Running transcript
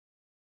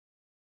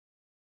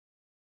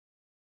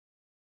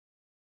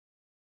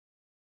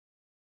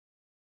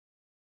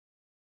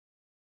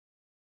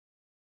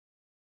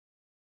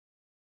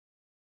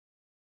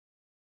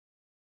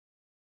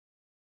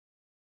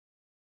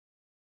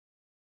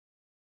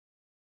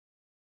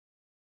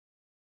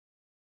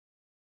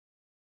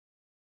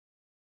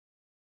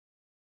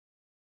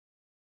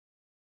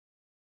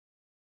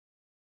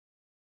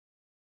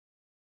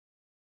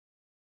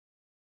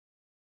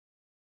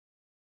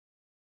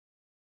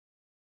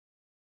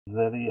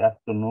very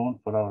afternoon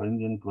for our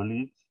Indian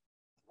colleagues.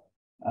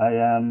 I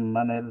am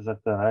Manel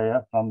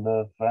Zakaria from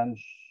the French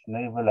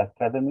Naval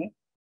Academy,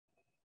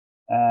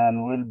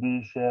 and we'll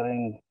be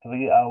sharing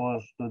 3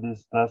 hours to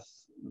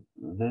discuss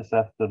this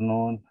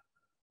afternoon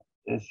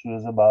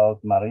issues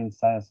about marine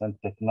science and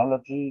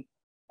technology.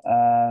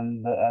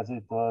 And as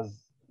it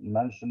was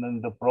mentioned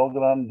in the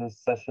program, this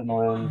session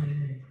will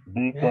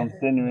be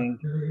continuing.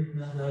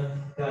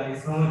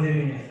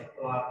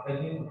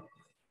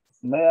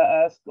 May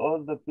I ask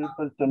all the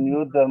people to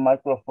mute their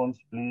microphones,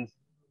 please?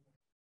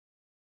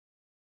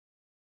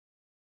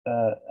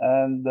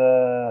 And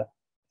the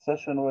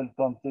session will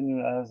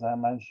continue, as I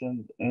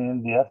mentioned,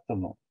 in the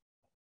afternoon.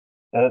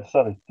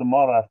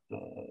 Tomorrow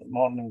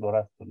morning or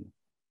afternoon.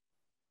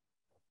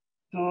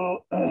 To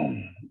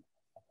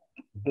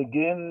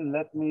begin,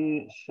 let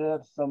me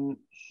share some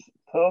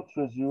thoughts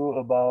with you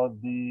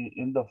about the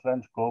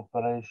Indo-French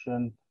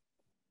cooperation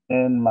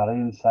in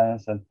marine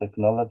science and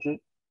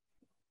technology.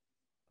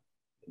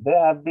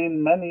 There have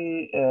been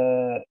many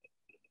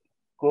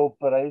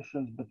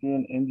cooperations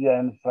between India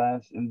and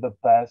France in the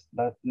past,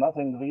 but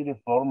nothing really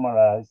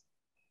formalized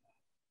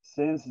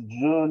since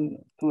June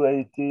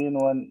 2018,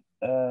 when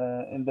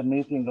in the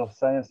meeting of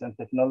Science and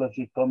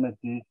Technology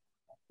Committee,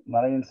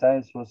 marine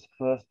science was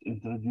first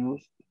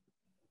introduced.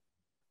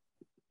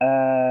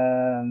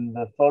 And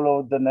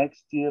followed the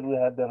next year, we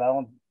had a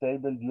round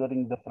table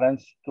during the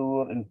French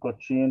tour in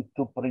Cochin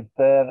to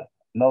prepare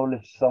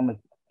Knowledge Summit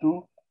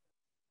 2.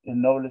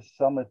 In Knowledge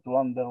Summit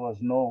 1, there was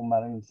no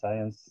marine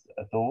science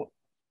at all.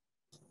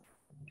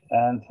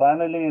 And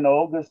finally, in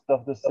August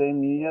of the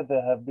same year,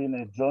 there have been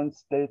a joint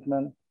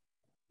statement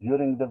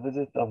during the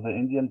visit of the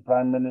Indian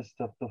Prime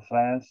Minister to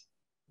France,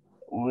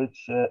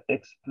 which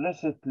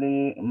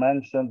explicitly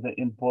mentioned the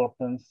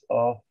importance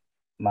of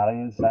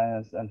marine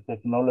science and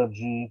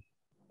technology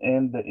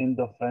in the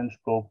Indo-French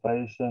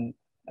cooperation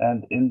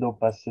and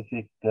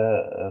Indo-Pacific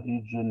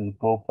region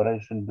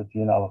cooperation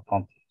between our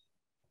countries.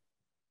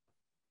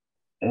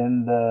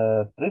 In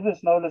the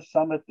previous Knowledge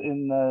Summit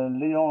in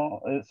Lyon,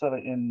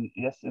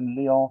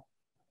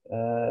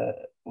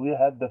 we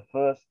had the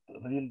first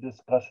real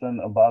discussion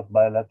about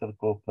bilateral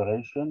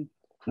cooperation.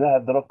 We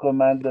had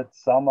recommended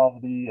some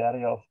of the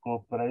area of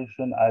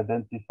cooperation,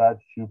 identified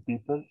few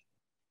people.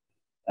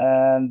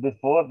 And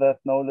before that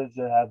knowledge,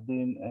 there had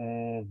been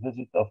a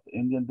visit of the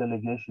Indian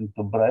delegation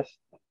to Brest,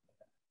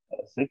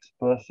 6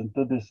 persons,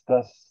 to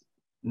discuss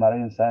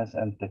marine science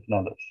and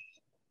technology.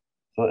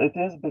 So it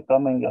is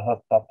becoming a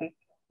hot topic,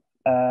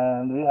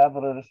 and we have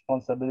a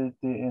responsibility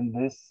in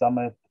this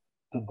summit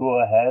to go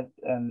ahead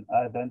and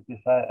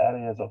identify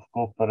areas of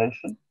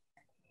cooperation.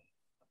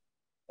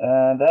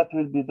 And that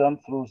will be done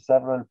through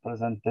several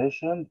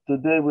presentations.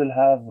 Today we'll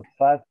have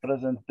 5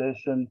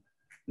 presentations,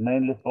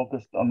 mainly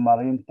focused on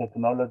marine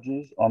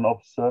technologies, on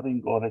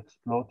observing or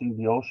exploiting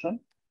the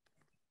ocean.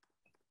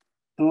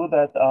 2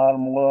 that are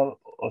more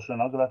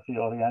oceanography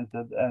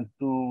oriented, and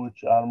 2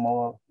 which are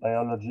more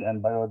biology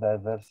and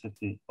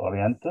biodiversity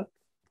oriented.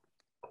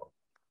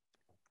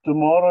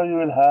 Tomorrow you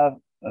will have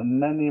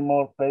many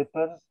more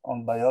papers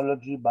on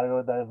biology,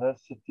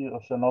 biodiversity,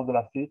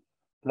 oceanography,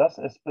 plus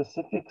a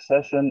specific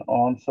session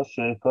on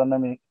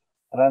socio-economic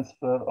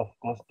transfer of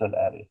coastal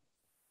area.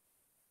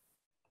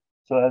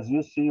 So as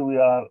you see, we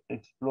are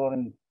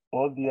exploring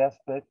all the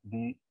aspects,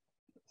 the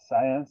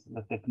science,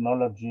 the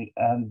technology,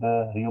 and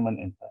the human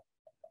impact.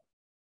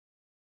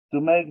 To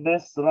make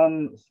this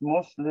run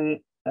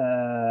smoothly,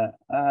 I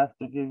have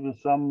to give you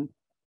some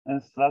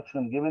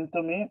instruction given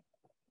to me.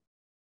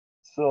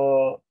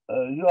 So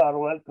you are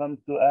welcome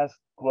to ask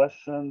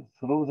questions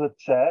through the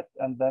chat,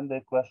 and then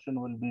the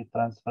question will be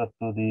transferred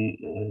to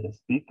the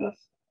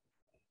speakers.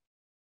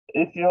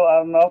 If you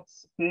are not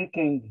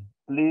speaking,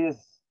 please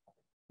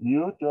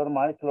mute your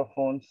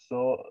microphone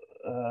so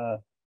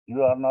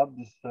you are not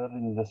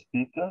disturbing the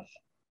speakers.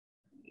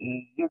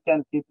 You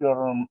can keep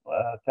your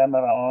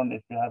camera on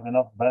if you have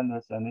enough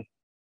bandwidth, and if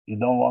you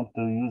don't want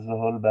to use the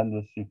whole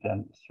bandwidth, you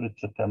can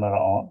switch the camera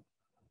on.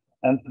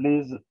 And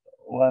please,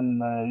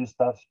 when you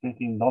start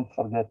speaking, don't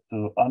forget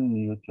to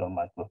unmute your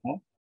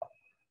microphone.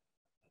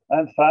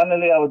 And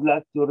finally, I would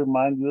like to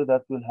remind you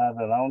that we'll have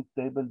a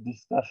roundtable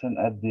discussion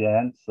at the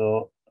end.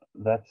 So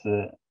that's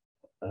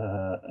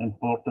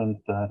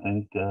important. I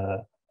think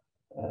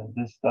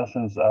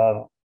discussions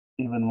are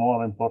even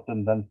more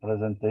important than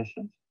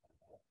presentations.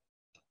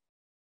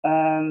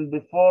 And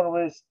before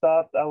we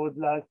start, I would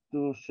like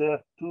to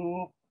share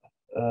 2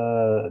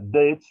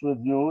 dates with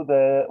you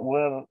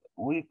where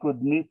we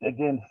could meet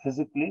again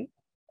physically.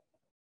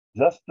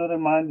 Just to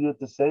remind you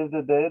to save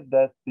the date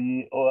that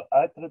the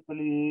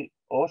IEEE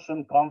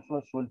Ocean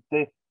Conference will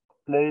take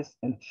place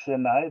in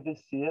Chennai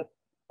this year,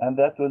 and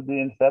that will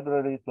be in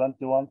February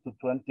 21 to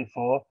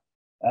 24.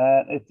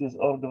 And it is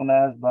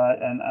organized by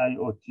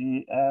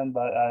NIOT and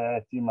by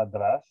IIT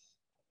Madras.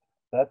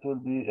 That will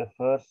be a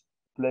first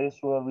place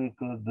where we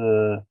could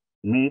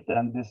meet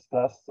and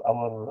discuss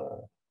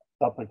our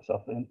topics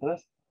of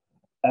interest.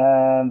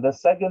 And the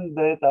second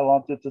date I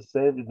wanted to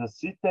say is the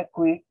CTEC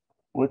Week,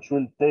 which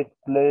will take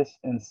place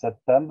in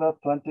September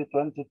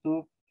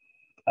 2022.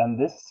 And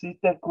this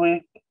CTEC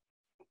week,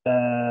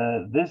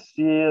 this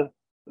year,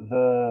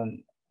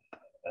 the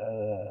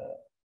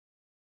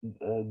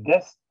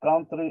guest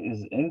country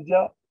is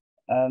India,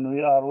 and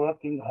we are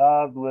working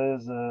hard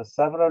with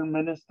several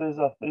ministries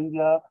of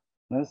India,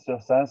 Ministry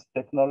of Science,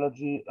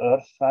 Technology,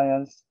 Earth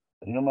Science,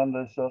 Human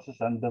Resources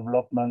and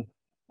Development,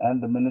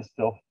 and the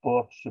Ministry of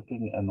Port,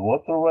 Shipping and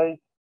Waterway.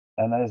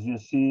 And as you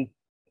see,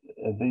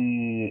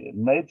 the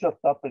major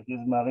topic is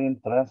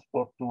marine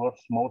transport towards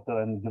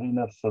smoother and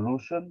greener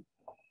solution.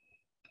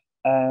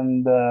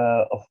 And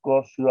of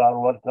course, you are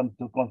welcome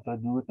to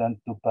contribute and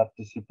to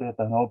participate,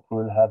 and hope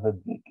we'll have a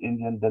big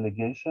Indian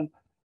delegation.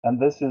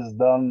 And this is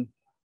done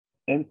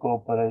in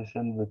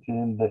cooperation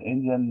between the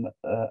Indian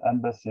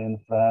embassy in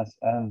France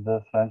and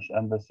the French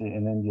embassy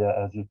in India,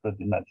 as you could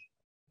imagine.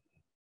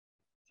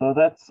 So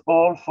that's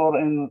all for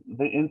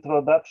the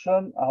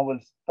introduction. I will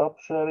stop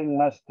sharing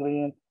my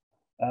screen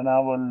and I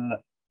will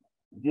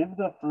give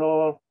the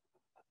floor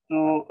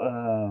to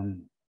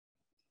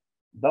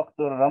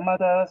Dr.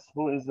 Ramadas,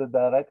 who is the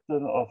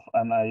director of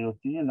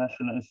NIOT,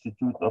 National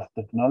Institute of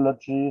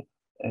Technology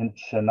in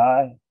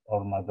Chennai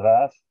or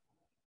Madras,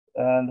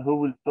 and who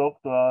will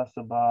talk to us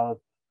about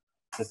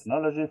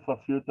technology for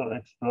future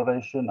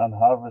exploration and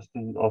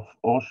harvesting of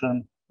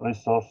ocean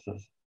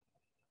resources.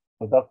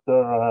 So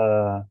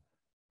Dr.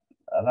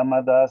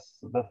 Ramadas,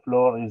 the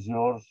floor is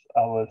yours.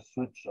 I will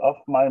switch off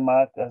my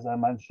mic, as I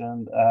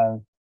mentioned,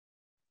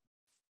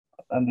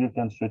 and you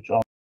can switch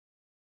on.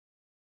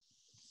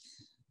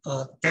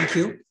 Thank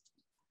you.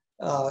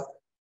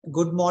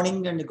 Good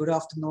morning and good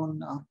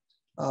afternoon,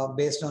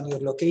 based on your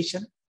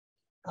location.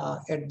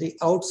 At the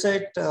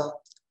outset,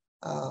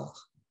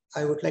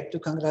 I would like to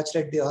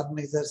congratulate the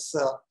organizers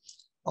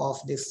of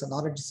this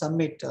Knowledge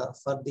Summit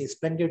for the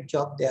splendid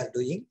job they are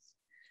doing.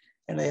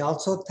 And I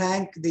also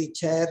thank the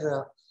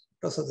chair,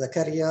 Professor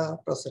Zakaria,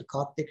 Professor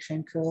Karthik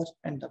Shankar,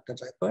 and Dr.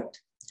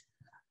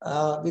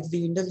 Raipert. With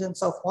the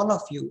indulgence of all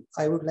of you,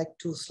 I would like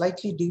to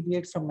slightly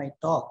deviate from my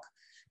talk.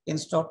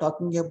 Instead of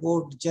talking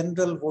about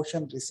general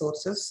ocean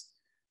resources,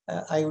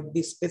 I would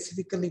be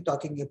specifically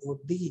talking about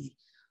the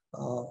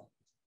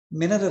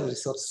mineral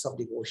resources of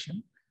the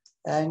ocean.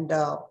 And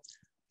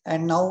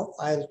now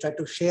I'll try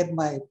to share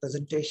my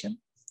presentation.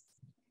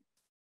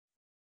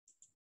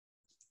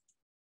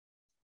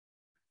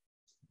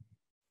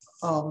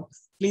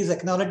 Please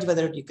acknowledge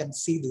whether you can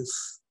see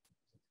this.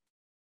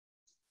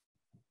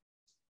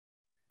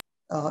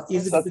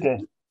 Is it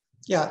okay?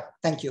 Yeah,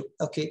 thank you.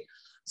 Okay.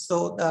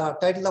 So the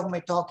title of my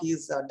talk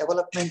is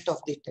Development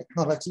of the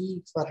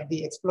Technology for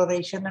the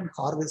Exploration and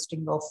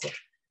Harvesting of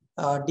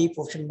Deep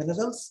Ocean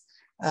Minerals.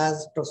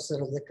 As Professor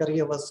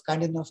Zakaria was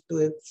kind enough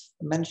to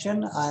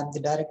mention, I am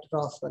the director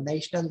of the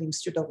National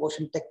Institute of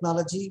Ocean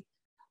Technology.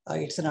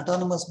 It's an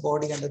autonomous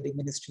body under the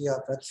Ministry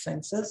of Earth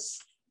Sciences.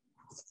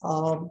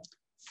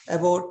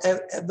 About a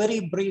very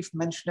brief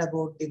mention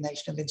about the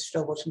National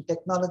Institute of Ocean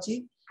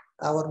Technology.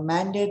 Our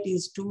mandate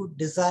is to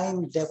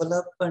design,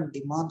 develop, and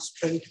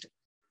demonstrate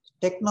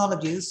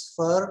technologies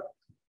for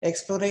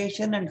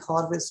exploration and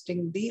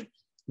harvesting the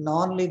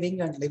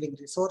non-living and living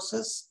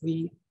resources.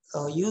 We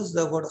use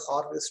the word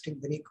harvesting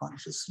very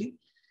consciously.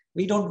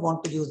 We don't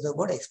want to use the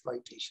word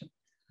exploitation.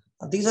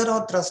 These are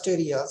our thrust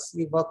areas.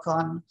 We work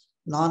on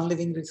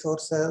non-living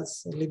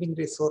resources, living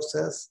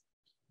resources,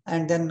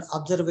 and then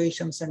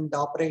observations and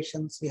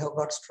operations. We have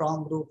got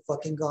strong group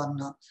working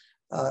on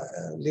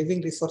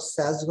living resources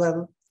as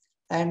well.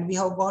 And we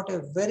have got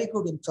a very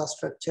good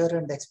infrastructure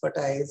and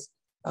expertise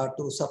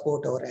to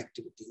support our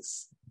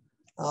activities.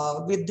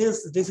 With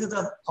this is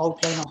the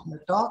outline of my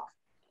talk.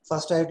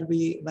 First, I will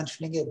be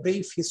mentioning a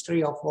brief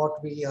history of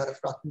what we are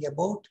talking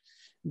about.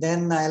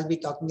 Then I'll be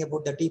talking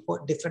about the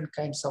different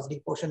kinds of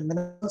deep ocean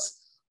minerals,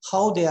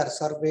 how they are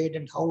surveyed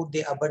and how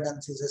the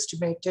abundance is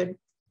estimated,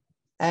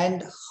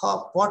 and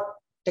what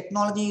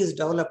technology is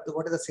developed,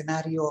 what is the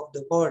scenario of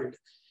the world.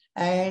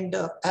 And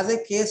as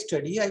a case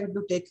study, I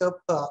will take up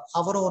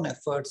our own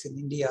efforts in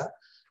India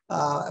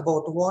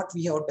about what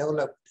we have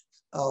developed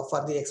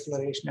for the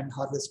exploration and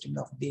harvesting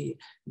of the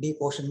deep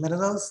ocean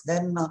minerals.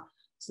 Then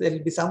there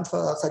will be some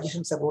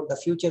suggestions about the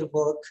future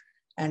work,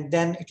 and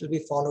then it will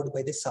be followed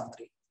by the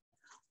summary.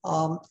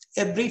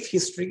 A brief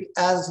history,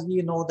 as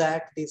we know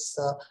that this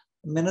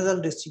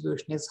mineral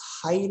distribution is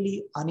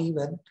highly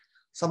uneven.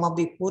 Some of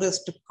the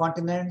poorest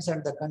continents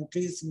and the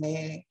countries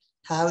may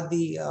have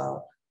the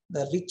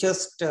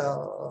richest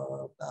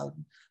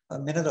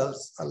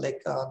minerals,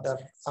 like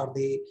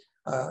the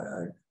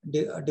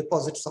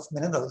deposits of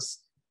minerals.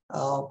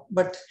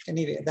 But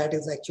anyway, that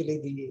is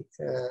actually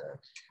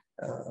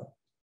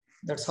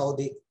that's how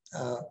the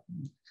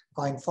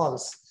coin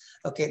falls.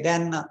 Okay,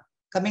 then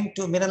coming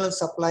to mineral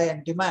supply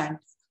and demand,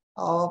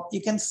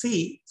 you can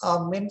see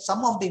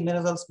some of the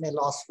minerals may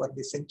last for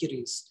the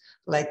centuries,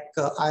 like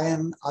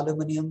iron,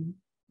 aluminum,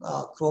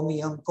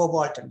 chromium,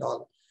 cobalt and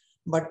all.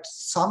 But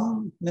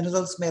some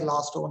minerals may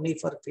last only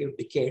for a few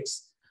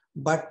decades,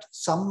 but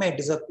some may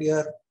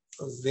disappear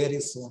very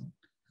soon.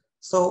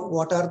 So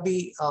what are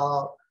the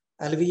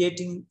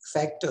alleviating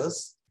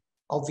factors?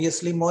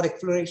 Obviously, more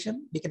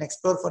exploration, we can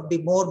explore for the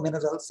more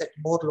minerals at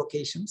more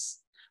locations,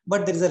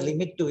 but there is a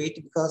limit to it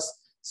because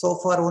so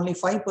far only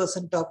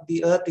 5% of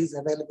the earth is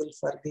available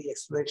for the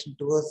exploration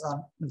tours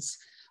on,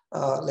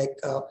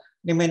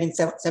 remaining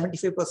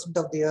 75%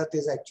 of the earth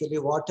is actually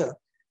water.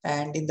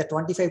 And in the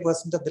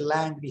 25% of the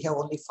land, we have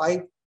only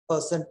 5%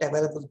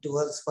 available to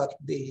us for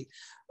the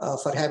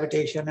for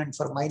habitation and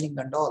for mining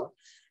and all.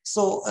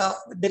 So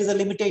there is a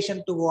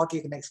limitation to what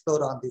you can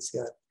explore on this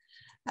earth.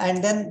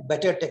 And then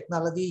better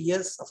technology,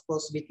 yes, of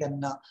course, we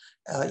can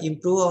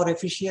improve our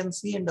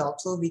efficiency, and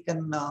also we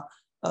can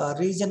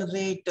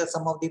regenerate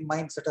some of the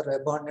mines that are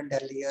abandoned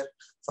earlier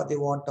for the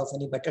want of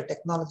any better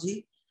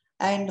technology.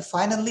 And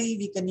finally,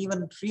 we can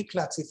even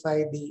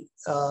reclassify the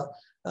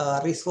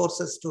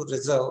resources to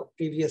reserve.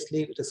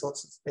 Previously,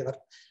 resources they were,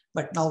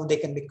 but now they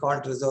can be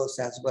called reserves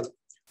as well.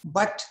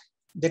 But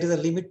there is a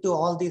limit to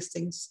all these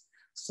things.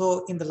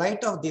 So in the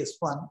light of this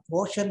one,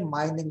 ocean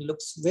mining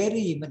looks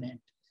very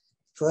imminent.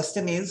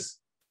 Question is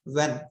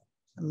when,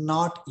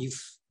 not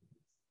if.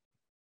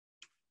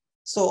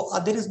 So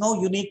there is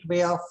no unique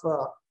way of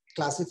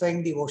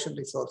classifying the ocean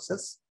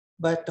resources.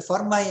 But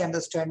for my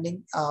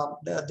understanding,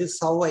 this is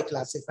how I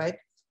classified.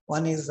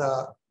 One is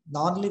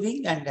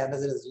non-living and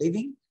another is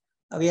living.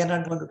 We are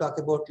not going to talk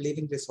about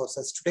living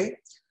resources today.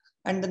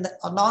 And then the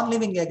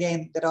non-living,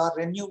 again, there are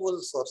renewable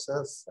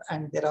sources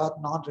and there are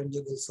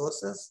non-renewable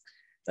sources.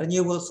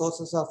 Renewable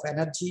sources of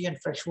energy and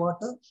fresh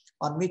water,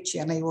 on which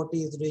NIOT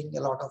is doing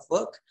a lot of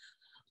work.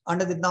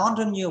 Under the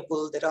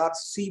non-renewable, there are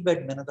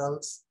seabed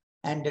minerals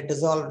and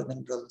dissolved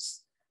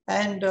minerals.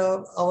 And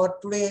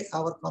today,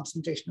 our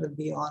concentration will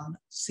be on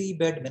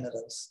seabed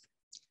minerals.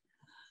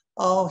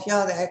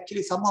 Here,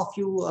 actually, some of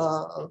you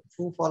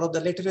who follow the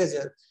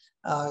literature,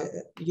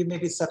 you may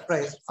be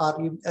surprised.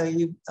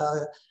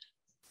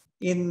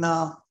 In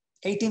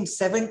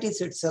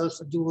 1870s itself,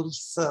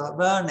 Jules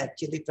Verne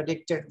actually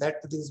predicted that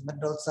these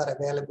minerals are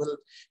available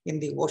in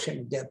the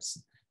ocean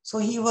depths. So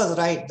he was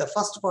right. The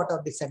first part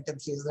of the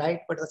sentence is right,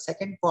 but the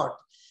second part,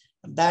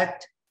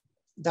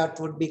 that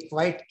would be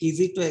quite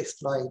easy to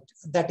exploit,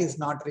 that is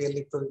not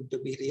really proving to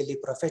be really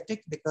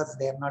prophetic, because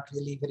they are not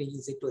really very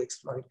easy to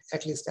exploit,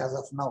 at least as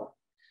of now.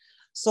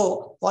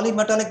 So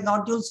polymetallic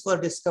nodules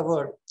were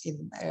discovered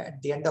at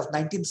the end of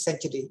 19th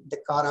century in the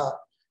Kara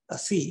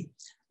Sea.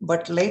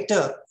 But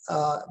later,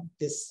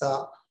 this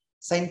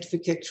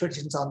scientific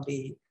expeditions on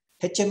the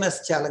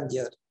HMS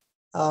Challenger,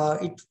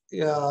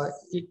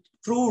 it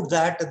proved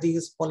that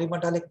these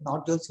polymetallic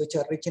nodules, which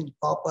are rich in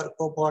copper,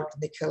 cobalt,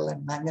 nickel,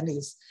 and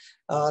manganese,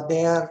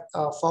 they are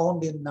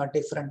found in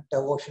different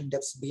ocean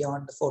depths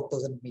beyond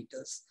 4,000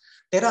 meters.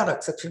 There are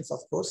exceptions, of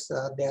course.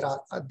 They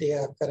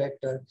are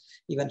correct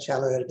even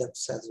shallower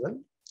depths as well.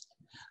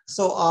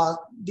 So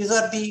these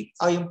are the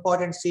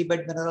important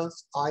seabed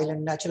minerals: oil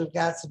and natural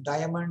gas,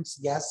 diamonds,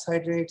 gas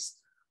hydrates,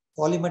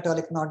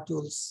 polymetallic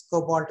nodules,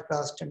 cobalt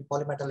crust, and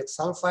polymetallic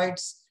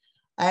sulfides.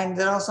 And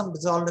there are some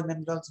dissolved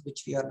minerals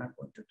which we are not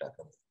going to talk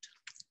about.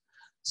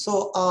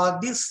 So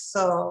this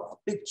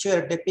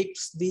picture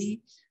depicts the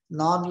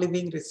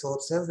non-living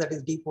resources, that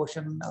is deep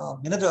ocean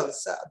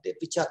minerals,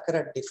 which occur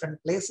at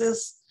different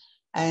places.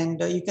 And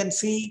you can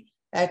see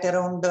at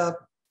around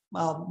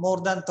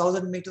more than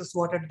 1,000 meters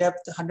water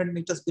depth, 100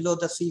 meters below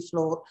the sea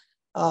floor,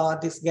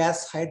 these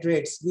gas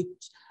hydrates,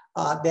 which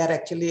they are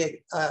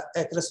actually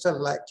a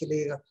crystal,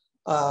 actually,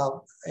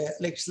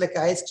 it's like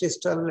ice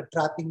crystal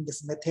trapping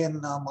this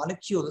methane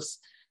molecules.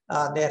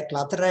 They are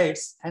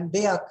clatherites, and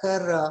they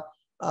occur,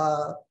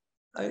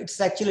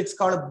 it's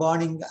called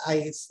burning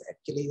ice,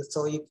 actually.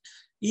 So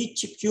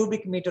each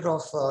cubic meter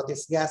of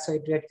this gas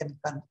hydrate can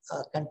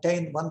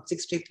contain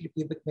 163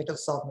 cubic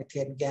meters of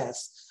methane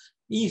gas.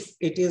 If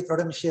it is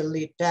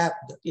potentially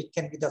tapped, it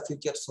can be the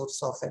future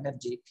source of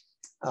energy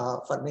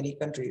for many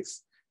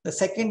countries. The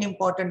second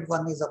important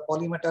one is the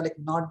polymetallic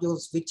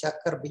nodules, which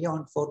occur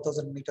beyond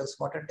 4,000 meters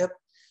water depth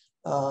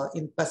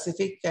in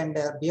Pacific, and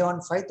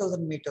beyond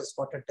 5,000 meters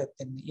water depth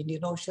in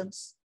Indian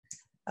Oceans.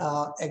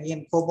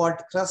 Again,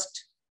 cobalt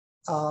crust.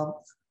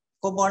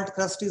 Cobalt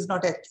crust is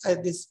not,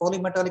 these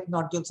polymetallic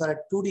nodules are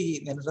a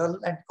 2D mineral,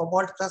 and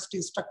cobalt crust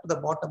is stuck to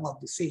the bottom of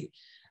the sea.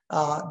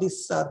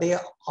 They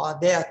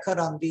occur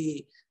on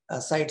the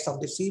sides of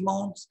the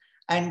seamounts.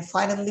 And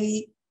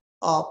finally,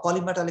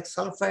 polymetallic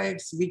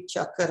sulfides, which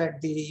occur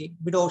at the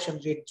mid-ocean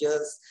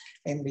ridges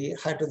in the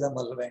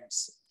hydrothermal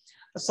vents.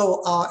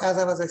 So as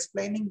I was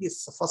explaining,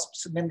 this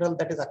first mineral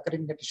that is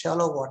occurring at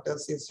shallow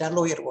waters is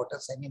shallower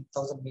waters, I mean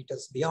 1,000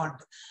 meters beyond.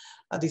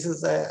 This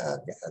is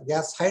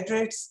gas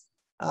hydrates.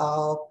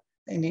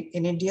 In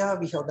India,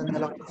 we have done a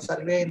lot of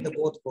survey in the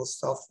both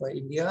coasts of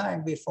India,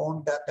 and we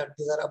found that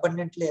these are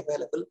abundantly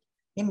available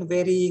in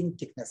varying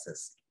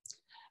thicknesses.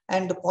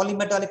 And the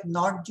polymetallic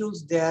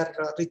nodules, they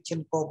are rich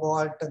in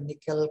cobalt,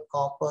 nickel,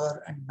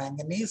 copper, and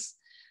manganese.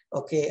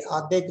 Okay,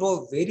 they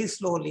grow very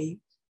slowly,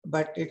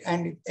 but you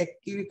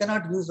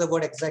cannot use the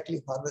word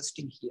exactly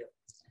harvesting here.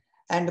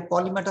 And the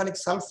polymetallic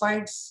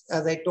sulfides,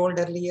 as I told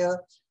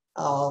earlier,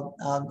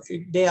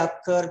 they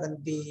occur when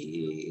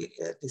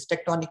these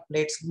tectonic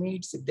plates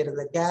meet. If there is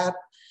a gap,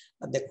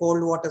 The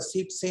cold water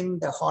seeps in,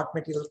 the hot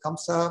material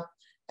comes up,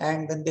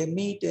 and when they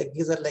meet, a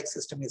geyser-like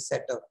system is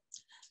set up.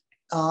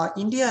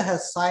 India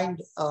has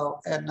signed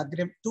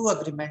two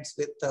agreements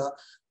with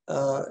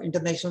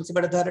International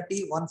Seabed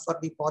Authority, one for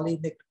the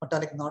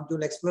polymetallic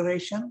nodule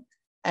exploration,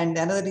 and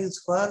another is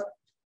for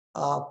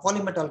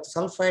polymetallic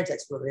sulfides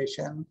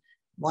exploration,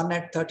 one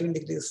at 13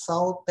 degrees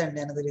south and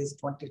another is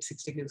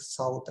 26 degrees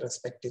south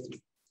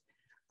respectively.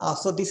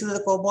 So this is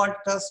the cobalt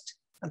crust.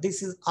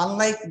 This is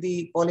unlike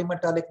the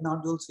polymetallic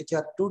nodules, which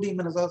are 2D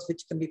minerals,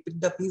 which can be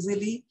picked up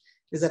easily.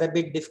 These are a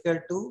bit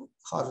difficult to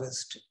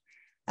harvest.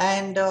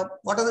 And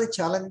what are the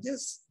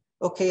challenges?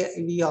 Okay,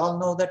 we all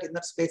know that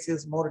inner space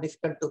is more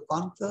difficult to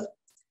conquer,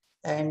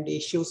 and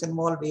issues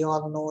involved, we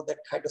all know that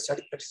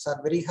hydrostatic pressures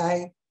are very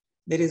high.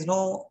 There is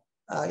no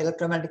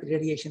electromagnetic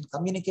radiation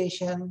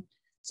communication.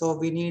 So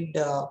we need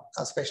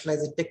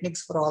specialized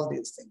techniques for all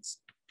these things.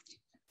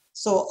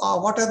 So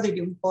what are the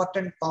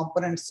important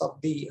components of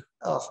the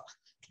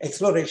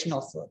exploration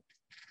of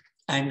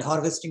and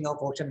harvesting of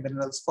ocean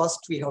minerals?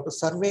 First, we have to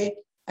survey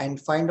and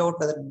find out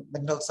whether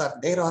minerals are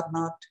there or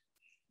not.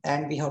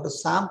 And we have to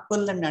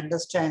sample and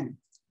understand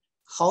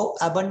how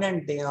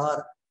abundant they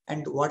are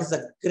and what is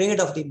the grade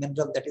of the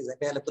mineral that is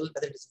available,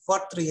 whether it is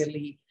worth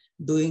really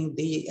doing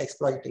the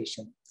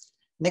exploitation.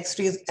 Next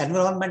is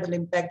environmental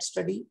impact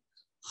study.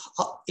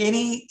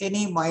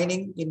 Any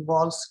mining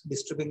involves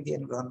disturbing the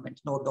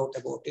environment, no doubt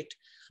about it.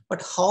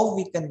 But how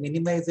we can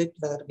minimize it,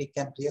 whether we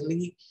can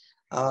really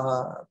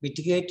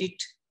mitigate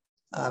it,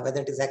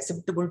 whether it is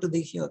acceptable to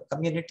the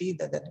community,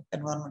 the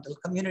environmental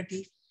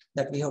community,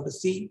 that we have to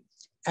see.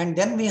 And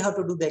then we have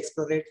to do the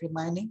exploratory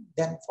mining,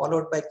 then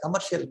followed by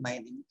commercial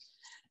mining.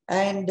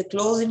 And the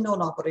closing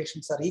down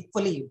operations are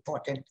equally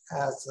important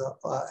as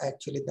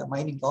actually the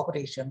mining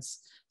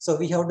operations. So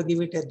we have to give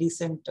it a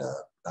decent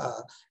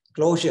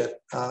closure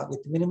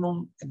with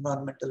minimum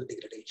environmental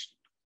degradation.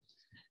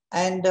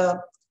 And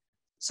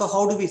so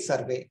how do we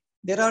survey?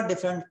 There are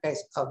different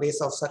ways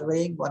of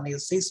surveying. One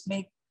is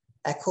seismic,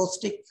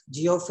 acoustic,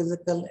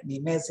 geophysical, and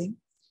imaging.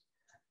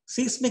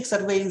 Seismic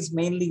survey is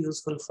mainly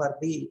useful for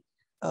the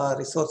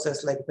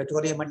resources like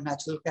petroleum and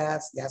natural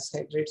gas, gas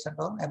hydrates and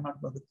all. I'm not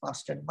going to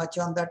concentrate much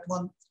on that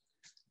one.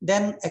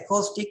 Then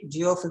acoustic,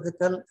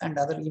 geophysical, and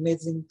other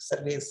imaging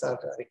surveys are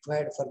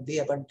required for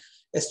the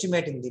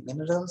estimating the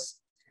minerals.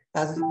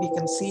 As we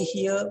can see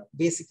here,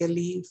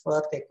 basically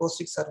for the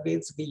acoustic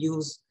surveys, we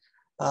use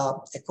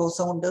echo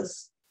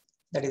sounders,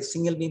 that is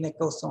single beam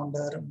echo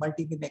sounder,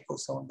 multi-beam echo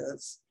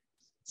sounders,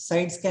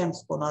 side scan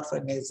sonar for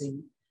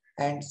imaging,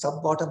 and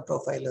sub-bottom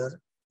profiler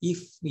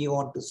if we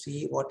want to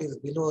see what is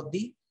below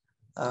the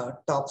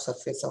top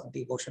surface of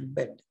the ocean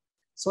bed.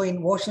 So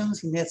in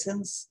oceans, in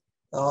essence,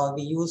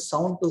 we use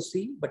sound to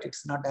see, but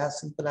it's not as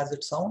simple as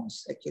it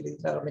sounds. Actually,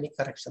 there are many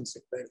corrections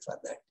required for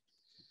that.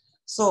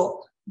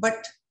 So,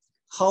 but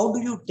how do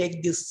you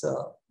take this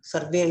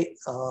survey,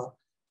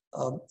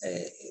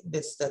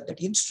 that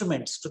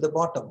instruments to the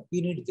bottom?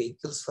 We need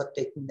vehicles for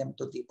taking them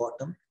to the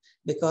bottom,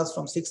 because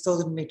from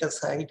 6,000 meters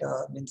height,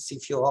 means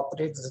if you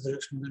operate, the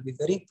resolution will be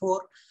very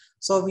poor.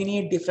 So we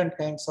need different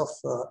kinds of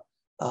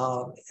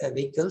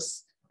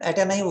vehicles. At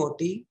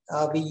NIOT,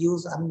 we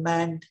use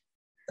unmanned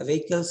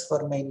vehicles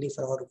mainly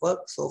for our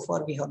work. So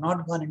far, we have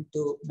not gone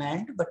into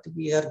manned, but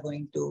we are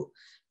going to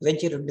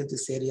venture into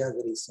this area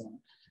very soon.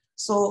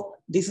 So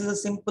this is a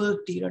simple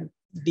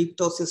deep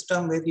tow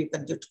system where you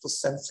can just put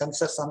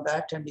sensors on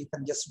that, and you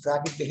can just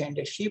drag it behind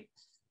a ship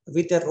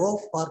with a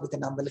rope or with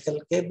an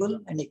umbilical cable,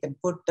 and you can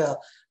put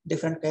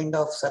different kind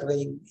of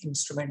surveying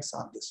instruments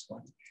on this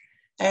one.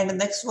 And the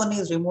next one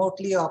is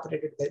remotely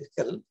operated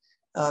vehicle,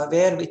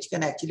 which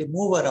can actually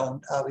move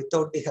around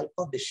without the help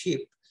of the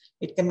ship.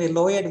 It can be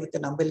lowered with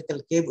an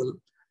umbilical cable,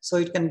 so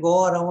it can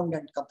go around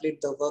and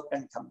complete the work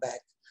and come back.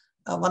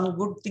 One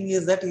good thing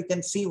is that you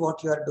can see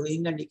what you are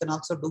doing, and you can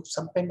also do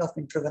some kind of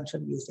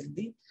intervention using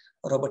the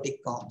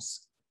robotic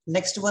comms.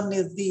 Next one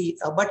is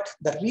but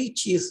the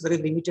reach is very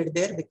limited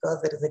there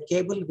because there is a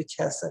cable which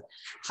has a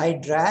high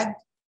drag,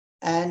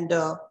 and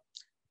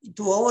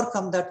to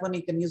overcome that one,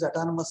 you can use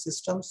autonomous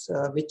systems,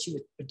 which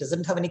it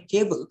doesn't have any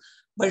cable,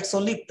 but it's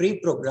only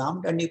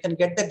pre-programmed, and you can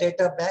get the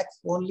data back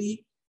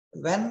only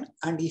when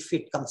and if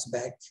it comes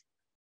back.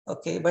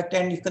 Okay, but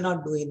then you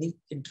cannot do any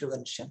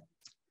intervention.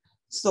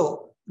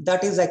 So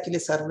that is actually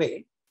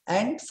survey.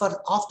 And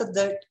after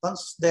that,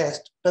 once the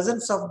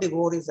presence of the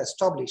ore is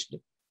established,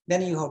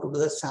 then you have to do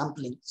the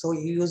sampling. So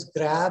you use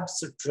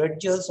grabs,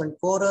 dredgers, and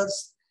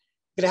corers.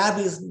 Grab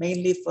is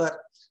mainly for,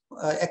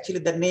 actually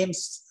the name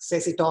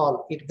says it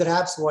all. It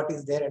grabs what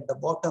is there at the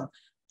bottom.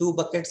 Two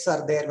buckets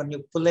are there. When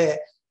you pull a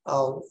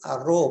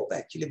rope,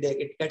 actually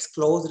it gets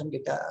closed and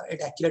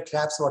it actually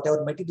traps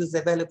whatever material is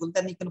available,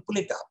 then you can pull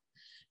it up.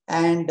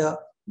 And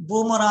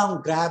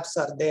boomerang grabs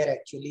are there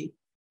actually.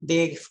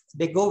 They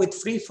go with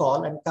free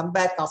fall and come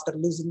back after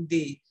losing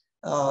the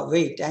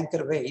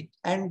anchor weight,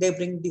 and they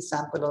bring the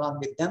sample along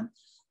with them.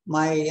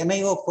 My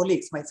NIO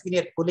colleagues, my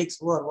senior colleagues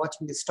who are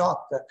watching this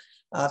talk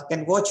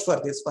can watch for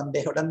this one.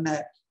 They have done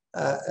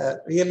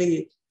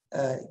really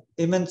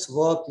immense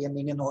work in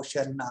Indian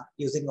Ocean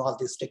using all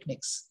these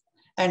techniques.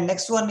 And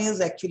next one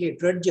is actually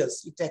dredges.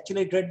 It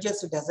actually dredges.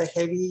 It has a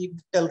heavy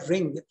metal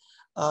ring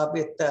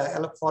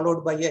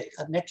followed by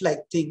a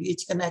net-like thing,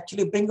 which can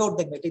actually bring out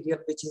the material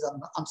which is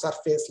on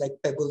surface like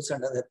pebbles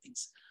and other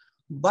things.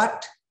 But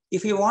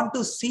if you want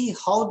to see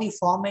how the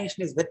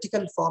formation is,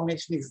 vertical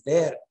formation is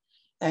there,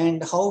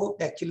 and how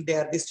actually they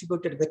are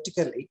distributed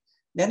vertically,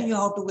 then you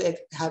have to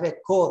have a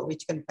core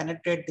which can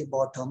penetrate the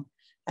bottom,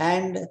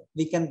 and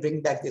we can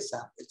bring back the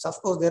samples. Of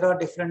course, there are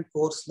different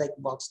cores like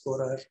box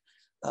corer,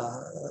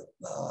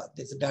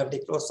 there's a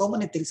diabetic core, so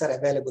many things are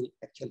available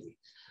actually.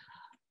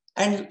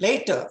 And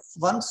later,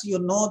 once you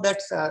know that,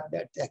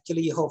 that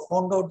actually you have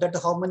found out that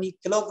how many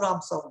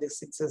kilograms of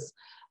this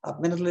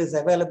mineral is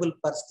available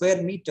per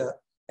square meter,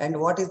 and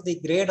what is the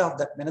grade of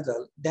that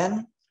mineral,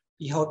 then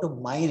you have to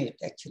mine it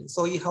actually.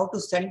 So you have to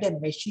send a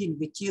machine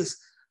which is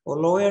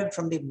lowered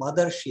from the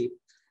mothership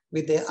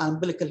with the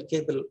umbilical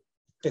cable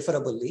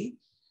preferably,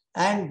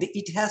 and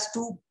it has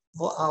to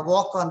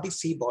walk on the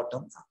sea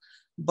bottom.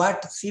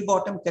 But sea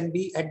bottom can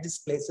be at these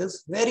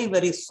places very,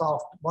 very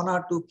soft, 1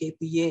 or 2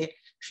 kPa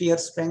shear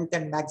strength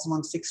and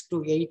maximum 6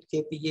 to 8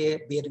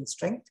 kPa bearing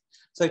strength.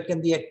 So it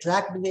can be a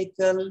tracked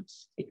vehicle,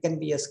 it can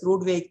be a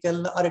screwed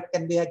vehicle, or it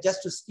can be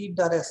just a skid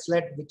or a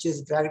sled which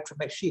is dragged from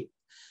a ship.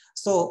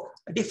 So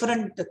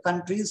different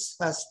countries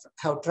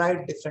have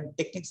tried different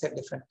techniques at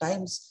different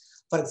times.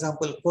 For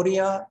example,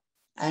 Korea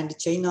and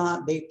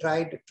China, they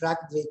tried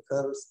tracked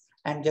vehicles,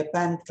 and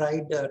Japan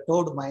tried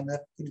towed miner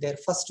in their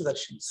first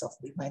versions of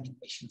the mining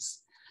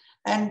machines.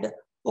 And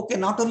okay,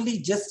 not only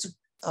just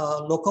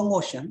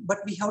locomotion, but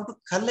we have to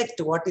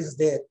collect what is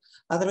there.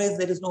 Otherwise,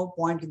 there is no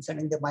point in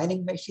sending the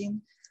mining machine.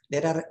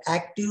 There are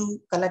active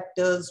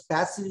collectors,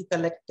 passive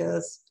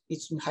collectors,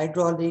 which in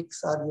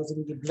hydraulics are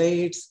using the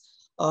blades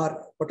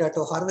or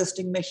potato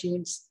harvesting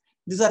machines.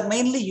 These are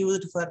mainly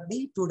used for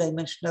the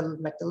two-dimensional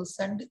metals,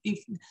 and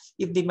if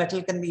the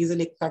metal can be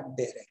easily cut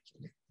there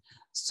actually.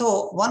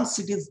 So once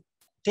it is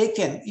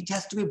taken, it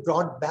has to be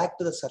brought back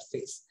to the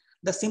surface.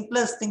 The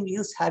simplest thing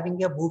is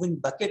having a moving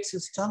bucket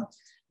system,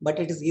 but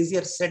it is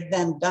easier said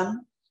than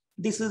done.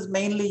 This is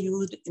mainly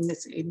used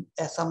in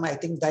some, I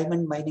think,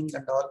 diamond mining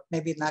and all,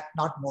 maybe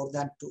not more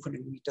than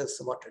 200 meters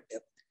water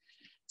depth.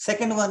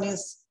 Second one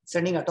is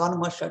sending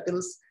autonomous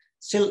shuttles.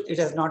 Still, it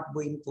has not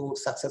been proved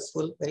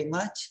successful very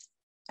much.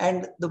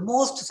 And the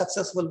most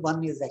successful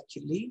one is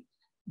actually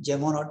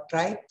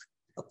Gemonotype,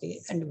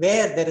 okay, and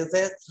where there is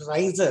a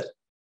riser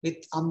with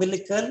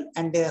umbilical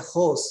and a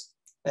hose,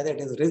 whether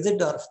it is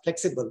rigid or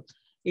flexible,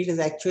 it is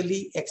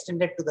actually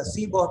extended to the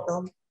sea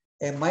bottom.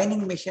 A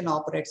mining machine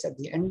operates at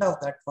the end of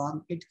that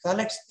one. It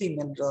collects the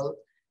mineral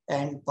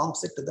and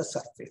pumps it to the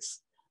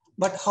surface.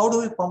 But how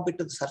do we pump it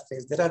to the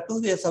surface? There are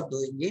 2 ways of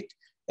doing it.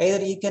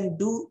 Either you can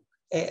do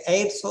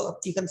air, so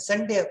you can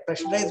send a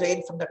pressurized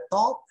air from the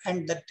top,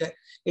 and that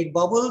it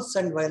bubbles,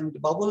 and when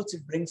it bubbles,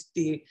 it brings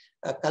the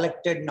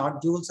collected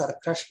nodules or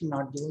crushed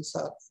nodules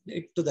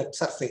to the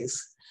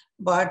surface.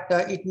 But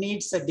it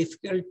needs a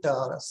difficult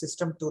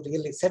system to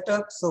really set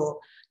up, so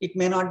it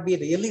may not be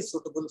really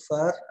suitable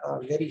for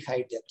very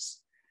high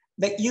depths.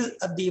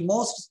 The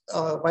most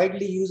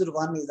widely used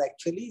one is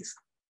actually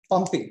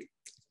pumping.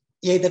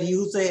 Either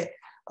use a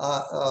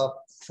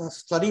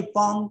slurry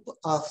pump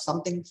or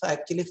something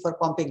actually for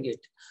pumping it.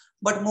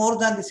 But more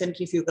than the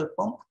centrifugal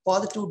pump,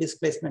 positive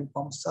displacement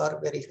pumps are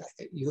very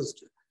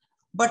used.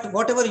 But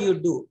whatever you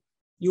do,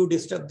 you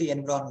disturb the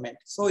environment.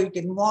 So it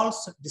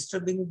involves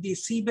disturbing the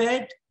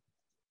seabed,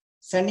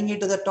 sending it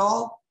to the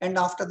top, and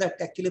after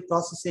that actually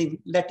processing,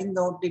 letting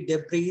out the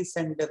debris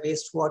and the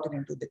wastewater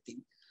into the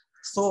thing.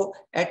 So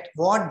at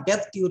what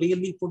depth you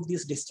really put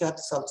these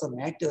discharges also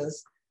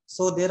matters.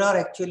 So there are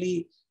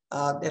actually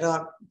there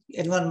are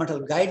environmental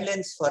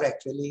guidelines for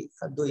actually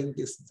doing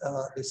this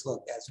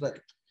work as well.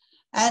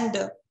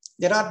 And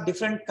there are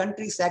different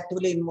countries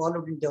actively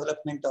involved in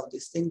development of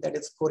this thing. That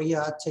is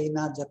Korea,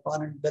 China,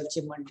 Japan, and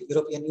Belgium, and the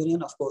European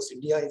Union. Of course,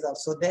 India is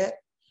also there.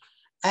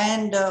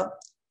 And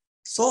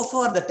so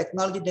far, the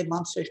technology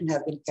demonstration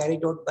has been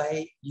carried out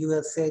by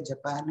USA,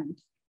 Japan, and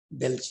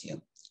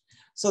Belgium.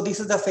 So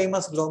this is the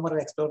famous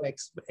Glomer Explorer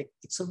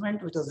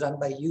experiment, which was done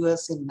by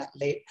US in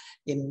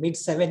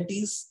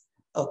mid-70s.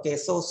 Okay,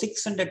 so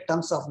 600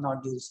 tons of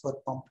nodules were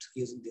pumped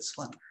using this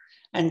one.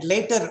 And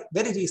later,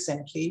 very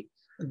recently,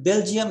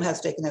 Belgium has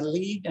taken a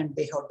lead, and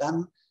they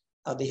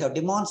have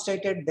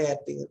demonstrated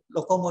the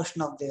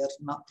locomotion of their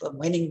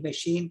mining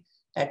machine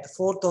at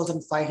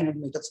 4,500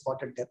 meters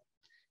water depth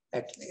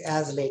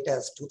as late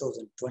as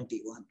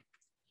 2021.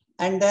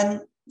 And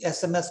then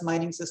SMS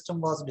mining system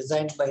was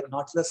designed by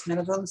Nautilus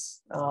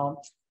Minerals.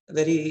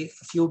 Very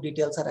few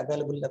details are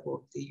available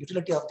about the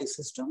utility of the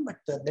system, but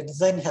the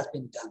design has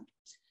been done.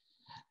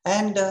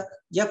 And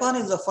Japan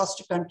is the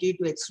first country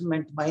to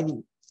experiment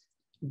mining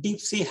deep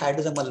sea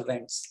hydrothermal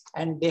vents.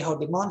 And they have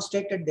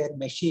demonstrated their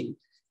machine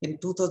in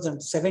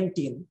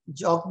 2017.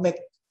 JOGMEC,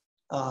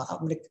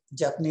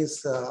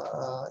 Japanese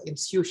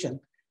institution,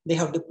 they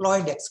have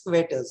deployed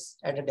excavators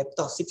at a depth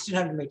of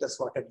 1600 meters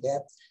water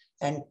depth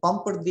and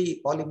pumped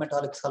the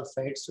polymetallic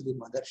sulfides to the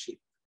mothership.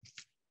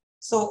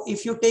 So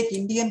if you take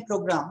Indian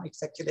program,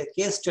 it's actually a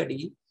case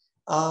study.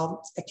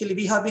 Actually,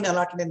 we have been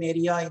allotted an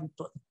area in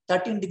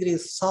 13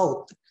 degrees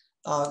south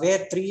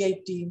where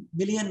 380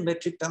 million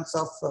metric tons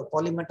of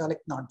polymetallic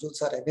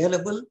nodules are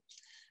available.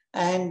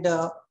 And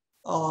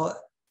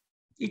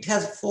it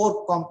has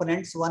 4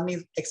 components. One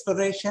is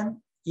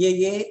exploration,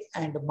 AA,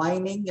 and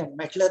mining and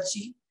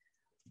metallurgy.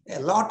 A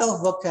lot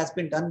of work has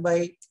been done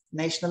by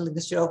National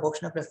Institute of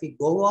Oceanography,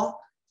 Goa,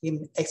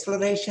 in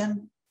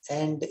exploration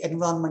and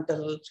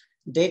environmental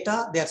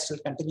data. They are still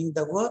continuing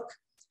the work.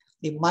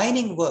 The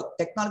mining work,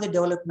 technology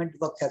development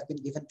work has been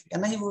given to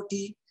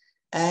NIOT,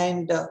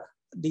 and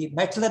the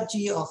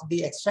metallurgy of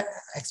the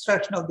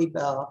extraction of the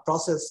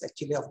process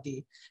actually of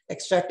the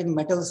extracting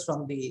metals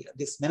from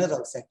these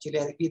minerals actually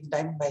has been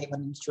done by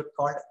one institute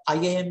called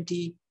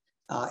IIMT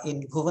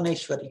in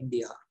Bhubaneswar,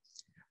 India.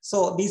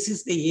 So this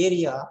is the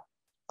area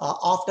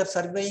after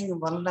surveying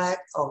 1 lakh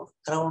of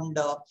around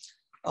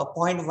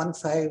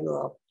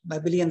 0.15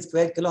 billion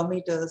square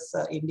kilometers,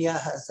 India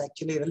has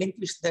actually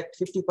relinquished that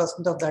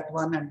 50% of that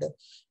one, and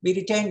we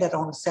retained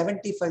around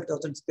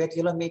 75,000 square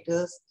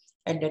kilometers,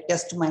 and a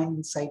test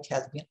mining site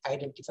has been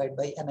identified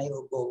by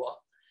NIO Goa.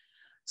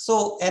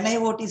 So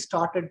NIOT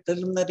started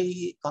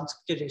preliminary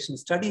conceptualization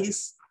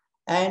studies,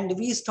 and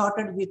we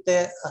started with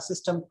a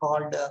system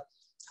called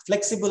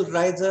flexible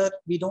riser.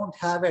 We don't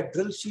have a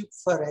drill ship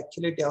for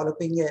actually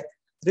developing a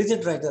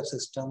rigid riser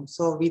system.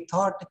 So we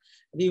thought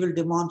we will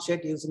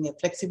demonstrate using a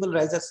flexible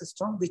riser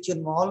system, which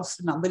involves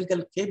an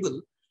umbilical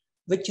cable,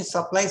 which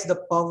supplies the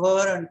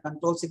power and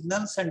control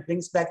signals and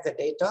brings back the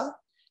data,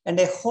 and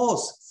a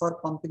hose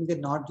for pumping the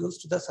nodules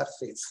to the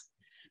surface.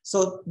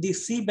 So the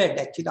seabed,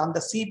 actually on the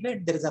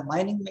seabed, there is a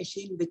mining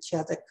machine which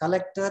has a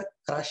collector,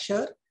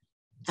 crusher,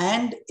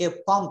 and a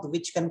pump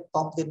which can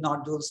pump the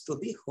nodules to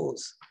the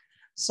hose.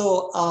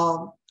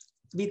 So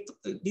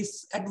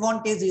this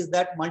advantage is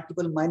that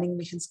multiple mining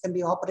machines can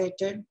be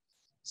operated.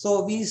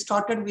 So we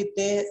started with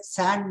a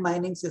sand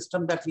mining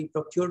system that we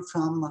procured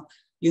from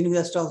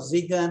University of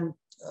Siegen,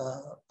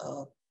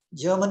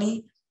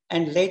 Germany,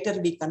 and later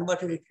we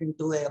converted it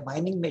into a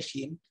mining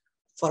machine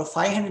for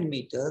 500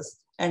 meters,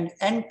 and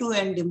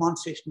end-to-end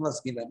demonstration was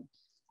given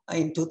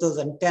in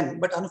 2010.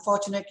 But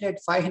unfortunately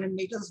at 500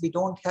 meters, we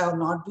don't have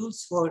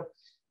nodules, for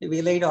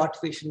we laid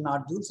artificial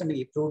nodules and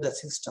we proved the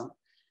system.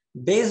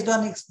 Based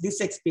on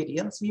this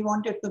experience, we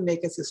wanted to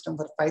make a system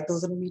for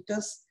 5,000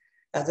 meters.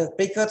 As a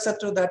precursor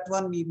to that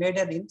one, we made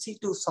an in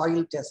situ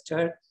soil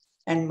tester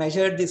and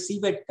measured the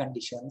seabed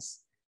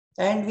conditions.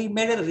 And we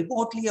made a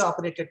remotely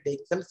operated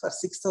vehicle for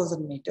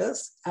 6,000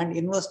 meters and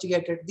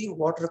investigated the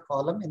water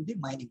column in the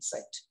mining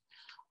site.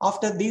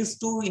 After these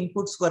 2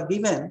 inputs were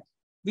given,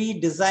 we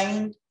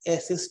designed a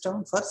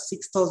system for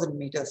 6,000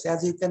 meters.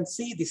 As you can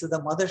see, this is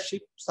the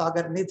mothership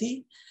Sagar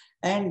Nidhi,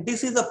 and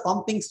this is a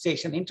pumping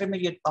station,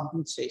 intermediate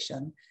pumping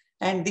station,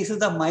 and this is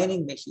the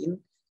mining machine.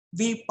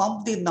 We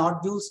pump the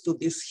nodules to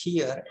this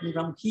here, and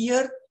from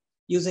here,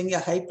 using a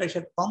high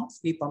pressure pump,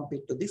 we pump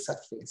it to the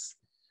surface.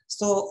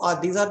 So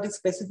these are the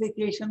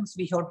specifications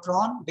we have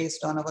drawn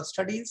based on our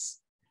studies,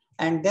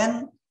 and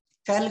then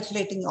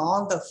calculating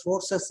all the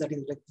forces that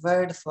is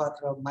required for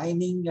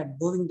mining and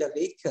moving the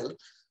vehicle,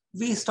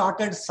 we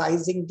started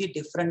sizing the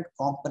different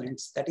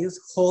components, that is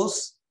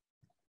hose,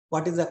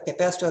 what is the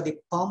capacity of the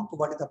pump,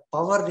 what is the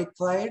power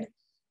required,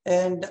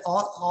 and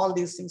all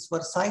these things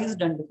were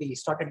sized, and we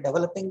started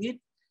developing it.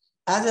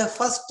 As a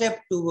first step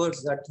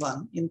towards that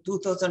one, in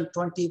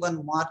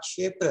 2021, March,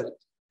 April,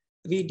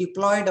 we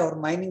deployed our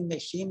mining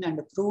machine and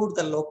proved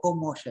the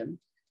locomotion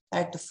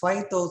at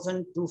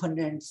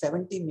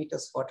 5,270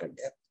 meters water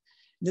depth.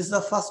 This is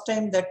the first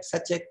time that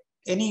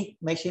any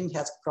machine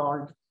has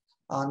crawled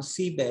on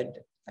seabed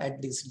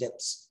at these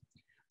depths.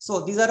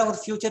 So these are our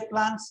future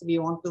plans. We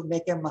want to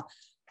make a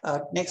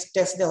next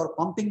test our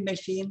pumping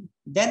machine,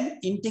 then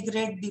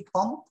integrate the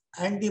pump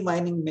and the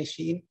mining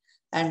machine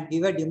and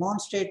give a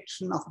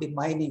demonstration of the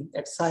mining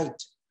at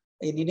site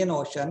in Indian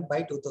Ocean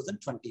by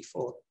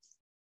 2024.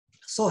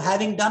 So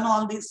having done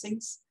all these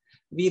things,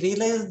 we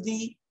realized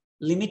the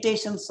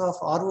limitations of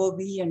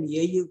ROV and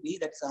AUV,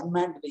 that's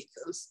unmanned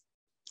vehicles.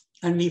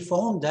 And we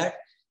found that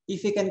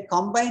if we can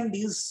combine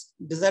these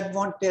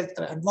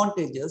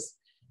advantages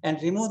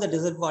and remove the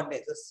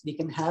disadvantages, we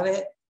can have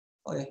a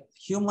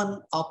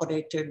human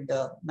operated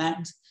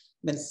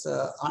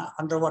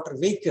underwater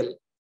vehicle.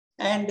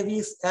 And we,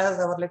 as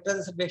our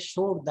lecturers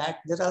showed, that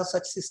there are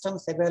such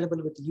systems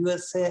available with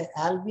USA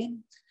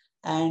Alvin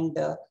and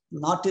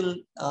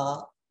Nautil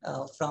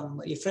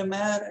from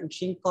Ifremer, and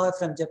Shinkoi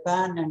from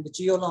Japan, and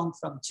Geolong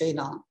from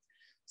China.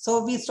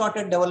 So we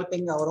started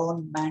developing our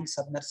own manned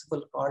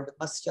submersible called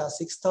Masya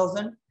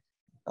 6000.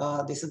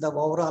 This is the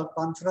overall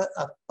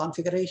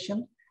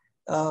configuration.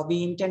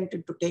 We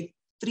intended to take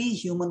 3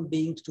 human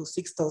beings to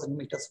 6,000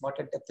 meters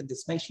water depth in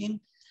this machine.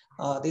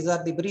 These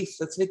are the brief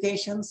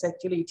specifications.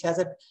 Actually, it has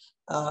an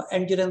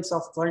endurance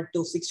of 12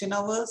 to 16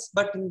 hours,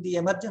 but in the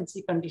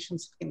emergency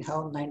conditions, it can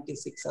have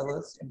 96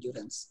 hours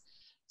endurance.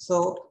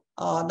 So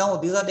now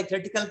these are the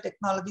critical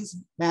technologies.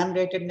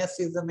 Man-ratedness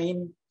is the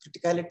main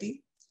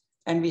criticality.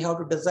 And we have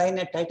to design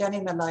a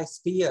titanium alloy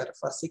sphere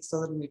for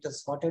 6,000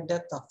 meters water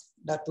depth of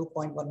that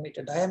 2.1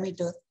 meter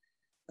diameter.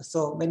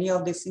 So many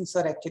of these things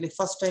are actually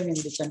first time in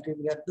the country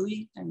we are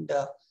doing, and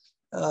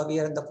we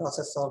are in the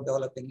process of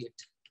developing it.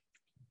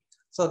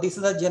 So this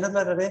is a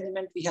general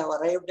arrangement we have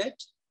arrived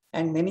at,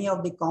 and many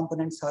of the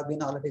components have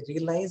been already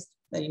realized.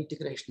 The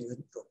integration is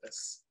in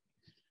progress.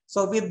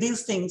 So with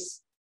these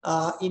things,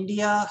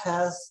 India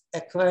has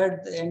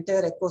acquired the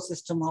entire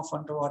ecosystem of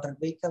underwater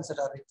vehicles that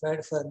are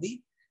required for the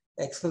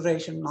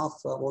exploration of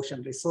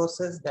ocean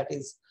resources. That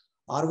is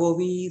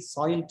ROV,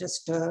 soil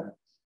tester,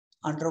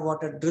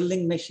 underwater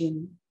drilling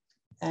machine,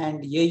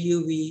 and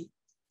AUV,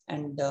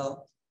 and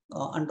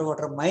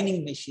underwater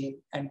mining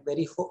machine. And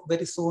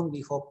very soon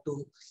we hope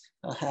to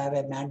have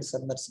a manned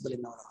submersible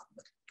in our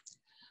harbor.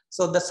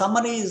 So the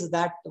summary is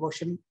that the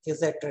ocean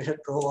is a treasure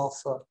trove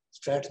of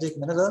strategic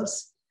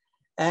minerals.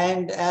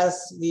 And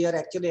as we are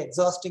actually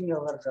exhausting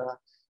our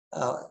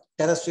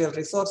terrestrial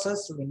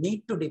resources, we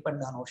need to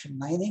depend on ocean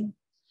mining.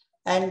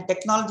 And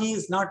technology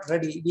is not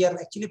ready. We are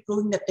actually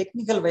proving the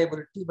technical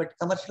viability, but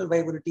commercial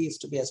viability is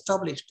to be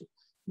established.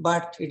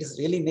 But it is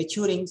really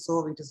maturing,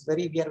 so it is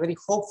we are very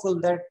hopeful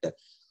that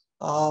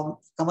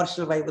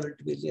commercial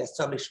viability will be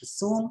established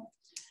soon.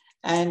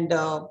 And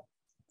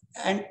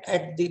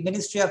at the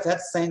Ministry of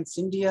Earth Science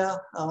India,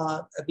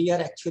 we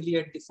are actually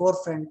at the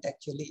forefront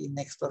actually in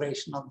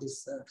exploration of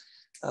these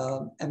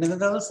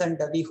minerals, and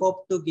we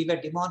hope to give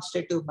a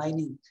demonstrative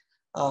mining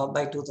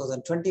by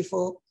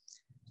 2024.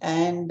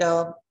 And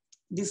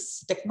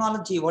this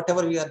technology,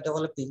 whatever we are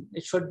developing,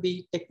 it should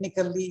be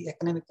technically,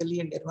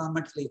 economically, and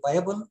environmentally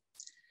viable.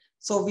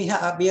 So we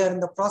are in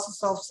the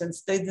process of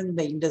sensitizing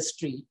the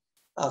industry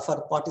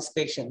for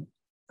participation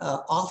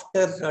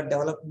after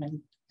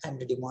development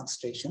and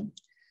demonstration.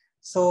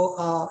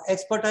 So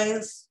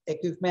expertise,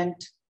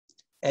 equipment,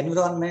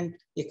 environment,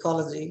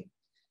 ecology,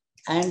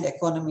 and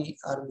economy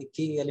are the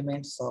key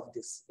elements of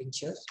this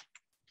venture.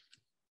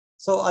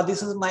 So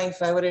this is my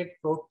favorite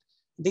quote.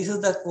 This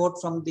is the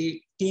quote from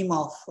the team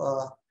of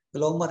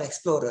Glomar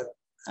Explorer,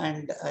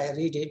 and I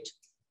read it.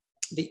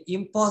 The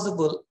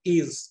impossible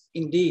is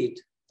indeed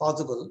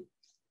possible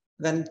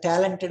when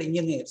talented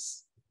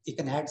engineers, you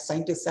can add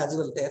scientists as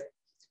well there,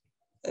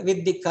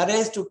 with the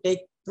courage to take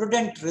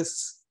prudent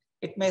risks.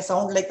 It may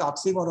sound like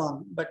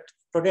oxymoron, but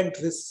prudent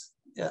risks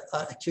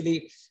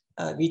actually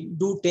we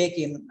do take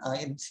in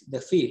the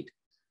field,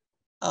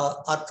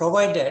 are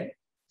provided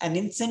an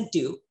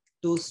incentive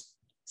to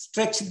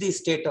stretch the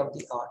state of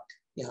the art.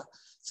 Yeah.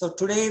 So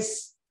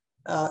today's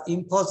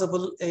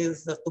impossible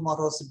is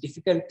tomorrow's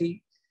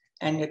difficulty,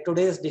 and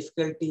today's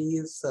difficulty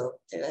is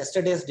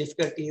yesterday's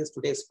difficulty is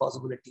today's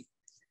possibility.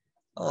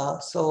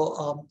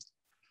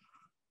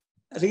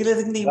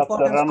 Realizing the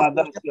importance. Dr.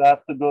 Ramadas, you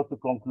have to go to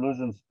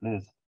conclusions,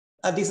 please.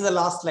 This is the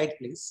last slide,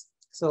 please.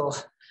 So,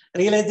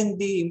 realizing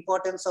the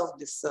importance of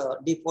this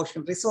deep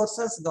ocean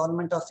resources,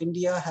 Government of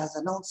India has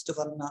announced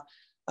one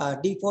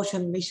deep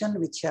ocean mission,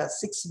 which has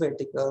 6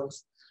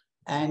 verticals,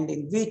 and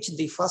in which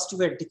the first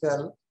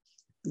vertical,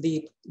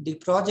 the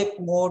project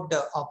mode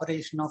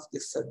operation of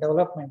this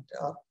development,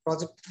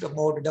 project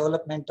mode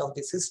development of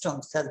the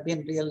systems has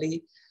been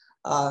really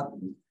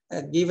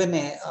given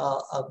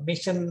a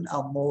mission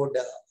mode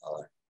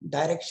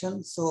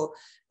direction. So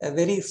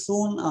very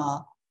soon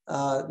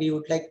we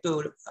would like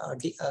to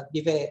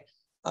give a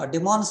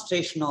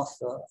demonstration of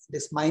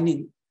this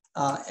mining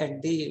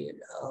at the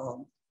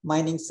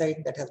mining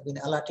site that has been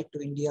allotted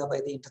to India by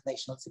the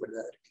International Civil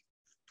Authority.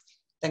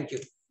 Thank you.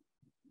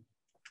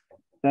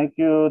 Thank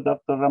you,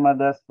 Dr.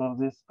 Ramadas, for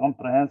this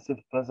comprehensive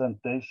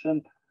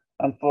presentation.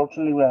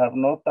 Unfortunately, we have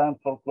no time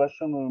for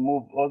questions. We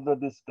move all the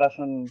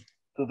discussion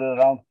to the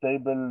round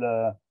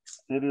table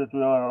period.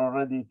 We are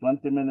already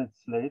 20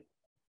 minutes late.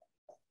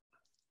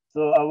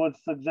 So I would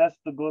suggest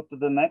to go to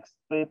the next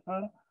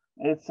paper.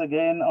 It's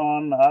again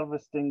on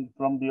harvesting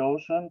from the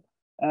ocean,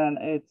 and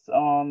it's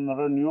on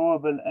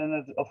renewable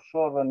energy,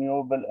 offshore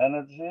renewable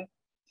energy.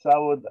 So I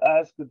would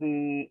ask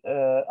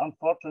the,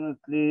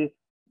 unfortunately,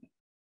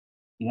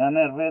 Yann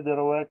Hervé de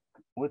Rouek,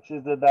 which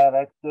is the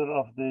director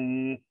of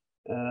the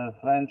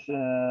French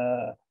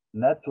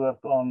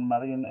network on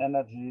marine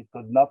energy,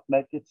 could not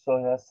make it, so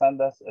he has sent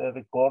us a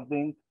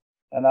recording,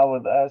 and I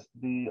would ask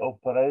the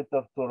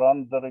operator to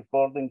run the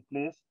recording,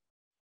 please.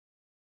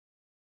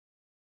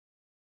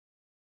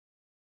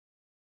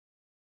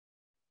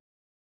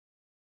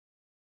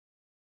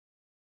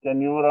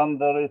 Can you run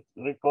the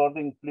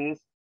recording, please?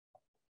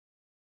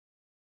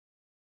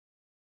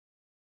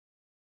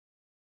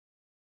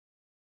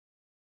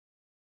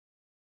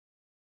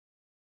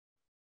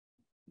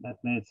 Let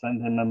me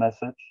send him a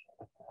message.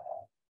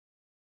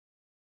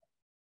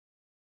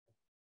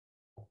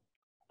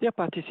 Dear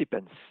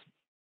participants,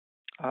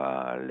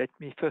 let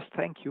me first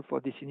thank you for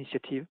this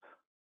initiative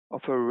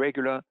of a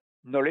regular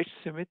knowledge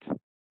summit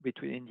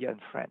between India and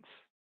France.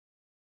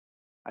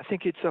 I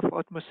think it's of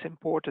utmost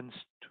importance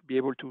to be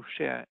able to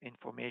share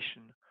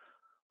information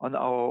on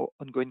our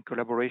ongoing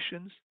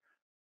collaborations,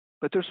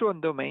 but also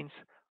on domains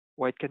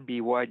where it can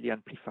be widely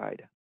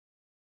amplified.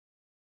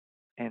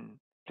 And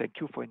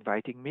thank you for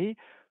inviting me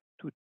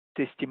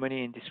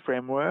testimony in this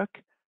framework,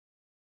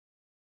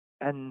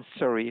 and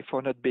sorry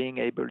for not being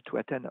able to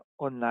attend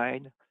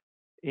online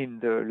in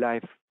the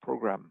live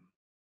program.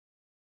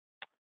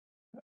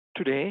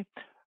 Today,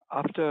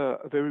 after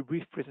a very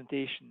brief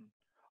presentation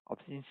of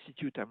the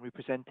institute I'm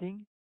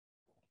representing,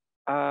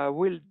 I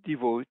will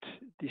devote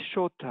this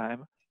short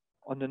time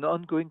on an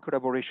ongoing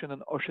collaboration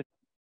on ocean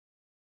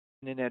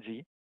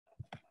energy,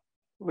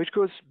 which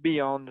goes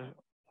beyond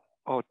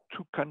our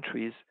two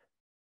countries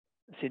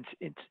since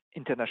it's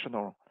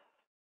international.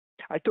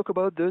 I talk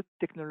about the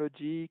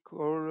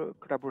technological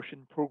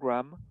collaboration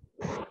program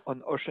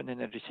on ocean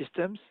energy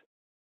systems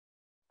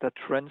that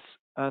runs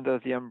under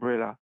the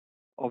umbrella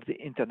of the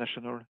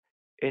International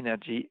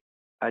Energy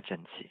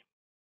Agency.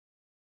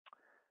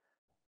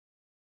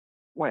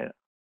 Well,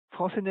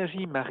 France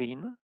Energie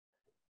Marine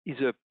is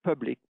a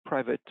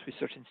public-private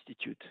research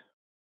institute.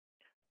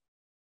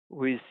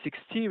 With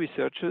 60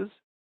 researchers,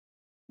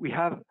 we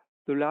have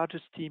the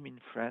largest team in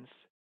France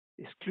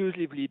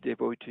exclusively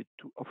devoted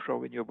to offshore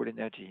renewable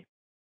energy.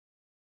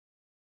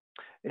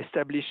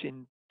 Established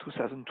in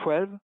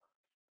 2012,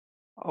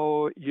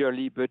 our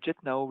yearly budget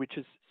now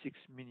reaches 6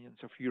 million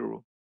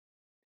euros.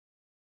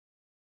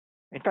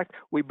 In fact,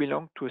 we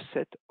belong to a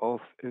set of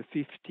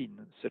 15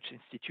 such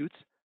institutes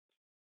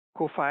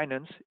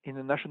co-financed in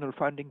a national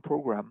funding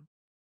program,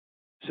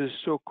 the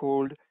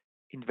so-called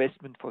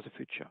Investment for the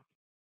Future.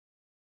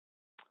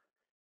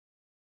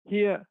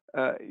 Here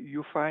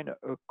you find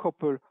a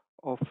couple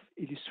of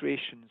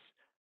illustrations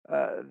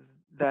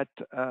that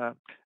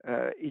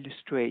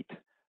illustrate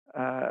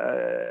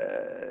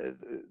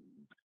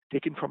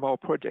taken from our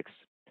projects.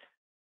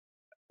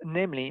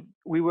 Namely,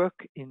 we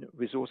work in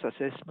resource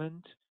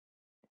assessment,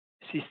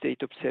 sea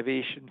state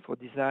observation for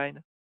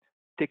design,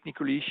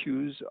 technical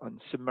issues on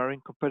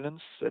submarine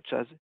components such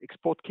as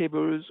export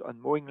cables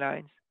on mooring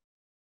lines,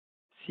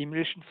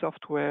 simulation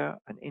software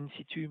and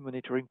in-situ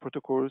monitoring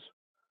protocols,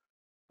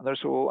 and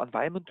also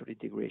environmental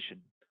integration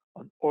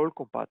on all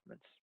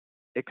compartments,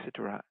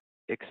 etc.,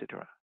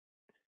 etc.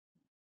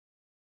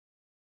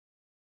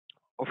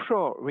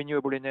 Offshore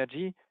renewable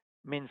energy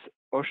means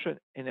ocean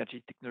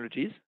energy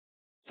technologies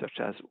such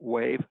as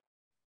wave,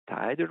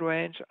 tidal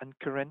range and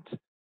current,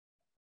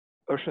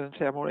 ocean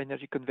thermal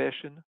energy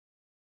conversion,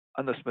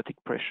 and osmotic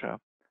pressure,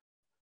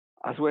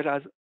 as well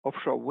as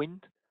offshore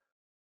wind,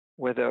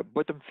 whether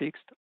bottom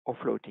fixed or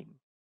floating.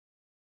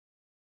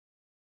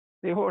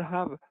 They all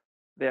have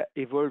their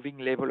evolving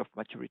level of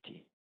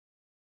maturity.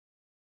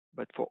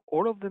 But for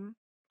all of them,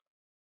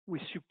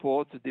 we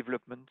support the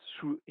development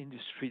through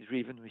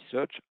industry-driven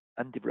research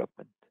and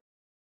development.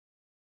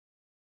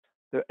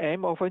 The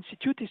aim of our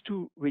institute is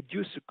to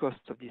reduce the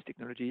cost of these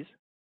technologies,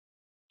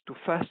 to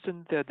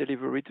fasten their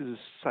delivery to the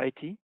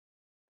society,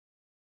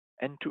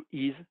 and to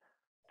ease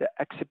their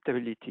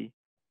acceptability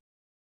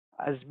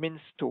as means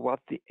toward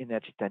the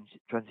energy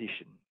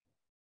transition.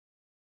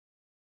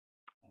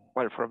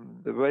 Well,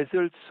 from the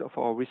results of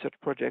our research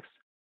projects,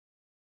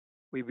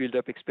 we build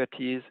up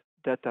expertise,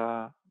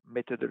 data,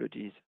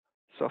 methodologies,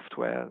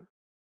 software,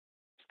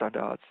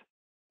 standards,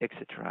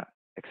 etc.,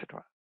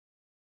 etc.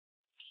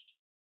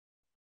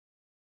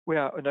 We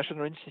are a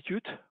national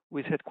institute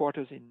with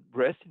headquarters in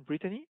Brest in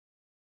Brittany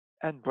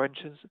and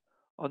branches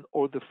on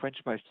all the French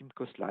maritime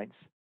coastlines,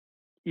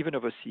 even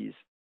overseas.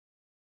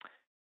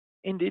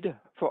 Indeed,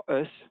 for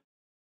us,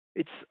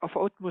 it's of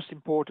utmost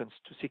importance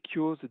to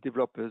secure the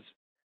developers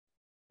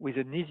with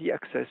an easy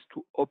access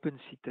to open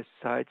sea test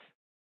sites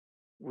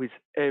with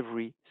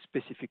every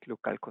specific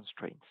local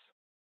constraints.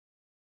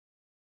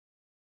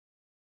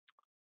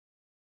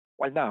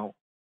 Well, now,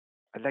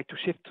 I'd like to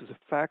shift to the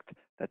fact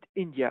that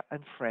India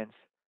and France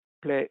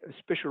play a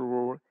special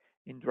role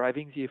in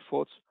driving the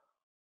efforts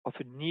of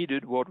a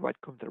needed worldwide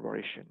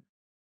collaboration.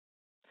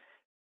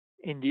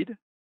 Indeed,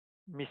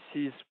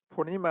 Mrs.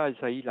 Purnima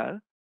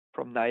Zailal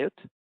from NIOT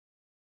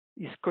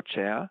is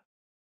co-chair,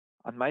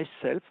 and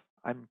myself,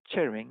 I'm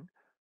chairing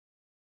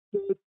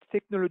the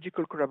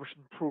technological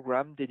collaboration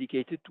program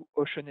dedicated to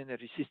ocean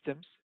energy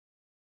systems,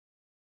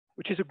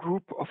 which is a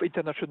group of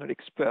international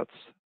experts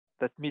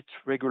that meet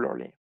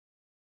regularly.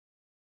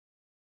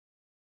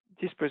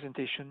 This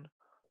presentation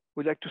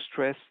would like to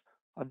stress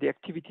on the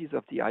activities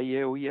of the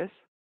IAOES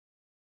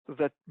so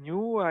that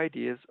new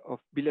ideas of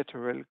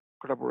bilateral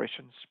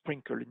collaboration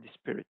sprinkle in this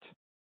spirit.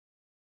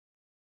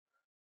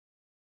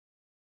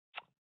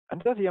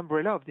 Under the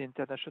umbrella of the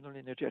International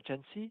Energy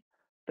Agency,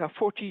 there are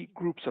 40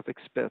 groups of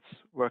experts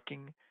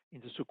working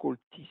in the so-called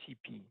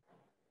TCP.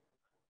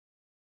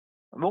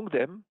 Among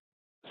them,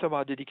 some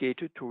are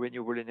dedicated to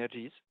renewable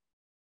energies.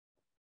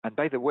 And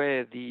by the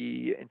way,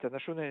 the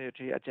International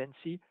Energy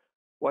Agency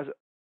was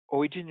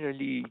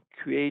originally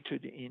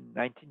created in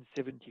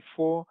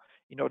 1974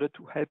 in order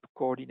to help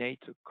coordinate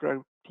a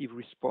collective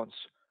response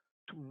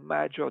to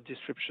major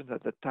disruptions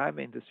at the time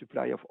in the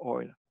supply of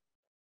oil.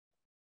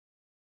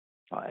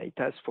 It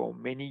has for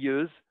many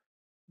years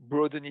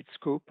broadened its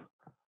scope,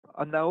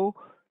 and now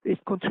it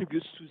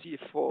contributes to the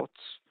efforts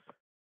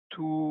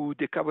to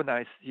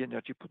decarbonize the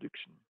energy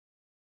production.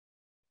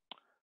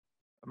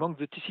 Among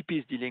the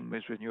TCPs dealing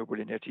with renewable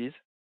energies,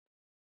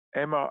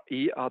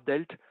 MRE are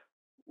dealt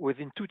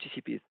within two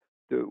TCPs,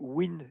 the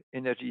wind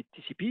energy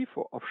TCP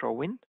for offshore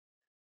wind,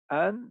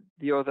 and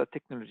the other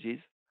technologies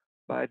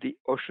by the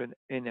Ocean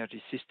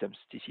Energy Systems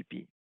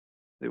TCP,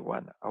 the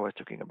one I was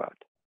talking about.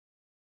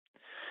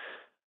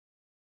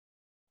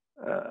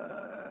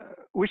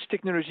 Which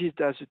technologies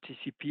does the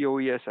TCP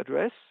OES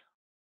address?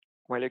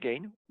 Well,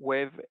 again,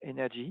 wave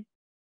energy,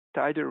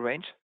 tidal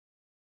range.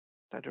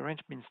 Tidal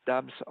range means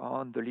dams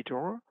on the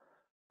littoral,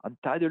 and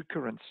tidal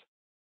currents,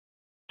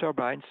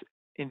 turbines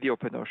in the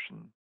open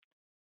ocean,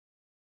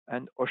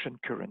 and ocean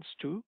currents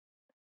too.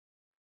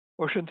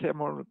 Ocean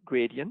thermal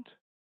gradient,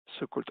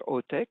 so-called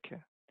OTEC,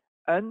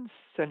 and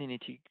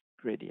salinity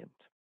gradient.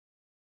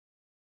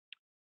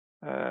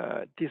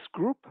 This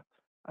group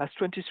has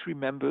 23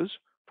 members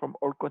from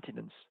all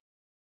continents.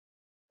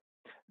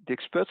 The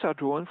experts are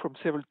drawn from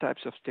several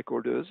types of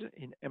stakeholders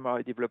in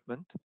MRE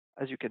development,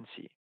 as you can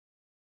see.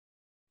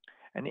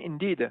 And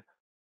indeed,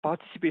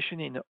 participation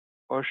in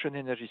ocean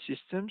energy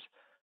systems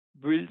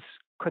builds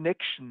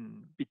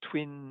connection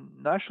between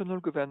national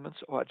governments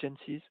or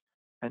agencies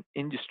and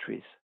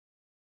industries.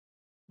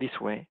 This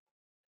way,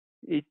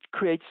 it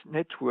creates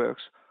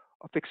networks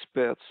of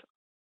experts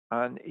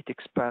and it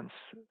expands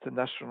the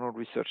national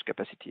research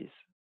capacities.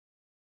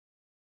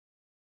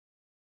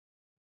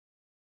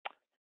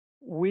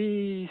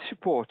 We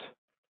support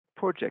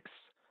projects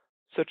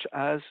such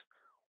as,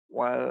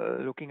 while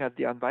looking at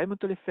the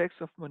environmental effects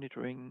of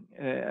monitoring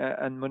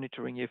and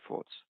monitoring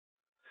efforts,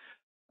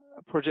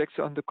 projects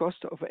on the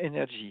cost of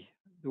energy,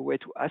 the way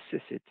to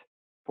assess it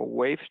for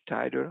wave,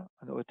 tidal,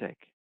 and OTEC.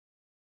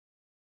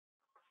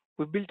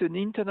 We've built an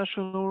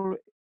international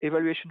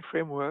evaluation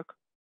framework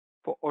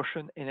for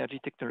ocean energy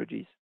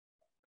technologies.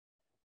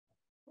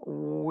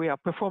 We are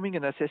performing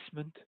an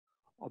assessment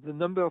of the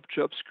number of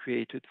jobs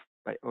created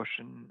by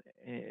ocean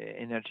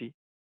energy.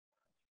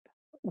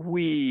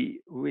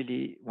 We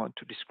really want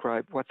to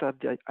describe what are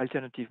the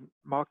alternative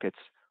markets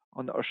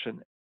on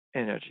ocean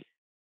energy.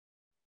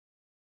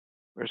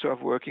 We also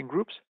have working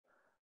groups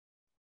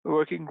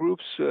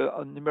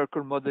on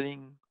numerical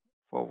modeling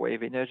for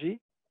wave energy,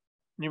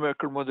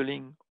 numerical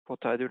modeling for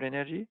tidal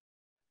energy,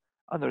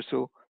 and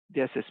also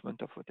the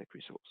assessment of OTEC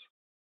resource.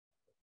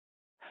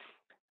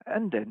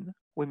 And then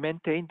we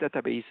maintain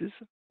databases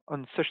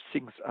on such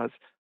things as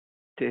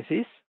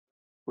TESIS,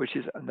 which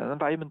is an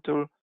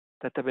environmental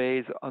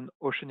database on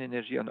ocean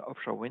energy and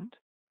offshore wind.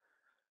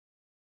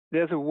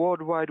 There's a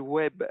World Wide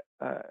Web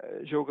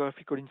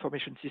geographical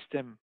information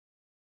system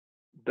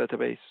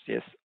database,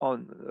 yes,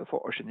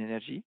 for ocean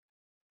energy.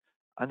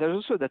 And there's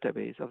also a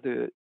database of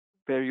the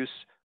various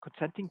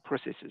consenting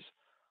processes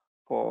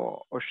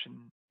for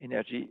ocean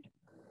energy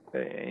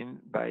in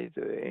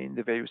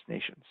the various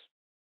nations.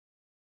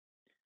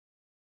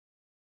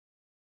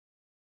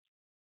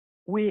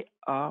 We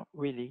are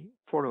really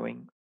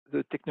following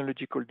the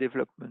technological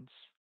developments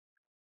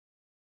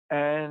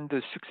and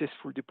the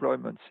successful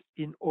deployments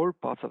in all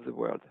parts of the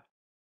world.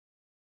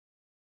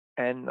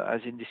 And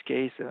as in this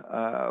case,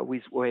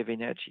 with wave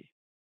energy.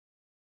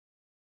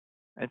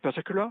 In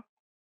particular,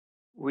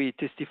 we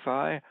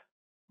testify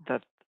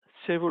that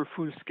several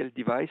full-scale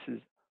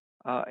devices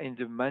are in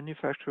the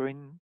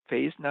manufacturing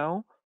phase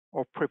now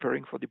or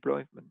preparing for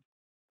deployment.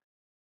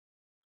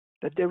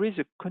 That there is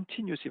a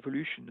continuous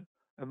evolution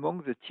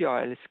among the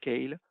TRL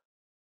scale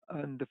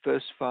and the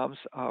first farms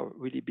are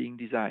really being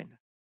designed.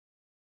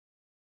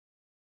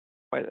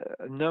 While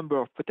a number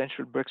of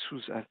potential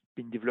breakthroughs have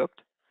been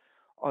developed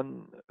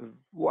on a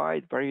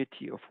wide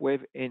variety of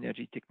wave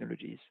energy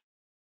technologies.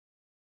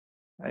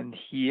 And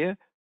here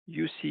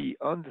you see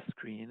on the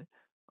screen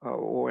a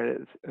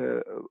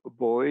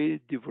buoy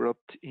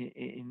developed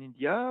in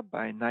India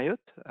by NIOT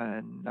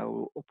and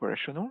now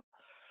operational,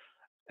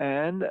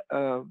 and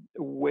a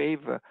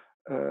wave,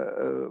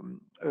 an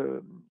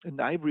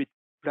hybrid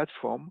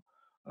platform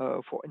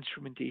for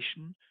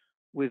instrumentation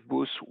with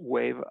both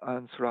wave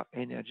and solar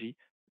energy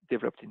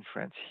developed in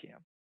France here.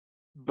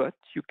 But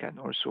you can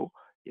also,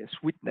 yes,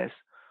 witness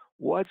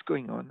what's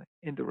going on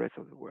in the rest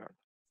of the world.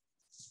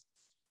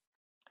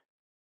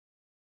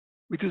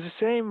 We do the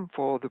same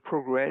for the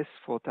progress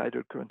for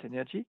tidal current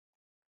energy.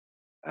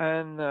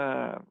 And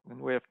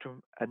we have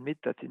to admit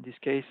that in this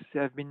case, they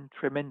have been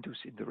tremendous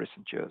in the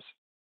recent years.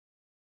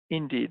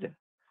 Indeed,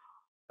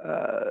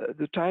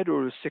 the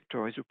tidal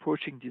sector is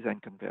approaching design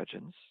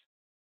convergence.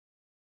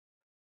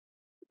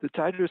 The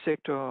tidal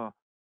sector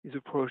is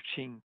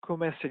approaching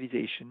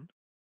commercialization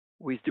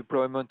with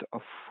deployment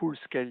of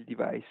full-scale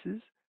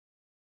devices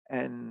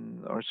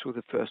and also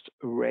the first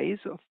arrays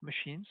of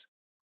machines.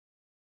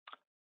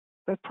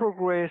 That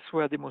progress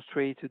were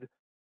demonstrated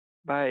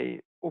by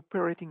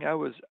operating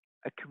hours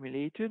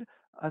accumulated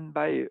and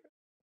by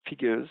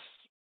figures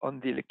on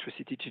the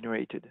electricity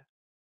generated.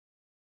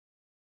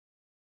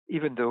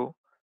 Even though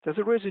there's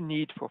always a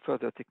need for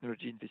further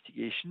technology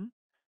investigation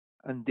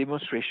and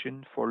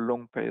demonstration for a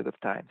long period of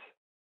time.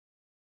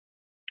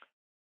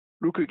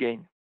 Look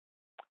again,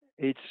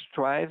 it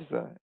thrives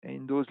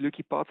in those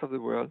lucky parts of the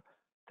world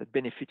that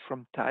benefit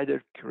from tidal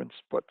current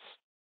spots,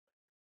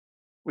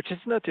 which is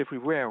not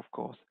everywhere, of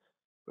course,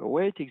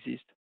 where it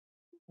exists,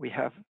 we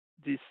have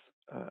this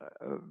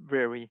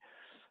very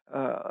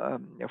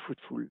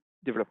fruitful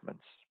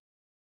developments.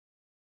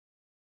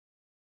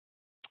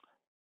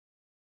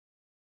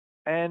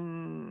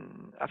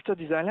 And after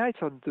these highlights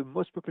on the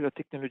most popular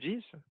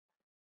technologies,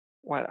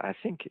 well, I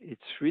think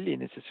it's really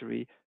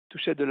necessary to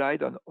shed a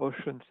light on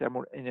ocean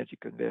thermal energy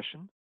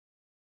conversion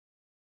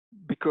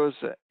because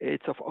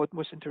it's of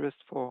utmost interest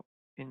for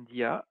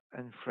India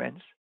and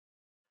France.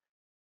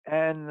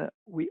 And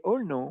we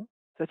all know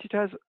that it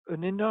has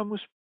an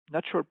enormous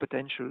natural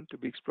potential to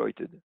be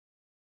exploited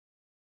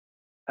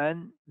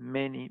and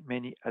many,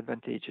 many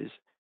advantages,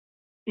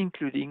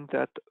 including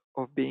that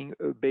of being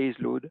a base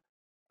load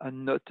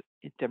and not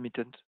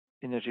intermittent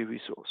energy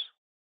resource.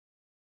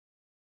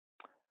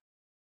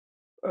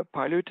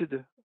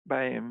 Piloted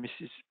by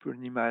Mrs.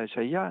 Purnima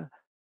Jayal,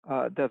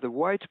 there's a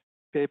white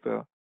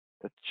paper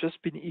that's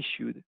just been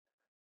issued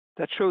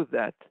that shows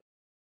that,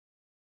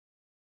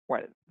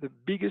 well, the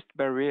biggest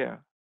barrier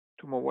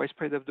to more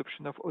widespread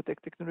adoption of OTEC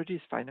technology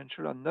is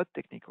financial and not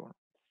technical.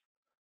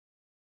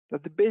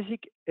 That the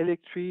basic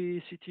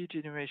electricity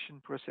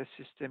generation process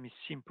system is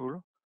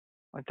simple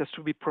and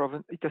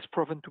it has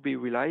proven to be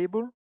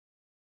reliable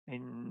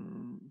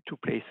in 2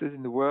 places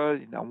in the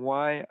world, in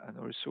Hawaii and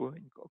also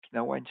in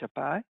Okinawa and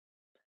Japan.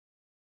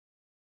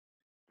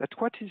 That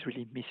what is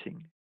really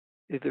missing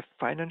is the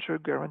financial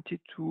guarantee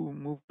to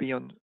move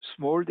beyond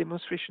small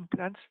demonstration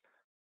plants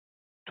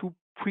to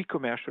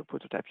pre-commercial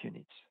prototype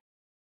units.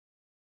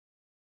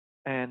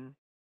 And,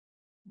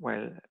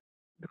 well,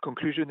 the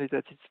conclusion is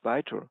that it's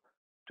vital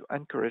to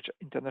encourage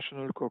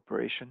international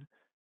cooperation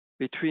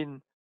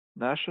between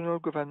national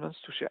governments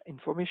to share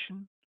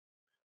information,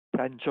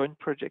 plan joint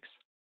projects,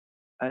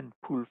 and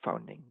pool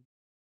funding.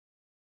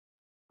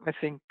 I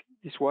think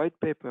this white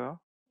paper,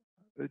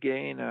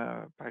 again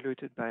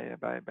piloted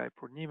by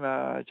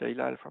Purnima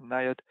Jailal from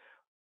NIOT,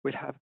 will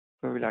have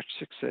very large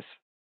success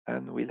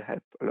and will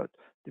help a lot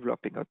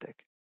developing OTEC.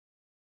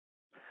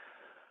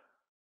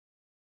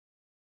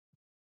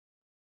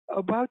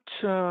 About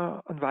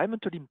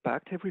environmental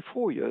impact, every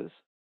 4 years,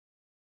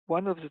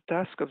 one of the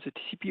tasks of the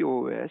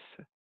TCP-OS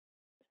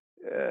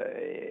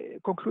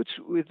concludes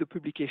with the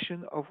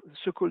publication of the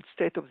so-called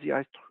State of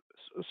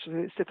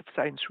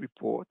Science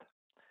report,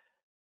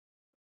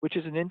 which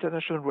is an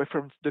international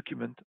reference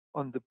document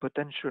on the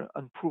potential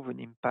and proven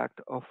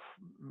impact of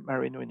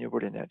marine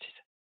renewable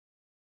energies.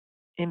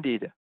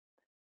 Indeed,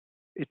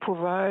 it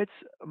provides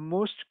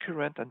most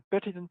current and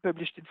pertinent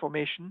published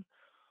information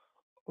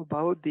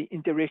about the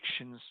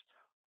interactions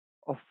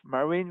of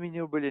marine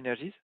renewable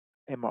energies,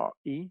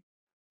 MRE,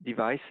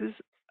 devices,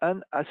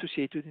 and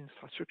associated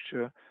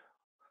infrastructure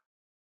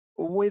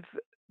with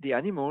the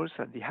animals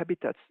and the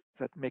habitats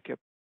that make up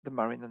the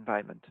marine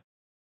environment.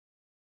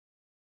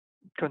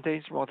 It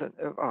contains more than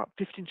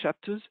 15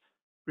 chapters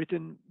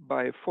written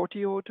by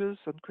 40 authors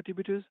and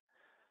contributors,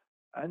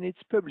 and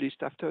it's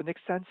published after an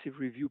extensive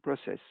review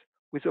process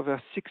with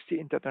over 60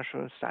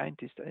 international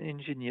scientists and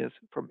engineers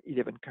from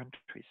 11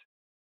 countries,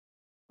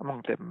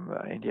 among them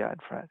India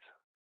and France.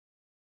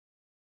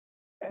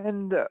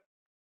 And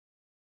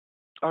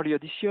earlier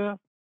this year,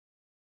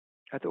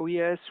 at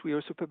OES, we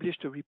also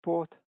published a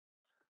report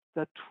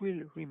that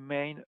will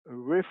remain a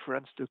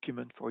reference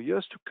document for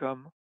years to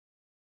come,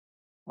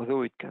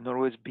 although it can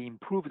always be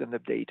improved and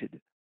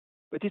updated.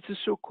 But it's a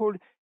so-called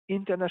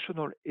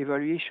International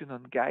Evaluation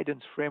and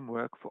Guidance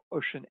Framework for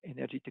Ocean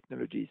Energy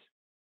Technologies.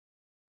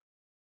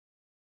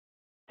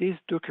 This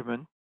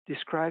document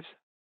describes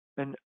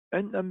an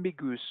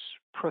unambiguous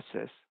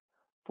process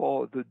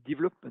for the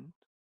development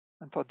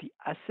and for the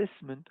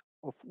assessment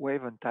of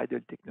wave and tidal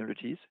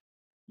technologies.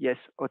 Yes,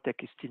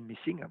 OTEC is still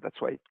missing, and that's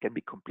why it can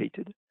be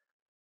completed.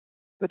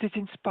 But it's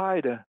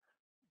inspired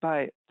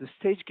by the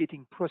stage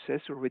gating process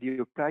already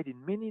applied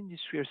in many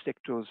industrial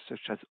sectors, such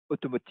as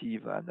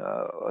automotive and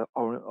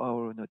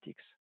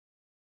aeronautics.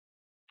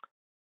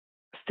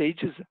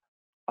 Stages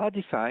are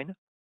defined,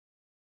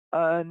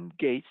 and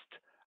gates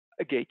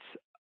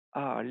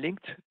are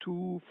linked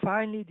to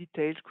finely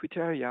detailed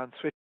criteria and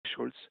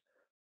thresholds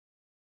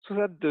so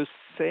that the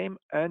same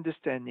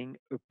understanding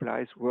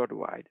applies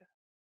worldwide.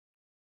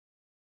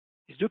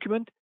 This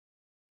document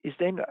is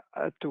aimed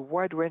at a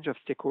wide range of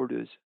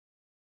stakeholders,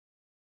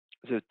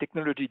 the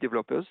technology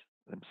developers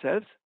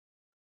themselves,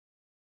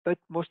 but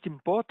most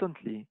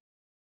importantly,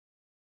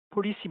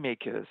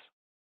 policymakers,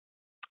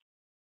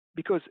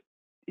 because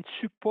it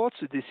supports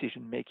the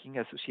decision-making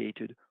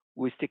associated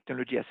with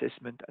technology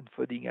assessment and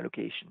funding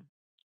allocation.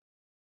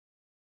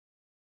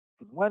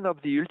 One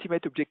of the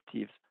ultimate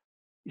objectives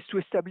is to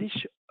establish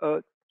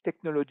a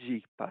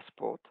technology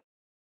passport,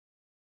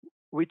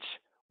 which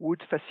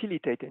would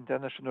facilitate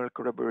international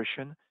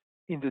collaboration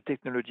in the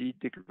technology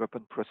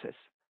development process.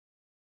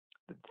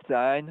 The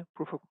design,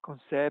 proof of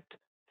concept,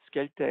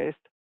 scale test,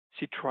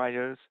 sea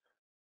trials,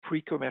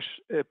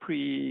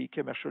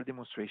 pre-commercial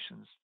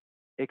demonstrations,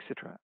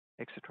 etc.,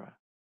 etc.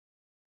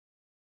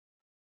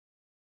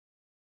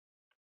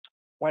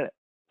 Well,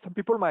 some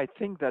people might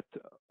think that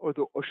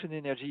although ocean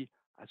energy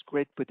has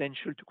great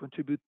potential to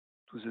contribute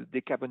to the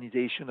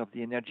decarbonization of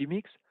the energy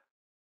mix.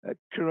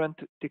 Current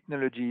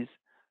technologies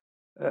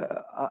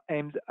are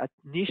aimed at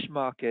niche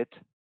market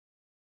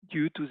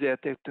due to their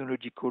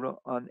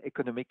technological and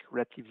economic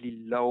relatively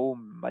low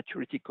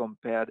maturity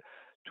compared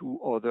to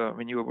other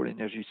renewable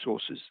energy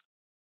sources.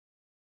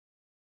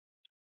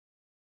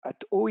 At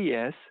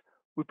OES,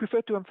 we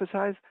prefer to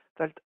emphasize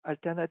that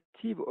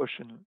alternative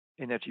ocean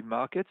energy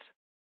markets,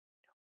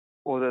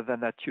 other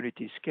than at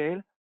utility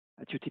scale,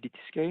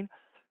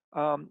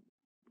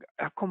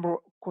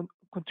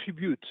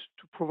 contribute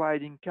to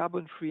providing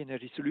carbon-free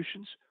energy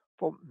solutions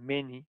for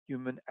many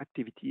human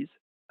activities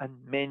and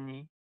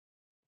many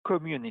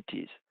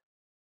communities.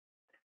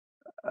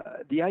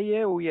 The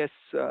IEA-OES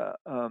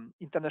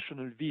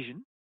international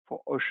vision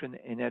for ocean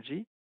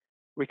energy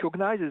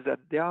recognizes that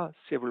there are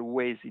several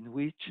ways in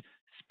which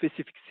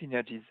specific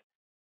synergies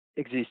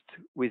exist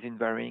within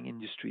varying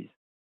industries.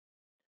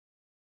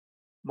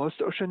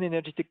 Most ocean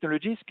energy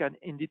technologies can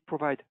indeed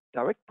provide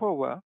direct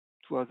power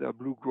to other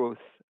blue growth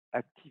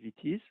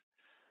activities,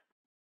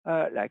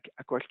 like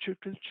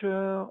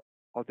aquaculture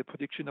or the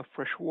production of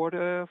fresh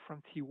water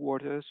from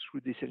seawater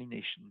through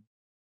desalination.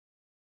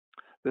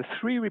 The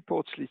three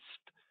reports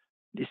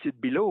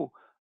listed below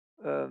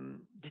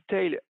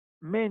detail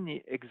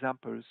many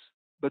examples,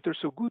 but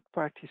also good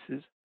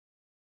practices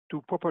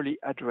to properly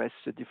address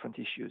the different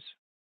issues.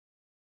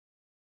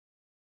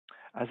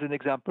 As an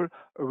example,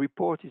 a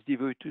report is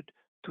devoted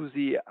to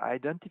the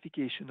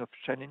identification of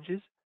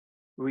challenges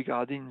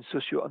regarding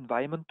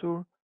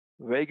socio-environmental,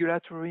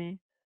 regulatory,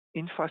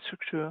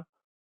 infrastructure,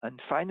 and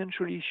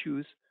financial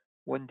issues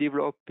when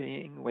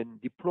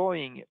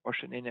deploying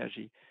ocean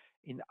energy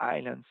in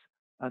islands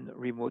and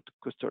remote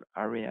coastal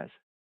areas.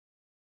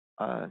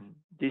 And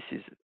this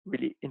is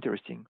really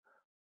interesting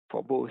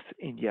for both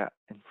India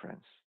and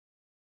France.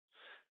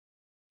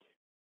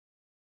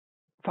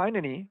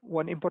 Finally,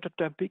 one important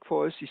topic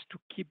for us is to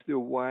keep the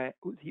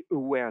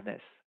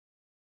awareness.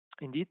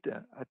 Indeed,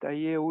 at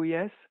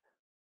IEA-OES,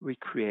 we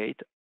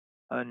create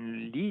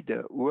and lead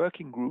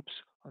working groups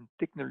on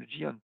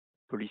technology and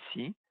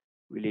policy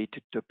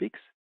related topics,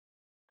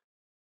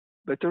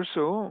 but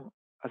also,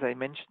 as I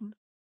mentioned,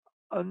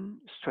 on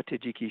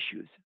strategic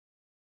issues.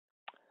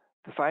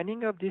 The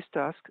findings of this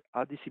task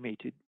are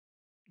disseminated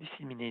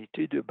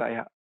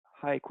by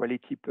high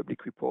quality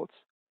public reports,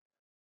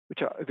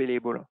 which are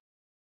available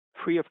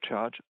free of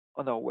charge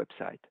on our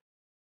website.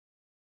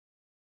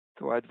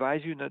 So I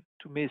advise you not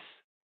to miss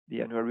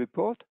the annual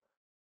report,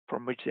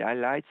 from which the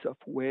highlights of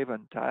wave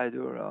and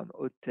tidal and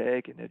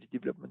high-tech energy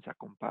developments are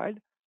compiled.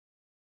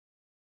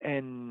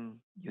 And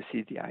you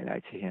see the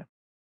highlights here.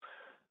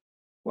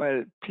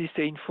 Well, please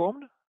stay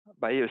informed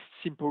by a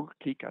simple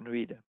click and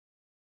read.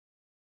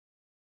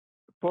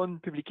 Upon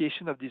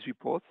publication of these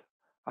reports,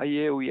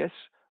 IEA-OES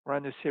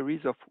ran a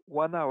series of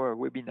 1-hour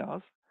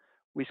webinars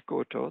with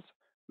co-authors,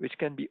 which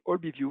can all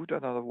be viewed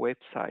on our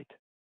website.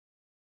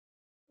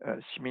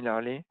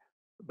 Similarly,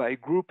 by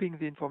grouping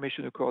the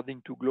information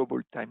according to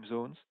global time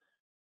zones,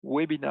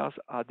 webinars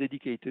are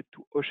dedicated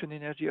to ocean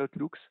energy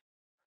outlooks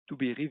to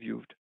be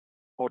reviewed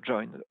or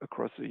joined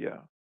across the year.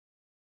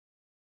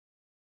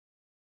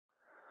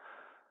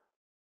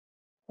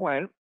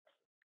 Well,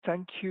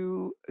 thank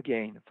you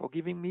again for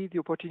giving me the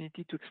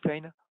opportunity to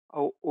explain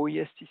how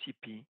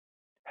OES-TCP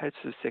helps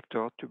the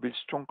sector to build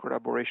strong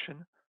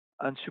collaboration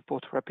and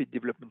support rapid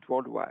development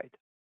worldwide.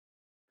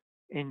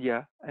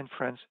 India and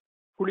France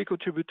fully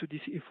contribute to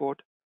this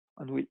effort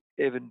and will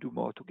even do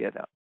more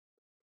together.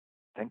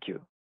 Thank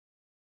you.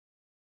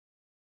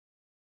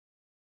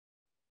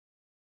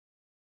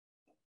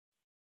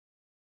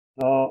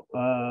 So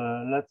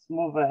let's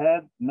move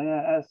ahead. May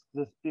I ask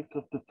the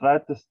speaker to try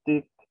to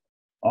stick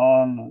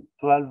on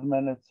 12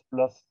 minutes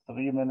plus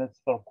 3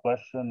 minutes for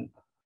question.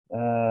 We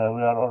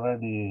are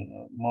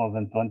already more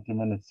than 20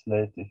 minutes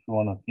late if you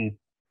want to keep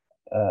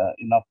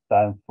enough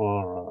time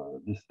for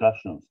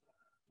discussions.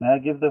 May I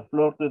give the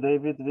floor to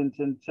David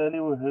Vincentelli,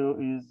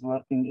 who is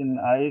working in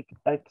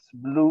X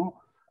Blue,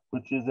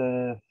 which is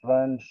a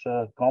French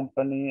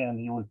company, and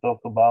he will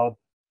talk about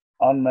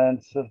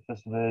unmanned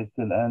surface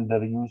vehicle and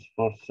their use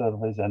for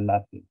surveys and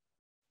mapping.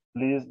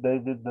 Please,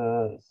 David,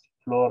 the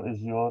floor is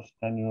yours.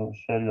 Can you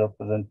share your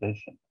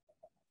presentation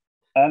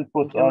and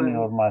put on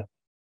your mic?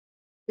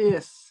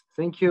 Yes,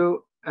 thank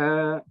you,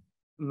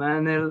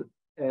 Manel,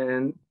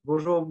 and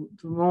bonjour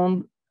tout le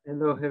monde.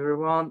 Hello,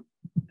 everyone.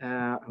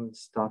 I will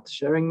start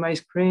sharing my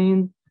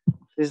screen.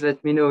 Please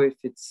let me know if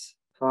it's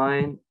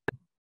fine.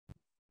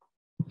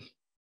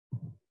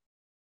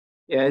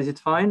 Yeah, is it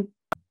fine?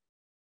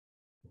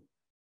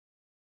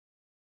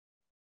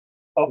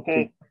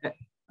 Okay.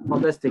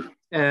 Fantastic.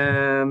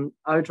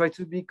 I'll try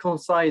to be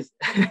concise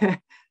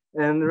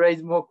and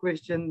raise more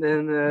questions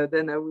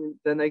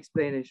than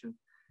explanation.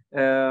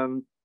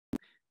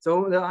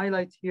 So the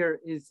highlight here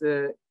is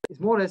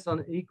more or less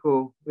on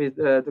echo with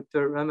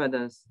Dr.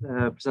 Ramadan's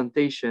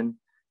presentation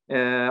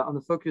on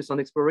the focus on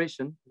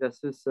exploration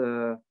versus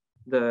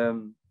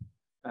the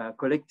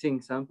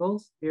collecting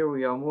samples. Here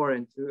we are more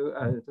into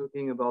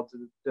talking about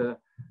the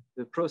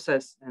the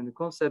process and the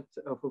concept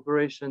of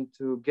operation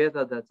to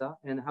gather data,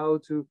 and how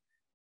to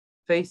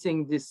facing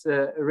this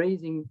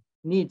raising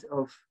need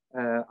of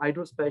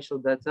hydrospatial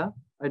data.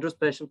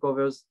 Hydrospatial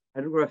covers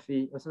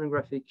hydrography,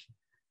 oceanographic,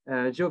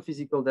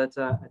 geophysical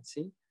data at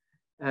sea.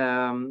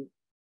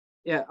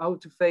 Yeah, how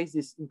to face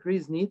this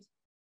increased need,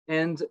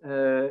 and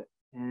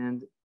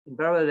in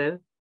parallel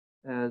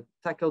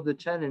tackle the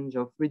challenge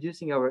of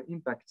reducing our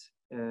impact,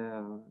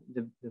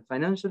 the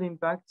financial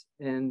impact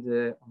and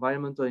the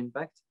environmental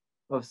impact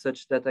of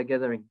such data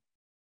gathering.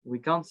 We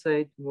can't say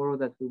tomorrow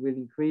that we will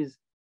increase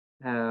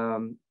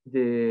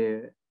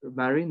the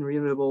marine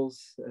renewables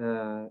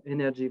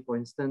energy, for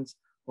instance,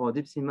 or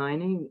deep sea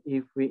mining,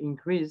 if we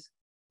increase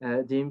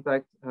the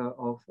impact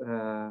of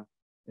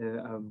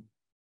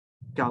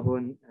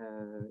carbon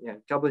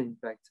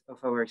impact of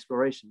our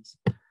explorations.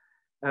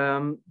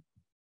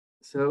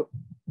 So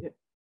yeah,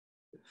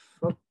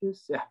 focus.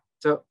 Yeah.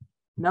 So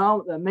now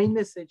the main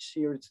message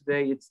here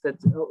today is that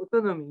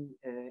autonomy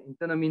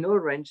in all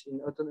range in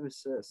autonomous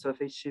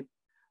surface ship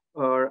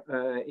or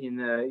in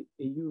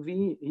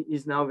UV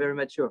is now very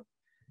mature.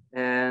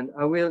 And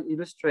I will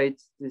illustrate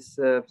this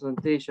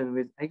presentation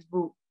with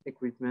Expo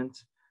equipment,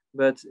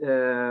 but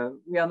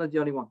we are not the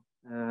only one.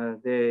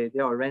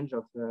 There are a range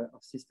of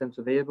systems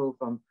available,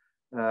 from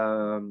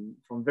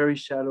very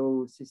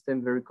shallow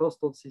system, very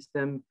coastal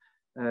system,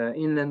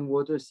 inland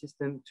water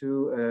system,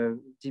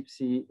 to deep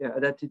sea,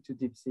 adapted to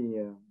deep sea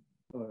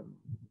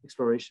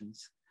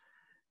explorations.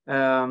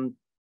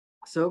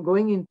 So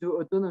going into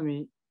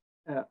autonomy,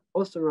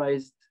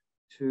 authorized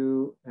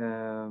to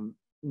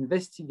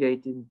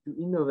investigate and to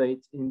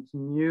innovate into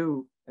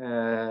new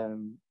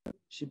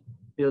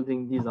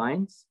shipbuilding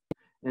designs.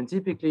 And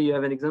typically you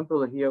have an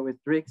example here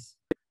with DRIX,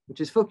 which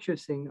is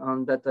focusing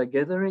on data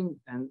gathering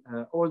and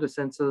all the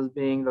sensors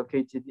being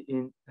located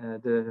in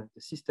the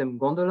system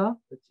gondola,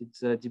 that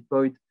it's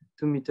deployed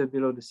 2 meters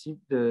below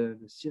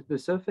the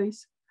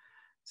surface.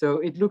 So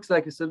it looks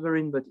like a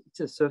submarine, but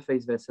it's a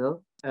surface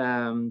vessel.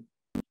 And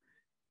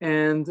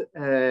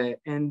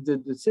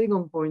the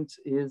second point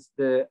is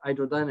the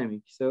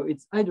hydrodynamic. So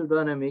it's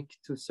hydrodynamic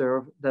to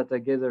serve data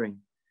gathering.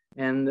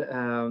 And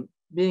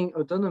being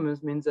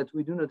autonomous means that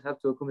we do not have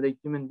to accommodate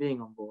human being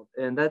on board,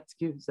 and that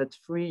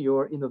free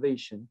your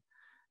innovation.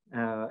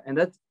 And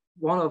that's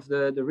one of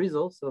the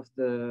results of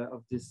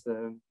this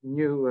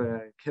new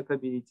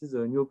capabilities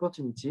or new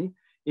opportunity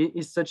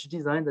is such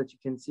design that you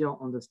can see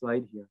on the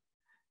slide here.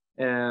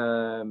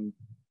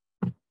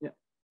 Yeah.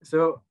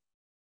 So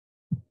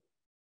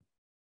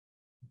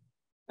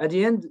at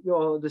the end,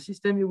 the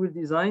system you will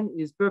design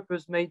is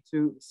purpose-made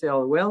to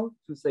sail well,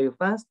 to sail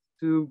fast,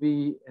 to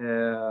be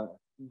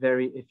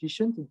very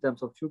efficient in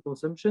terms of fuel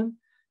consumption,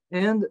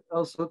 and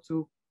also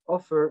to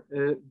offer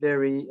a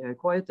very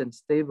quiet and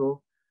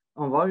stable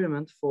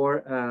environment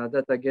for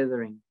data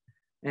gathering.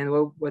 And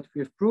what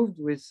we've proved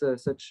with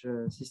such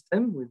a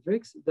system, with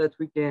DRIX, that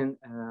we can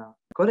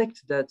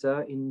collect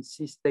data in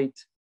sea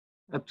state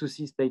up to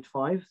sea state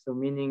 5, so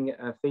meaning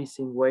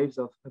facing waves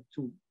of up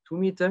to 2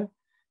 meters,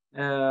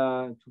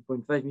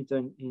 2.5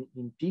 meters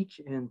in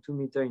peak and 2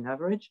 meters in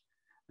average,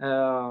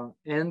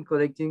 and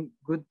collecting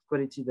good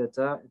quality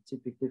data,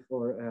 typically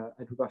for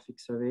hydrographic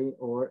survey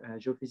or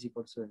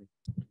geophysical survey.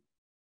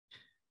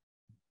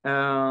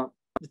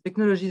 The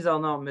technologies are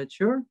now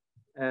mature.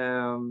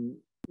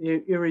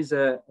 Here is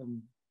a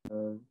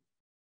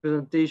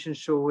presentation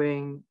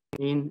showing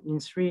in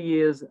 3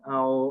 years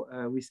how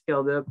we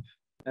scaled up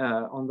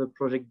on the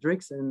project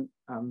DRIX, and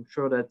I'm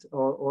sure that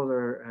all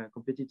other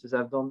competitors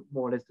have done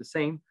more or less the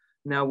same.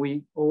 Now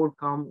we all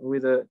come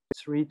with a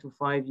 3 to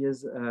 5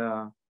 years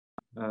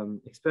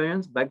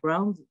experience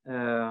background.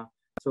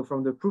 So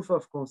from the proof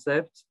of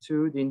concept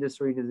to the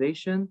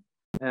industrialization,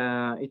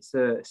 it's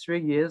 3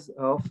 years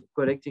of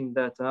collecting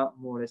data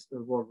more or less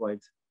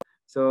worldwide.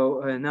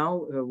 So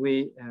now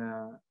we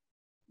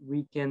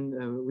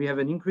have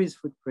an increased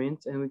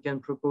footprint, and we can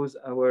propose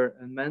our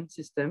unmanned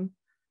system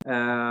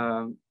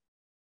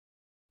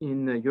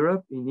in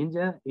Europe, in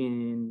India,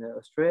 in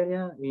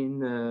Australia,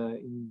 in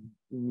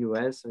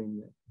US, or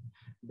in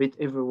a bit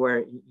everywhere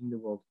in the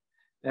world.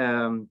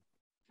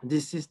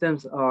 These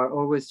systems are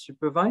always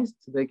supervised.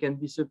 They can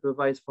be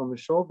supervised from a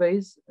shore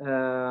base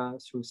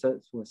through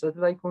a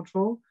satellite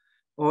control,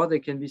 or they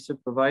can be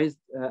supervised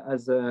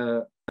as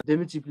a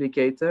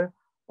demultiplicator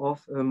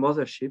of a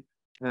mothership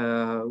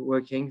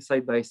working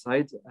side by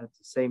side at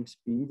the same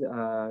speed,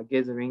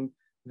 gathering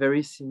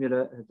very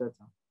similar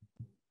data.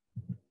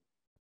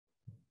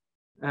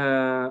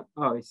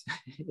 It's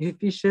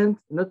efficient,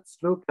 not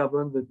slow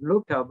carbon, but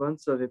low carbon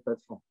survey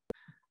platform.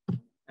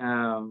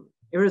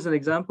 Here is an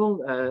example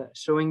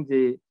showing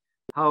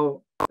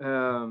how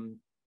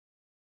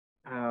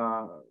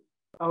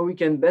we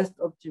can best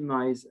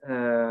optimize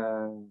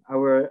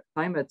our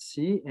time at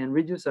sea and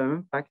reduce our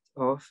impact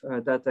of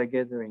data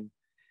gathering.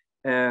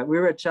 We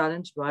were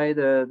challenged by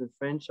the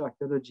French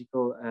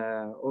Archaeological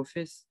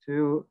Office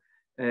to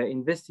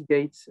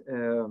investigate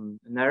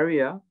an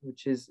area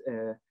which is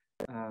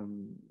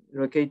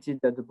located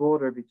at the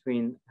border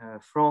between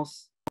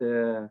France,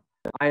 the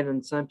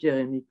island Saint-Pierre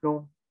and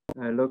Miquelon,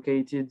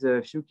 located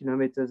a few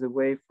kilometers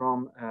away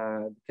from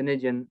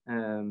Canadian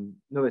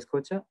Nova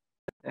Scotia,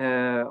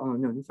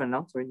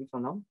 Newfoundland,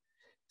 Newfoundland.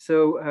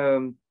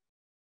 So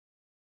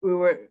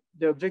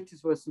the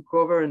objective was to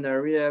cover an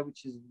area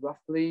which is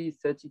roughly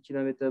 30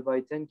 kilometers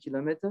by 10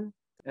 kilometers.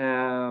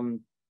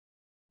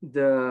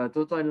 The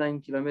total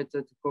line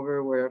kilometer to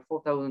cover were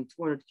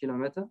 4,200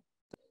 kilometers.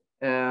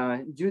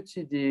 Due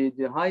to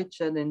the high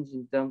challenge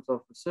in terms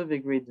of survey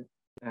grid,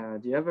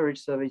 the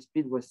average survey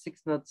speed was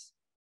 6 knots,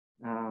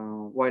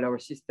 while our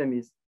system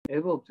is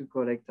able to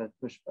collect at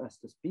much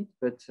faster speed,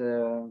 but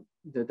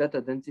the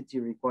data density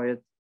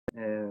required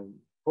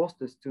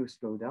forced us to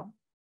slow down.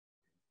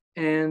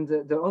 And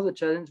the other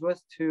challenge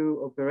was to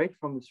operate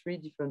from 3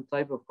 different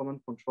types of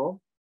command control.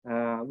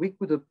 We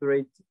could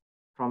operate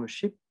from a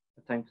ship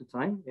time to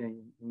time,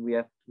 and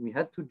we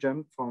had to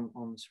jump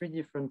on 3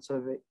 different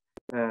survey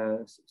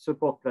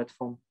support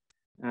platform,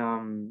 a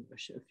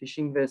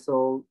fishing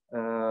vessel,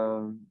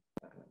 a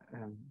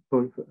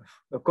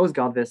Coast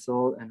Guard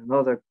vessel, and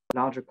another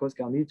larger Coast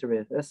Guard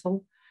military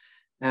vessel.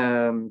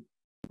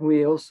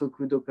 We also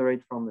could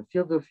operate from a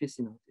field office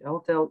in a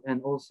hotel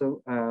and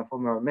also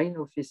from our main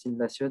office in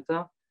La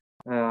Ciotat,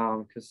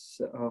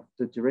 because of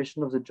the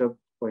duration of the job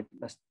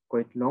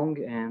quite long,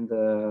 and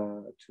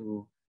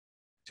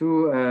to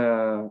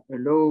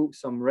allow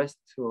some rest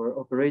to our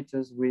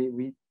operators,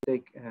 we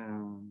take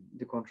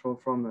the control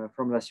from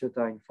La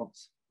Ciotat in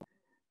France.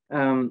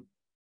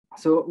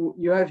 So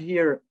you have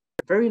here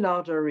a very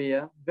large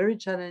area, very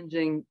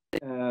challenging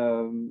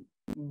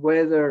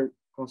weather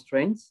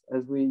constraints,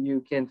 as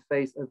you can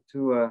face up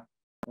to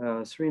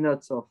 3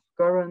 knots of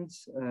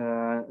currents,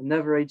 an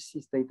average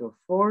sea state of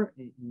 4,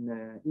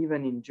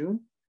 even in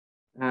June.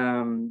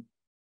 And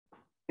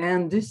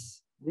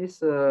this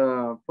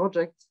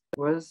project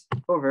was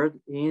covered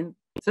in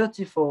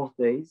 34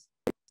 days,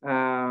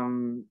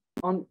 on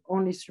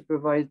only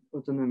supervised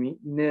autonomy,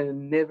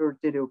 never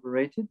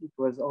teleoperated. It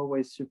was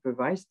always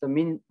supervised. I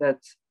mean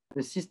that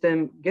the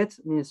system gets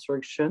an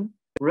instruction,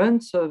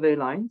 runs survey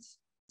lines.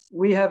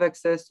 We have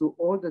access to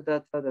all the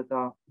data that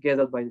are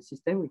gathered by the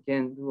system. We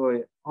can do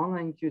an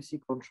online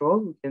QC control.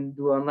 We can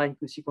do online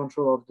QC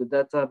control of the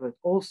data, but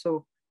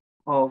also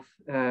of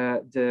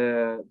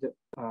the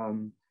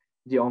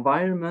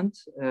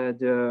environment,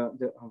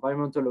 the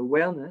environmental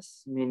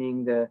awareness,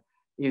 meaning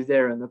is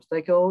there an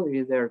obstacle?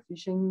 Is there a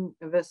fishing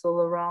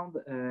vessel around?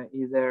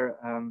 Is there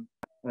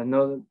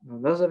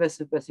another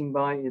vessel passing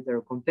by? Is there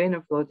a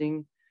container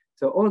floating?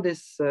 So all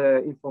this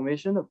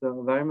information of the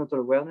environmental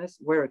awareness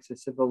were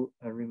accessible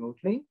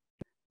remotely,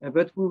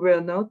 but we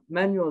were not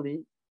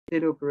manually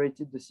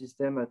teleoperated the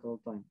system at all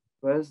times.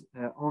 It was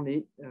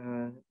only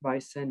by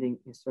sending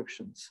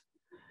instructions.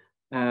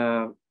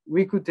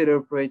 We could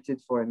teleoperate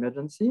it for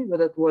emergency, but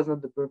that was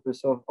not the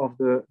purpose of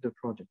the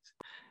project.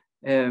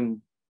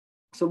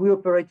 So we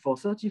operate for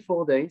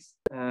 34 days,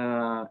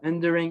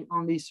 and during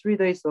only 3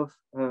 days of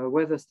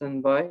weather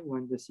standby,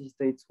 when the sea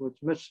state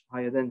was much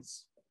higher than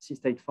sea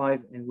state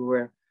 5, and we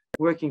were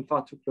working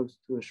far too close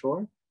to the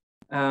shore.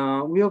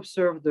 We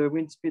observed the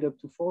wind speed up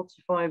to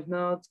 45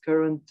 knots,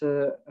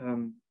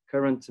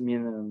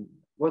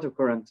 water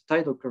current,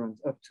 tidal current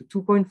up to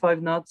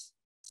 2.5 knots.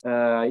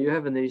 You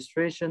have an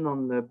illustration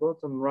on the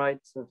bottom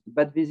right of the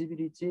bad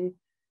visibility,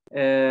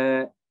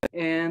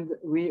 and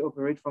we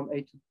operate from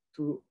 8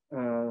 to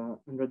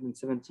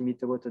 170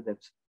 meter water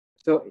depth.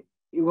 So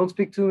it won't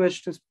speak too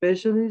much to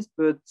specialists,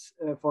 but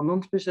for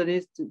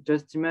non-specialists,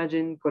 just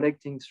imagine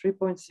collecting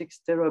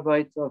 3.6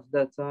 terabytes of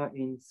data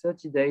in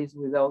 30 days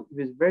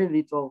with very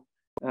little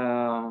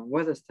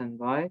weather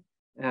standby,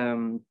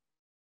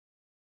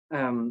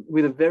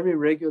 with a very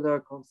regular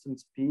constant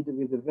speed,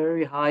 with a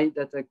very high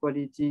data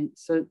quality,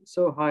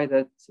 so high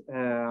that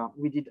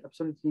we did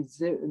absolutely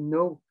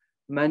no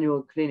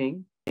manual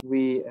cleaning.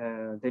 We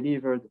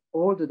delivered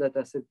all the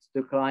data sets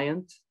to the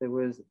client. There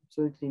was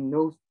absolutely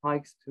no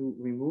spikes to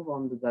remove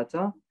on the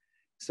data.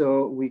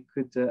 So we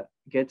could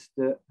get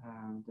the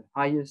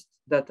highest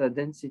data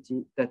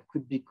density that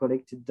could be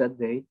collected that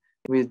day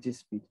with this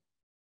speed.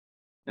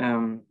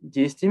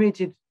 The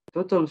estimated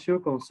total fuel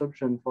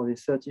consumption for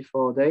these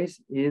 34 days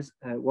is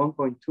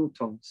 1.2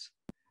 tons.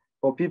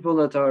 For people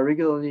that are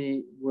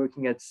regularly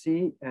working at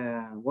sea,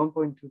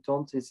 1.2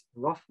 tons is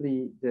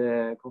roughly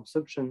the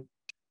consumption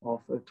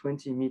of a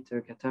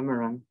 20-meter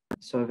catamaran,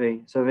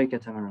 survey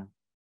catamaran.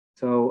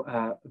 So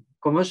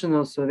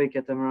conventional survey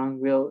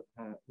catamaran will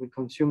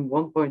consume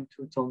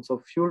 1.2 tons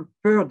of fuel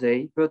per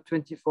day, per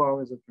 24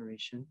 hours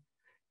operation.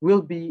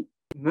 Will be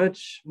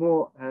much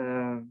more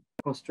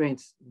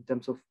constraints in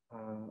terms of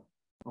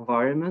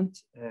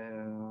environment.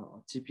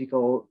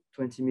 Typical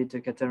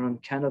 20-meter catamaran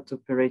cannot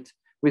operate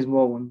with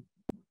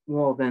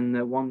more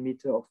than 1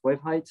 meter of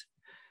wave height.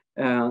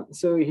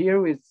 So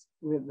here with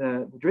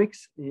the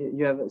DRIX,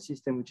 you have a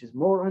system which is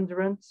more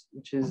endurance,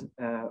 which is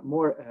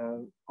more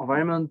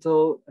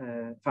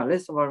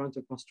less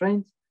environmental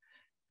constraints,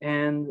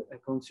 and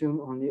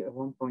consume only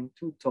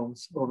 1.2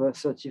 tons over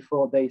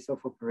 34 days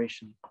of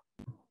operation.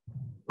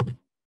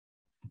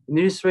 An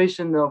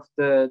illustration of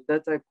the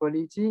data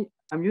quality.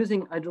 I'm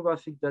using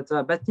hydrographic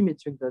data,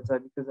 bathymetric data,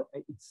 because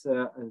it's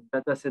a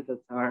data set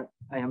that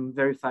I am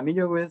very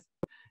familiar with.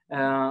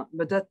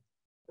 But that's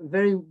a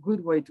very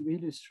good way to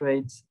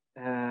illustrate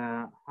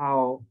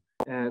how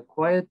a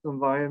quiet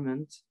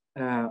environment,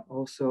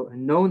 also a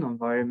known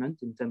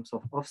environment in terms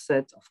of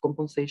offset, of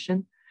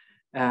compensation,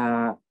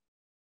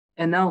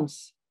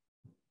 announce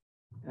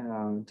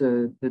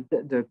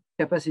the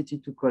capacity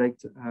to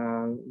collect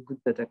good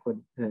data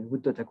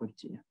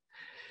quality.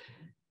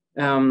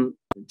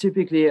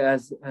 Typically,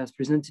 as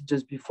presented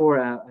just before,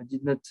 I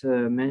did not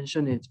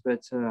mention it,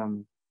 but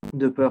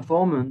the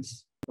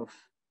performance of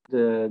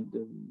the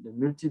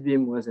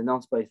multi-beam was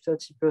announced by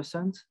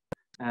 30%.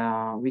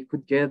 We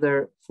could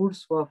gather full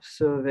swath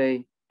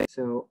survey,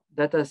 so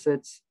data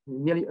sets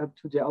nearly up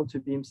to the outer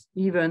beams,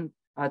 even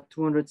at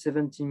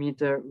 270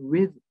 meters,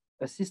 with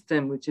a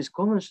system which is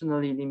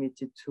conventionally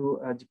limited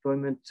to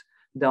deployment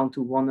down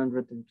to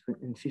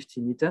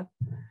 150 meters.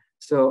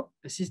 So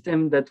a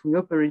system that we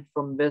operate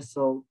from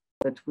vessel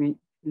that we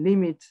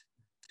limit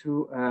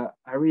to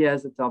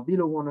areas that are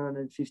below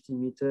 150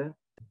 meters,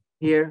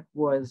 here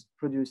was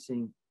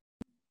producing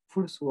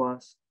full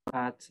swath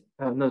at,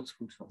 not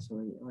full swath,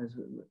 sorry, it was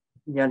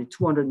nearly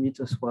 200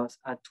 meter swath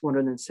at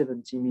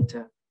 270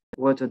 meter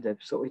water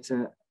depth. So it's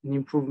an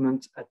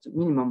improvement at a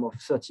minimum of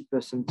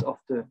 30% of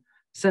the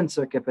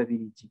sensor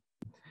capability.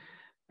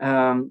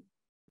 On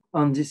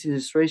this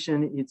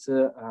illustration, it's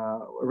a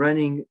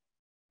running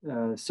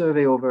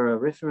survey over a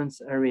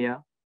reference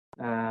area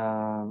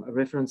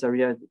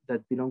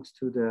that belongs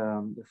to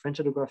the French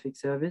Hydrographic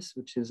Service,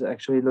 which is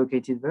actually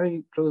located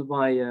very close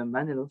by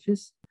Manel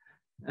office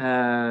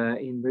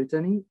in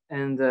Brittany.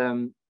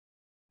 And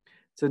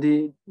so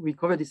we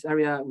covered this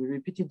area, we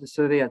repeated the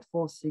survey at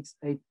 4, 6,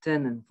 8,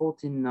 10, and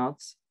 14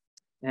 knots.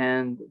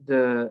 And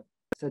the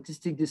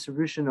statistic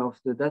distribution of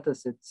the data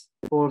sets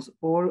falls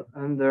all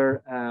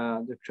under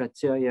the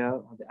criteria,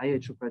 or the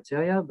IHO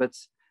criteria, but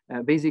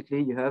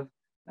basically you have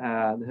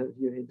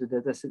the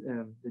data set,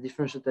 the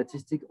differential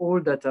statistic, all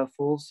data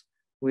falls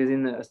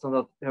within a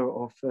standard error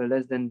of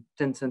less than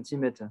 10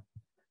 centimeters.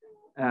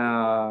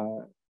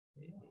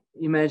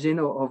 Imagine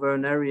over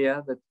an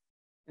area that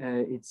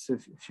it's a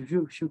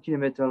few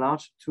kilometers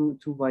large, 2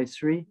 by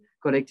 3,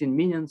 collecting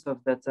millions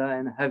of data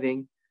and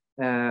having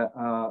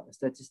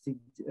statistic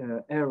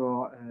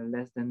error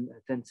less than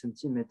 10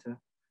 centimeters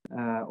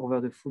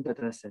over the full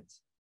data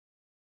sets.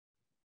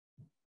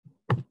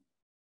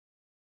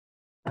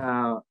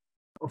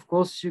 Of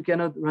course, you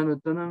cannot run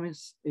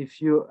autonomous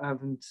if you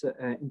haven't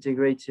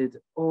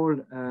integrated all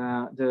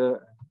the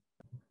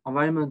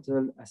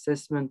environmental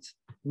assessment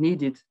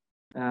needed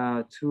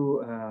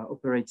to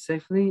operate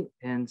safely.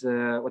 And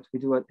what we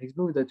do at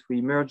XBlue is that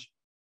we merge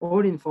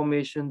all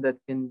information that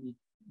can be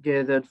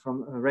gathered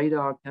from a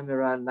radar,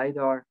 camera,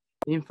 LiDAR,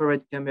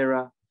 infrared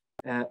camera,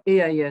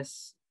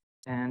 AIS,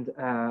 and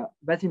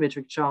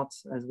bathymetric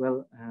charts as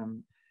well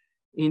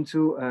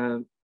into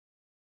an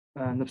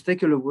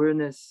obstacle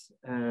awareness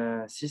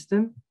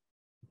system.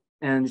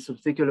 And this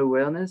obstacle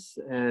awareness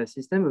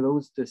system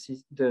allows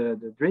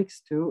the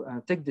rigs to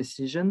take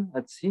decision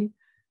at sea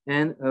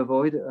and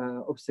avoid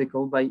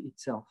obstacle by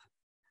itself.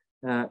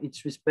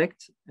 It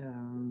respects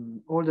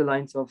all the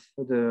lines of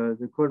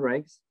the code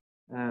regs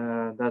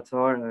that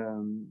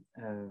are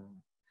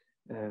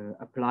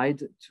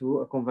applied to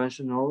a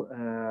conventional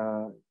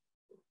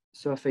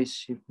surface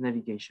ship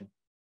navigation.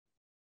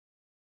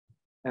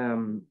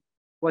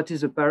 What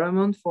is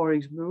paramount for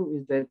XBlue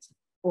is that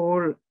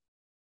all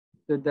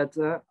the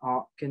data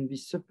can be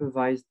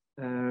supervised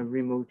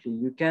remotely.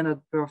 You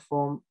cannot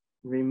perform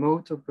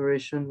remote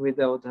operation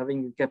without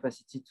having the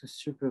capacity to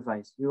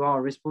supervise. You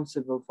are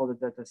responsible for the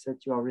data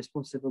set. You are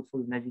responsible for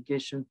the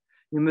navigation.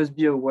 You must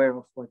be aware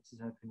of what is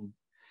happening.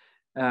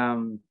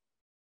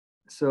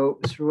 So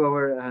through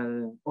our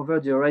over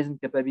the horizon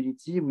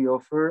capability, we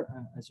offer,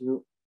 it's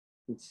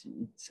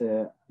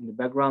in the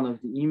background of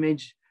the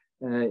image,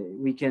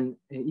 we can,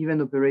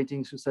 even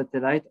operating through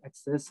satellite,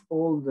 access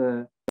all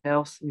the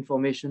health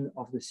information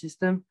of the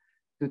system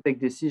to take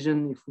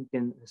decision if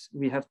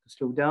we have to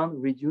slow down,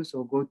 reduce,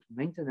 or go to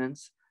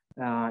maintenance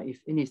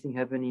if anything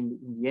happening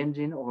in the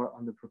engine or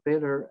on the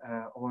propeller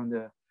or on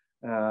the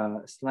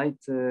slight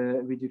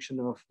reduction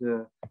of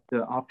the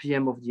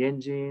RPM of the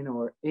engine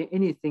or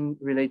anything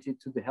related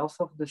to the health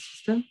of the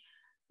system.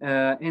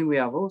 And we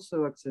have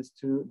also access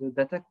to the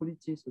data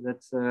quality so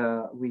that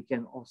we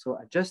can also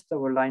adjust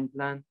our line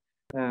plan,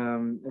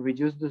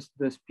 reduce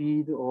the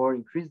speed or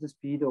increase the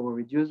speed or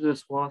reduce the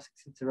swath,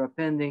 etc.,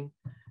 pending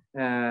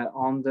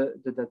on the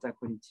data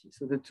quality.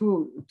 So the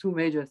two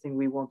major things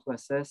we want to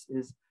assess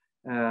is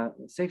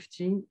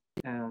safety,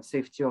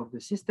 safety of the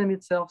system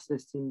itself,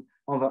 safety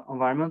of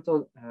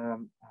environmental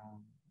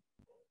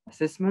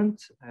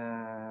assessment,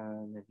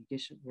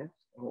 navigation, yes,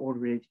 all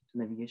related to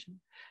navigation,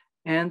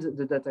 and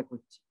the data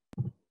quality.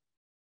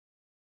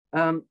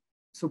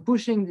 So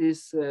pushing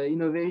this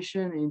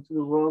innovation into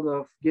the world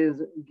of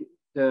the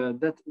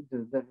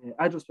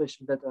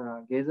hydrospatial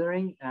data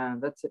gathering, and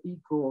that's the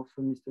echo of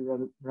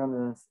Mr.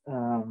 Rama's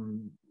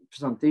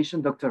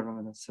presentation, Dr.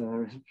 Ramada's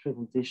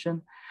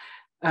presentation.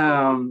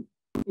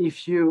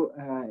 If you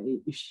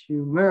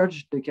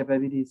merge the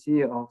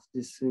capability of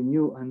this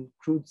new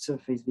uncrewed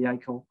surface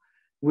vehicle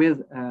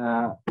with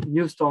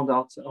new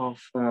standards of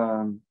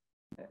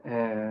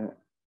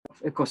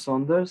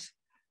eco-sounders,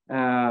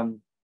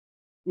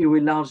 you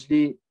will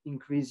largely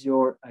increase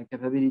your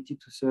capability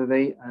to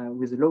survey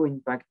with low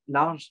impact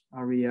large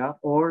area,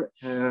 or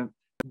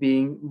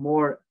being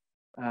more,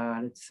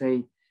 let's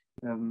say,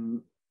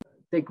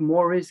 take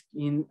more risk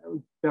in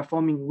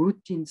performing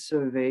routine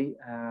survey,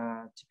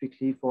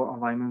 typically for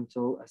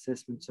environmental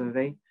assessment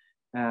survey,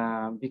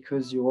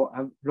 because you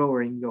are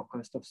lowering your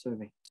cost of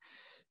survey.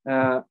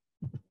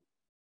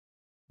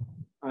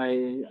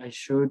 I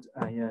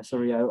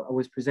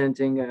was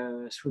presenting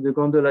through the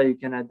gondola. You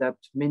can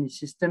adapt many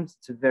systems.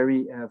 It's a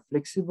very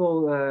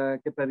flexible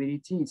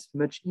capability. It's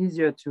much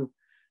easier to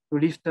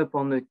lift up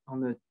on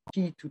the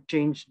key to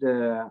change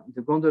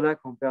the gondola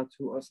compared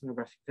to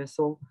oceanographic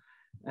vessel.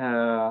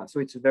 So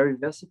it's a very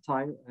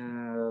versatile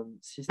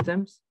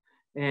systems.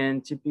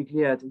 And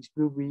typically at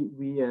XBlue,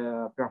 we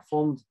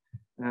performed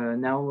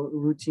now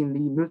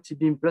routinely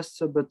multi-beam plus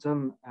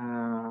sub-bottom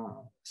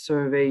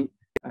survey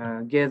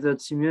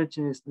gathered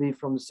simultaneously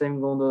from the same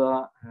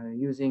gondola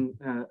using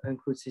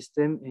uncrewed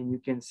system, and you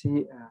can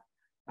see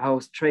how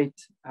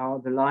straight are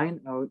the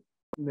line,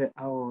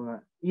 how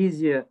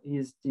easier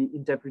is the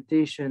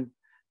interpretation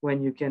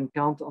when you can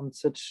count on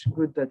such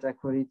good data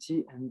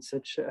quality and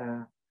such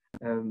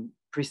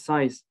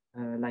precise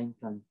line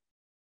plan.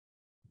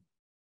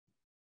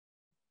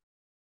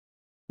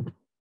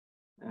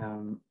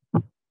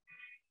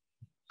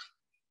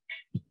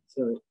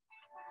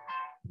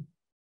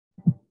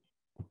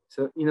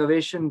 So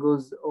innovation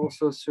goes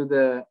also through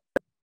the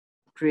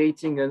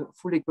creating a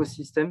full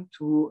ecosystem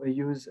to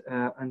use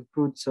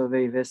uncrewed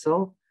survey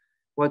vessel.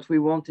 What we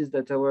want is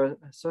that our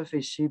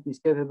surface ship is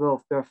capable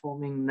of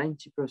performing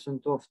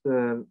 90% of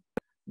or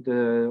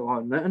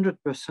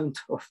 100%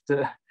 of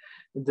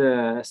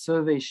the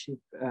survey ship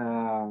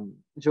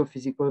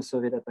geophysical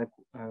survey data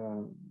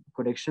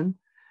collection.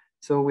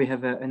 So we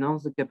have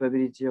announced the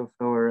capability of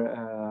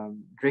our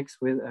rigs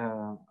with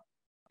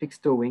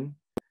fixed towing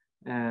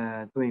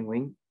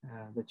wing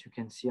that you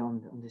can see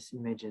on these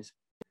images.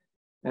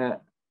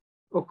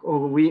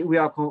 We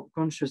are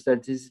conscious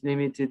that this is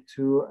limited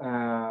to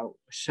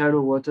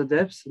shallow water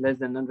depths, less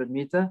than 100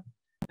 meters,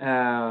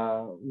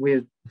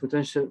 with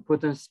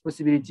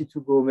possibility to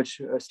go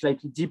much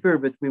slightly deeper,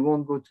 but we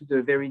won't go to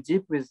the very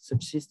deep with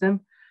such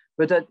system.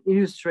 But that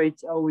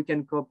illustrates how we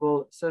can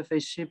couple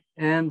surface ship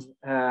and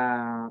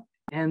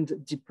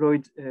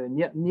deployed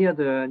near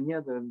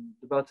the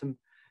bottom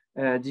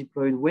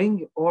deployed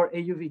wing or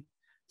AUV.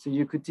 So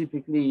you could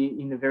typically,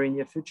 in the very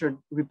near future,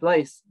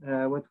 replace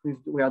what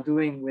we are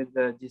doing with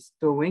this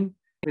towing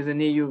with an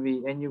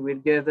AUV, and you will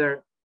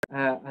gather,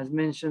 as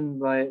mentioned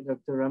by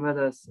Dr.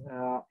 Ramada's,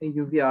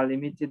 AUV are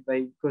limited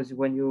because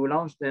when you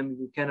launch them,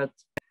 you cannot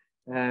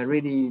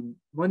really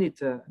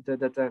monitor the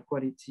data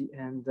quality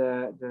and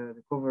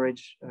the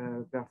coverage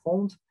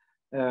performed.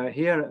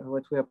 Here,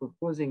 what we are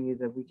proposing is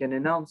that we can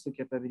announce the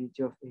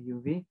capability of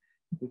AUV.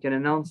 We can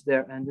announce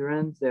their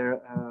endurance,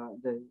 the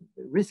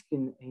risk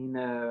in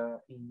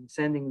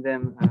sending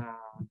them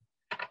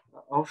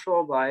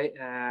offshore by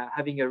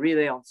having a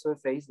relay on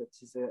surface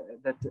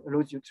that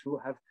allows you to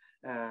have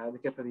the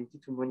capability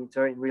to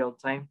monitor in real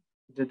time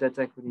the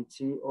data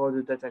quality or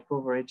the data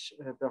coverage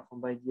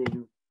performed by the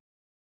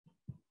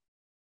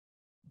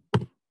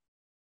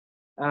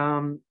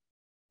AU.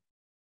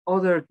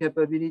 Other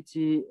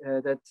capability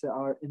that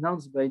are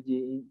announced by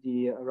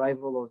the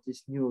arrival of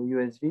these new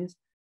USVs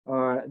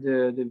are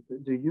the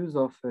use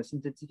of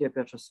synthetic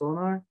aperture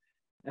sonar.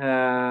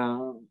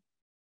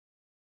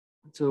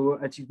 So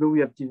at XBlue, we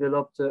have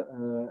developed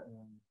an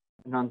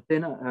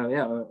antenna,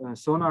 a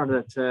sonar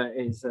that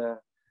is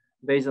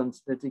based on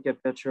synthetic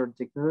aperture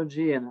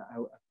technology, and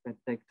I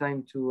take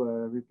time to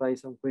reply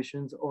some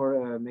questions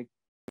or make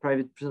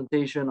private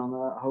presentation on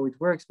how it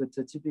works. But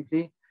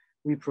typically,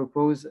 we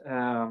propose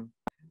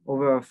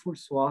over a full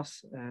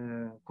swath,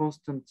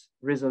 constant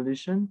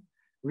resolution,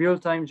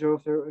 real-time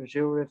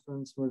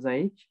georeference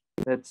mosaic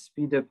that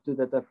speed up the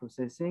data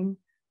processing,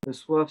 the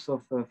swaths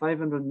of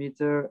 500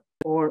 meters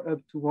or up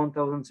to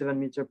 1,007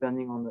 meters,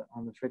 depending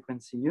on the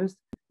frequency used,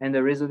 and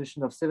a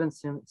resolution of 7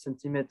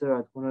 centimeters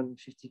at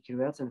 150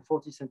 kilohertz and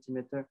 40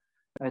 centimeters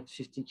at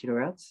 50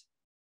 kilohertz.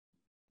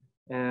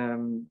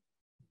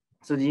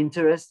 So the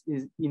interest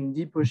is in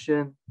deep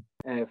ocean.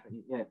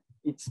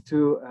 It's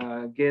to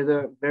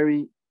gather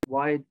very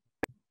wide,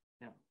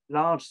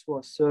 large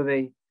swath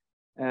survey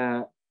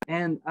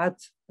and at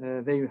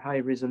very high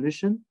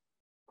resolution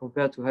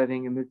compared to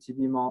having a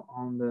multi-beam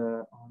on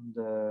the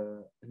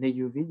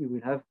AUV. You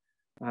will have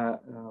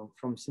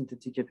from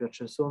synthetic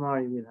aperture sonar,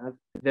 you will have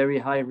very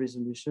high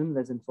resolution,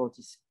 less than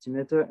 40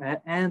 centimeters,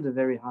 and a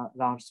very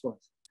large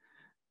swath.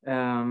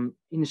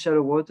 In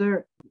shallow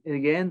water,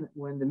 again,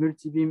 when the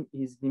multi-beam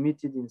is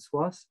limited in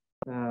swath,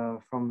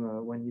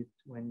 from when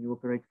you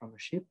operate from a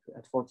ship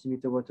at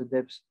 40-meter water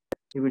depth.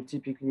 You will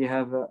typically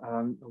have a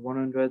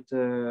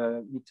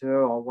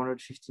 100-meter or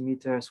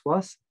 150-meter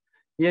swath.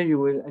 Here you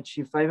will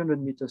achieve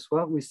 500-meter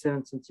swath with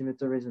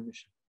 7-centimeter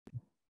resolution.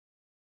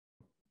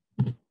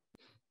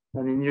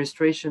 An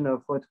illustration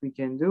of what we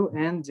can do,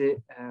 and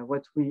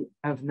what we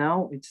have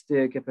now, it's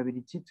the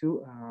capability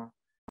to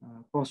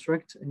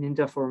construct an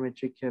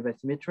interferometric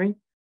bathymetry.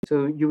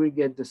 So you will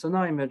get the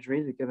sonar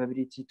imagery, the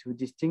capability to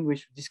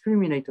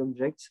discriminate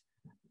objects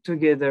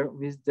together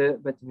with the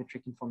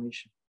bathymetric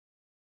information.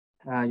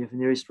 You have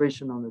an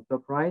illustration on the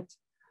top right,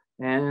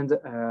 and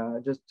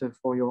just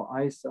for your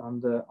eyes on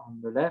the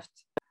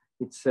left,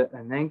 it's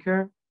an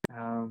anchor,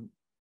 a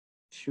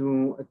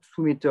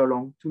 2-meter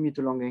long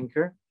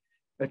anchor,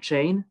 a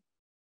chain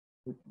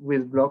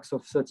with blocks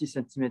of 30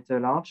 centimeter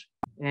large,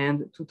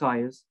 and 2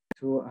 tires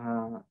to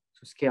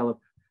scale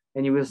up.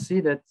 And you will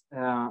see that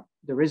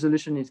the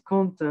resolution is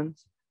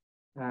constant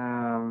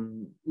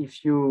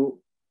if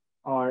you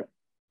are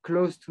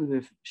close to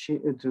the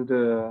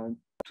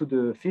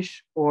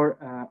fish, or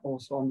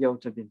also on the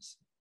outer beams.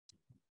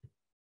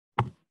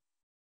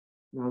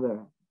 Now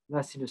the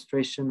last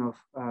illustration of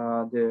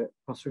the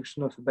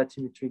construction of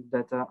bathymetric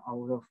data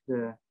out of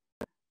the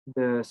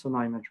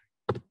sonar imagery.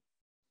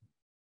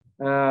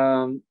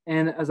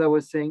 And as I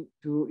was saying,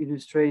 to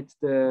illustrate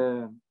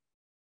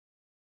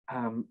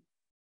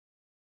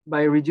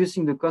by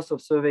reducing the cost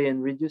of survey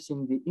and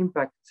reducing the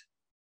impact,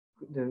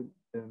 the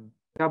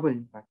carbon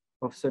impact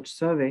of such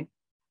survey,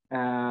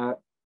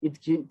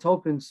 it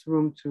opens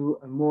room to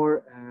a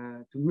more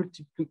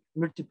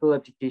multiple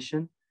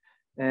application,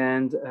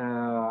 and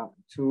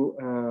to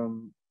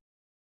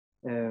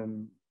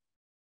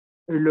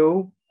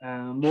allow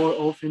more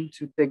often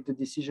to take the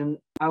decision.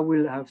 I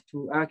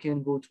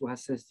can go to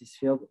assess this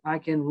field. I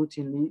can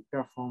routinely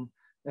perform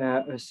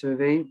a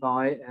survey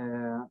by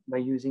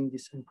using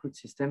this uncrewed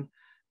system.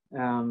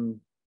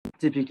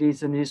 Typically,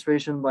 it's an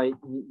illustration by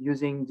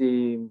using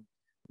the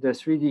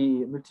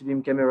 3D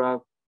multi-beam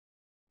camera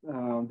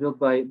built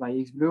by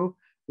XBlue.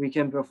 We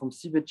can perform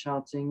seabed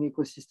charting,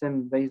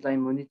 ecosystem baseline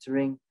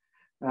monitoring,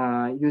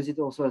 use it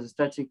also as a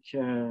static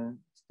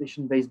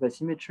station-based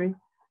bathymetry,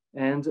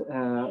 and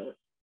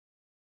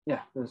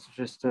yeah, that's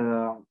just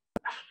to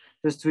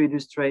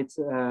illustrate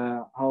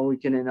how we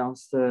can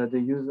enhance the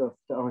use of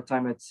our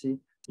time at sea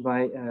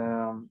by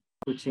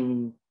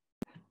putting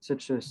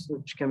such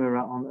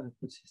camera on a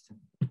good system.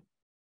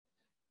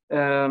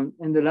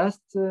 And the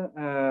last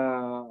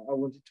I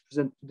wanted to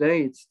present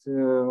today, it's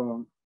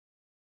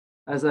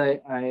as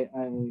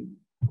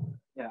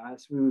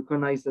as we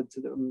recognize that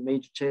the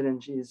major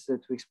challenge is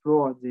to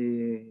explore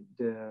the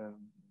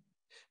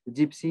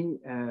deep sea.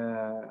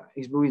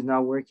 XBlue is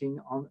now working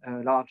on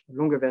a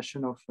longer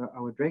version of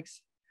our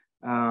drakes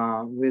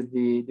with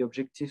the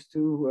objectives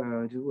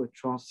to do a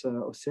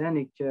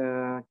trans-oceanic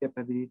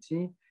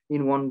capability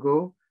in one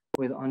go,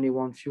 with only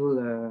one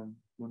fuel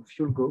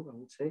go, I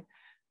would say,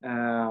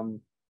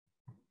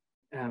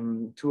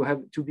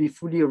 to be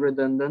fully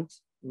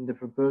redundant in the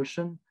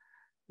propulsion,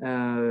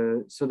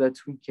 so that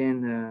we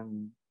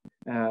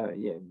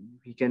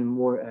can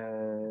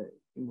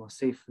more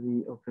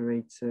safely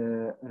operate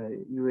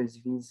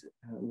USVs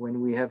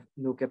when we have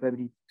no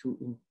capability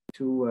to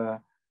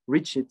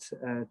reach it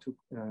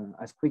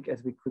as quick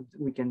as we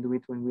can do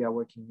it when we are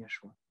working near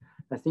shore.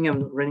 I think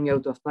I'm running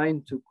out of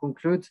time. To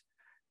conclude,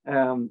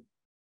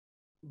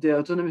 the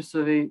autonomous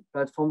survey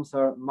platforms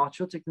are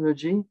mature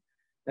technology.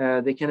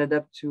 They can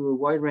adapt to a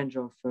wide range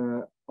of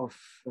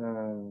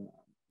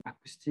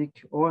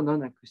acoustic or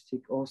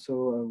non-acoustic.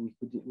 Also,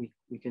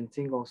 we can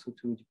think also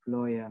to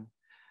deploy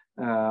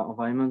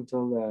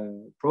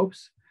environmental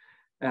probes.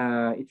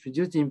 It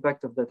reduced the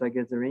impact of data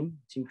gathering.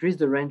 It increased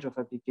the range of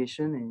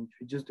application, and it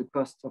reduced the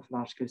cost of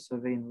large-scale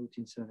survey and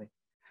routine survey.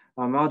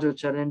 Our major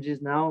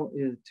challenges now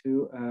is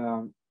to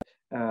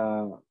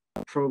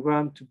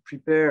program to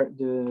prepare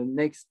the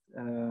next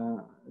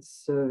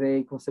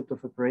survey concept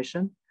of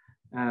operation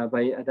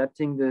by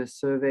adapting the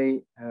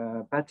survey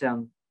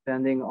pattern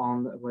depending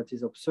on what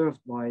is observed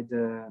by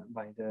the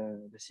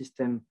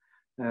system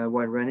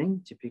while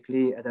running,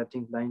 typically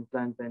adapting line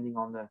plan depending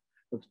on the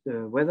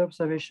weather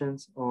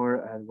observations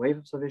or wave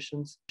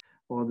observations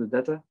or the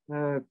data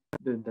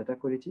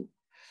quality.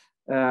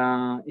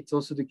 It's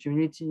also the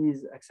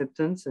community's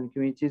acceptance, and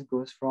communities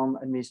goes from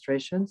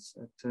administrations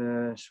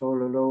that shall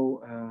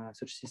allow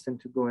such system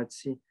to go at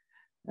sea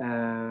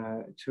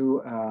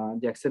to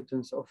the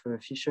acceptance of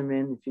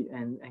fishermen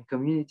and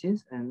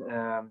communities and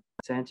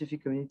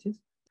scientific communities.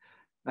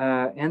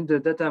 And the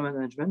data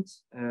management,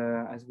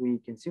 as we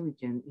can see, we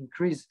can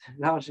increase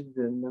largely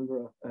the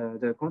number of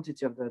the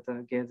quantity of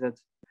data gathered,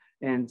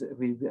 and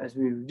as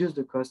we reduce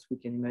the cost, we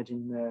can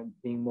imagine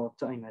being more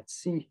time at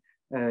sea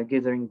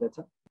gathering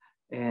data,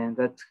 and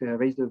that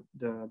raises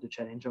the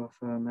challenge of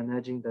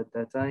managing that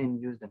data and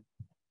use them.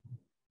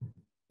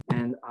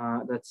 And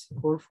that's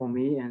all for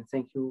me, and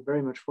thank you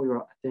very much for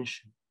your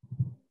attention.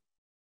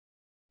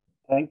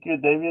 Thank you,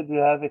 David. We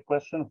have a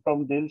question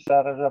from Dil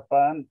Shara,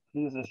 Japan.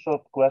 Please, a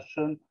short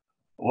question.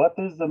 What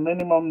is the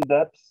minimum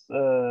depth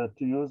to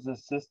use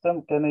this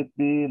system? Can it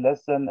be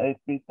less than 8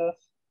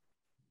 meters?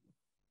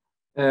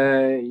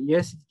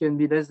 Yes, it can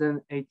be less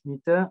than 8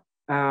 meters.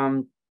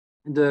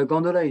 The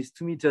gondola is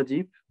 2 meters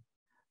deep.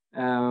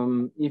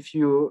 If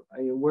you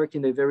work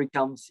in a very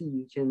calm sea,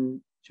 you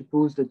can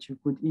suppose that you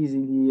could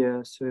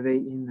easily survey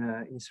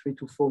in 3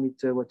 to 4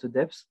 meter water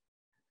depth.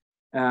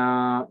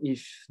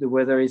 If the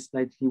weather is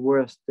slightly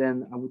worse,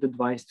 then I would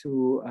advise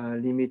to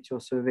limit your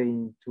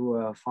surveying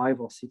to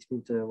 5 or 6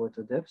 meter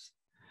water depth.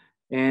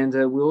 And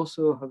we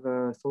also have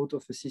a thought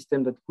of a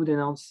system that could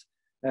enhance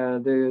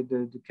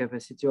the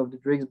capacity of the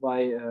rigs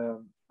by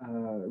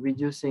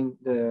reducing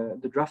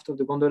the draft of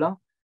the gondola.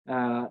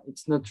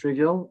 It's not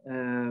trivial,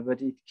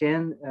 but it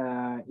can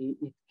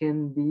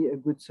be a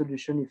good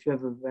solution if you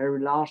have a very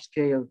large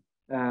scale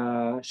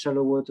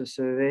shallow water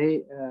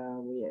survey.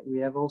 We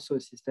have also a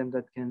system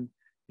that can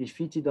be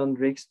fitted on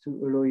rigs to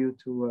allow you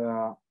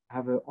to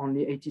have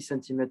only 80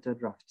 centimeter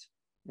draft.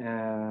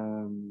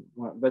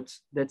 But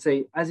let's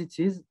say as it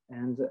is,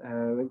 and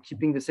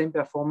keeping the same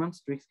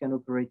performance, rigs can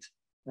operate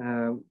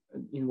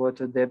in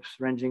water depths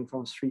ranging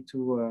from 3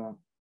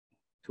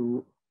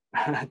 to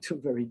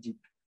very deep.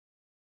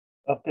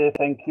 Okay,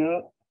 thank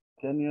you.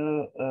 Can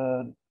you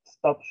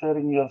stop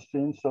sharing your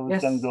screen so we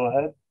can go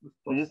ahead,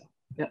 please?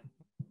 Yeah.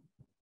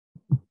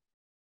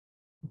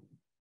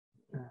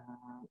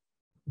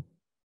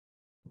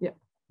 Yeah.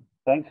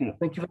 Thank you.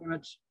 Thank you very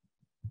much.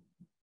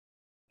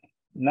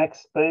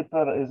 Next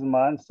paper is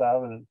mine, so I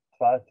will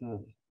try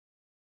to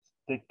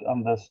stick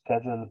on the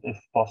schedule if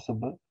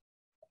possible.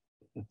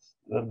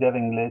 We're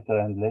getting later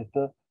and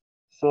later.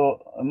 So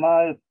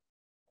my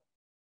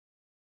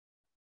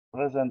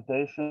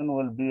presentation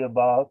will be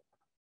about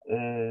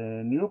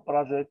a new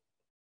project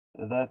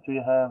that we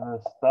have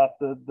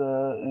started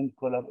in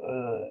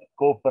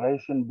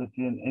cooperation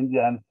between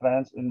India and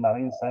France in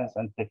marine science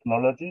and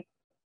technology,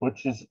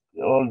 which is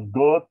called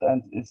GOAT,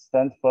 and it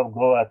stands for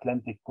Go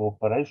Atlantic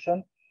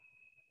Cooperation.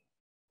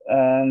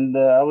 And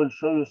I will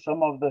show you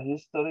some of the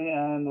history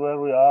and where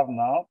we are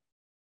now.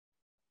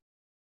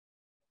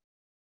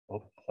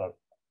 Oops, sorry.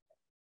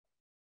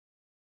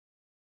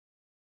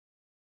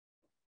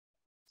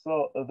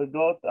 So the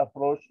GOAT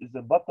approach is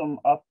a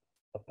bottom-up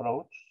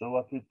approach. So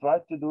what we try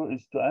to do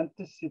is to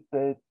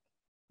anticipate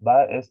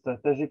by a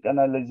strategic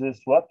analysis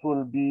what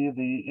will be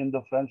the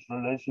Indo-French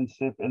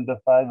relationship in the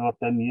 5 or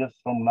 10 years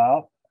from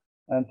now,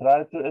 and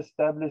try to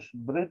establish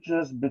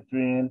bridges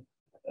between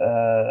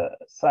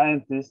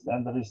scientists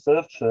and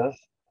researchers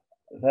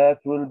that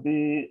will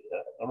be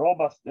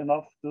robust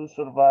enough to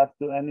survive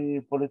to any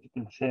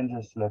political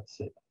changes, let's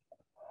say.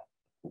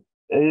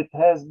 It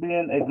has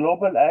been a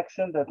global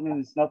action. That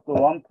means it's not a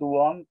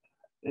one-to-one.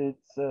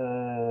 It's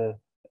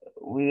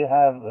we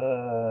have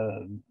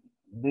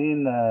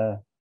been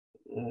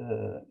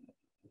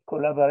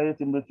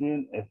collaborating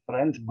between a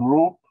French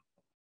group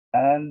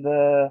and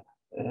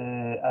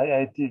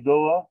IIT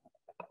Goa,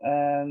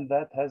 and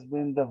that has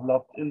been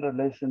developed in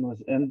relation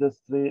with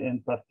industry,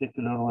 in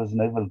particular with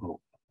Naval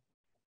Group.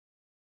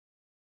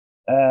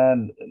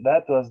 And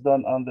that was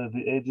done under the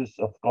aegis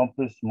of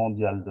Campus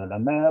Mondial de la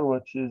Mer,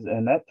 which is a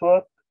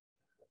network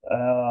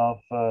of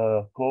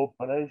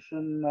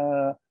cooperation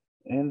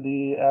in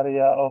the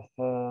area of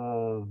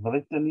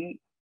Brittany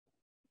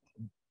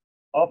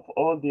of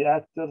all the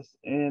actors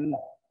in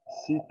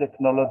sea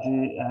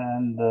technology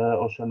and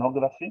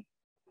oceanography.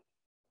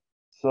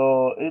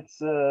 So it's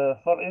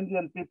for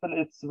Indian people,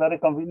 it's very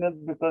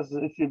convenient because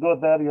if you go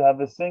there, you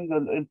have a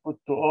single input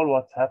to all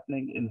what's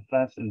happening in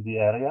France in the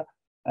area.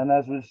 And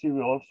as we'll see,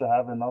 we also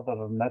have another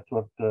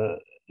network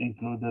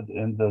included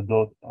in the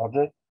GOAT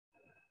project.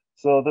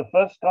 So the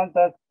first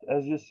contact,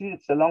 as you see,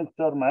 it's a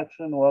long-term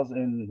action, was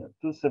in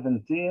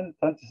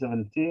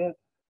 2017.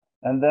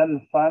 And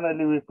then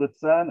finally, we could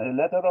sign a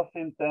letter of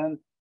intent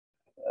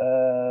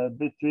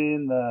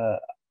between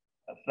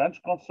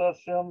French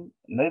consortium,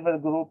 Naval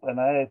Group, and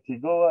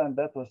IIT Goa, and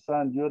that was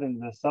signed during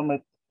the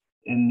summit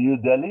in New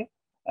Delhi.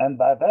 And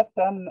by that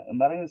time,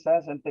 marine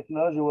science and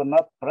technology were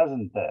not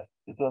present there.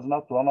 It was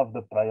not one of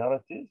the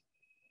priorities.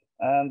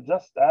 And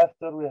just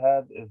after, we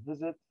had a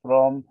visit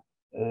from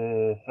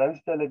a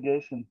French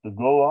delegation to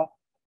Goa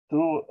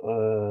to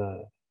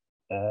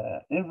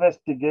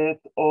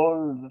investigate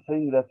all the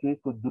things that we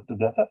could do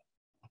together.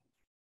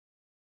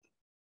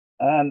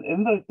 And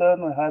in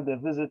return, we had a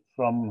visit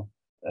from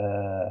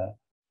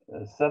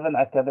 7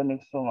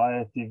 academics from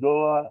IIT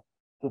Goa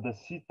to the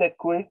CTEC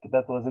Week.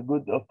 That was a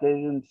good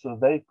occasion, so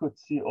they could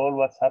see all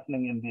what's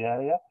happening in the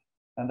area.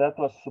 And that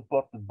was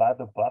supported by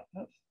the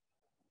partners.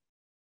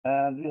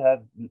 And we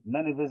had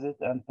many visits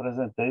and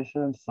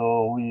presentations.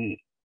 So we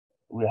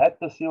had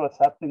to see what's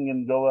happening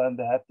in Goa, and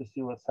they had to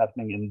see what's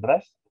happening in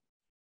Brest.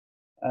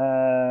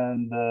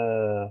 And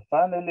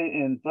finally,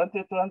 in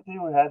 2020,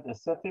 we had a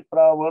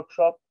CEFIPRA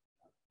workshop,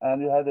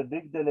 and we had a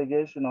big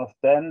delegation of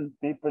 10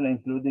 people,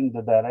 including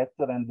the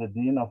director and the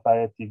dean of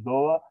IIT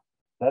Goa.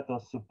 That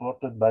was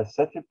supported by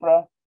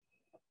CEFIPRA.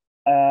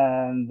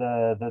 And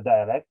the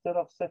director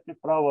of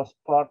CEFIPRA was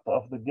part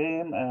of the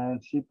game,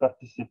 and she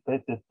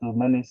participated to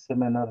many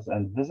seminars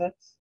and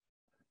visits.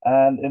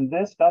 And in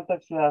this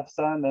context, we have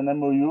signed an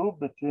MOU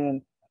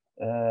between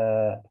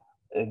that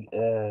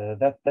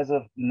there's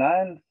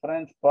 9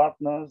 French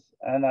partners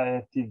and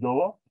IIT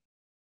Goa.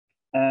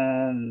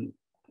 And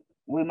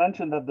we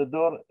mentioned that the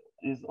door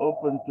is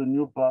open to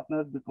new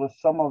partners because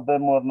some of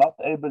them were not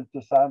able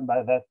to sign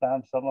by that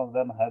time. Some of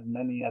them had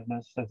many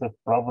administrative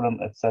problems,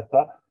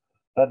 etc.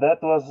 But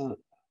that was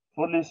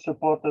fully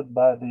supported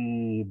by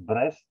the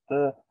Brest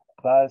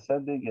by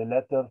sending a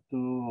letter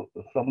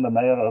from the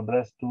mayor of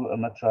Brest to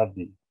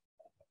MHRD.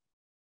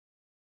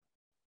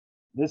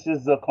 This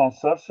is the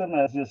consortium,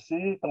 as you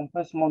see.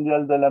 Campus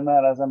Mondial de la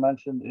Mer, as I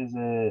mentioned, is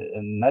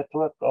a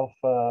network of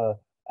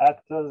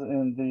actors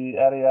in the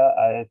area.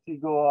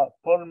 IIT Goa,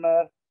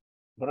 Polmer,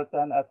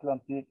 Bretagne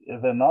Atlantique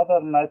is another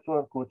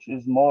network which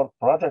is more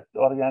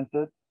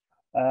project-oriented,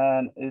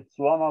 and it's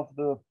one of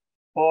the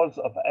poles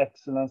of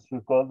excellence, we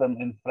call them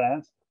in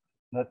France.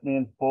 That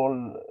means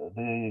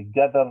they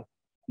gather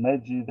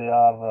they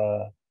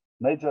are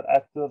major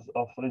actors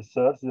of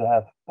research. You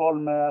have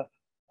Polmer,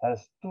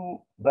 has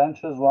 2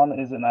 branches. One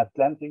is in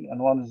Atlantic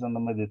and one is in the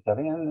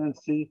Mediterranean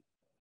Sea.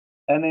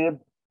 ENIB,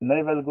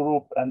 Naval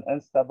Group, and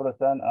ENSTA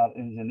Bretagne are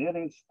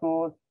engineering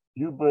schools.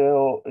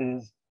 UBO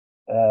is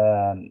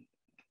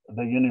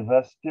the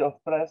University of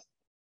Brest.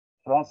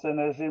 France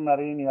Energy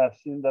Marine, you have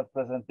seen their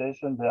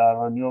presentation. They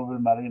are renewable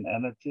marine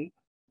energy.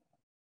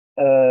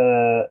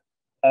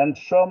 And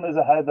SHOM is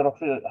a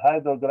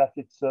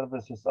hydrographic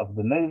services of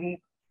the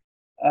Navy.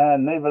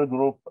 And Naval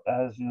Group,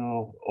 as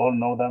you all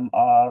know them,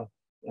 are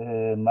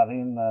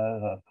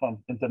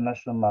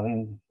international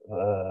marine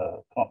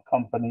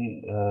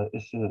company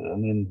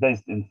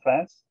based in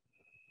France.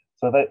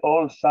 So they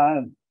all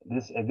signed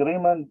this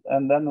agreement,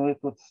 and then we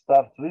could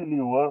start really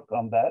work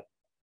on that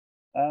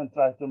and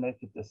try to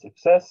make it a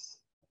success.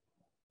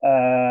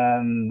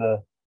 And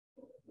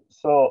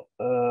so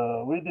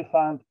we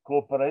defined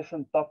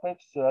cooperation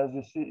topics. So as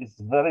you see, it's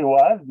very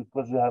wide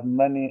because you have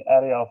many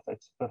areas of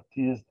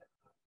expertise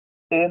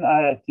in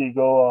IIT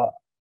Goa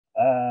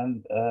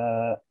and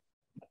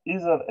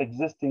either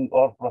existing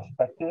or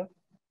prospective,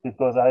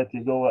 because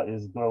IIT Goa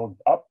is growing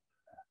up.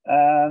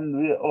 And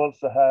we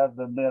also have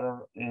the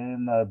mirror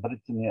in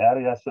Brittany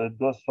area. So it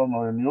goes from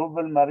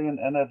renewable marine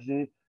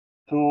energy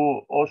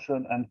to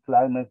ocean and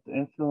climate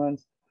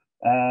influence,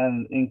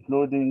 and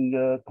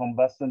including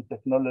combustion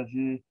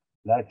technology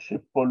like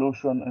ship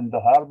pollution in the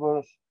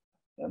harbors,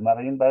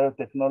 marine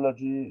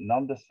biotechnology,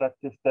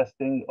 non-destructive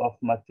testing of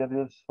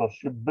materials for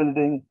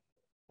shipbuilding,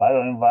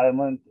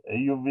 bioenvironment,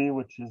 AUV,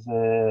 which is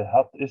a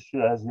hot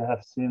issue, as you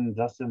have seen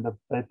just in the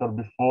paper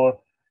before,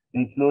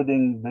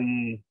 including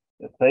the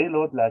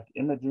payload like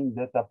imaging,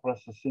 data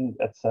processing,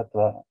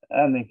 etc.,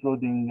 and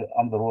including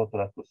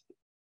underwater acoustics.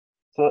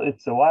 So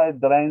it's a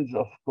wide range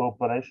of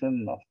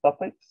cooperation of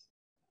topics.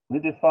 We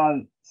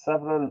define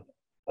several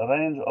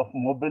range of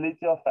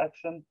mobility of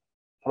action,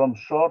 from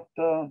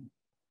short-term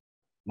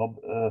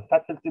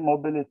faculty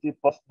mobility,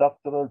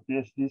 postdoctoral,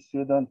 PhD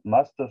student,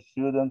 master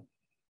student,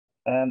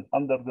 and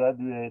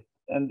undergraduate,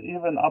 and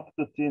even up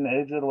to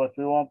teenager. What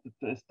we wanted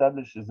to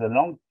establish is a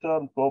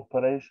long-term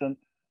cooperation.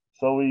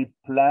 So we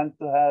plan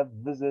to have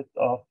visit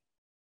of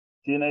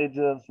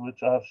teenagers,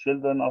 which are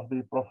children of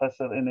the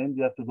professor in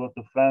India, to go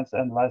to France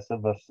and vice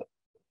versa,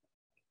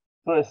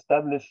 to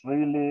establish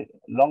really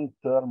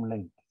long-term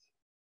links.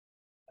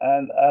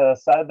 And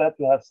aside that,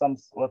 we have some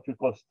what we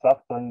call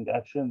structuring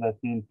action,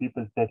 that means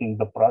people taking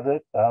the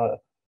project.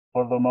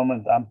 For the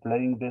moment, I'm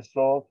playing this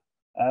role.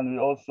 And we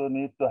also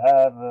need to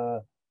have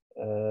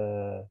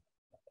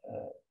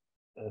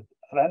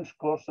French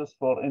courses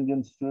for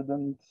Indian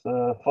students.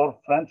 For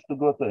French to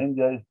go to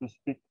India, if you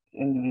speak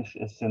English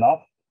is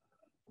enough,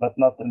 but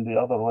not in the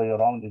other way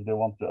around if they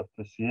want to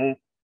appreciate.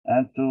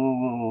 And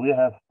we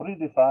have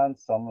predefined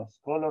some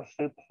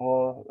scholarship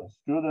for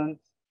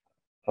students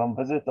from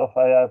visit of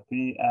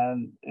IRP,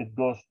 and it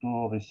goes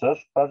to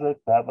research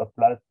project. We have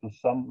applied to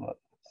some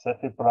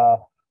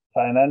CEFIPRA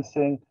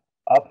financing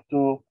up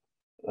to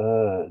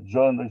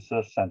joint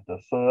research center.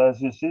 So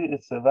as you see,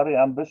 it's a very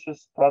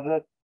ambitious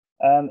project,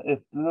 and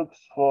it looks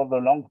for the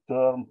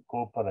long-term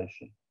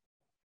cooperation.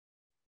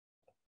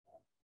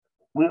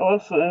 We're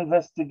also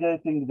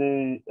investigating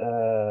the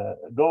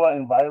Goa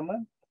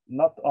environment,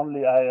 not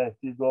only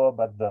IIT Goa,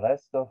 but the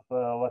rest of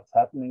what's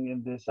happening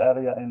in this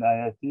area in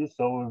IIT.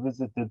 So we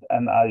visited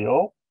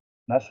NIO,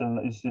 National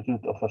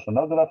Institute of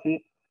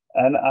Oceanography,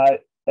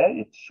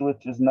 NIH,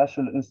 which is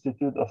National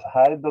Institute of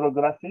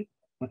Hydrography,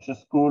 which is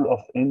School of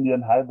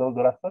Indian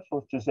Hydrographers,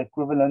 which is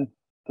equivalent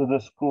to the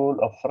School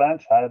of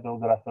French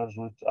Hydrographers,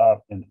 which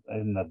are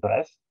in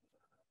Brest.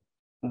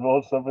 We've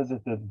also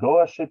visited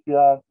Goa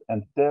Shipyard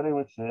and TERI,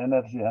 which is the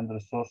Energy and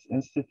Resource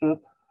Institute.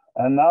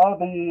 And now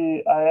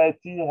the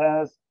IIT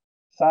has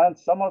signed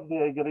some of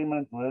the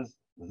agreement with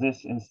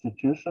this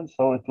institution,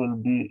 so it will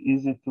be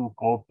easy to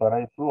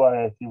cooperate through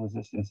IIT with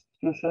this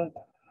institution.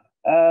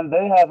 And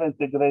they have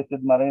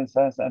integrated marine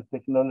science and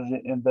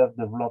technology in their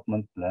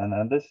development plan.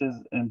 And this is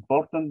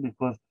important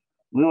because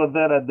we were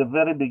there at the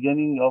very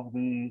beginning of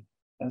the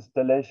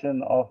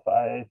installation of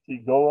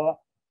IIT Goa.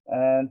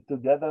 And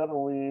together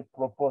we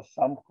proposed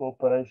some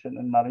cooperation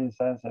in marine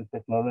science and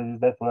technology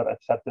that were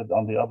accepted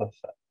on the other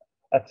side.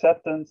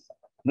 Acceptance,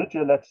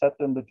 mutual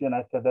acceptance between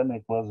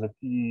academic was the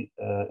key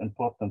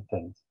important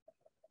things.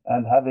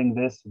 And having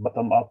this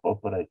bottom-up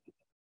operated.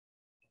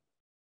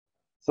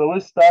 So we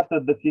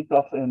started the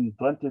kickoff in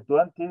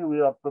 2020.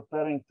 We are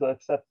preparing to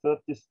accept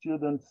 30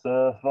 students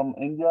from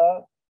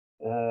India.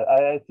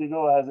 IIT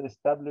Goa has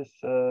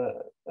established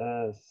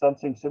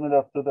something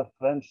similar to the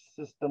French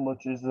system,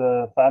 which is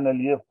a final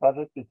year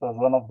project. It was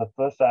one of the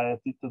first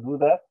IIT to do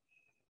that.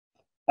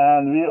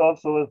 And we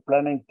also were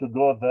planning to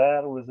go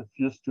there with a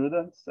few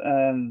students.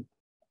 And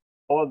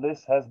all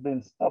this has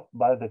been stopped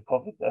by the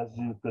COVID, as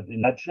you could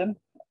imagine.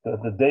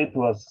 The date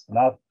was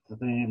not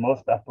the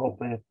most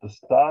appropriate to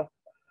start.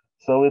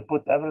 So we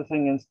put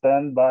everything in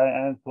standby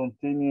and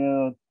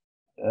continued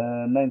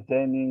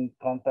maintaining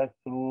contact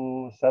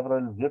through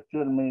several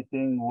virtual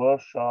meetings,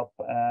 workshops,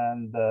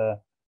 and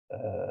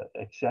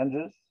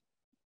exchanges.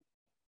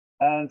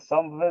 And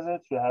some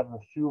visits, we have a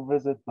few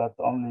visits, but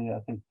only, I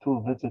think,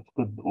 2 visits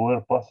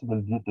were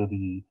possible due to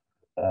the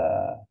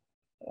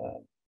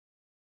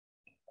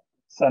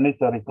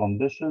sanitary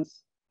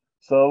conditions.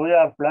 So we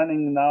are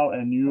planning now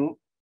a new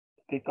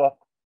kickoff,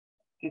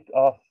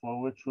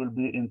 which will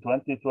be in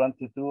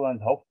 2022,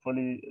 and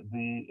hopefully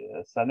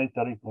the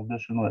sanitary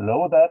condition will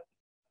allow that.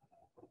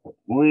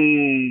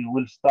 We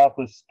will start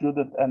with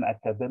student and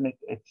academic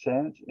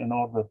exchange in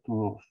order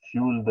to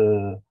fuel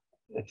the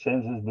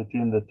exchanges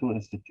between the 2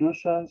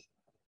 institutions.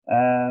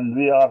 And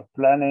we are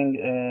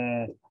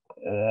planning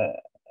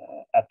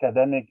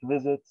academic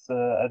visits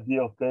at the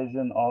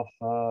occasion of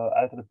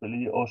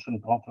IEEE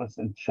Ocean Conference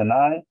in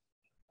Chennai.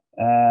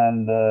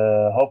 And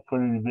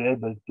hopefully we'll be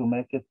able to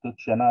make it to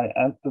Chennai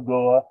and to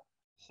Goa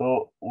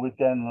so we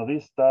can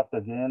restart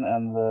again.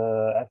 And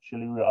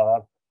actually we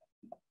are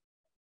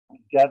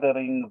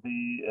gathering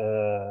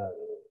the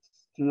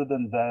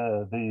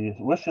the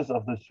wishes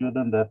of the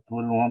student that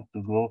will want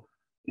to go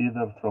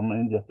either from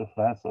India to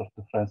France or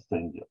to France to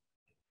India.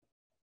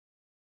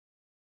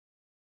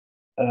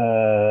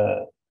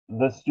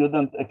 The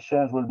student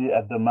exchange will be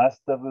at the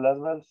master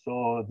level.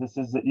 So this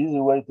is the easy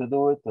way to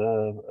do it.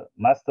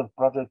 Master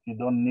project, you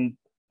don't need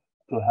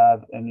to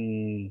have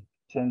any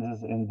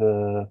changes in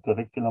the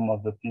curriculum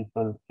of the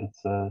people.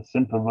 It's a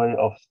simple way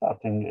of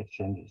starting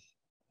exchanges.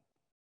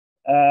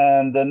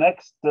 And the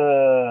next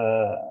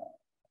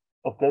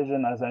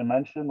occasion, as I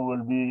mentioned,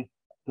 will be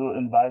to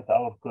invite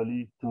our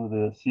colleague to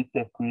the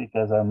CTEC Week,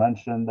 as I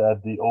mentioned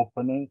at the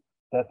opening.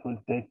 That will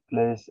take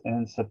place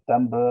in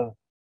September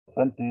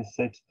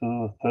 26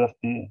 to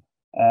 30.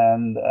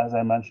 And as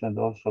I mentioned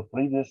also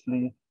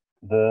previously,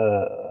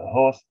 the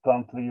host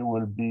country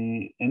will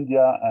be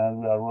India,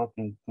 and we are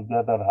working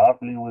together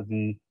hardly with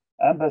the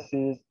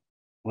embassies,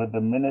 with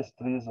the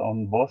ministries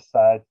on both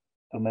sides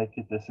to make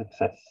it a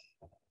success.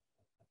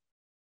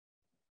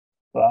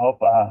 So I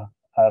hope I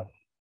have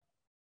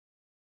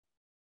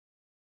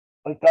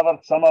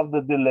recovered some of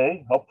the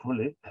delay,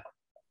 hopefully.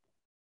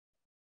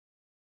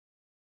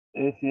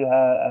 If you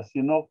have, as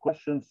you know,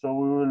 questions, so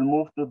we will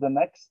move to the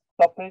next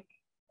topic.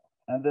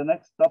 And the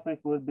next topic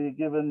will be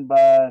given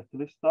by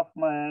Christophe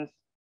Maes,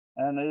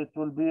 and it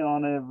will be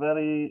on a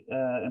very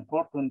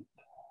important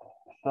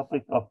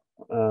topic of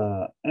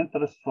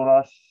interest for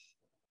us,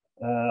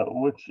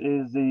 which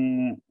is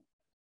the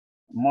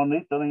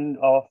monitoring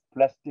of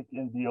plastic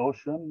in the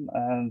ocean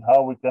and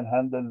how we can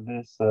handle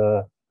this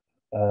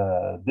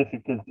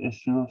difficult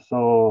issue.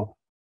 So,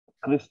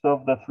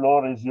 Christophe, the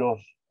floor is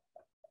yours.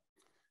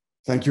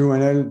 Thank you,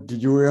 Manel.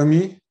 Did you hear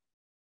me?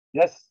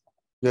 Yes.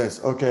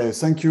 Yes, okay,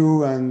 thank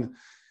you. And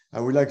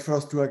I would like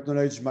first to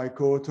acknowledge my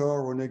co-author,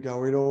 René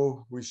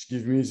Garrido, which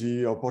gives me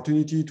the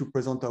opportunity to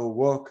present our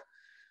work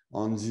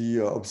on the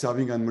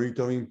observing and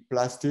monitoring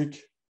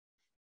plastic.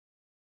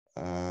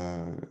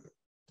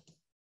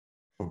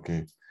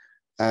 Okay.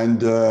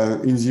 And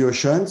in the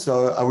ocean,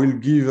 so I will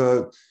give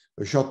a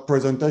short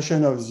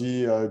presentation of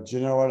the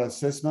general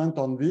assessment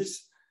on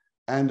this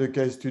and a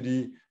case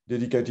study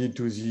dedicated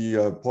to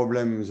the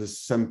problem, the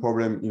same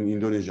problem in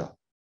Indonesia.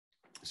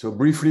 So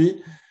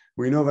briefly,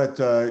 we know that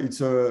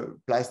it's a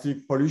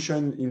plastic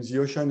pollution in the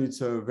ocean.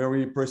 It's a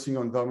very pressing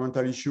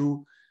environmental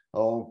issue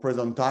at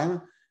present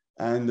time.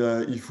 And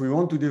if we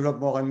want to develop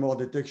more and more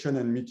detection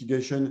and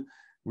mitigation,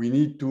 we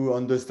need to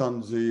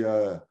understand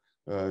the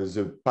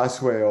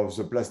pathway of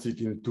the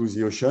plastic into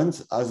the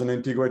oceans as an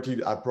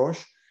integrated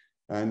approach.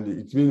 And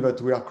it means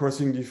that we are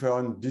crossing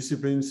different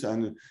disciplines,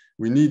 and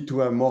we need to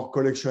have more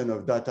collection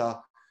of data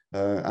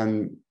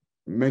and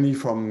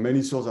from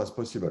many sources as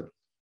possible.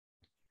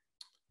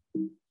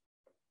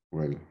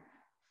 Well,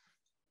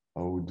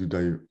 how did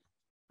I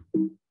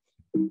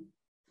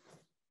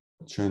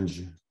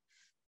change?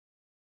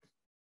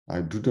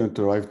 I didn't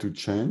arrive to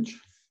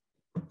change.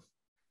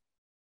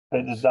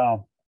 Page it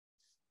down.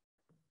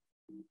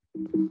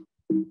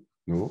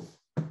 No.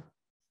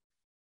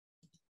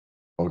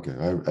 Okay,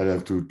 I'll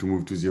have to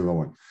move to the other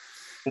one.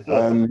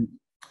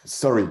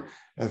 Sorry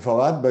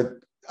for that, but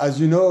as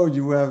you know,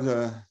 you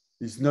have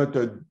it's not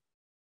a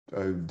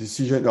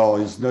decision, or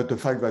it's not a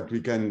fact that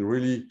we can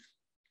really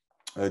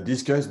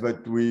discuss,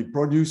 but we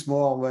produce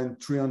more than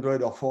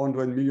 300 or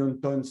 400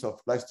 million tons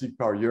of plastic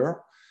per year.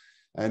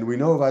 And we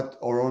know that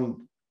around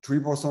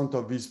 3%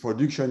 of this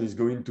production is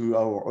going to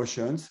our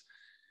oceans.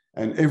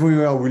 And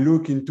everywhere we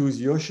look into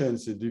the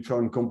oceans, the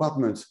different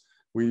compartments,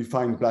 we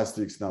find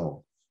plastics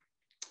now.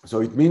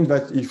 So it means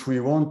that if we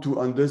want to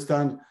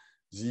understand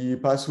the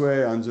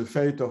pathway and the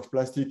fate of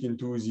plastic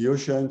into the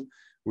ocean,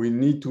 we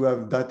need to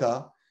have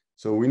data.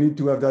 So we need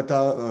to have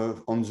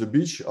data on the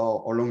beach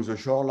or along the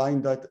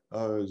shoreline,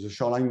 the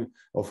shoreline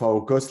of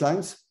our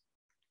coastlines.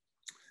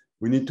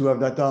 We need to have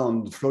data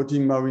on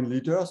floating marine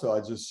litter, so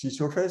at the sea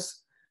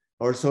surface.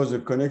 Also, the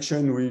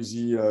connection with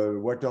the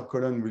water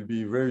column will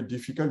be very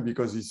difficult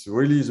because it's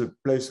really the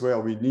place where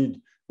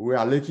we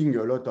are lacking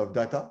a lot of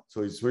data.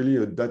 So it's really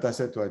a data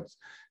set that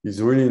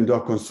is really under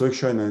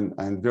construction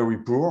and very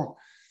poor.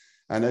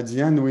 And at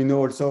the end, we know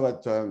also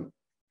that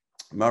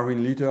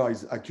marine litter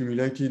is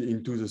accumulated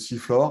into the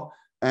seafloor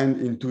and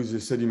into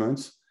the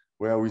sediments,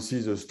 where we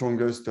see the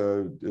strongest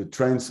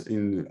trends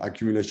in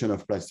accumulation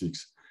of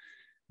plastics.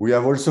 We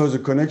have also the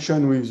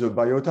connection with the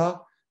biota,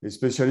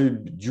 especially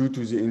due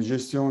to the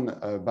ingestion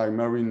by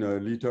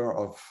marine litter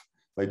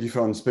by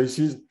different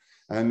species.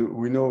 And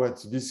we know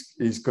that this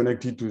is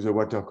connected to the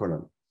water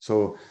column.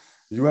 So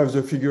you have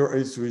the figure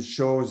 8, which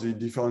shows the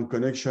different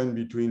connection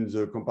between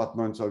the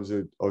compartments of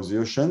the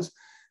oceans.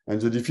 And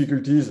the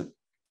difficulties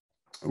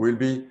will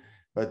be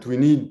that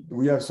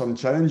we have some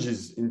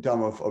challenges in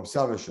terms of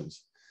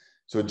observations.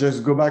 So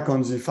just go back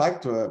on the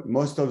fact,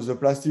 most of the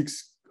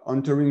plastics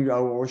entering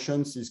our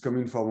oceans is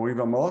coming from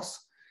river mouths.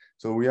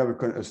 So we have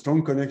a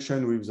strong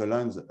connection with the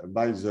land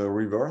by the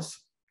rivers.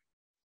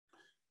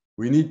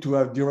 We need to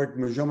have direct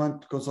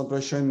measurement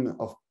concentration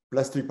of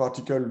plastic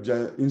particle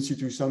via in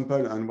situ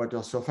sample and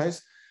water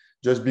surface,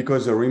 just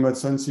because the remote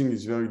sensing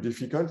is very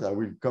difficult. I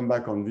will come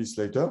back on this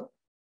later.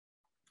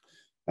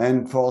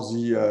 And for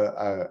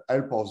the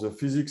help of the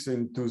physics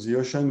into the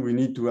ocean, we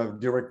need to have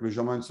direct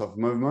measurements of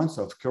movements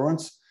of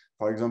currents,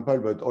 for example,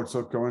 but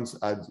also currents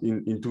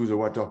into the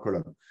water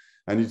column.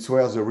 And it's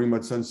where the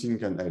remote sensing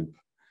can help.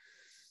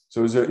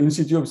 So the in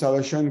situ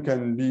observation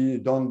can be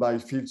done by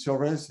field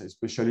surveys,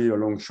 especially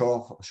along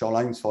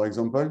shorelines, for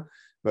example,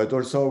 but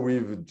also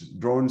with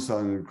drones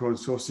and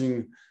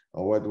crowdsourcing,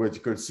 or what we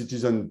call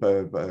citizen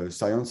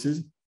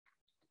sciences.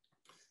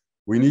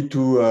 We need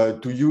to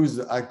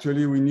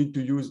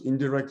use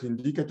indirect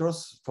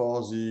indicators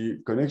for the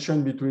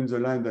connection between the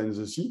land and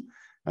the sea.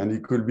 And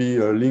it could be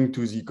linked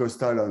to the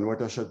coastal and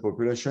watershed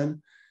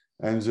population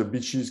and the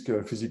beach's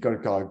physical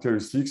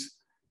characteristics.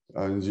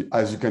 And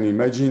as you can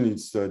imagine,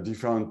 it's a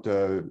different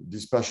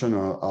dispersion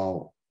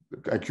or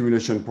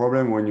accumulation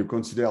problem when you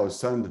consider a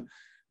sand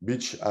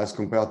beach as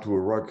compared to a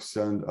rock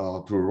sand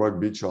or to a rock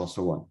beach or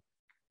so on.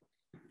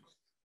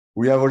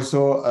 We have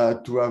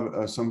also to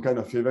have some kind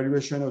of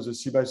evaluation of the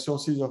seabed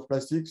sources of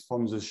plastics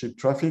from the ship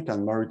traffic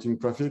and maritime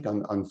traffic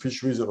and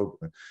fisheries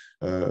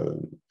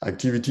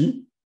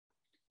activity.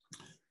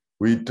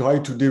 We try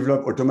to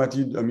develop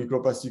automated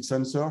microplastic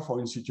sensor for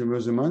in situ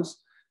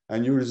measurements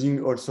and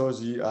using also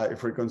the high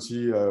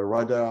frequency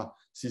radar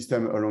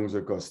system along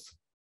the coast.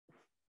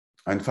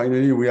 And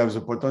finally, we have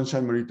the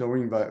potential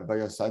monitoring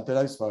via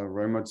satellites for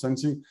remote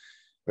sensing,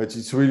 but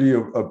it's really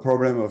a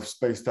problem of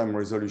space-time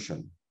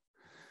resolution.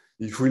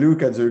 If we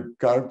look at the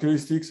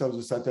characteristics of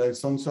the satellite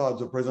sensor at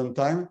the present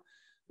time,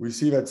 we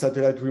see that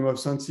satellite remote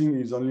sensing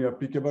is only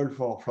applicable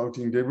for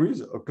floating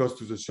debris close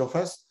to the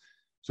surface.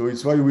 So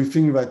it's why we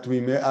think that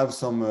we may have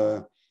some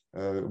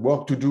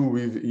work to do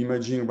with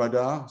imaging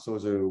radar, so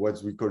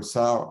what we call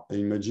SAR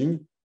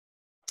imaging,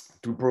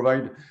 to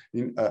provide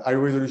high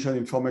resolution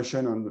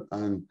information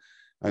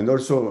and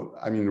also,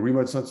 I mean,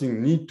 remote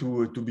sensing need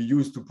to be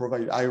used to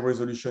provide high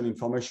resolution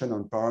information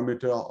on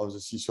parameter of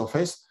the sea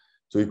surface.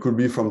 So it could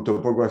be from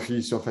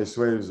topography, surface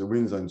waves,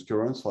 winds and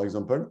currents, for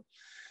example.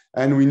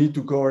 And we need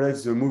to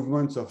correlate the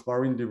movements of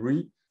marine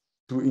debris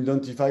to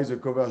identify the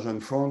conversion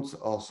fronts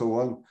or so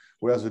on,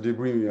 where the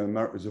debris,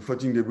 the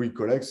floating debris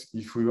collects,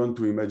 if we want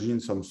to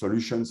imagine some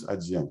solutions at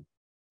the end.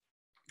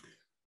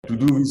 To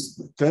do this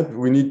step,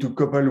 we need to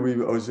couple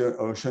with other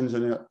ocean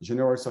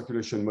general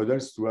circulation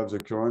models to have the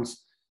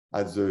currents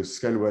at the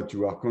scale what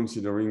you are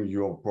considering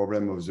your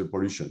problem of the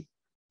pollution.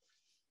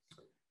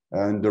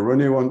 And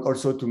René wants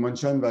also to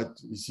mention that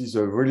this is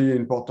a really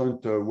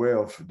important way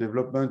of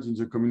development in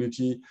the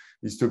community,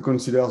 is to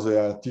consider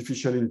the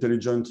artificial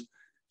intelligence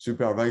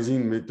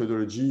supervising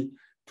methodology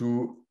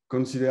to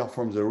consider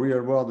from the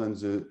real world and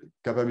the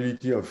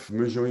capability of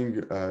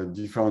measuring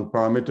different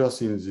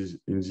parameters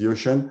in the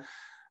ocean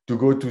to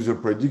go to the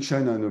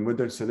prediction and the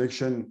model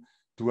selection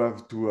to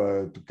have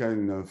to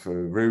kind of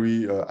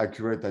very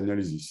accurate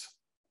analysis.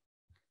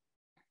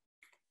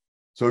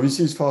 So this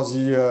is for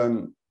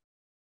the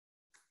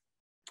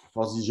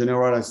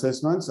general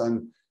assessments,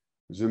 and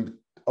the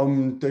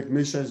take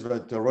measures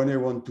that René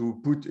want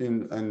to put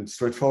in and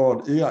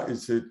straightforward here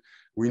is that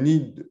we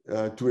need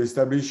to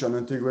establish an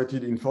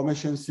integrated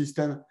information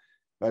system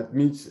that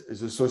meets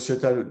the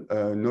societal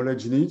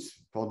knowledge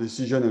needs for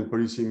decision and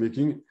policy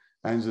making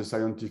and the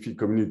scientific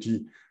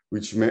community,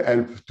 which may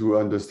help to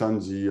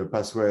understand the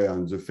pathway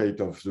and the fate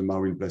of the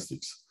marine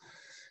plastics.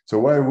 So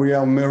while we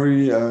are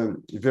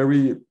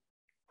very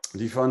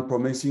different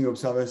promising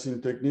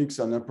observation techniques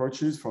and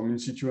approaches from in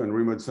situ and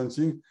remote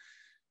sensing,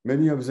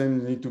 many of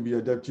them need to be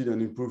adapted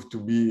and improved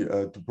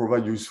to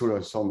provide useful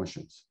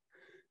observations.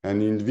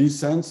 And in this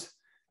sense,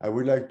 I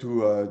would like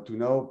to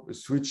now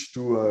switch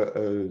to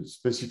a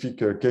specific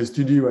case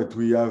study that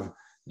we have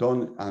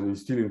done and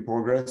is still in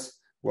progress,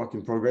 work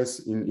in progress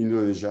in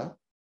Indonesia.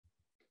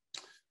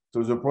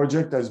 So the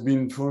project has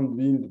been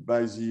funded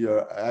by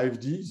the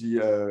AFD,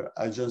 the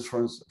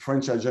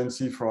French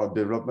Agency for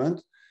Development.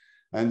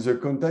 And the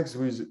context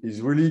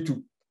is really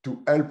to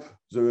help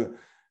the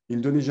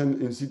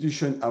Indonesian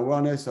institution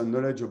awareness and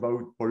knowledge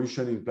about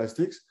pollution in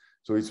plastics.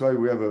 So it's why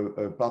we have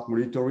a part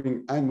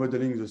monitoring and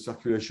modeling the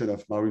circulation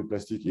of marine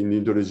plastic in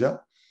Indonesia.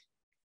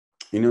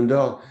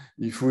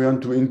 If we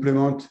want to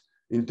implement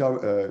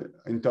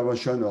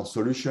intervention or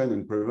solution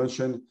and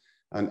prevention,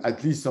 and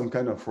at least some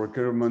kind of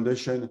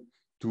recommendation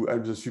to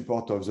help the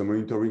support of the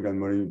monitoring and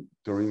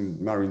monitoring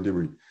marine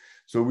debris.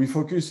 So we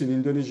focus in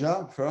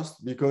Indonesia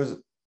first because,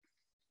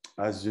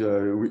 as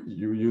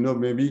you know,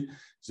 maybe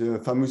the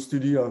famous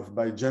study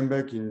by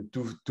Jembek in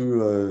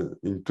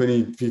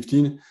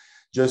 2015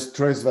 just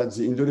stressed that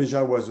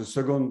Indonesia was the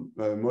second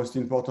most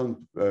important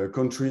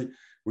country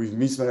with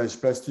mismanaged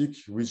plastic,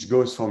 which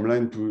goes from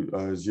land to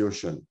the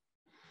ocean.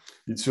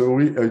 It's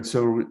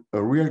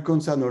a real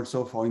concern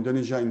also for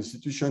Indonesia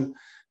institution,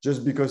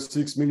 just because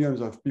 6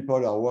 million of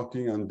people are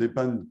working and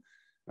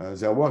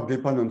their work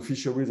depends on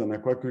fisheries and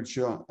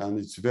aquaculture, and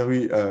it's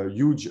very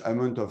huge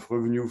amount of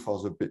revenue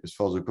for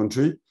the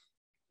country.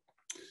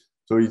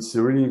 So it's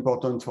really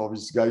important for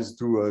these guys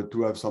to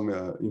have some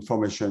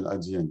information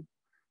at the end.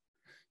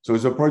 So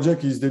the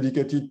project is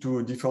dedicated to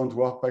a different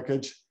work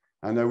package,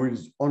 and I will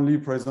only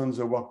present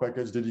the work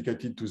package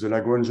dedicated to the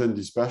Lagrangian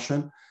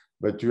dispersion,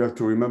 but you have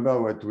to remember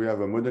that we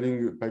have a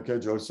modeling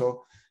package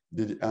also,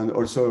 and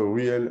also a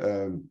real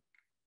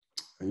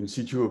in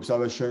situ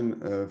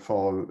observation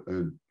for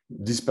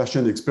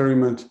dispersion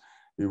experiment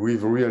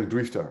with real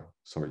drifter,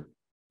 sorry.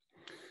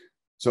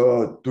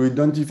 So to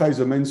identify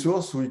the main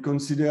source, we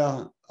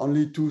consider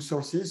only two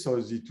sources. So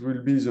it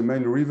will be the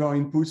main river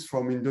inputs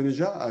from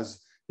Indonesia,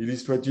 as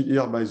illustrated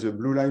here by the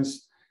blue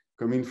lines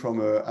coming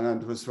from an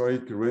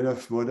atmospheric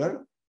runoff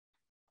model,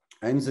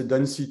 and the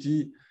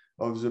density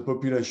of the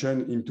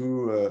population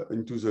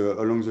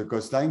along the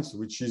coastlines,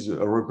 which is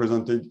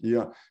represented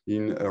here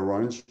in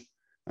orange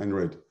and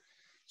red.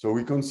 So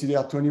we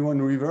consider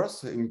 21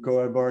 rivers in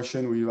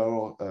collaboration with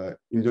our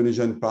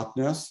Indonesian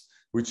partners,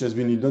 which has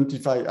been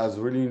identified as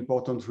really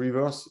important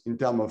rivers in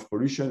terms of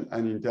pollution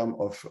and in terms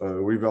of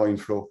river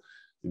inflow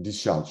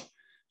discharge.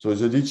 So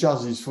the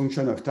discharge is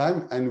function of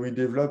time, and we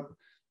develop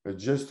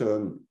just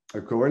a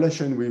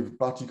correlation with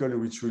particles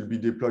which will be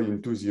deployed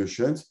into the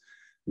oceans.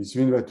 This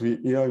means that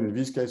here, in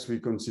this case, we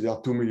consider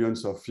 2 million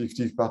of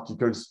 50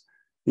 particles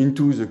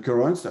into the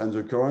currents, and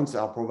the currents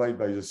are provided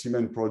by the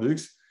cement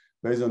products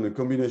based on a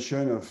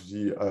combination of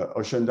the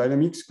ocean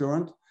dynamics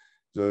current,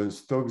 the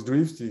Stokes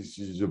drift,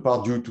 is the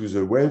part due to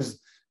the waves,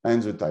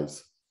 and the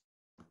tides.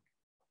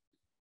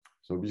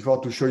 So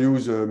before to show you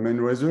the main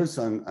results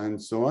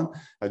and so on,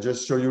 I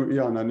just show you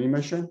here an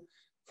animation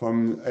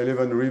from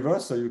 11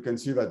 rivers. So you can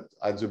see that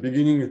at the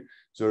beginning,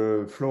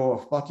 the flow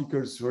of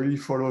particles really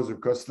follows the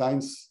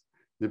coastlines,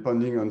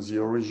 depending on the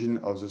origin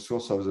of the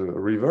source of the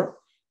river.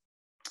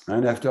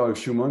 And after a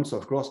few months,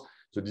 of course,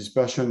 the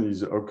dispersion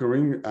is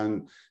occurring,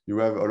 and you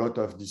have a lot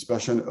of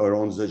dispersion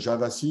around the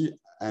Java Sea,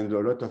 and a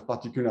lot of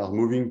particles are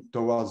moving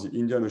towards the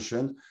Indian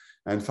Ocean,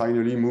 and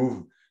finally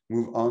move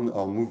on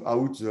or move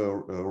out the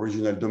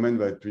original domain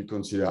that we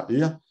consider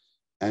here.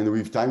 And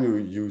with time,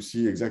 you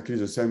see exactly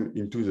the same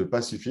into the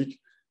Pacific,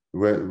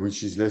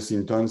 which is less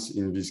intense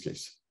in this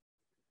case.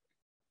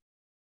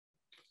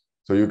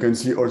 So you can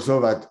see also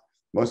that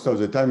most of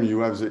the time you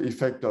have the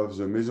effect of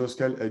the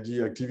mesoscale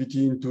eddy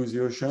activity into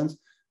the oceans,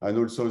 and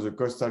also the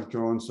coastal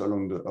currents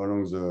along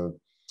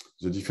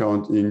the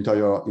different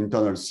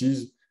internal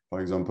seas,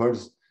 for example,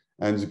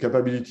 and the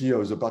capability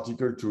of the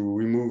particle to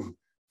remove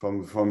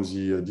from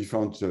the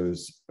different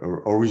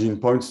origin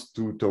points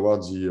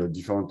towards the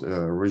different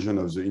region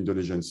of the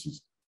Indonesian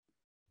seas.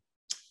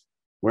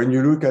 When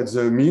you look at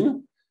the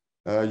mean,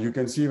 you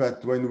can see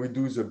that when we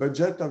do the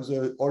budget of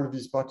all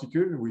these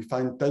particles, we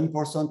find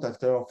 10%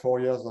 after 4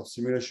 years of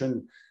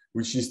simulation,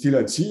 which is still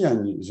at sea,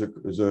 and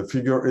the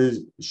figure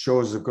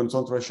shows the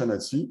concentration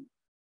at sea.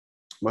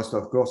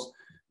 Of course,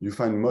 you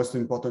find most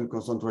important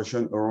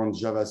concentration around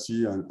Java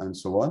Sea and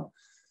so on.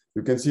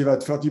 You can see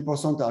that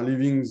 30% are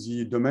leaving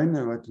the domain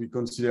that we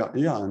consider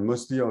here, and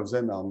mostly of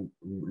them are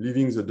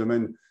leaving the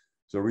domain,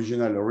 the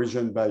original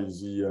region by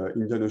the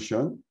Indian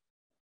Ocean.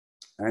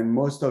 And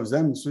most of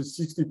them, so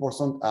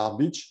 60% are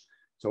beach.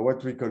 So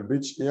what we call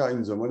beach here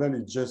in the model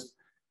is just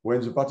when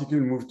the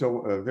particle move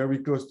very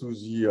close to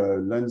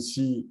the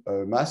land-sea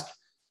mask,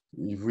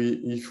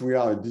 if we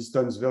are a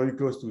distance very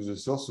close to the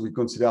source, we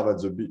consider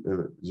that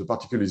the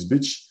particle is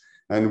beached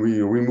and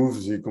we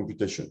remove the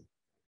computation.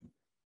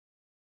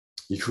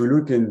 If we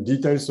look in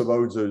details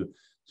about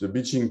the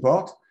beaching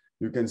part,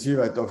 you can see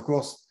that, of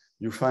course,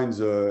 you find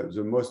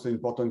the most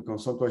important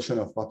concentration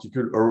of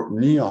particle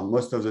near,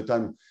 most of the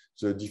time,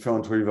 the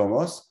different river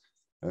mouths.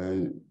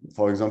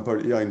 For example,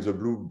 here in the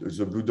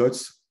blue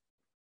dots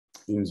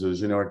in the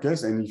general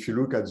case. And if you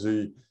look at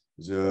the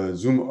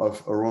zoom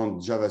of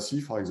around Java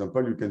Sea, for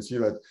example, you can see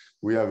that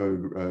we have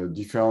a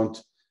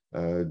different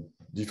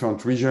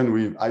region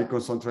with high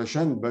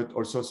concentration, but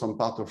also some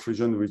part of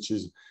region which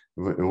is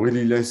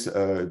really less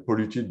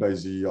polluted by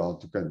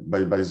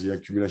the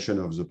accumulation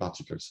of the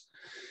particles.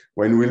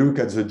 When we look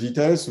at the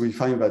details, we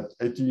find that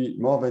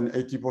more than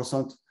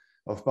 80%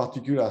 of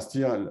particles are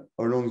still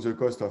along the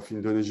coast of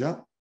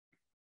Indonesia.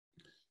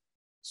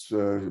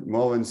 So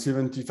more than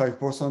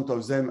 75%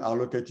 of them are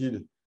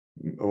located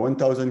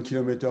 1,000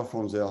 kilometers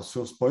from their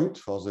source point,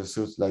 for the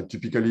source, like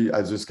typically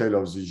at the scale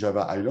of the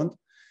Java island.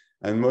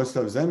 And most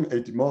of them,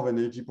 more than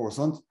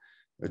 80%,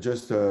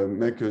 just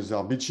make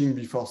their beaching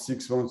before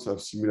 6 months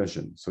of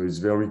simulation. So it's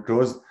very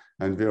close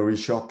and very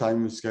short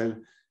time scale,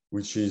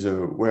 which is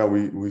where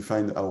we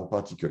find our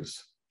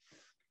particles.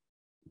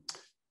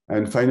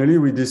 And finally,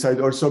 we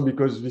decide also,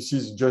 because this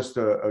is just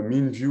a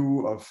mean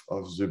view of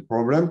the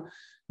problem,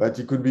 but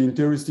it could be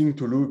interesting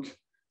to look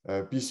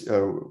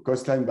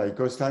coastline by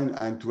coastline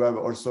and to have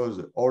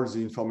also all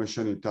the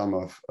information in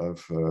terms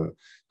of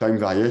time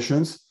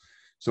variations.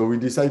 So we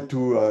decide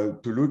to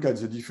look at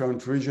the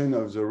different regions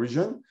of the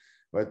region,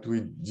 but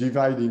we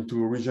divide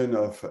into a region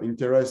of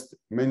interest,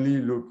 mainly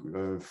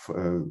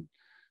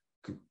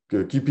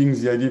keeping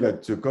the idea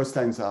that the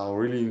coastlines are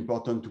really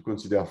important to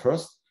consider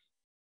first.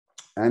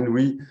 And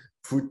we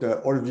put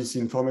all this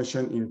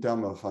information in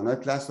terms of an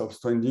atlas of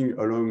stranding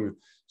along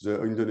the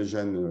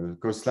Indonesian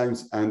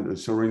coastlines and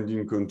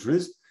surrounding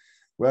countries,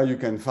 where you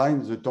can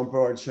find the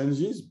temporal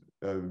changes,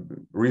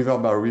 river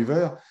by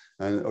river.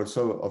 And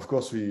also, of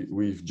course,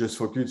 we've just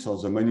focused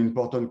on the main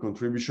important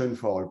contribution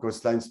for our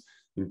coastlines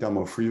in terms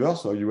of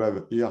rivers. So you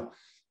have here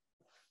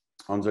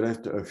on the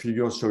left a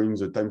figure showing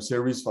the time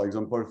series, for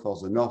example, for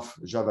the North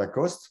Java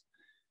coast,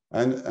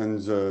 and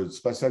the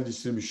spatial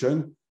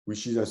distribution,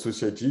 which is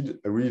associated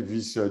with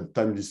this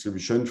time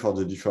distribution for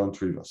the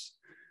different rivers.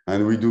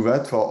 And we do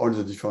that for all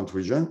the different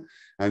regions.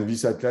 And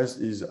this atlas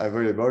is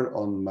available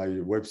on my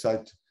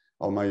website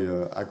or my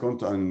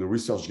account on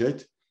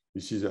ResearchGate.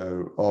 This is,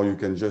 or you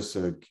can just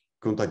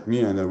contact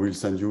me and I will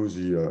send you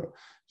the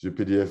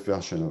PDF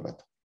version of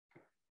that.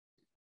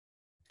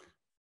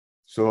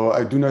 So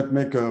I do not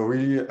make a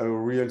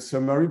real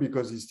summary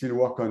because it's still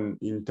work on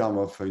in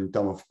terms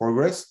of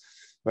progress.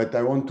 But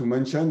I want to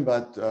mention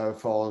that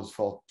for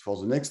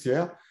the next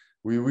year,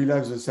 we will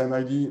have the same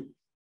idea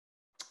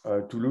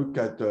to look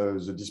at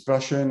the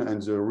dispersion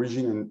and the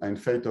origin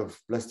and fate of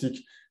plastic,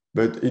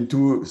 but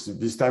into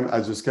this time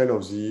at the scale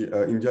of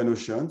the Indian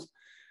Ocean,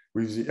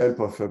 with the help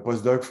of a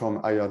postdoc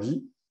from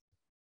IRD.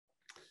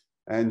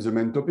 And the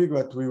main topic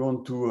that we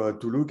want to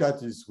look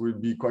at will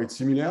be quite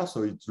similar.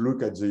 So it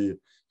look at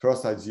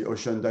first at the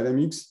ocean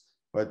dynamics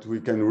that we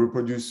can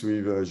reproduce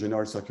with a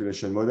general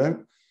circulation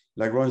model,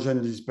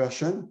 Lagrangian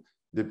dispersion,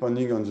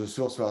 depending on the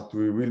source that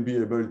we will be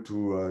able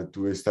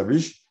to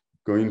establish,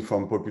 going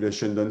from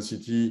population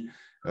density,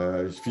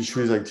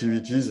 fisheries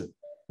activities,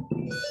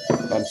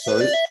 I'm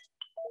sorry,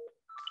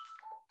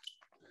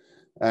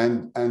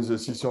 and the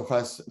sea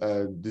surface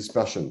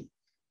dispersion.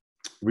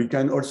 We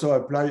can also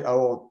apply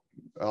our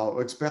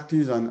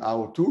expertise and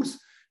our tools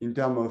in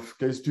terms of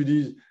case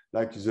studies,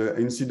 like the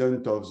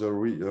incident of the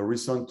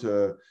recent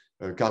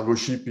cargo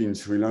ship in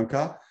Sri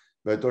Lanka,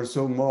 but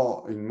also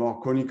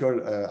more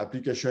conical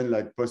application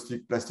like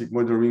plastic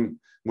monitoring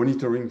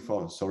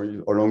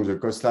along the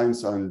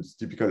coastlines and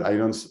typical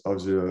islands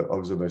of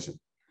the basin.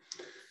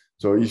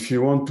 So if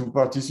you want to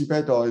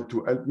participate or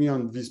to help me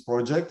on this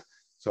project,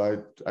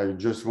 so I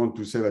just want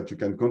to say that you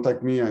can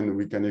contact me and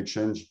we can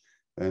exchange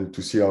and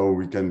to see how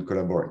we can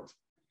collaborate.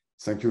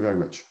 Thank you very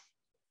much.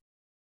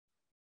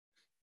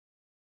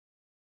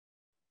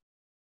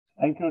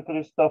 Thank you,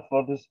 Christophe,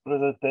 for this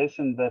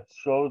presentation that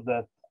shows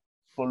that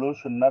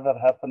pollution never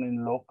happens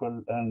in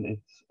local and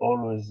it's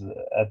always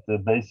at the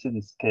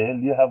basin scale.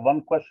 You have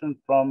one question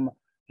from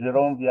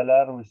Jérôme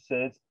Vialard, which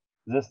says,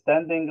 the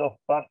standing of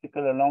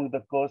particles along the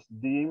coast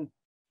deemed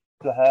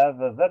to have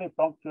a very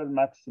punctual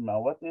maxima.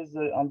 What is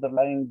the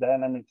underlying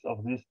dynamics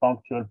of these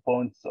punctual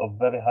points of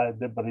very high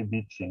debris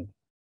beaching?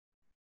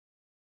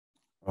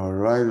 All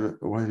right,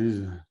 what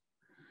is it?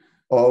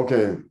 Oh,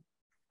 okay.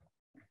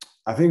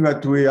 I think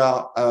that we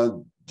are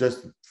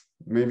just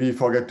maybe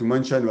forget to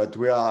mention that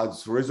we are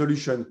at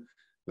resolution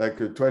like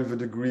 12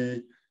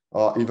 degree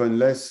or even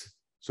less.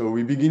 So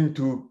we begin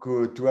to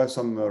have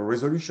some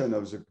resolution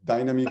of the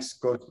dynamics,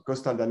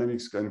 coastal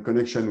dynamics and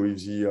connection with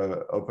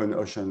the open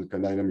ocean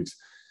dynamics.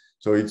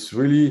 So it's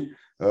really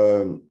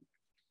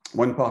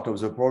one part of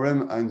the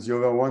problem, and the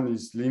other one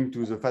is linked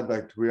to the fact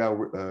that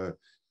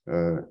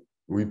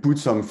we put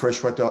some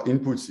freshwater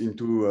inputs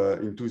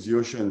into the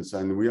oceans,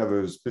 and we have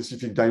a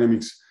specific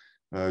dynamics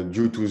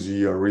due to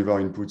the river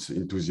inputs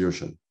into the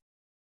ocean.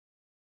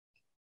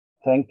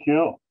 Thank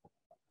you.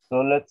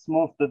 So let's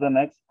move to the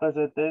next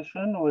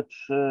presentation, which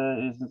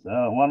is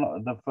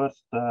the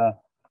first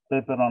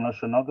paper on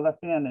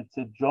oceanography, and it's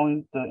a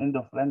joint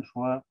Indo-French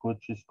work,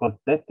 which is called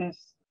TETIS.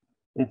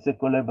 It's a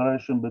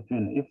collaboration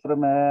between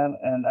Ifremer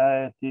and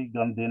IIT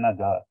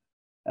Gandhinagar,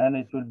 and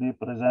it will be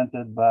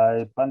presented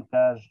by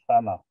Pankaj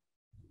Khanna.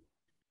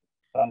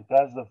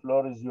 Pankaj, the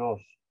floor is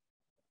yours.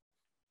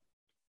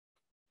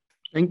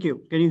 Thank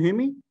you. Can you hear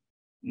me?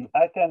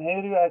 I can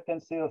hear you. I can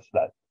see your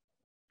slide.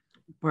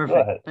 Perfect.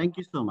 Go ahead. Thank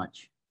you so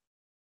much.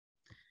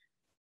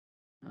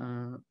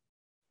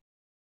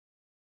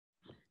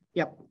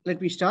 Yeah, let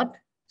me start.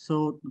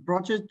 So the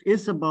project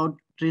is about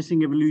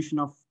tracing evolution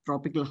of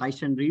tropical high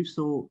strand reefs.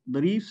 So the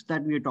reefs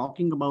that we are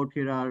talking about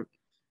here are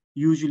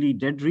usually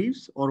dead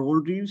reefs or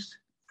old reefs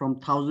from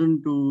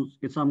 1,000 to,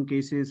 in some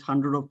cases,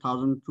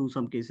 100,000 to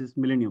some cases,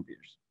 million of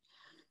years.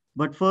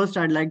 But first,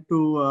 I'd like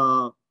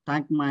to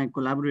thank my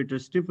collaborator,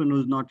 Stephen,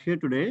 who's not here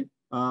today.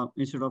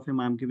 Instead of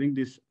him, I'm giving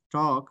this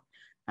talk.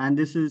 And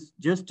this is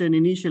just an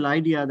initial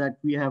idea that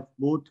we have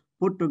both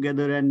put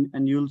together,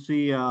 and you'll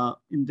see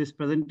in this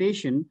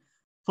presentation.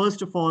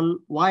 First of all,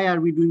 why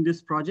are we doing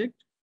this project?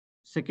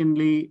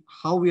 Secondly,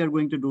 how we are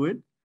going to do it?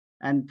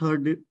 And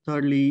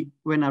thirdly,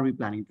 when are we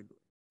planning to do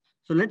it?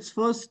 So let's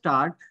first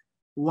start.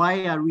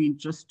 Why are we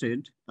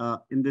interested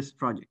in this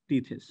project,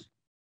 TETIS?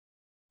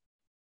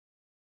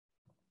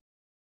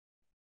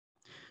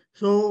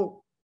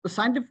 So the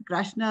scientific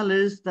rationale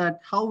is that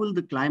how will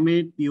the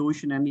climate, the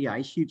ocean, and the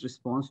ice sheet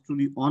respond to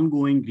the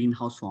ongoing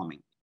greenhouse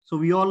warming? So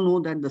we all know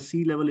that the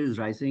sea level is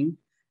rising,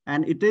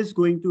 and it is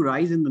going to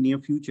rise in the near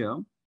future.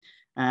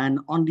 And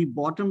on the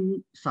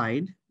bottom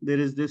side, there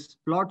is this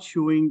plot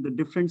showing the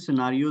different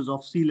scenarios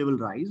of sea level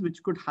rise,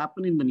 which could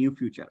happen in the near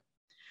future.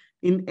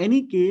 In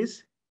any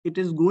case, it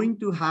is going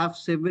to have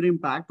severe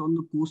impact on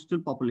the coastal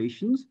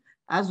populations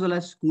as well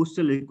as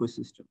coastal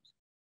ecosystems.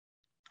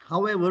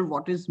 However,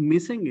 what is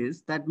missing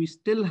is that we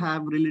still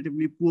have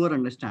relatively poor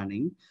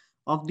understanding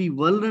of the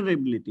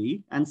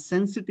vulnerability and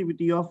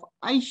sensitivity of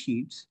ice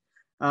sheets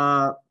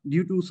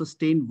due to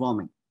sustained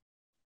warming.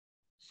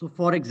 So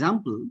for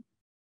example,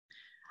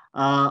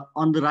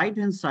 on the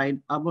right-hand side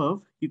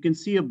above, you can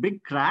see a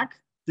big crack.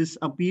 This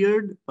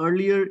appeared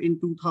earlier in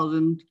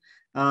 2000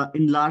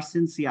 in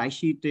Larsen Sea ice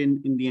sheet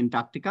in the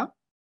Antarctica.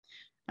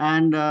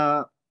 And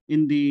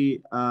in the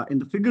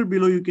figure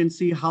below, you can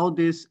see how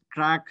this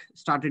crack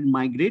started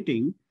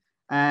migrating,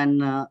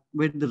 and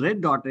where the red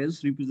dot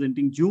is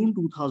representing June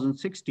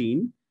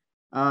 2016.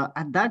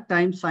 At that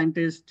time,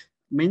 scientists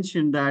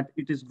mentioned that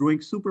it is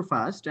growing super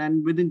fast,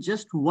 and within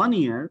just 1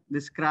 year,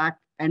 this crack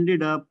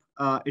ended up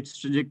its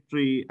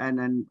trajectory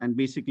and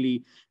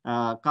basically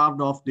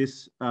carved off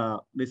this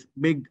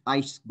big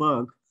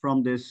iceberg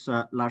from this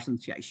Larsen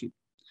Sea ice sheet.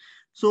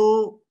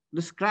 So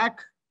this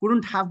crack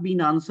couldn't have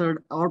been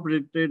answered or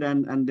predicted,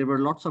 and there were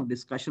lots of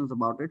discussions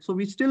about it. So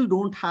we still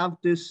don't have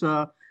this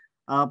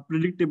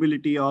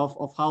predictability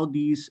of how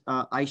these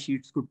ice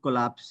sheets could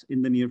collapse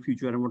in the near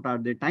future, and what are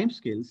their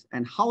timescales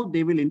and how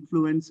they will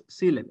influence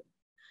sea level.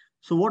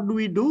 So what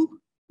do?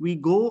 We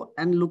go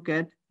and look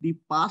at the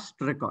past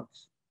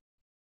records.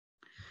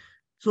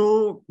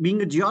 So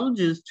being a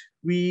geologist,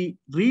 we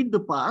read the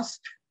past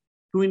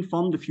to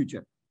inform the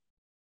future.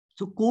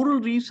 So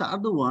coral reefs are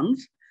the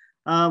ones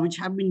which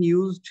have been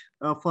used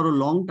for a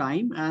long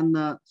time,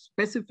 and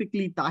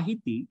specifically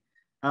Tahiti,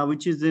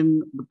 which is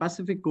in the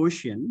Pacific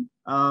Ocean,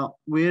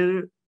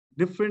 where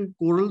different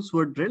corals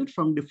were drilled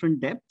from different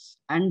depths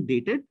and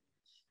dated.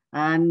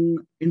 And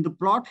in the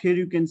plot here,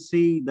 you can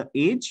see the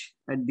age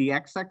at the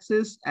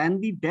x-axis and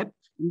the depth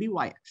in the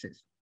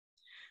y-axis.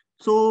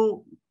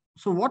 So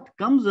what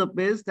comes up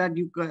is that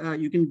you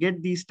can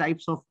get these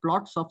types of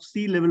plots of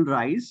sea level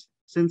rise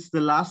since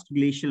the last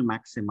glacial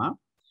maxima.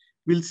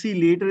 We'll see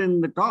later in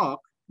the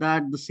talk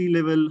that the sea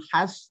level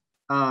has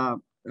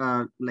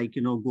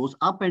goes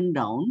up and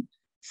down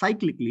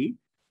cyclically,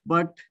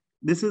 but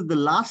this is the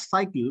last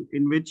cycle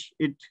in which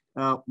it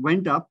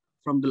went up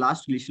from the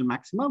last glacial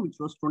maxima, which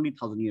was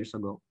 20,000 years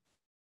ago.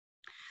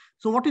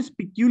 So what is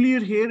peculiar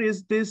here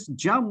is this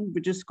jump,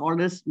 which is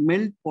called as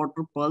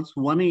Melt-Potter Pulse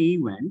 1A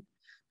event,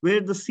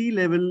 where the sea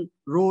level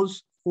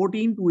rose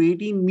 14 to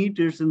 18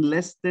 meters in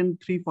less than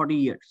 340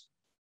 years.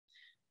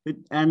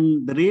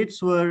 And the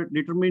rates were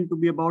determined to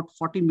be about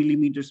 40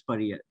 millimeters per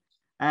year.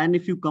 And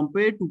if you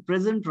compare to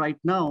present right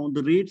now,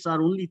 the rates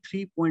are only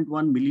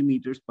 3.1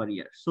 millimeters per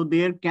year. So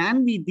there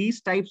can be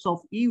these types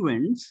of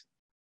events,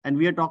 and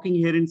we are talking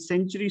here in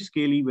century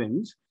scale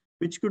events,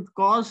 which could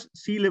cause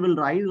sea level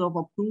rise of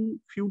up to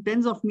few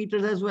tens of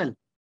meters as well.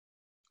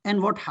 And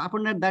what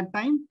happened at that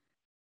time?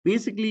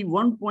 Basically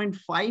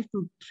 1.5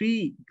 to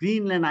 3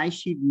 Greenland ice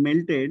sheet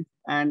melted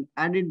and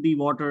added the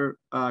water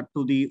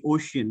to the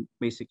ocean,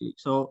 basically.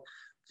 So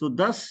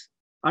thus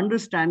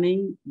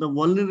understanding the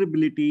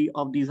vulnerability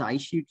of these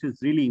ice sheets is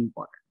really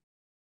important.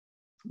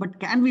 But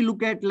can we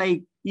look at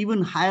like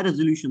even higher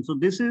resolution? So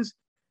this is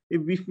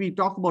if we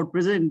talk about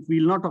present,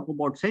 we'll not talk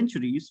about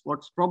centuries.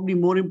 What's probably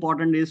more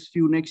important is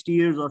few next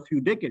years or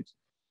few decades.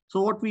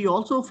 So what we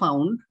also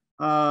found,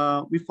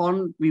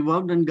 we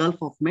worked in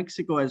Gulf of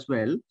Mexico as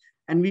well,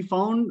 and we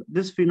found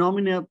this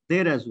phenomena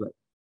there as well.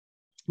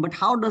 But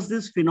how does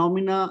this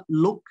phenomena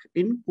look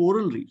in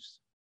coral reefs?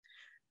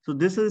 So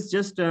this is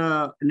just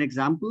an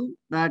example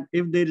that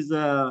if there is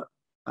a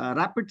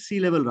rapid sea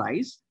level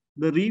rise,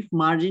 the reef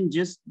margin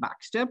just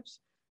backsteps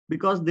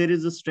because there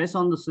is a stress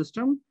on the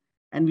system.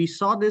 And we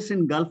saw this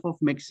in Gulf of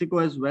Mexico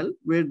as well,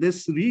 where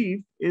this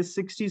reef is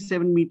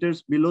 67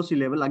 meters below sea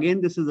level.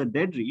 Again, this is a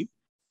dead reef,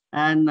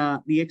 and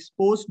the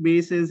exposed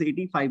base is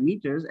 85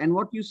 meters. And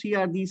what you see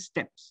are these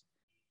steps.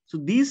 So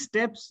these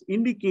steps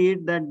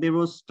indicate that there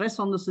was stress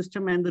on the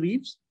system and the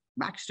reefs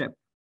backstep.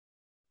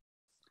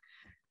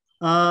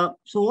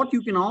 So what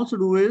you can also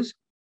do is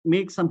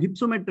make some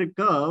hypsometric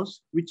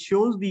curves, which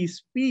shows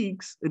these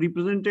peaks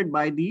represented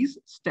by these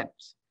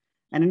steps.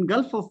 And in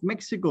Gulf of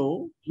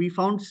Mexico, we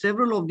found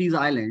several of these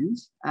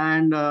islands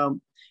and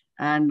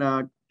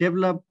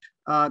developed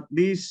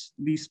these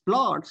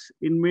plots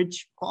in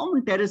which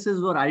common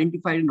terraces were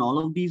identified in all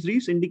of these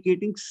reefs,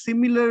 indicating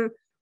similar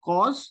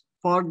cause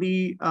for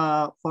the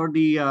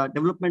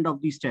development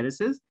of these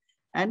terraces.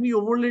 And we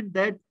overlaid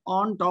that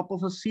on top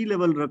of a sea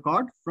level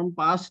record from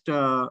past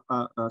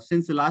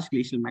since the last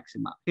glacial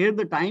maxima. Here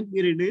the time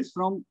period is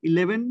from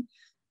 11.0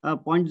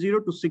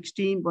 to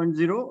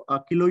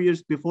 16.0 kilo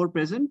years before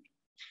present.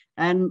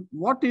 And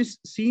what is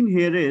seen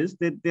here is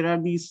that there are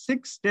these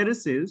 6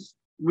 terraces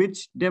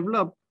which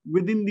developed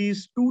within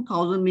these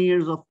 2000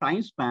 years of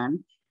time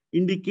span,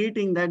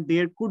 indicating that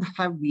there could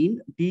have been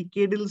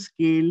decadal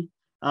scale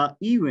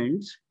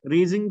events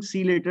raising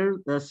sea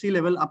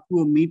level up to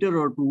a meter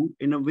or two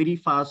in a very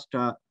fast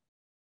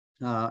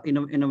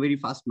in a very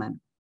fast manner.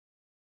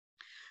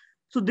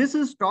 So this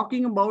is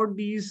talking about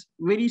these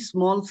very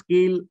small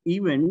scale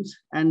events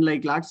and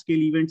like large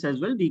scale events as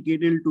well,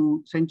 decadal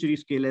to century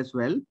scale as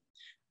well.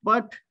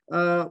 But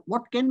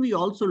what can we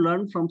also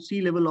learn from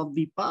sea level of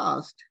the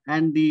past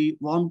and the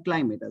warm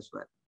climate as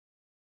well?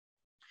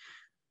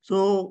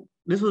 So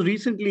this was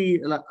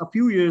recently, a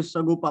few years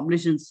ago,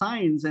 published in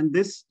Science, and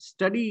this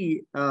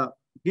study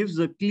gives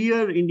a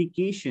clear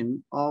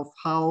indication of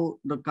how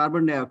the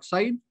carbon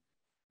dioxide,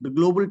 the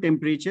global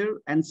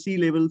temperature, and sea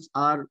levels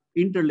are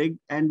interlinked,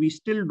 and we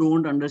still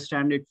don't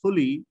understand it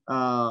fully,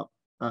 the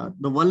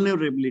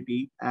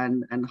vulnerability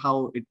and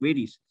how it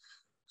varies.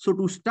 So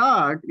to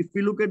start, if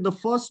we look at the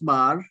first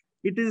bar,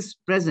 it is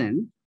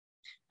present.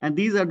 And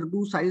these are the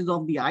two sides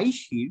of the ice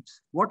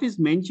sheets. What is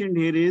mentioned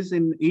here is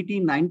in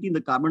 1890,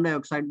 the carbon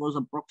dioxide was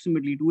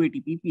approximately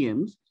 280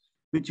 ppm,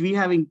 which we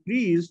have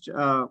increased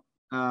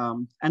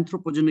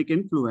anthropogenic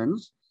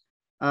influence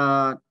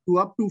to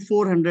up to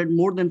 400,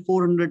 more than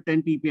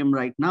 410 ppm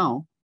right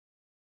now,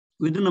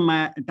 within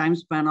a time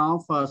span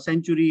of a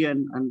century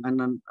and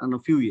a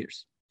few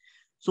years.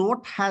 So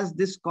what has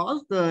this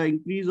caused? The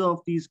increase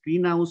of these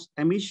greenhouse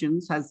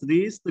emissions has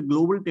raised the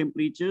global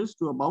temperatures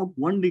to about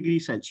 1 degree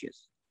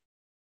Celsius.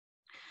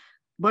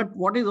 But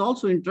what is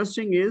also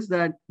interesting is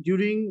that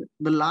during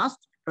the last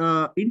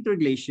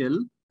interglacial,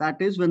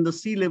 that is when the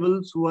sea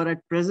levels were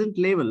at present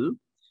level,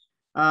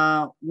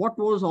 what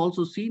was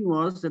also seen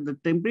was that the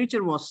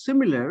temperature was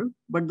similar,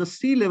 but the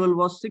sea level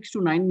was 6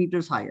 to 9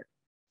 meters higher.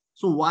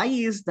 So why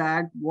is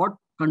that? What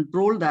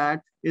controlled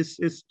that is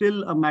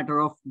still a matter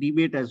of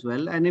debate as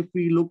well. And if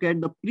we look at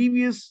the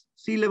previous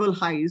sea level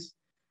highs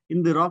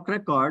in the rock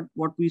record,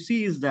 what we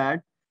see is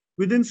that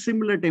within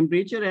similar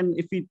temperature, and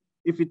if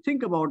we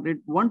think about it,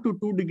 1 to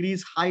 2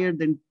 degrees higher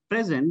than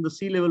present, the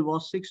sea level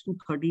was 6 to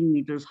 13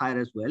 meters higher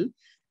as well.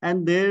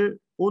 And there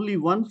only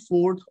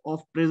 1/4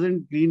 of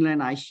present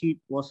Greenland ice sheet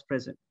was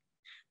present.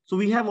 So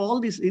we have all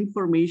this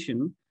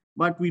information,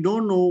 but we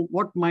don't know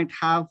what might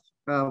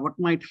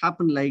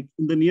happen like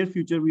in the near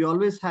future. We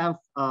always have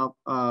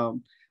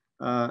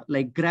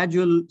like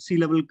gradual sea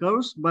level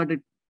curves, but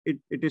it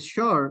is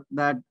sure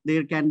that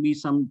there can be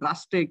some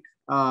drastic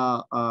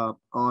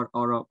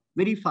or a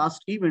very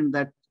fast event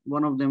that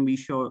one of them we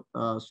saw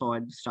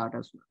at the start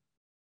as well.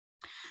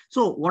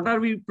 So what are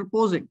we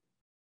proposing?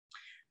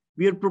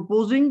 We are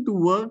proposing to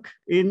work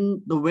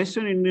in the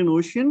Western Indian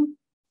Ocean.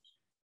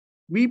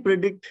 We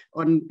predict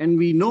and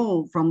we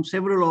know from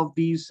several of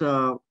these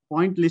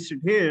points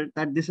listed here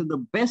that this is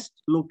the best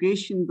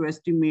location to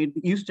estimate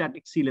the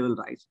eustatic sea level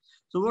rise.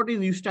 So what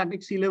is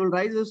eustatic sea level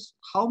rise? Is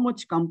how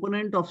much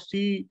component of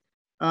sea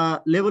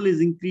level is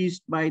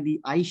increased by the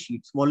ice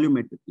sheets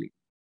volumetrically.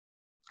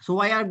 So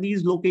why are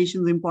these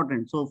locations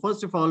important? So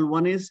first of all,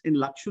 one is in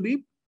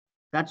Lakshadweep.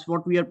 That's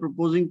what we are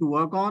proposing to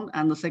work on.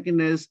 And the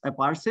second is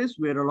Aparsis,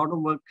 where a lot of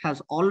work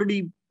has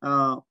already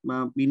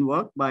been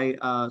worked by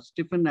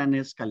Stephen and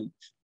his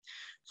colleagues.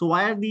 So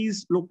why are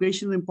these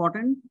locations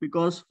important?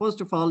 Because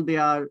first of all, they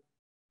are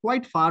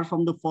quite far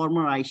from the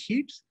former ice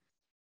sheets.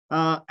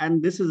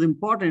 And this is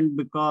important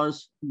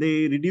because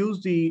they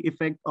reduce the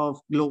effect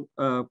of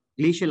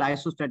glacial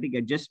isostatic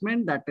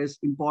adjustment that is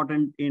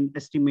important in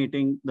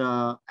estimating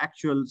the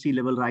actual sea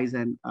level rise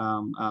and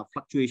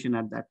fluctuation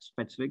at that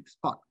specific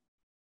spot.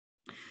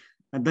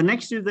 And the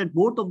next is that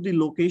both of the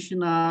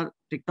location are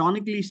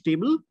tectonically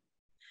stable.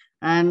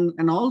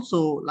 And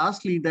also,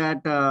 lastly,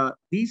 that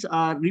these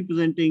are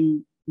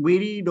representing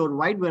varied or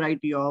wide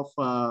variety of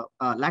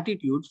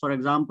latitudes. For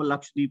example,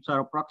 Lakshadweeps are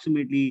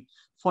approximately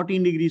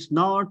 14 degrees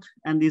north,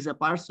 and these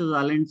Aparces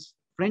Islands,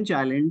 French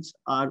islands,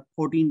 are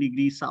 14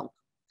 degrees south.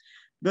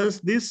 Thus,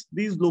 these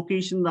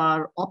locations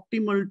are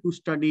optimal to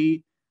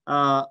study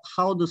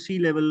how the sea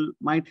level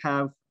might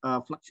have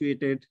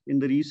fluctuated in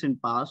the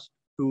recent past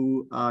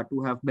to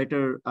have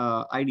better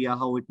idea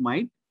how it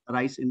might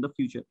rise in the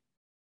future.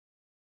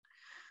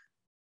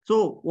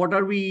 So what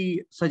are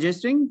we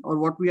suggesting, or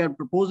what we are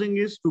proposing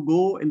is to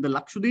go in the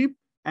Lakshadweep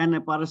and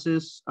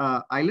Aparces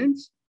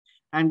Islands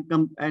and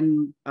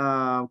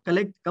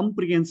collect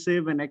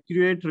comprehensive and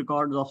accurate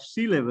records of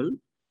sea level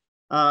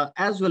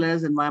as well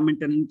as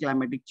environmental and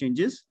climatic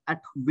changes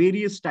at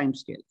various time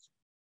scales.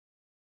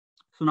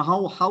 So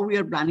now how we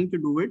are planning to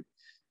do it?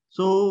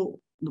 So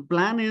the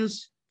plan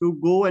is to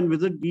go and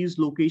visit these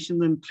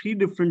locations in 3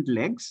 different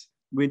legs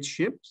with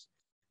ships.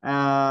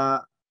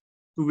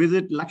 To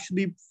visit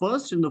Lakshadweep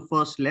first in the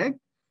first leg.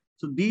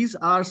 So these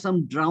are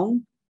some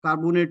drowned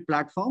carbonate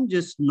platform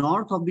just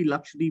north of the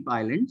Lakshadweep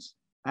Islands.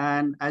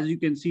 And as you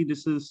can see,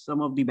 this is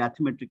some of the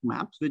bathymetric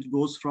maps, which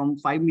goes from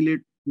 5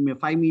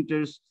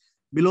 meters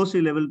below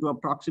sea level to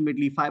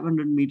approximately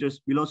 500 meters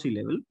below sea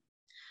level.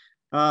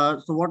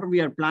 So what we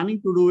are planning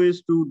to do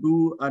is to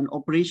do an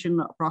operation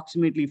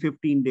approximately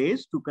 15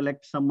 days to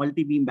collect some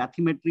multi-beam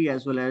bathymetry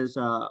as well as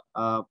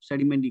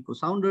sediment echo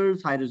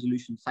sounders, high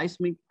resolution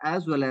seismic,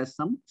 as well as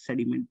some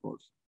sediment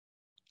cores.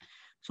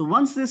 So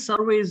once this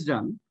survey is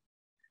done,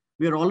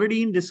 we are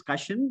already in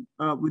discussion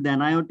with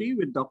NIOT,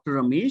 with Dr.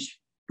 Ramesh,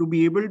 to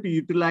be able to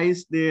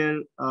utilize their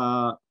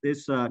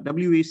this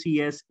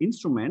WACS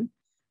instrument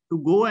to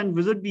go and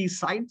visit these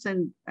sites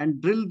and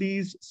drill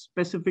these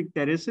specific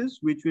terraces,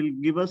 which will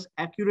give us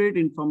accurate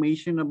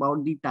information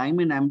about the time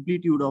and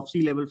amplitude of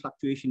sea level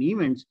fluctuation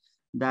events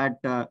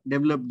that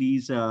develop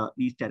these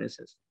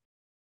terraces.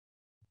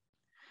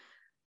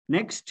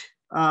 Next,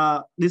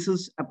 this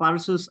is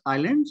Aparces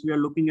Islands. We are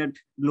looking at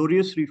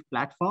Glorious Reef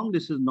Platform.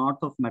 This is north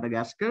of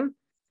Madagascar.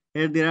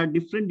 Here there are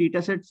different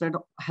data sets that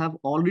have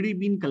already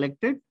been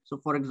collected. So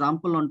for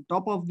example, on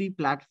top of the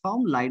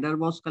platform, LiDAR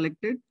was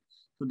collected.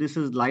 So this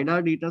is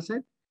LiDAR data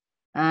set.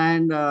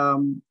 And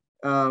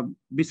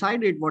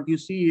beside it, what you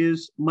see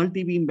is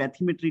multi-beam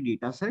bathymetry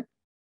data set.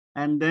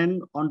 And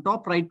then on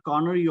top right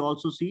corner, you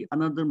also see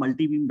another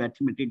multi-beam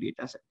bathymetry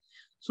data set.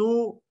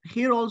 So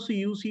here also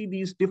you see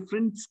these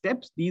different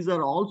steps. These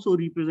are also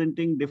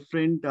representing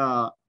different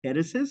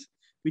terraces,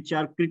 which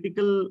are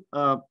critical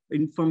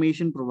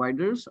information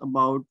providers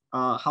about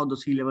how the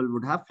sea level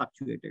would have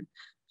fluctuated.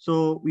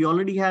 So we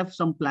already have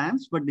some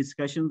plans, but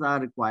discussions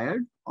are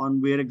required on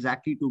where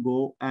exactly to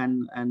go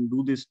and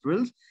do these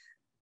drills.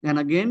 And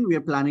again, we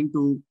are planning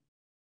to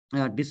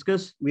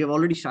discuss. We have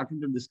already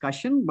started the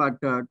discussion, but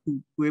to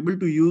be able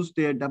to use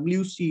their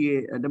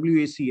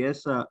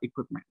WACS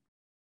equipment.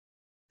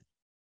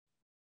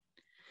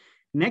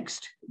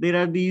 Next, there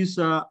are these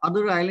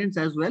other islands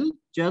as well,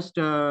 just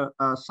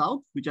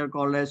south, which are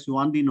called as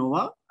Juan de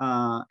Nova.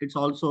 It's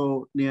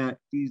also near,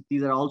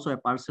 these are also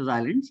Aparces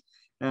Islands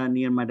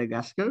near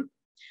Madagascar.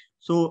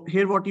 So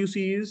here what you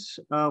see is,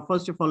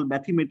 first of all,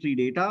 bathymetry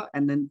data,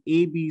 and then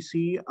A, B,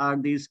 C are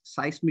these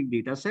seismic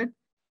data set,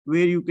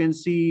 where you can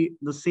see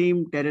the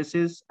same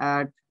terraces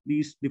at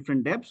these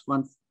different depths,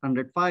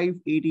 105,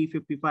 80,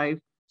 55.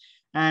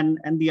 And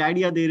the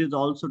idea there is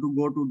also to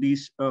go to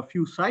these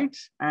few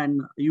sites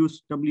and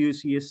use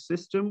WACS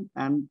system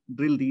and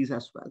drill these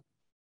as well.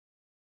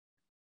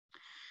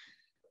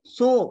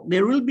 So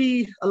there will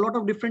be a lot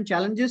of different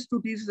challenges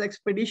to this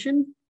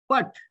expedition,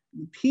 but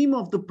the theme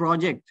of the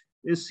project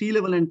is sea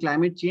level and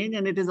climate change,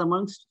 and it is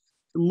amongst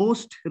the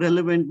most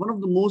relevant, one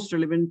of the most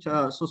relevant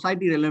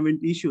society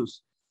relevant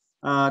issues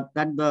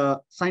that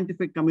the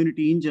scientific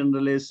community in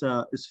general is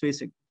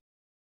facing.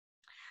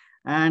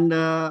 And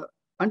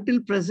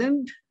until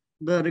present,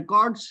 the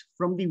records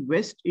from the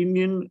West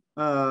Indian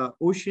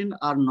Ocean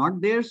are not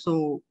there.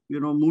 So,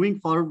 moving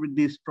forward with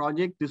this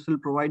project, this will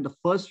provide the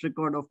first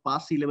record of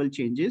past sea level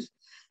changes.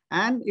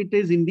 And it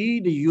is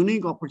indeed a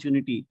unique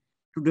opportunity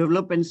to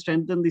develop and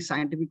strengthen the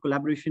scientific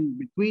collaboration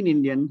between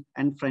Indian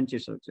and French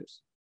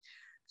researchers.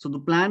 So the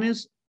plan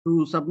is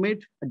to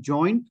submit a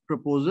joint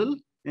proposal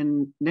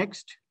in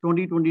next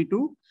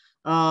 2022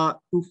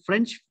 to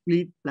French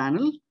Fleet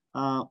Panel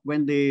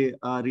when they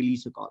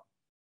release a call.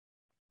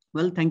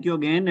 Well, thank you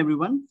again,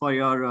 everyone, for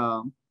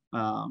your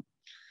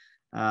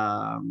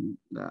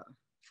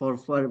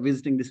for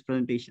visiting this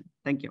presentation.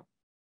 Thank you.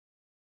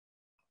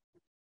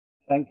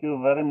 Thank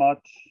you very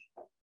much.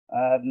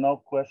 I had no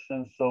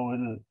questions, so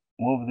we'll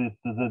move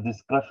to the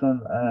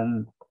discussion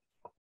and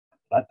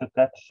try to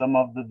catch some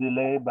of the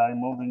delay by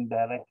moving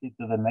directly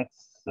to the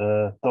next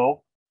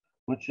talk,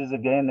 which is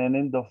again an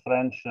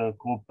Indo-French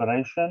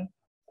cooperation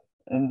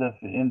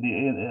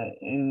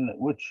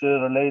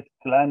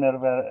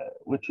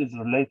which is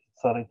related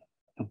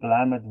to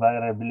climate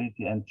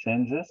variability and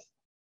changes.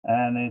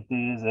 and it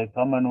is a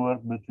common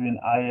work between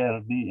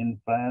IRD in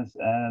France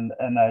and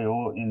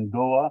NIO in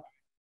Goa.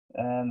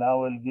 And I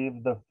will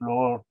give the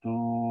floor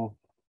to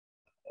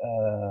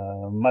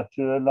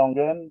Mathieu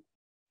Longen.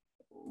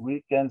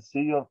 We can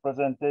see your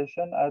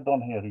presentation. I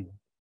don't hear you.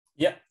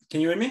 Yeah,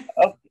 can you hear me?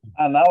 Okay,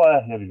 and now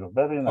I hear you.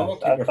 Very nice. Oh,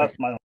 okay, perfect.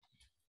 My...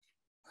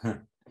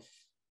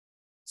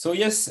 So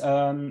yes,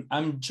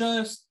 I'm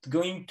just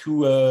going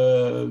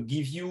to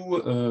give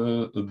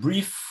you a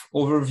brief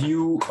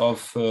overview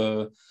of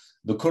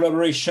the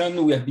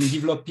collaboration we have been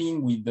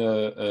developing with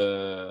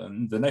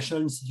the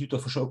National Institute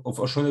of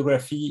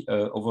Oceanography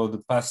over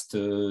the past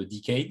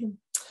decade.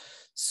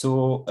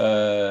 So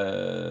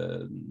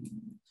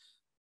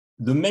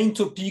the main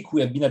topic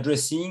we have been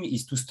addressing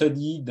is to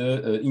study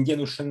the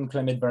Indian Ocean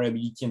climate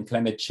variability and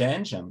climate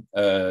change in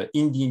the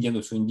Indian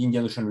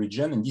Ocean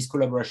region. And this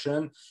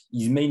collaboration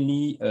is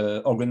mainly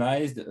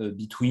organized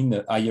between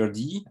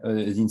IRD,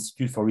 the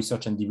Institute for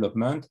Research and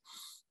Development,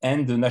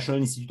 and the National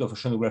Institute of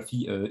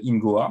Oceanography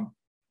in Goa.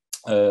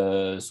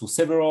 So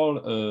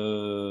several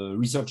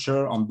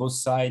researchers on both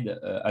sides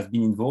have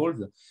been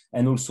involved,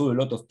 and also a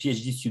lot of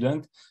PhD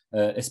students,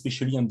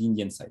 especially on the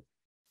Indian side.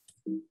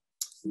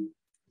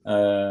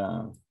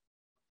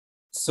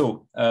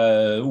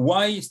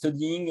 Why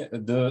studying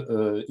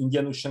the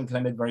Indian Ocean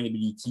climate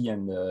variability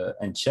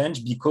and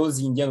change? Because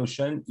the Indian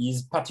Ocean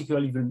is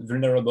particularly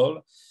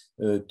vulnerable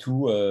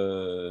to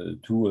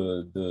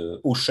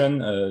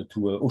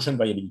ocean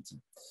variability.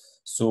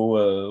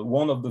 So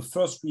one of the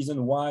first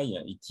reasons why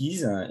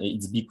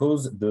it's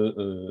because the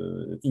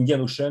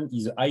Indian Ocean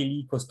is a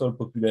highly coastal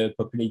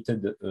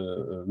populated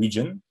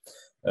region.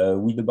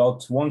 With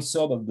about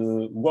 1/3 of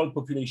the world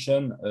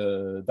population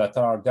that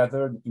are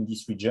gathered in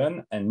this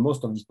region, and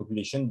most of this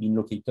population being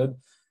located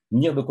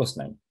near the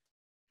coastline.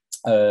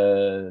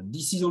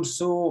 This is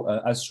also,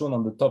 as shown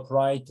on the top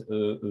right,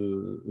 a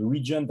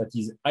region that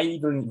is highly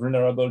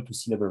vulnerable to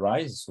sea level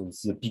rise. So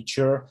this is a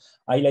picture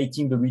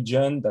highlighting the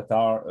region that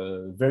are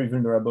very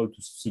vulnerable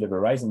to sea level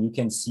rise, and you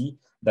can see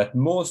that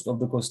most of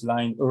the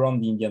coastline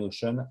around the Indian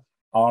Ocean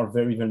are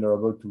very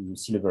vulnerable to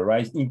sea level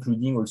rise,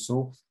 including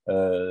also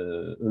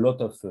a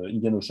lot of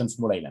Indian Ocean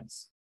small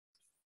islands.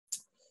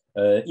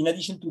 In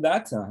addition to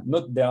that,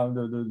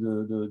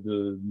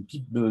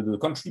 the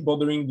country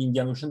bordering the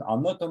Indian Ocean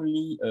are not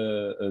only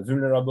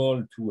vulnerable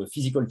to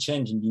physical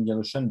change in the Indian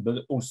Ocean,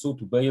 but also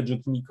to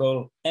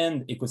biogeochemical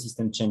and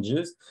ecosystem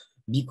changes,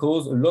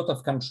 because a lot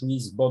of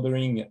countries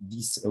bordering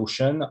this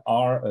ocean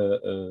are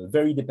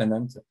very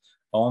dependent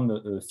on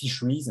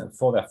fisheries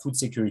for their food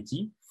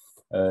security.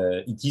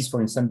 It is, for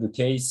instance, the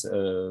case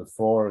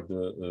for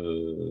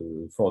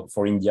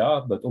India,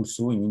 but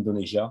also in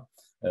Indonesia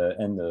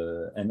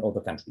and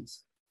other countries.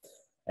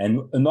 And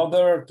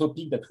another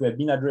topic that we have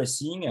been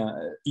addressing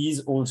is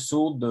also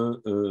the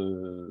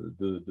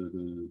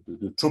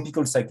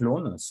tropical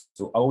cyclone.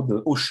 So how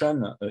the ocean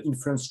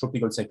influences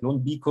tropical cyclone,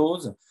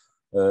 because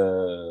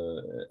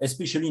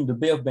especially in the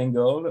Bay of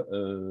Bengal,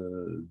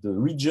 the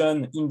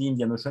region in the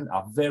Indian Ocean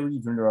are very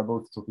vulnerable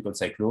to tropical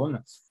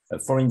cyclone.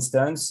 For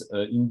instance,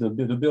 in the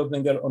Bay of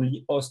Bengal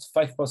only hosts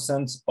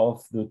 5%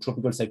 of the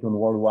tropical cyclone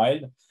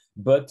worldwide,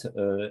 but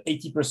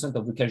 80%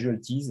 of the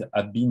casualties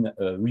have been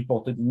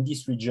reported in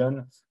this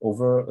region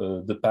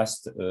over the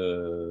past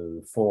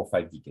 4 or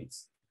 5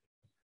 decades.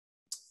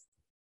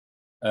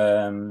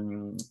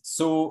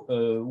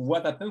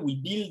 What happened?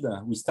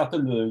 We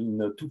started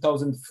in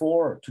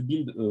 2004 to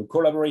build a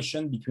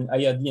collaboration between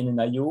IRD and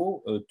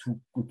NIO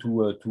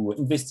to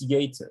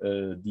investigate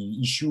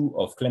the issue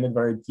of climate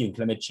variability and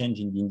climate change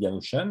in the Indian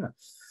Ocean.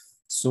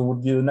 So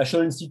the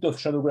National Institute of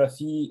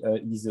Oceanography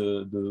is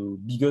the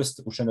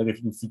biggest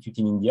oceanographic institute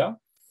in India.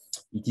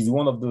 It is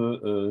one of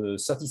the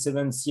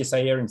 37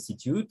 CSIR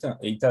institutes.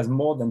 It has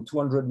more than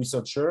 200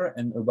 researchers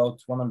and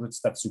about 100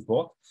 staff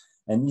support.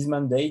 And his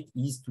mandate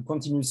is to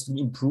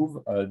continuously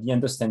improve the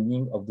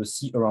understanding of the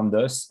sea around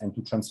us and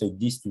to translate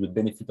this to the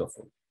benefit of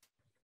all.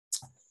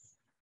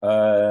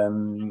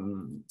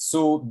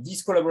 So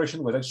this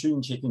collaboration was actually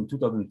initiated in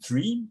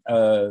 2003.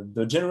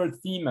 The general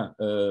theme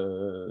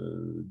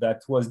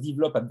that was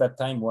developed at that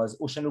time was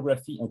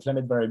oceanography and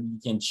climate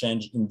variability and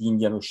change in the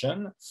Indian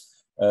Ocean.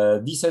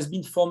 This has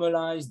been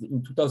formalized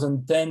in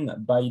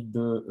 2010 by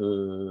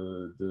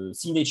the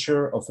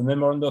signature of a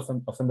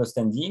memorandum of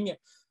understanding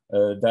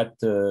that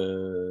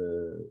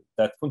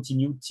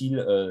continued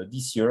till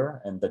this year,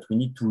 and that we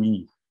need to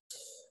renew.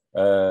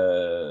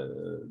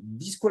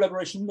 This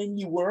collaboration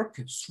mainly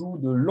worked through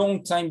the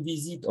long-time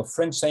visit of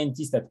French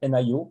scientists at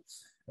NIO.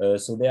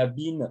 So there have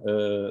been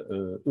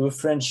a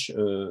French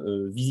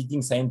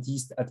visiting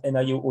scientist at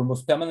NIO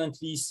almost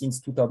permanently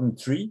since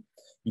 2003.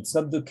 It's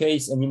not the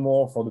case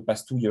anymore for the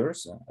past 2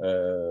 years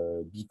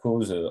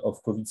because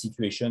of COVID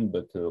situation,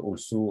 but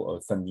also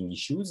funding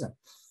issues.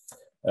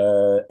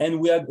 And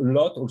we had a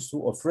lot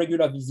also of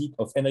regular visit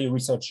of NIO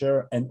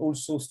researchers and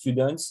also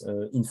students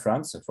in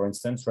France. For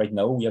instance, right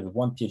now we have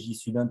one PhD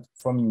student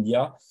from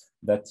India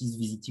that is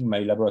visiting my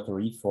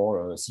laboratory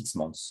for 6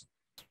 months.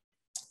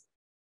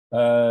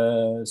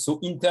 So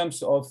in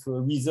terms of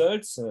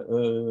results,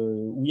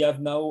 we have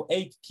now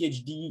 8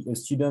 PhD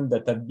students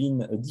that have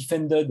been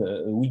defended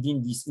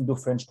within this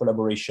Indo-French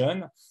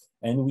collaboration,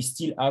 and we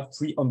still have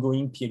 3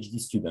 ongoing PhD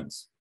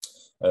students.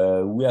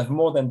 We have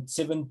more than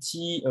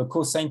 70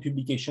 co-signed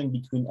publications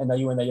between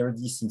NIO and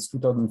IRD since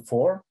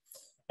 2004,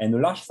 and a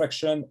large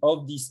fraction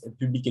of these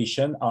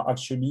publications are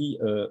actually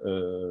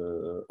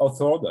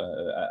authored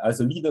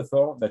as a lead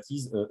author, that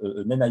is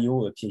an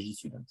NIO PhD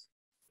student.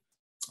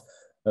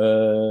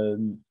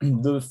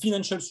 The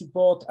financial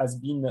support has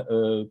been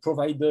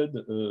provided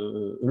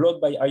a lot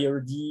by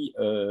IRD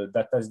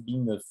that has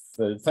been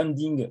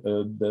funding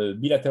the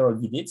bilateral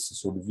visits,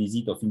 so the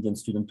visit of Indian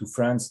students to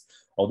France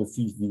or the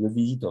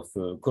visit of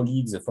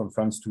colleagues from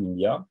France to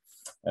India,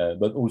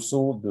 but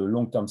also the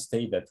long-term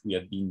stay that we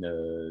have been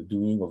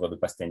doing over the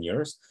past 10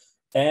 years.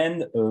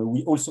 And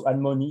we also had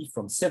money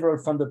from several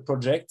funded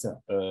projects,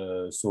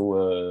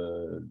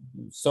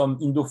 some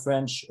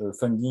Indo-French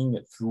funding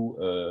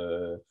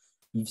through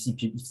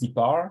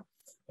IFCPAR,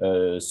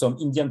 some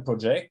Indian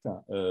project,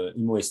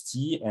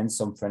 IMOST, and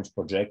some French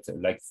project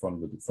like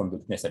from the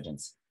CNES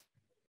agency.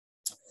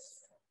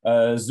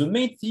 The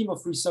main theme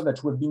of research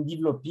that we've been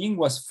developing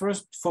was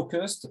first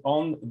focused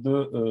on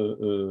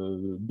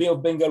the Bay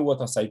of Bengal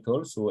water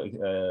cycle, so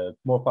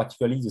more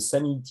particularly the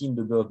salinity in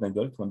the Bay of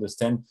Bengal, to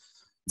understand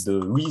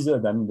the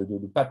reason, I mean,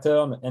 the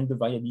pattern and the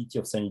variability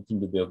of salinity in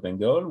the Bay of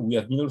Bengal. We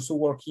have been also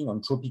working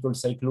on tropical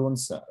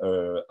cyclones,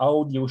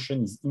 how the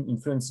ocean is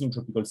influencing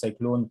tropical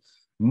cyclone,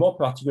 more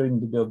particularly in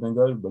the Bay of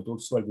Bengal, but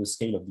also at the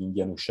scale of the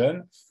Indian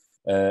Ocean.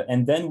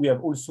 And then we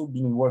have also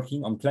been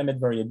working on climate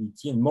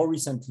variability and more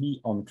recently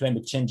on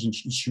climate change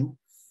issue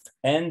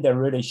and their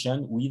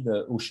relation with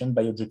ocean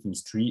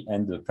biogeochemistry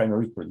and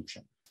primary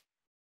production.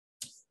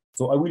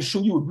 So I will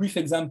show you a brief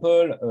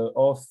example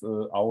of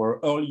our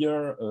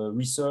earlier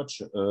research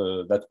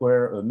that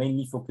were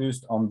mainly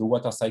focused on the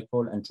water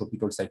cycle and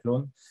tropical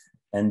cyclone.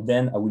 And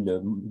then I will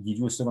give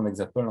you a second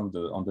example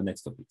on the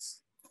next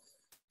topics.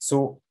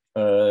 So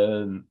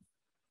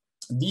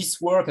this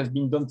work has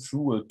been done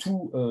through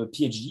 2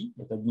 PhD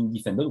that have been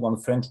defended, one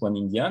French, one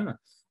Indian.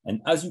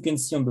 And as you can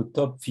see on the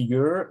top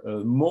figure,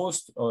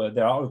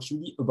 there are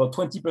actually about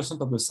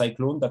 20% of the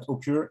cyclone that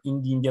occur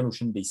in the Indian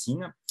Ocean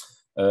basin.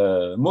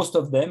 Most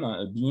of them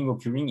being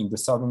occurring in the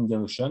southern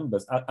Indian Ocean,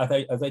 but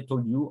as I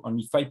told you,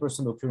 only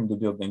 5% occur in the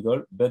Bay of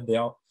Bengal, but they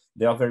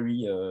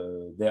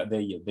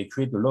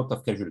create a lot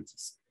of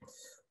casualties.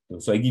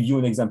 So I give you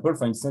an example.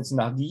 For instance, in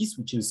Ardis,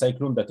 which is a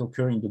cyclone that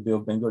occurred in the Bay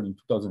of Bengal in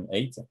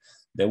 2008,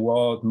 there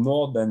were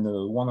more than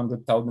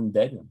 100,000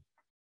 dead,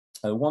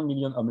 1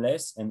 million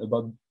homeless, and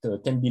about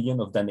 10 billion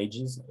of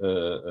damages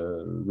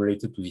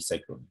related to this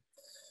cyclone.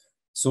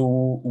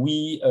 So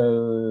we,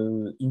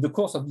 in the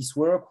course of this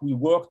work, we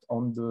worked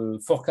on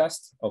the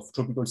forecast of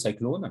tropical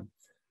cyclone.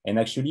 And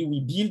actually, we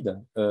build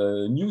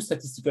a new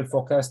statistical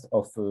forecast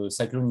of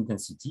cyclone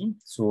intensity.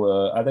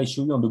 So as I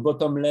show you on the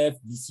bottom left,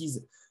 this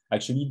is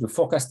actually the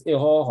forecast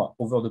error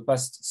over the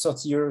past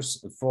 30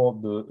 years for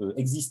the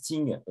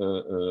existing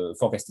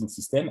forecasting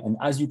system. And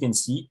as you can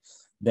see,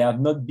 there have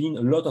not been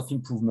a lot of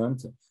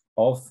improvement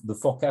of the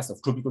forecast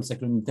of tropical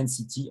cyclone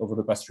intensity over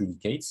the past 3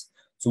 decades.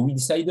 So we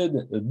decided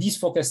this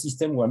forecast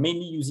system were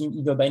mainly using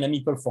either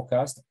dynamical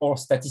forecast or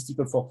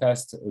statistical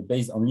forecast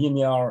based on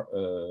linear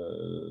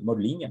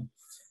modeling.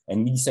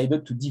 And we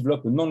decided to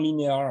develop a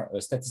nonlinear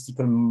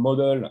statistical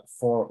model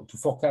to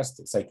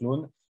forecast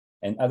cyclone.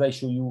 And as I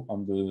show you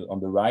on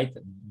the right,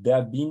 they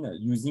have been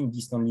using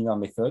these nonlinear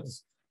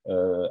methods,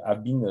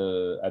 have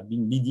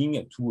been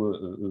leading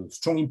to a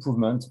strong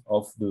improvement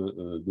of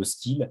the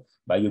skill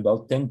by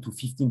about 10 to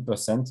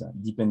 15%,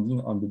 depending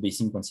on the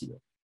basin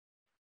considered.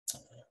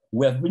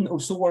 We have been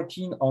also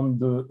working on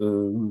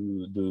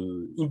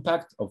the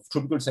impact of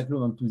tropical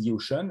cyclone onto the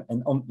ocean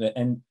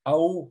and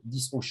how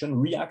this ocean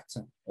reacts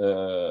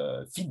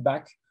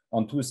feedback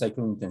onto the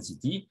cyclone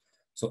intensity.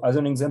 So as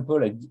an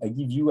example, I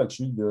give you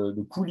actually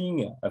the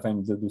cooling,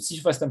 the sea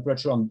surface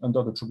temperature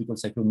under the tropical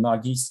cyclone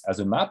Nargis as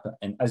a map.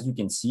 And as you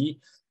can see,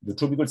 the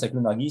tropical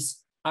cyclone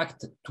Nargis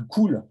act to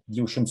cool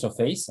the ocean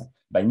surface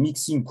by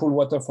mixing cold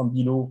water from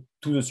below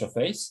to the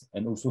surface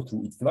and also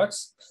through heat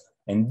flux.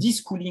 And this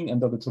cooling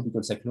under the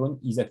tropical cyclone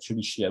is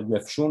actually, we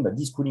have shown that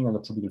this cooling under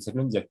tropical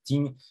cyclone is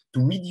acting to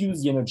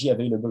reduce the energy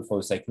available for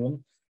the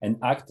cyclone and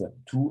act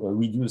to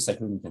reduce the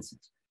cyclone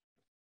intensity.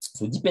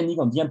 So depending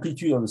on the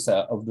amplitude of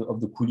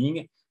the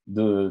cooling,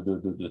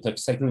 the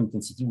cyclone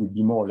intensity will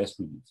be more or less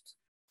reduced.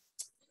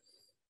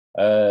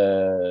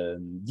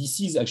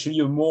 This is actually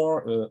a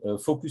more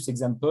focused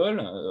example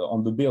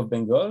on the Bay of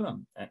Bengal.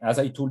 As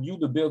I told you,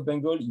 the Bay of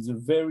Bengal is a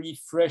very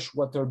fresh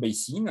water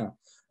basin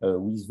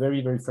with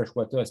very, very fresh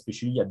water,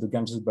 especially at the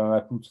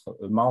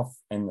Ganges-Brahmaputra mouth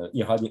and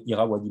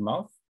Irrawaddy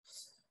mouth.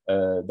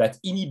 That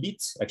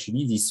inhibits,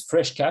 actually, this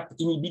fresh cap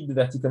inhibit the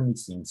vertical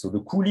mixing. So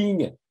the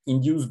cooling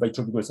induced by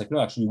tropical cyclone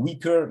are actually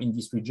weaker in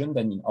this region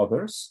than in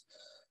others.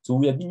 So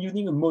we have been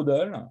using a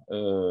model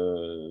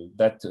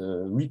that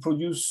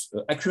reproduces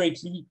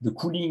accurately the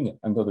cooling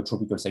under the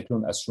tropical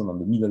cyclone as shown on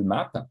the middle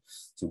map.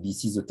 So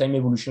this is the time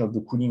evolution of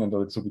the cooling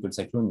under the tropical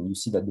cyclone. And you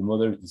see that the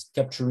model is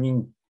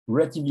capturing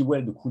relatively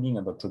well the cooling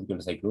under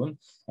tropical cyclone.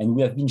 And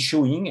we have been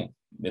showing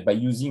by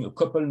using a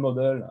coupled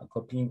model, a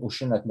coupling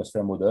ocean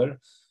atmosphere model,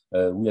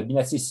 we have been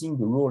assessing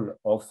the role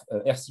of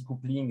RC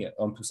coupling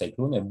onto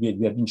cyclone. And we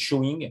have been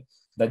showing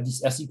that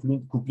this RC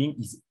coupling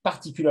is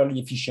particularly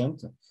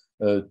efficient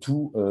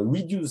to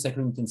reduce the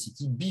cyclone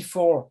intensity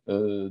before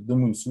the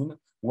monsoon,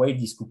 while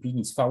this coupling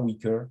is far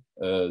weaker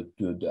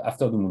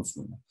after the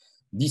monsoon.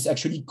 This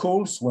actually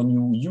calls, when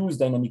you use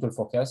dynamical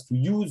forecast, to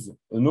use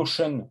an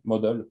ocean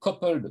model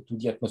coupled to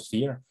the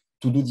atmosphere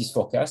to do this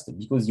forecast,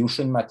 because the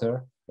ocean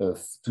matter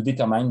to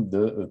determine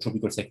the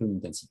tropical cyclone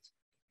intensity.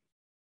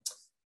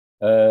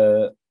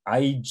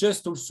 I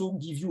just also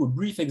give you a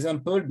brief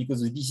example,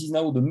 because this is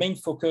now the main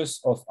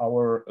focus of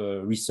our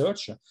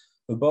research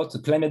about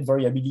climate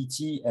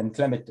variability and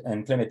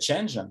climate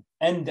change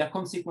and their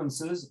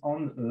consequences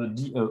on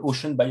the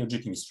ocean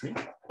biogeochemistry.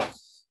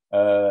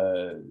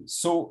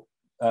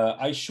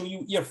 I show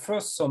you here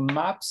first some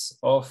maps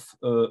of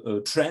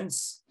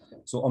trends.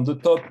 So on the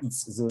top,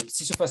 it's the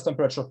sea surface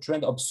temperature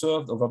trend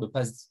observed over the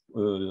past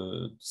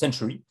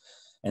century.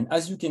 And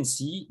as you can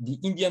see, the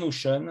Indian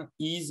Ocean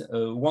is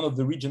one of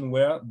the regions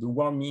where the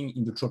warming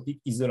in the tropic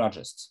is the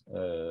largest,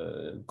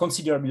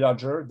 considerably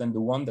larger than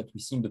the one that we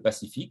see in the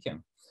Pacific.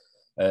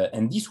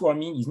 And this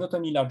warming is not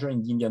only larger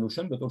in the Indian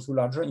Ocean, but also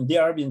larger in the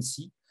Arabian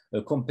Sea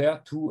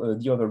compared to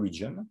the other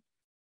region.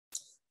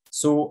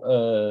 So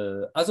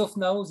as of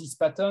now, this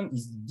pattern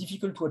is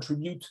difficult to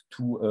attribute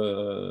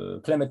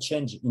to climate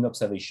change in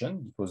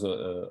observation because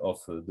of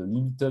the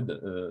limited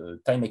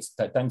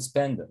time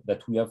spent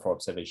that we have for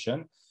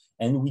observation.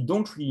 And we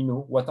don't really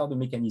know what are the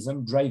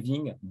mechanisms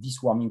driving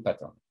this warming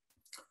pattern.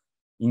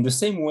 In the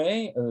same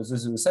way,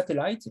 the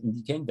satellite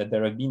indicate that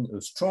there have been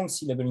a strong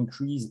sea level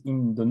increase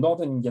in the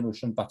northern Indian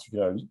Ocean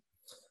particularly.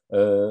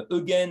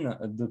 Again,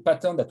 the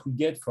pattern that we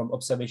get from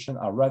observation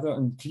are rather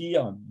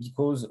unclear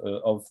because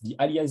of the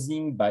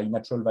aliasing by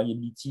natural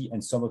variability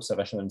and some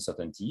observational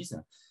uncertainties.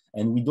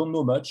 And we don't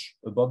know much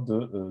about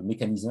the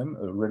mechanism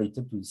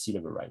related to the sea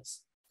level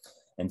rise.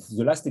 And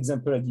the last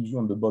example I give you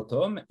on the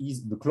bottom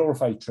is the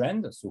chlorophyll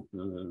trend, so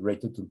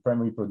related to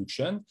primary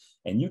production.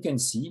 And you can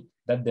see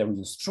that there is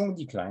a strong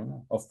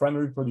decline of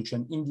primary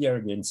production in the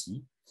Arabian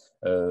Sea,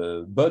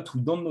 but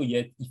we don't know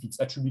yet if it's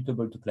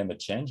attributable to climate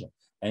change,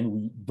 and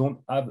we don't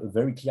have a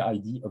very clear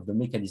idea of the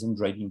mechanism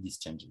driving these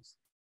changes.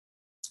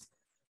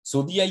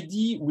 So the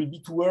idea will be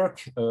to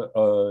work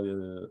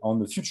on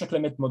the future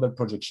climate model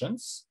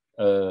projections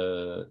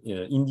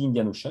in the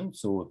Indian Ocean,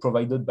 so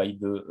provided by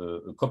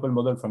the couple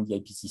model from the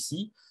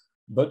IPCC,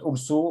 but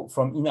also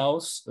from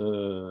in-house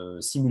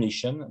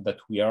simulation that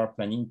we are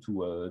planning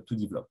to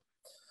develop.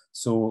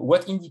 So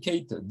what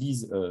indicate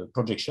these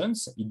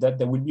projections is that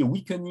there will be a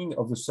weakening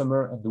of the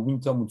summer and the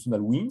winter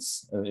monsoonal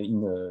winds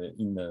in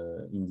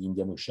the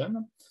Indian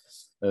Ocean.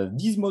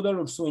 These models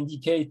also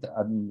indicate,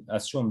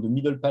 as shown on the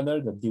middle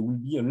panel, that there will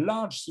be a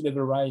large sea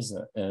level rise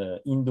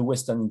in the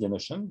Western Indian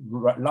Ocean,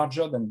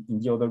 larger than in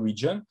the other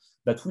region,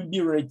 that will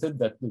be related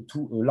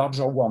to a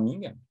larger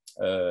warming,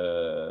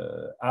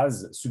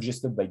 as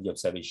suggested by the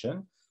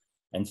observation.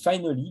 And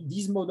finally,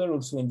 these models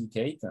also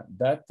indicate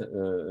that,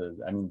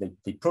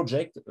 they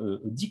project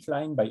a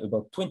decline by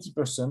about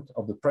 20%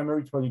 of the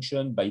primary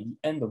production by the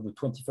end of the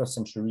 21st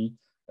century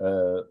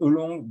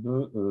along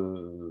the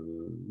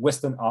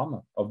western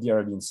arm of the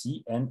Arabian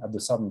Sea and at the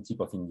southern tip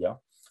of India,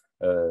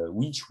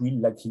 which will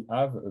likely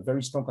have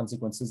very strong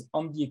consequences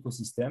on the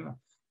ecosystem,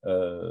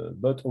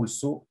 but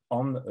also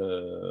on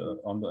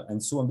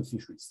the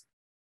fisheries.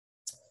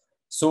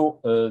 So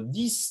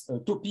this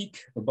topic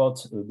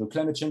about the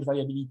climate change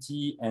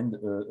variability and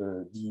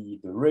the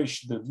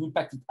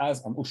impact it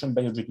has on ocean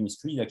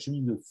biogeochemistry is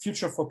actually the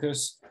future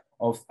focus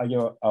of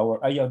our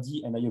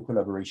IRD and IO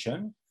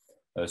collaboration.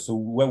 So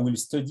where we'll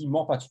study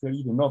more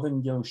particularly the Northern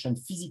Indian Ocean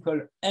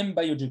physical and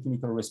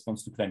biogeochemical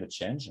response to climate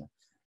change.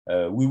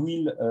 We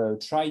will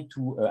try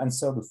to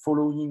answer the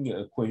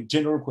following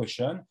general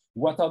question.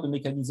 What are the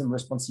mechanisms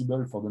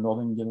responsible for the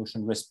Northern Indian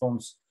Ocean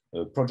response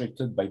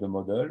projected by the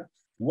model?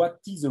 What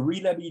is the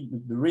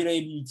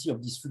reliability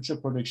of this future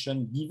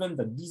projection, given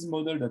that these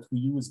models that we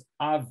use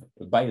have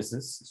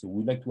biases? So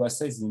we'd like to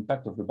assess the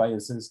impact of the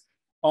biases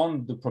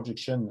on the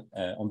projection,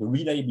 on the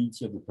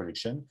reliability of the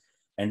projection.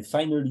 And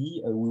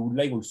finally, we would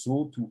like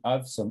also to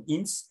have some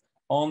hints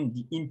on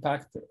the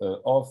impact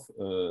of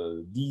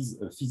these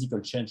physical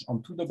change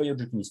onto the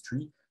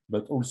biogeochemistry,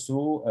 but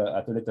also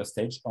at a later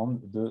stage on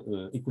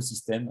the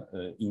ecosystem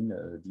in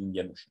the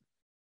Indian Ocean.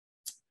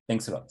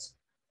 Thanks a lot.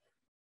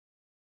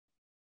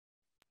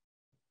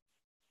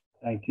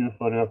 Thank you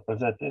for your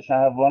presentation.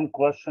 I have one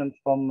question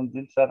from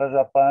Dilshad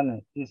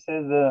Rajapani. He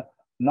says the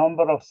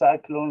number of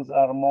cyclones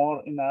are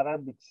more in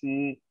Arabic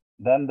Sea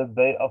than the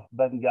Bay of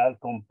Bengal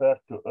compared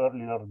to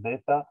earlier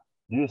data.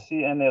 Do you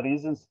see any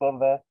reasons for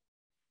that?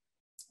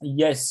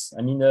 Yes,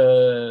 I mean,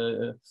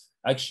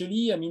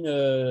 Actually, I mean,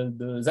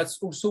 that's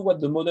also what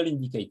the model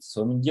indicates.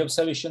 So, I mean, the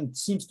observation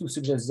seems to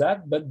suggest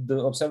that, but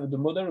the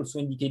model also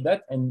indicates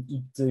that, and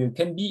it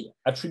can be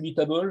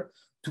attributable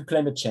to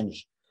climate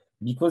change.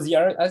 Because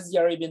as the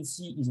Arabian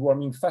Sea is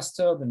warming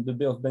faster than the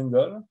Bay of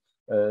Bengal,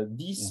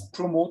 this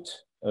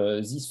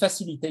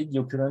facilitates the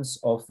occurrence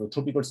of a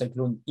tropical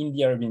cyclone in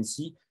the Arabian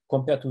Sea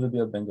compared to the Bay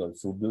of Bengal.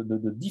 So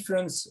the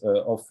difference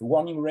of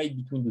warming rate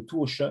between the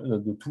two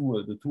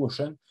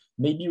oceans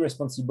may be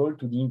responsible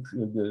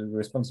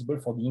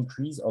for the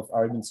increase of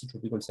Arabian Sea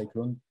tropical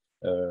cyclone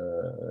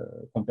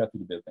compared to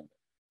the Bay of Bengal.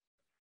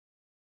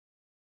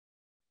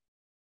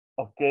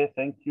 Okay,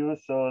 thank you.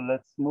 So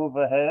let's move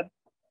ahead.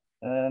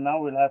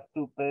 Now we'll have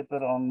two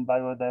papers on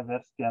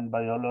biodiversity and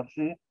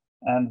biology,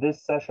 and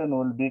this session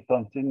will be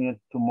continued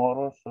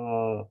tomorrow.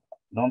 So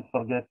don't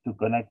forget to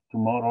connect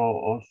tomorrow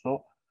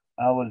also.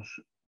 I will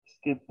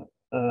skip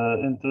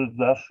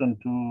introduction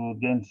to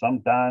gain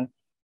some time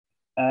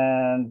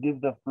and give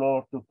the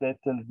floor to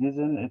Ketel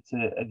Gizen. It's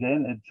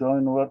again a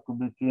joint work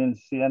between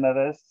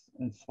CNRS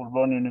and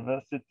Sorbonne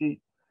University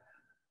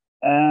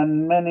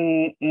and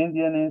many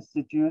Indian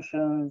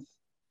institutions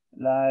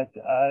like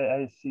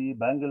IIC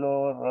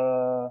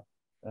Bangalore,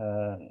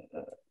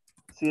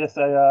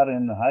 CSIR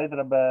in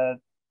Hyderabad,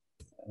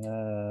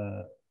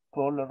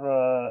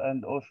 Polar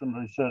and Ocean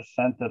Research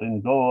Center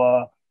in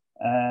Goa,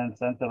 and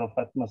Center of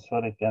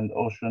Atmospheric and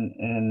Ocean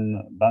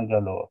in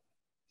Bangalore.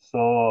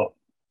 So,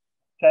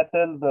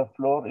 Ketel, the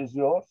floor is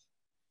yours.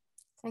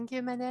 Thank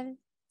you, Manel.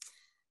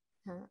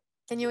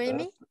 Can you hear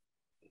me?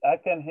 I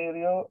can hear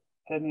you.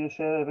 Can you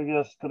share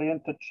your screen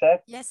to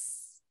check?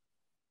 Yes.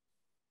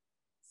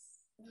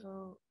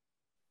 So,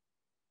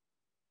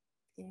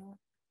 yeah.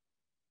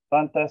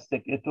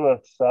 Fantastic, it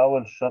works. So I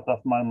will shut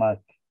off my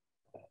mic.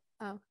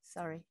 Oh,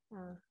 sorry.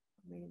 I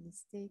made a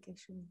mistake. I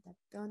shouldn't have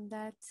done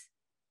that.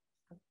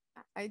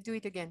 I do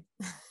it again.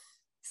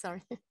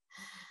 Sorry.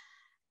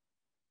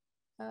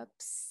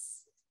 Oops.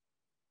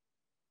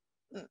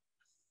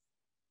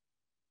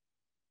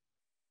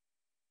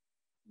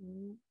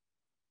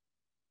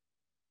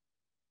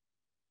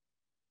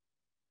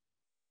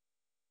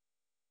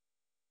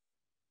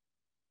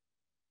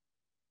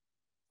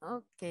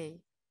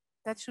 Okay,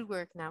 that should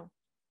work now.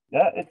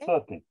 Yeah, it's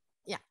okay.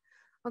 Yeah.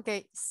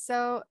 Okay,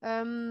 so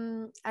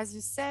as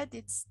you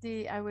said,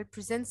 I will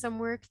present some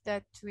work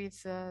that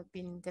we've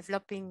been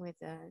developing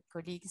with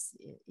colleagues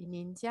in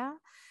India.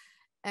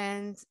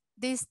 And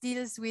this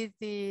deals with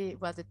the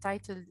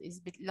title is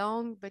a bit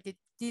long, but it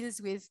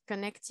deals with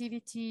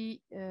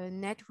connectivity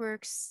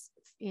networks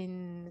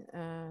in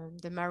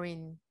the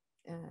marine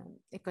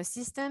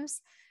ecosystems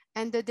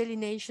and the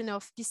delineation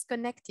of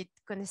disconnected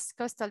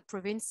coastal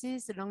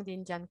provinces along the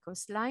Indian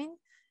coastline.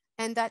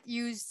 And that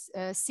use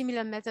a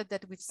similar method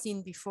that we've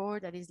seen before,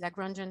 that is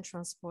Lagrangian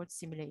transport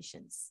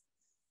simulations.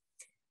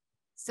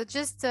 So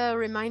just a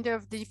reminder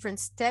of the different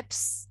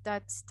steps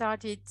that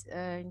started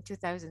in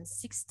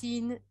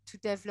 2016 to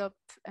develop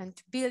and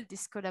to build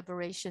this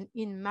collaboration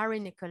in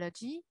marine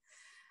ecology.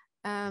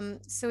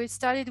 So it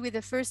started with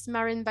the first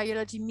marine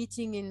biology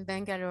meeting in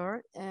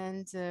Bangalore,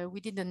 and we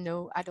didn't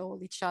know at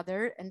all each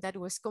other. And that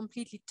was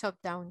completely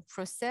top-down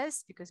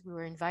process because we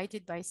were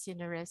invited by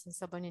CNRS and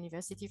Sorbonne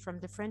University from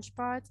the French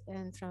part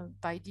and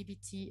by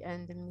DBT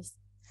and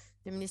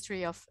the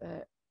Ministry of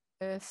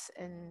Earth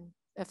and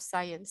of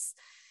Science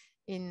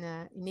in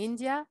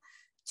India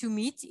to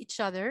meet each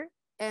other.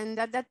 And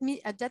at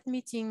that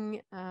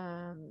meeting,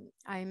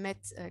 I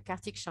met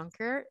Kartik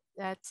Shankar,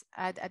 that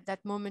had at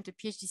that moment a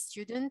PhD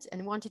student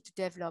and wanted to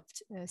develop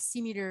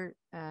similar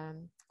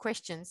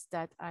questions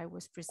that I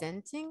was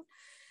presenting.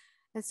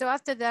 And so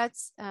after that,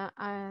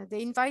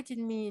 they invited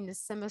me in the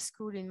summer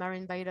school in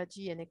marine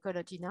biology and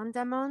ecology in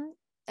Andaman.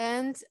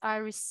 And I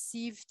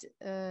received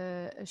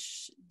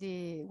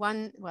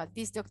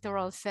this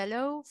doctoral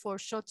fellow for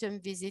short-term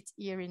visit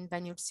here in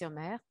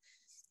Bagnols-sur-Mer.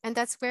 And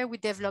that's where we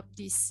developed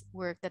this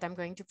work that I'm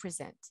going to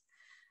present.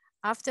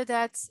 After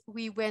that,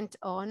 we went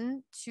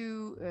on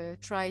to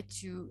try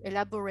to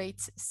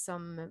elaborate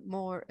some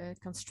more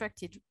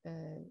constructed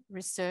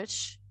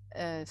research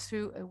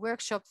through a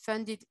workshop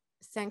funded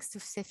thanks to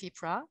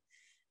CEFIPRA.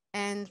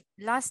 And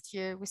last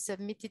year, we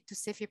submitted to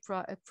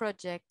CEFIPRA a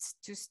project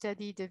to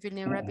study the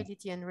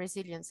vulnerability and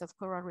resilience of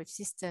coral reef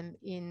system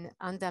in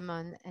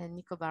Andaman and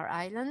Nicobar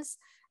Islands.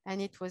 And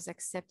it was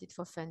accepted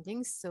for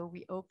funding. So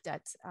we hope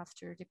that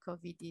after the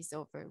COVID is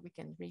over, we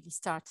can really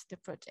start the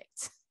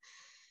project.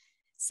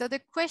 So the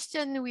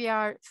question we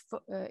are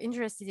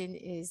interested in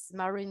is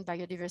marine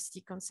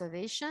biodiversity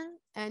conservation.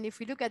 And if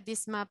we look at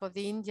this map of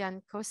the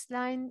Indian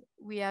coastline,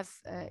 we have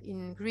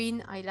in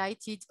green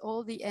highlighted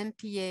all the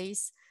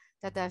MPAs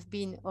that have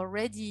been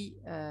already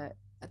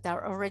that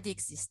are already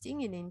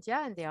existing in India,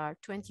 and there are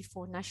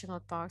 24 national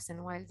parks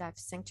and wildlife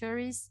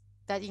sanctuaries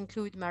that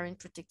include marine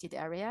protected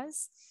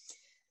areas.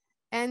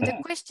 And the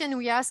question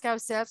we ask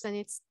ourselves, and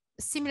it's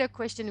a similar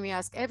question we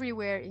ask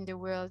everywhere in the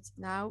world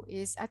now,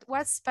 is at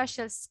what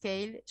spatial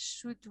scale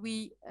should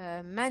we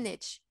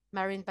manage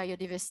marine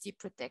biodiversity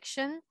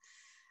protection?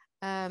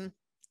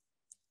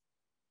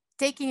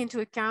 taking into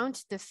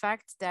account the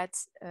fact that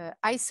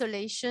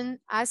isolation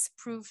has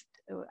proved,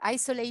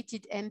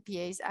 isolated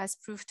MPAs has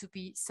proved to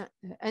be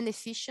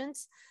inefficient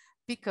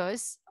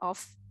because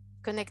of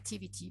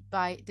connectivity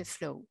by the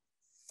flow.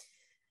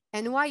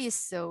 And why is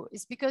so?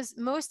 It's because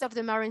most of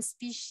the marine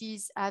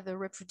species have a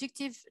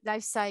reproductive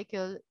life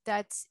cycle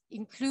that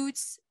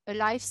includes a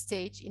life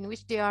stage in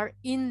which they are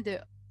in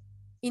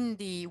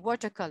the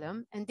water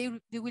column, and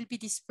they will be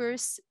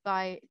dispersed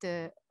by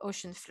the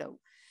ocean flow.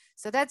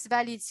 So that's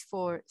valid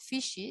for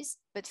fishes,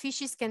 but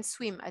fishes can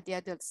swim at the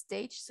adult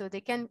stage, so they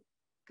can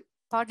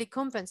partly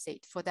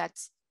compensate for that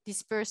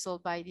dispersal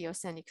by the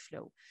oceanic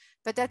flow.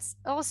 But that's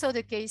also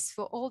the case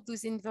for all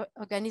those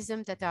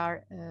organisms that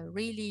are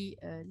really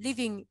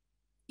living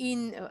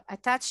in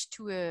attached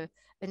to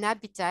an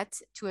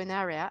habitat, to an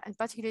area, and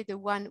particularly the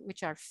one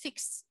which are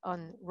fixed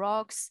on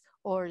rocks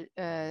or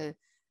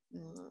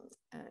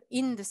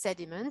in the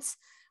sediments,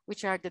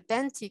 which are the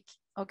benthic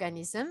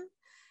organism.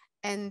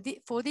 And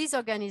for these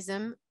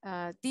organisms,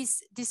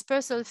 this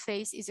dispersal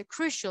phase is a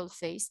crucial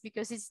phase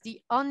because it's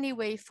the only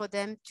way for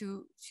them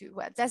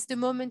well, that's the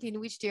moment in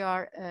which they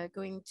are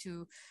going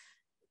to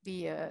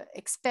be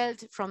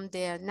expelled from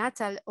their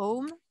natal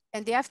home,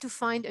 and they have to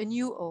find a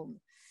new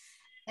home.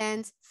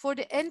 And for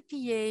the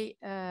MPA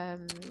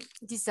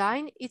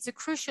design, it's a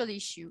crucial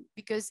issue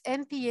because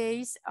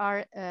MPAs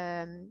are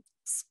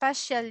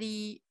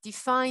spatially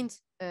defined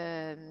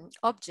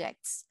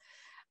objects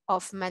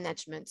of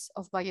management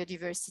of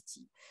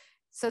biodiversity.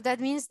 So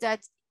that means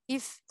that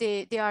if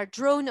they are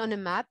drawn on a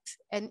map,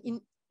 and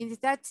in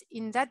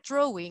that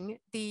drawing,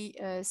 the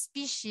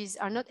species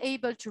are not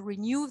able to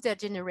renew their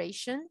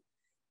generation,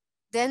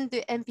 then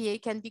the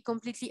MPA can be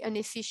completely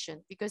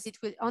inefficient because it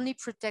will only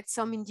protect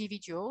some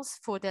individuals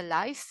for their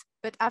life,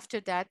 but after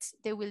that,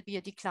 there will be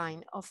a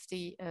decline of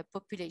the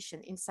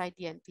population inside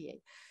the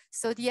MPA.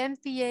 So the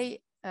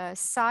MPA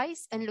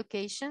size and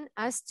location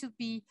has to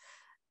be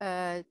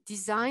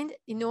designed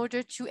in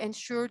order to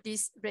ensure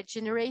this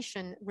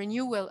regeneration,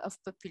 renewal of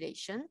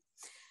population.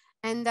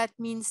 And that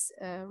means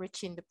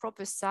reaching the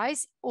proper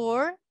size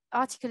or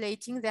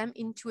articulating them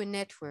into a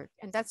network.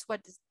 And that's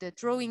what the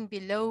drawing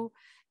below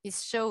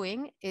is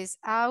showing, is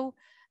how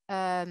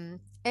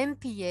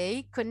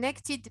MPA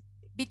connected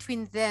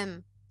between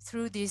them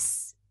through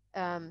this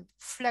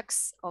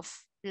flux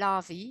of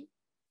larvae,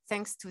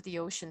 thanks to the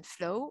ocean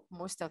flow,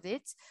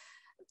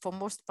 for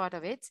most part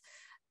of it,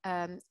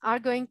 are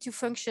going to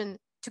function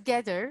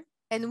together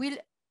and will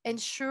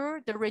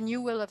ensure the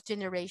renewal of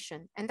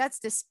generation. And that's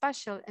the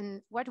spatial,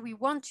 and what we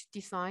want to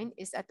define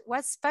is at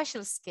what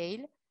spatial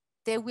scale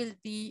there will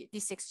be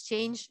this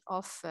exchange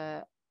of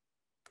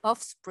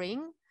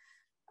offspring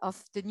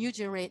of the new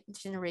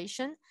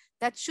generation.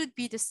 That should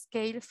be the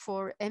scale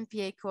for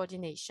MPA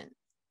coordination.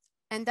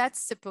 And that's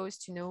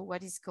supposed to know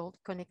what is called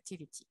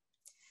connectivity.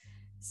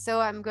 So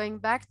I'm going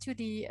back to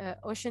the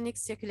oceanic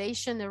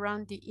circulation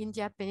around the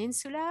India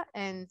Peninsula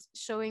and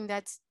showing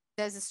that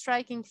there's a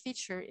striking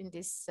feature in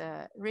this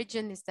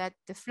region is that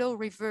the flow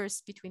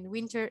reversed between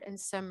winter and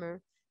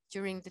summer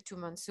during the two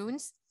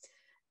monsoons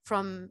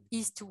from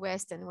east to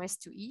west and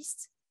west to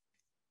east.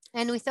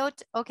 And we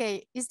thought,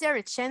 okay, is there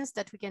a chance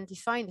that we can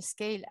define a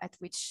scale at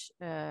which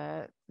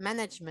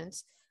management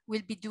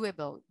will be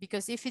doable?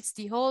 Because if it's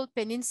the whole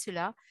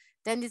peninsula,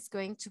 then it's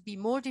going to be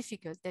more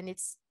difficult than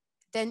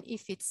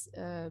if it's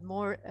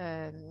more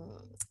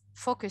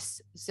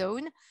focused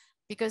zone,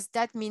 because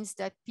that means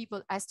that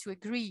people has to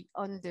agree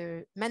on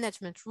the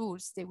management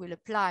rules they will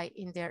apply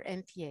in their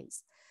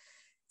MPAs.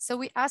 So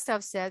we asked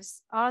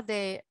ourselves, are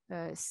there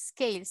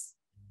scales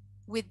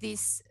with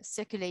these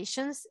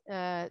circulations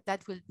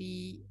that will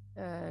be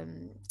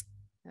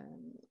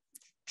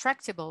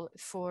tractable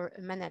for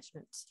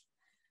management?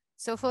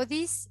 So for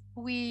this,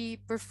 we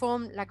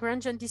perform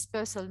Lagrangian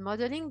dispersal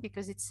modeling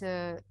because it's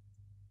the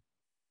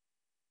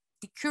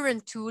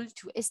current tool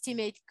to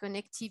estimate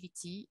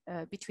connectivity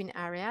between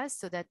areas.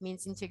 So that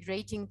means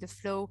integrating the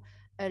flow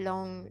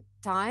along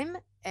time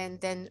and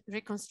then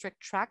reconstruct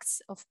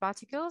tracts of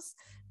particles.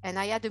 And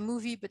I had a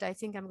movie, but I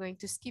think I'm going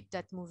to skip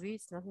that movie.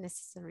 It's not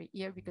necessary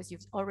here because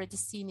you've already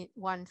seen it,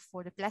 one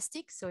for the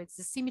plastic. So it's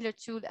a similar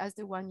tool as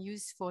the one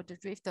used for the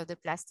drift of the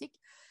plastic.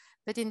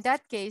 But in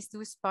that case,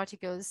 those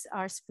particles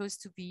are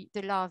supposed to be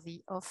the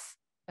larvae of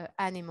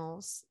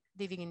animals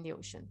living in the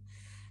ocean.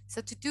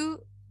 So to do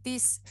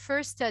this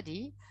first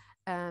study,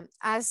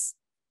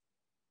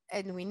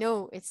 and we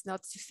know it's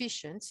not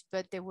sufficient,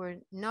 but there were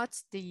not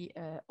the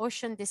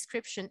ocean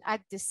description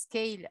at the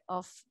scale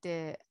of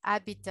the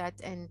habitat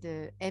and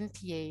the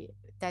MPA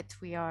that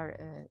we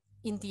are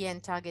in the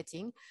end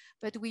targeting.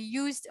 But we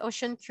used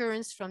ocean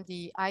currents from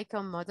the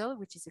ICOM model,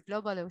 which is a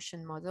global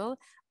ocean model,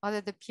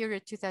 over the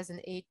period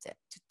 2008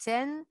 to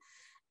 10.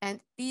 And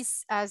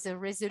this has a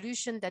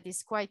resolution that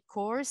is quite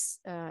coarse.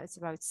 It's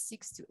about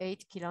 6 to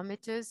 8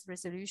 kilometers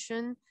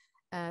resolution,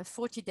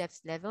 40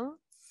 depth level.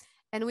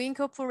 And we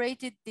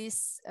incorporated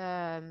this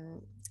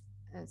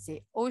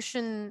the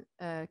ocean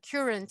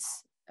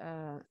currents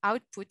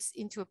outputs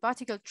into a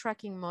particle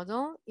tracking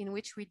model in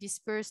which we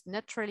disperse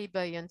naturally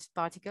buoyant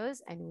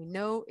particles, and we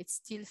know it's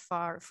still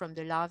far from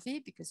the larvae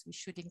because we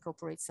should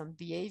incorporate some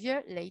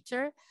behavior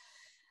later.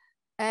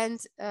 And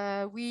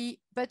we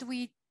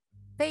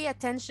pay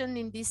attention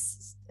in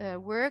this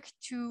work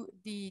to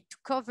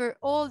cover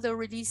all the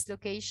release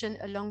location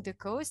along the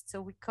coast.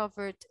 So we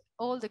covered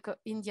all the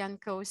Indian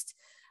coast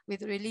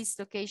with release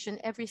location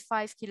every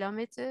 5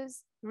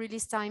 kilometers,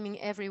 release timing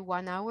every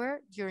 1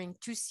 hour during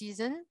 2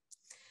 seasons.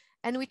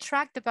 And we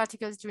tracked the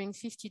particles during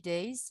 50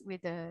 days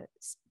with a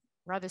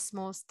rather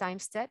small time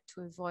step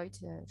to avoid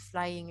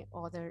flying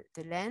over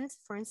the land,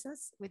 for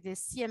instance, with the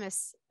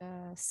CMS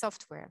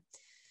software.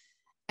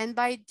 And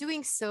by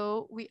doing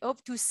so, we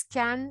hope to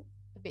scan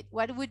a bit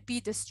what would be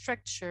the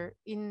structure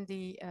in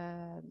the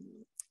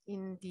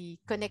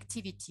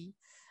connectivity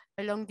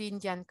along the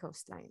Indian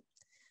coastline.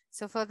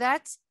 So for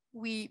that,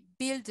 we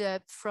build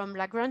up from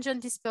Lagrangian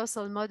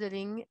dispersal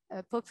modeling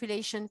a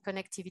population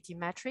connectivity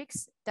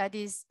matrix, that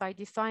is by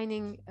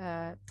defining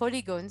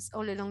polygons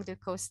all along the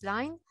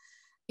coastline,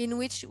 in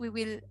which we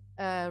will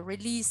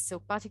release, so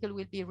particle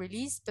will be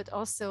released, but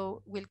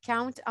also will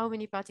count how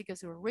many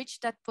particles will reach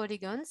that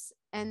polygons.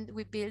 And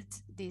we build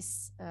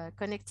this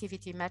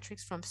connectivity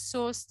matrix from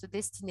source to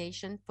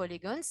destination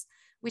polygons,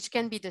 which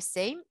can be the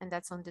same, and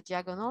that's on the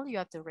diagonal, you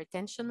have the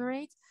retention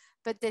rate,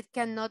 but that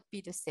cannot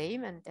be the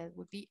same, and that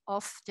would be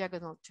off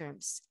diagonal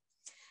terms.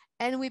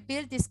 And we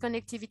build this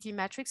connectivity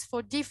matrix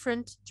for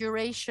different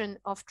duration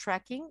of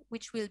tracking,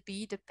 which will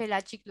be the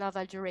pelagic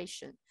larval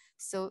duration.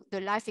 So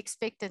the life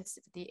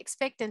expectancy, the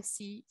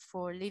expectancy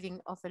for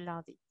living of a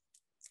larvae.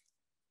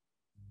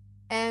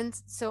 And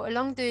so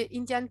along the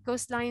Indian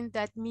coastline,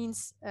 that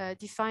means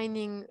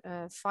defining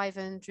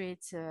 500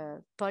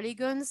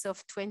 polygons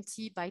of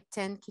 20 by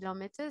 10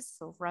 kilometers,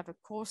 so rather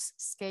coarse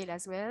scale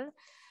as well,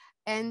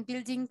 and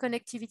building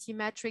connectivity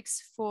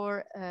matrix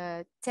for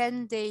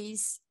 10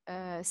 days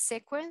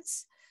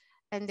sequence.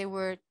 And there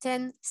were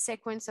 10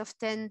 sequence of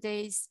 10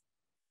 days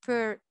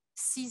per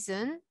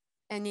season,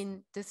 and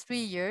in the 3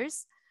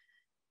 years.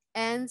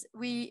 And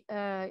we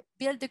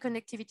build the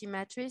connectivity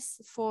matrix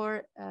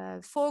for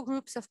 4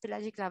 groups of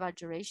pelagic larval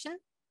duration.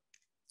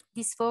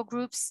 These 4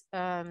 groups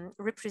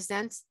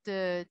represent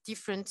the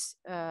different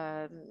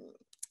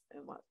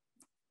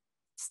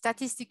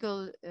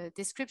statistical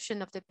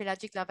description of the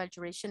pelagic larval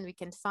duration we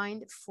can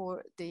find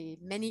for the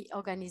many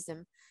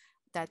organisms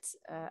that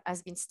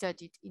has been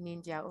studied in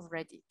India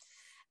already.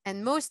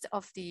 And most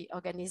of the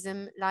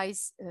organism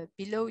lies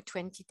below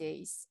 20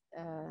 days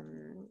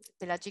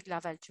pelagic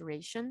larval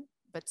duration,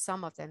 but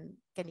some of them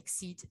can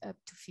exceed up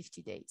to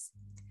 50 days.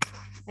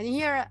 And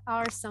here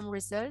are some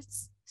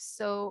results.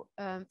 So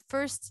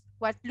first,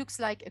 what looks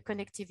like a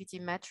connectivity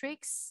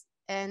matrix,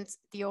 and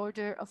the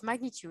order of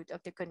magnitude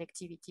of the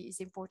connectivity is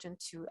important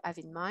to have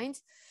in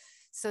mind.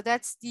 So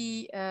that's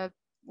the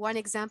one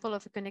example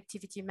of a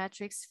connectivity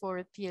matrix for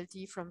a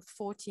PLD from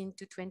 14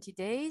 to 20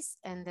 days,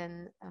 and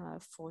then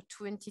for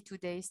 22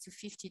 days to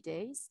 50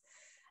 days.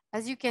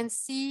 As you can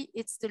see,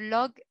 it's the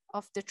log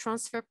of the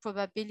transfer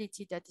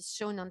probability that is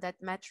shown on that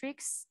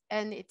matrix,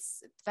 and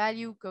its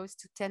value goes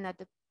to 10 at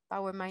the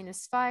power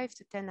minus 5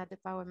 to 10 at the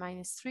power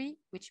minus 3,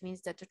 which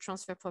means that the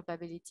transfer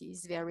probability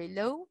is very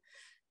low.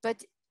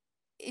 But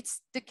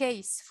it's the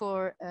case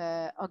for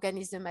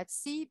organisms at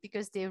sea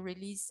because they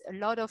release a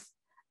lot of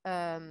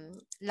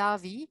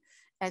larvae,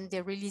 and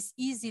they release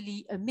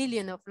easily 1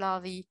 million of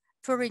larvae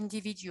per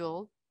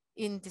individual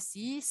in the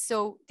sea.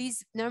 So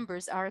these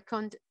numbers are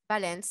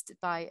balanced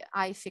by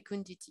high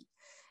fecundity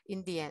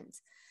in the end.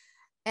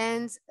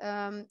 And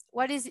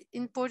what is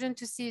important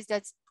to see is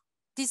that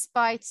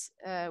despite,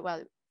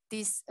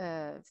 this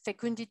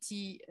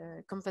fecundity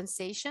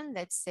compensation,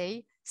 let's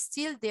say,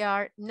 still there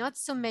are not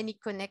so many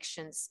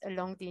connections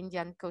along the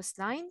Indian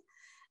coastline.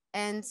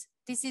 And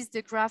this is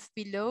the graph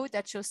below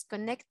that shows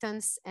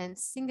connectons and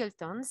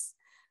singletons,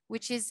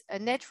 which is a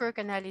network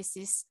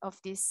analysis of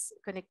these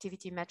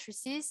connectivity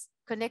matrices.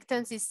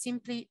 Connectons is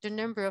simply the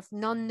number of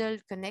non-null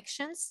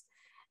connections,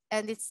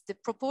 and it's the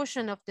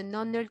proportion of the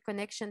non-null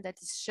connection that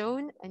is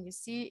shown. And you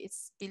see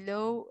it's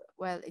below,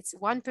 well, it's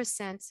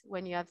 1%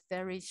 when you have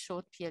very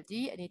short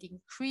PLD, and it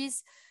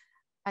increases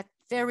at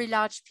very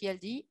large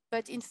PLD,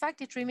 but in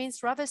fact, it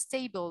remains rather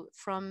stable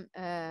from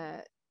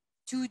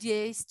 2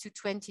 days to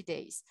 20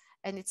 days.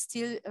 And it's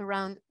still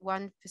around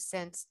 1%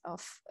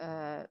 of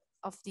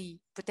the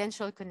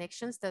potential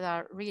connections that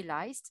are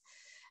realized.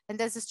 And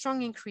there's a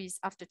strong increase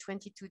after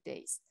 22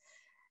 days.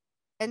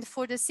 And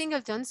for the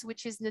singletons,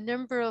 which is the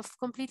number of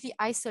completely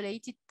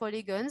isolated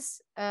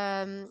polygons,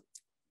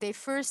 they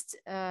first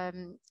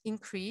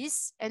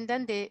increase, and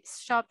then they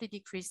sharply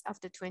decrease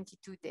after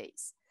 22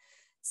 days.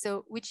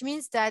 So, which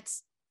means that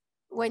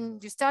when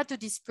you start to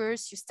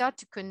disperse, you start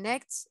to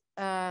connect,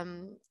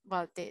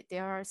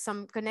 there are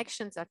some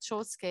connections at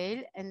short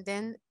scale, and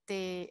then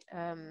they,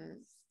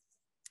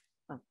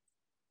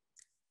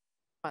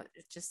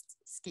 just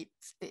skip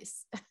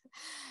this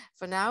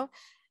for now.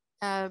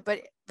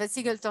 But the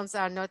singletons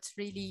are not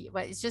really,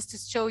 well, it's just to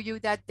show you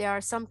that there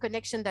are some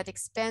connections that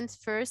expand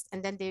first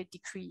and then they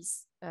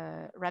decrease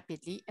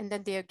rapidly, and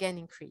then they again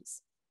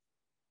increase.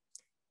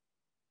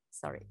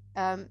 Sorry.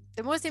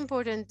 The most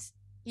important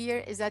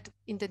here is that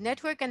in the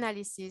network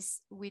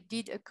analysis, we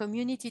did a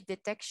community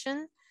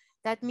detection.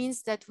 That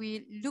means that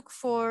we look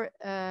for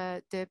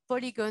the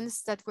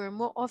polygons that were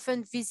more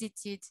often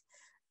visited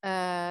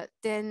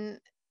than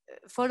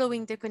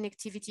following the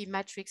connectivity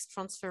matrix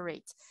transfer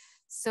rate.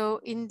 So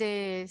in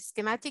the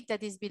schematic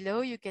that is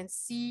below, you can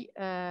see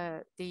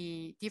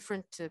the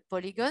different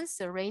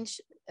polygons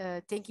arranged,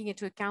 taking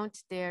into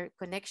account their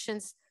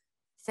connections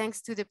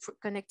thanks to the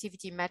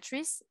connectivity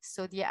matrix.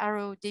 So the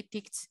arrow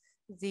depicts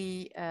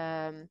the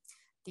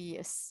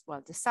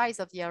size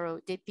of the arrow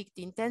depicts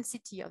the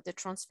intensity of the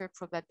transfer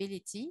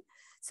probability.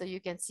 So you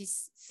can see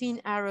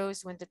thin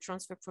arrows when the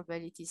transfer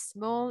probability is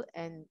small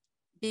and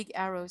big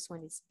arrows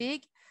when it's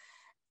big.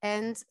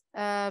 And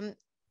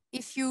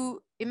if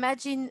you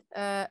imagine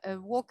a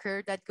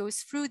walker that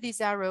goes through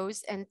these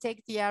arrows and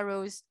take the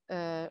arrows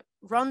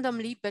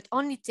randomly, but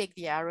only take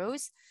the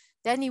arrows,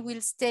 then he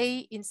will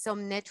stay in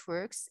some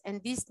networks,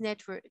 and this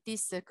network,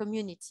 this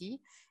community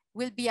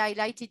will be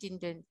highlighted in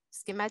the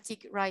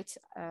schematic right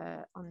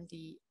on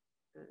the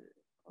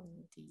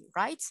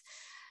right,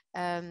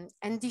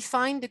 and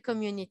define the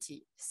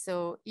community.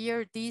 So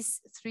here,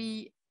 these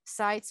three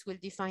sites will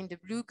define the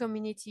blue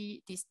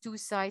community. These two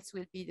sites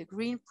will be the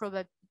green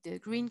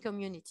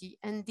community,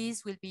 and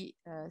these will be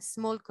a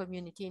small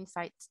community, in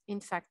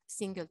fact,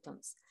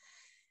 singletons.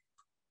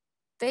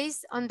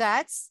 Based on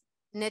that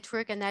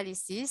network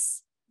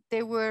analysis,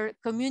 there were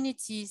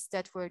communities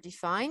that were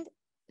defined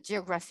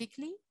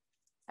geographically,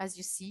 as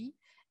you see,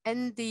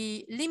 and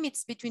the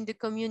limits between the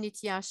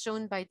community are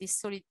shown by this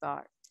solid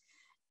bar.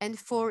 And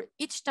for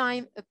each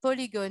time a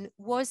polygon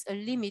was a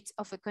limit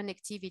of a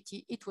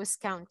connectivity, it was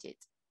counted.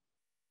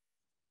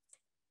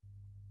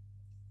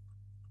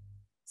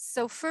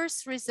 So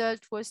first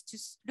result was to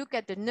look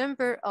at the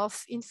number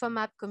of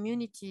InfoMap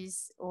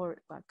communities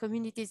or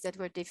communities that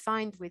were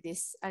defined with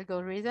this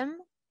algorithm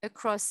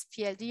across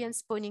PLD and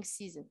spawning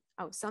season.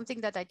 Oh,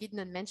 something that I did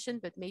not mention,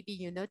 but maybe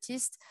you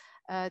noticed,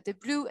 the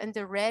blue and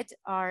the red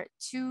are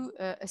two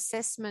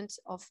assessments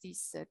of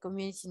these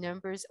community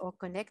numbers or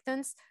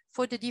connectants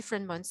for the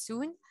different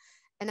monsoon.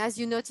 And as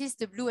you notice,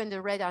 the blue and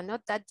the red are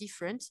not that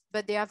different,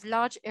 but they have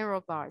large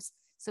error bars.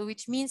 So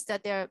which means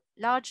that there are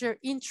larger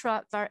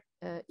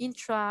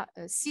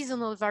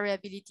intra-seasonal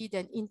variability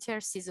than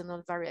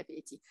inter-seasonal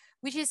variability,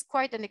 which is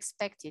quite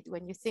unexpected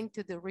when you think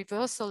to the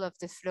reversal of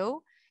the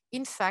flow.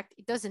 In fact,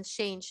 it doesn't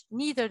change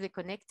neither the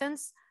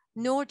connectants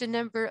nor the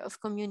number of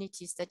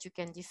communities that you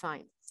can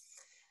define.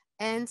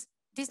 And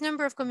this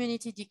number of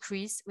community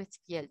decrease with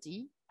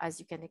PLD, as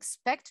you can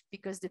expect,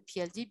 because the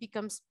PLD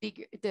becomes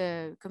bigger,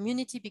 the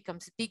community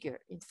becomes bigger,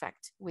 in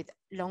fact, with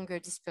longer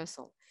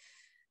dispersal.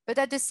 But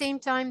at the same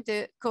time,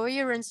 the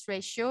coherence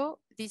ratio,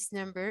 this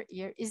number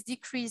here, is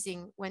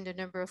decreasing when the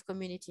number of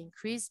community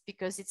increase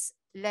because it's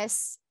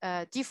less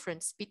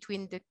difference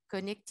between the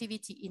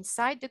connectivity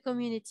inside the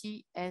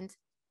community and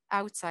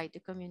outside the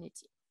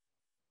community.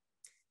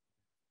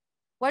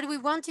 What we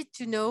wanted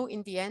to know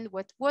in the end,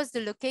 what was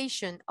the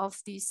location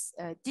of these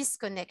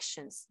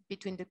disconnections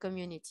between the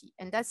community?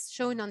 And that's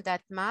shown on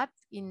that map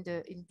in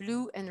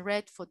blue and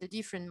red for the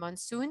different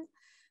monsoon.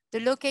 The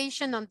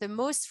location on the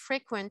most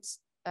frequent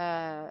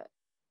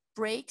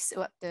breaks,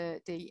 or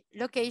the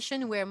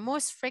location where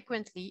most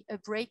frequently a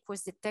break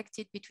was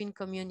detected between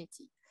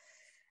community.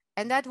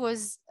 And that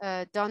was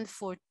done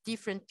for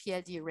different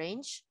PLD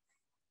range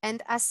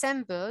and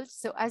assembled.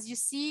 So as you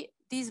see,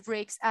 these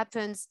breaks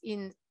happens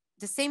in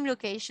the same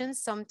location,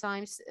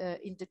 sometimes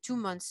in the two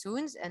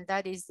monsoons, and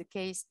that is the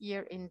case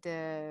here in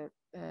the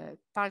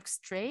Park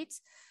Strait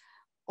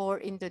or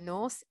in the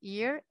north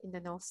here, in the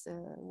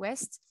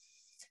northwest.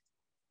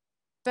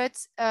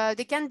 But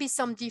there can be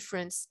some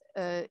difference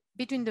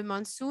between the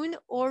monsoon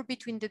or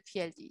between the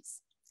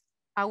PLDs.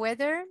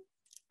 However,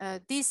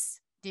 these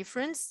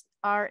differences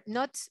are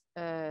not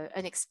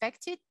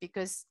unexpected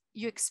because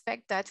you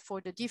expect that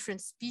for the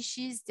different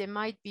species, there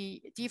might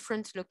be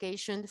different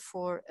location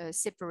for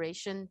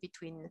separation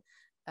between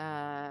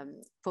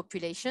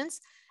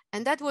populations.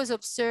 And that was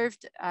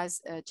observed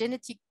as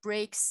genetic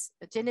breaks,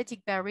 a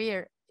genetic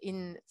barrier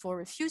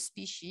for a few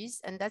species,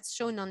 and that's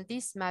shown on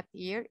this map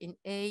here in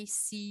A,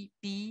 C,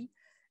 B,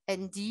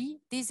 and D.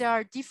 These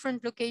are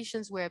different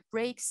locations where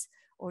breaks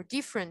or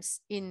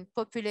difference in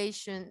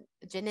population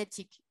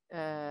genetic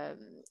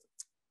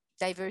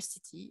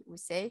diversity, we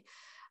say,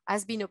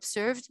 has been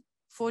observed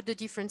for the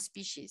different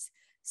species.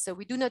 So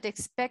we do not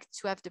expect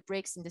to have the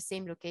breaks in the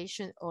same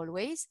location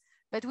always,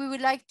 but we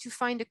would like to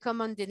find a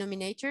common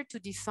denominator to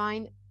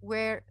define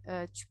where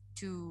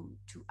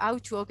how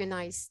to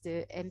organize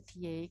the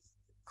MPA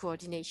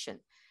coordination.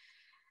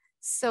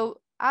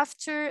 So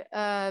after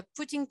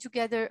putting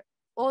together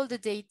all the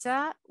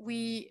data,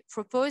 we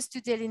propose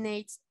to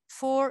delineate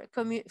four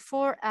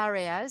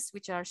areas,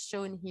 which are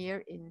shown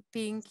here in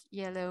pink,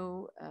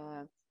 yellow,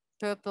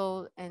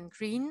 purple, and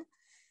green.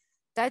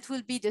 That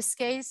will be the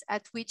scales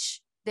at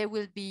which there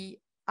will be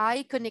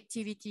high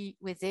connectivity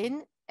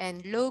within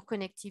and low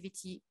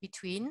connectivity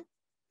between.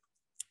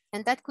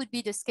 And that could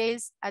be the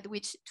scales at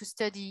which to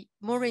study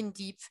more in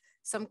depth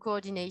some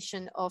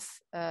coordination of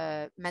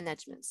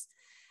managements.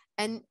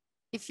 And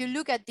if you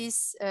look at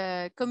this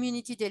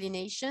community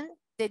delineation,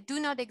 they do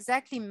not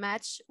exactly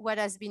match what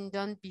has been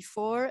done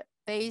before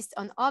based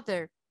on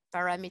other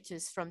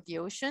parameters from the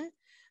ocean,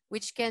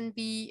 which can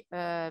be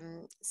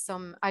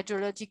some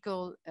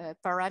hydrological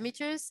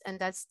parameters. And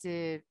that's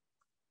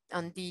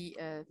on the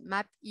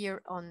map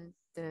here on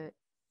the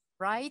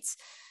right.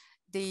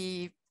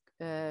 The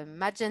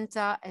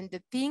magenta and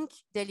the pink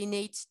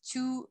delineate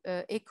two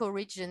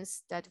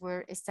ecoregions that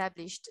were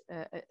established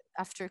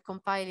after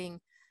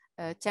compiling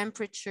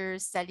temperature,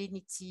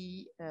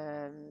 salinity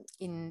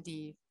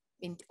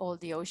in all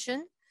the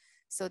ocean.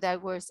 So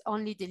that was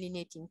only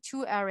delineating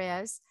two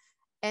areas,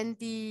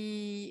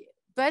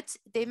 but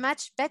they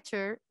match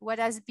better what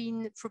has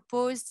been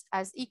proposed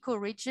as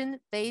ecoregion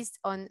based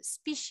on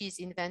species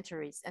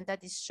inventories, and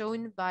that is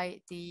shown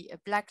by the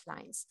black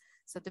lines.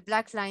 So the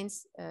black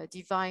lines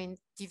divide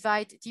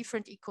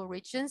different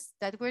ecoregions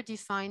that were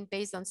defined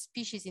based on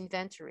species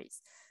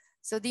inventories.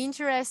 So the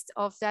interest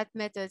of that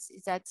method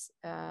is that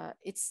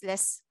it's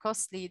less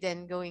costly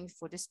than going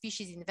for the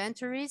species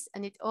inventories,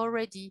 and it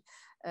already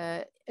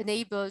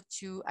enabled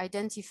to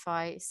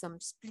identify some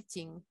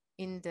splitting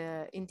in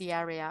the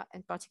area,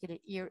 and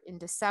particularly here in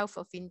the south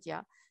of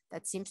India,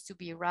 that seems to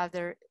be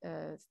rather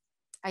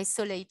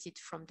isolated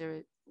from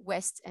the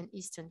west and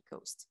eastern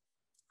coast.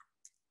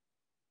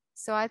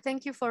 So I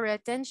thank you for your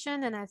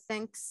attention, and I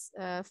thanks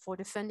for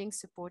the funding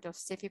support of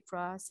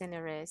CEFIPRA,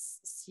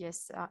 CNRS,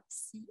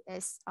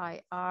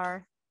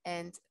 CSIR,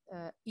 and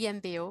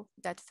EMBO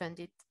that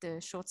funded the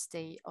short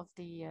stay of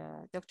the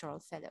doctoral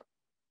fellow.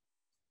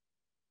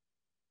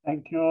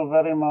 Thank you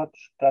very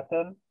much,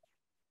 Katel.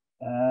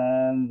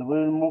 And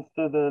we'll move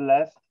to the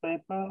last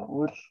paper,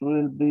 which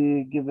will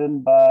be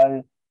given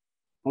by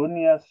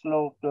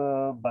Punyaslok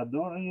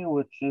Baduri,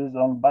 which is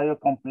on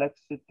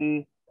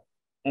biocomplexity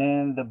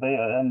in the Bay,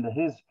 and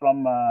he's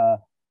from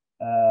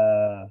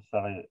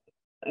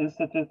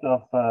Institute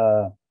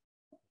of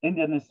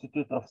Indian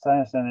Institute of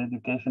Science and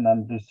Education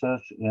and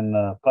Research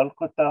in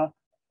Calcutta,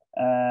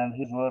 and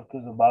his work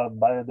is about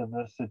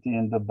biodiversity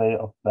in the Bay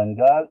of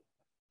Bengal.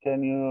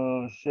 Can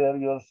you share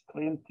your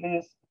screen,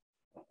 please?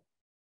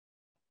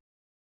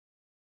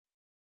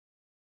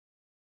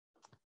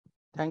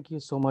 Thank you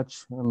so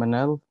much,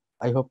 Manel.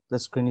 I hope the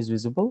screen is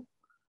visible.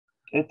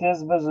 It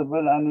is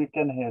visible and we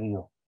can hear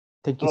you.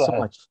 Thank you so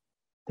much.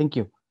 Thank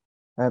you.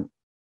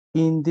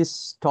 In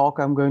this talk,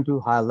 I'm going to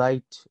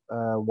highlight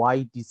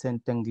why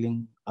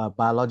disentangling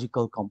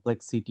biological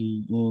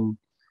complexity in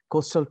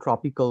coastal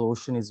tropical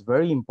ocean is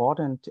very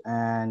important,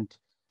 and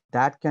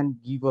that can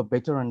give a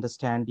better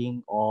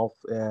understanding of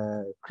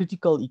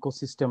critical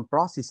ecosystem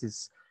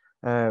processes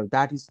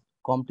that is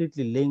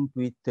completely linked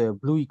with the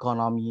blue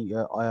economy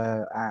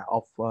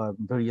of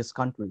various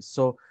countries.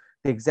 So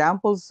the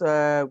examples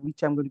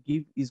which I'm going to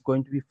give is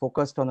going to be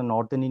focused on the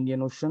Northern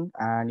Indian Ocean,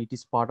 and it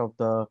is part of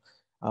the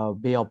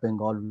Bay of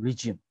Bengal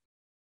region.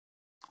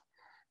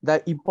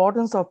 The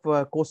importance of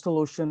coastal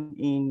ocean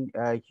in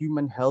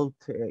human health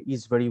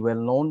is very well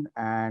known,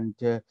 and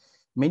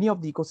many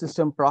of the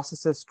ecosystem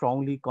processes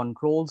strongly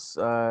controls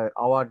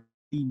our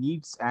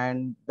needs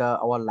and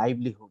our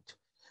livelihood.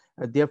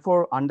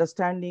 Therefore,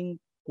 understanding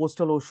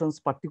coastal oceans,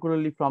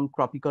 particularly from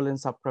tropical and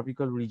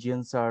subtropical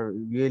regions, are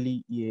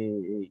really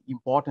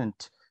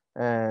important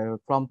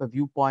from the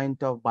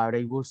viewpoint of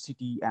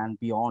biodiversity and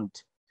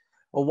beyond.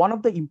 One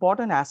of the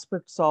important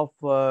aspects of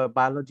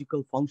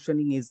biological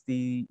functioning is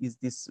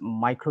this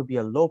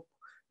microbial loop.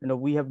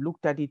 We have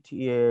looked at it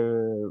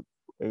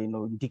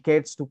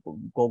decades to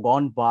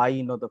gone by.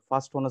 The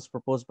first one was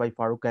proposed by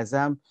Farooq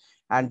Azam,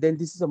 and then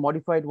this is a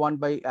modified one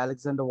by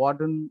Alexander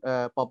Warden,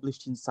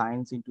 published in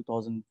Science in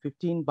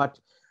 2015. But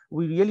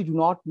we really do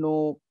not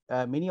know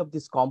many of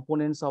these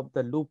components of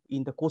the loop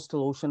in the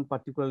coastal ocean,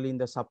 particularly in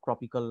the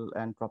subtropical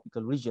and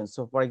tropical regions.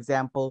 So, for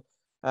example,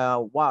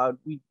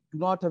 we do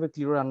not have a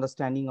clear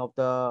understanding of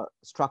the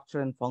structure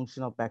and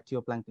function of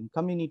bacterioplankton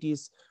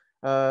communities.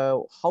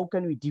 How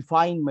can we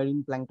define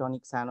marine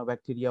planktonic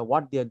cyanobacteria,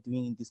 what they are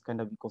doing in this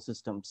kind of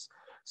ecosystems?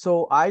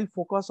 So I'll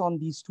focus on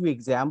these two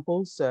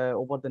examples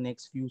over the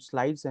next few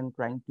slides, and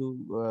trying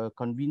to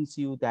convince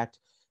you that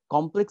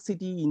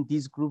complexity in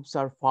these groups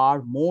are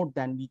far more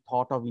than we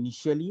thought of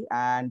initially,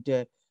 and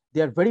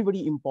they are very,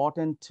 very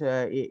important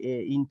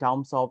in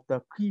terms of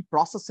the key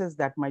processes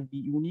that might be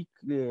unique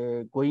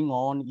going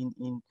on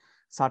in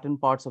certain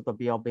parts of the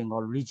Bay of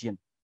Bengal region.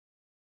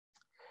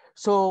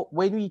 So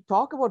when we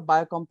talk about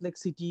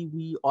biocomplexity,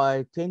 we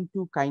tend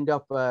to kind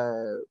of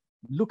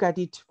look at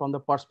it from the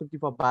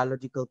perspective of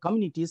biological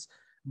communities,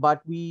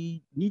 but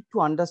we need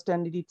to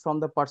understand it from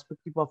the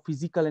perspective of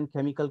physical and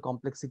chemical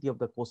complexity of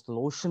the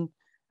coastal ocean,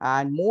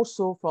 and more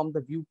so from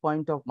the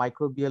viewpoint of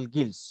microbial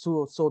gills.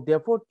 So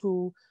therefore,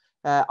 to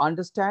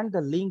understand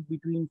the link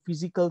between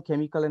physical,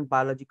 chemical, and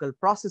biological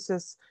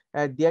processes,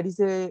 there is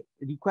a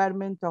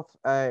requirement of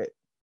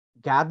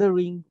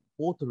gathering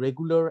both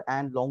regular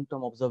and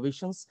long-term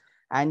observations.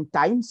 And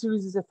time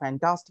series is a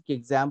fantastic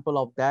example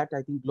of that.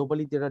 I think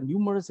globally there are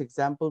numerous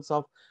examples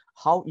of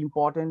how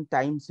important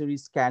time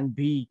series can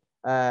be,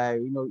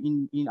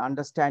 in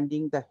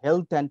understanding the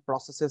health and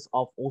processes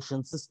of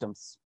ocean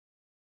systems.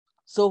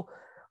 So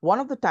one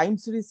of the time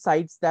series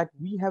sites that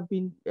we have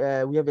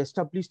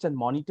established and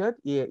monitored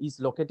is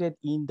located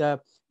in the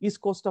east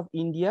coast of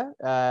India,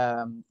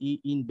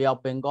 in Bay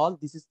of Bengal.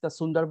 This is the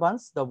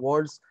Sundarbans, the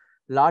world's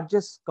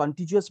largest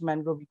contiguous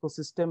mangrove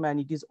ecosystem, and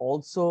it is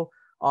also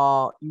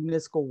a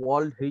UNESCO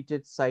World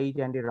Heritage Site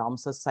and a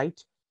Ramsar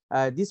site.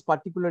 This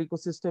particular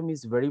ecosystem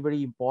is very,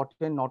 very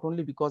important, not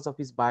only because of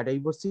its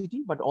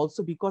biodiversity, but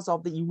also because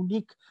of the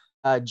unique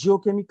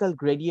geochemical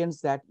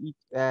gradients that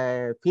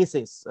it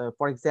faces.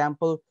 For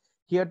example,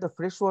 here the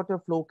freshwater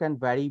flow can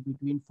vary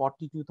between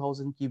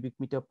 42,000 cubic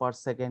meter per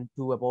second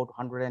to about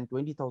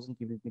 120,000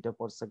 cubic meter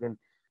per second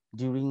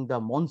during the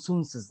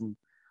monsoon season.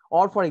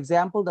 Or for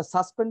example, the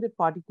suspended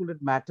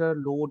particulate matter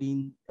load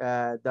in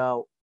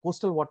the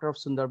coastal water of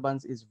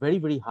Sundarbans is very,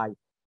 very high.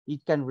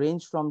 It can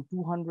range from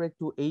 200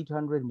 to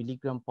 800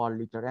 milligram per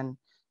liter. And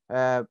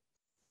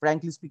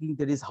frankly speaking,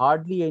 there is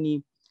hardly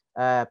any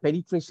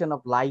penetration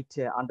of light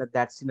under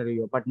that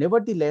scenario. But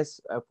nevertheless,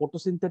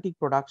 photosynthetic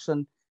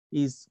production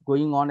is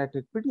going on at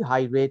a pretty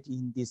high rate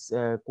in this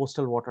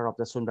coastal water of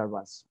the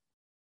Sundarbans.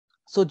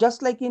 So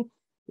just like in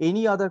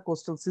any other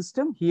coastal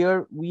system,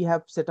 here we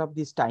have set up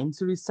this time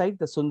series site,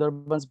 the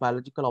Sundarbans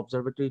Biological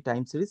Observatory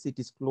time series. It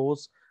is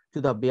close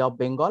to the Bay of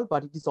Bengal,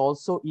 but it is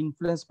also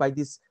influenced by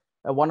this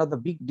one of the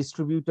big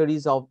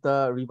distributaries of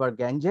the river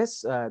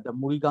Ganges, the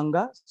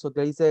Muriganga. So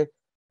there is a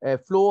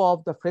flow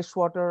of the fresh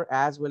water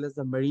as well as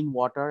the marine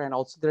water, and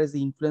also there is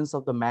the influence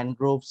of the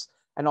mangroves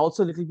and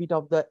also a little bit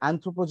of the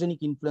anthropogenic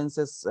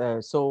influences.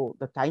 So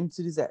the time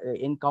series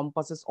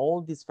encompasses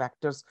all these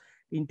factors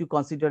into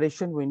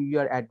consideration when we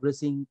are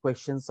addressing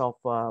questions of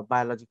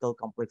biological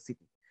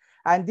complexity.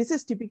 And this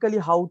is typically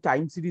how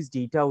time series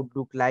data would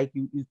look like.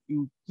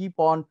 You keep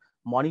on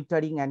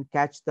monitoring and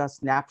catch the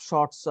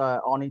snapshots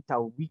on it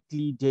a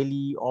weekly,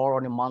 daily, or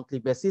on a monthly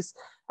basis,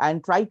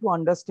 and try to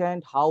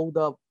understand how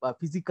the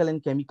physical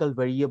and chemical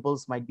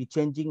variables might be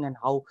changing and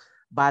how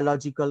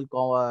biological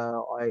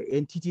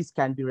entities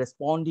can be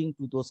responding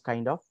to those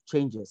kind of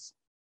changes.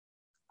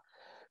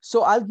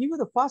 So I'll give you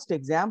the first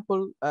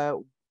example.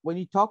 When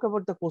we talk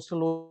about the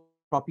coastal,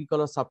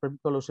 tropical or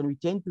subtropical ocean, we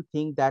tend to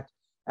think that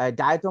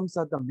diatoms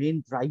are the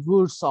main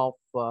drivers of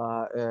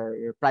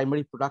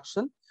primary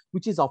production,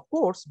 which is of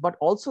course, but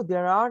also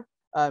there are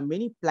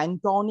many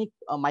planktonic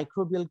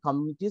microbial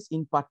communities,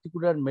 in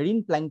particular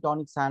marine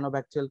planktonic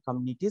cyanobacterial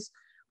communities,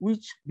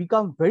 which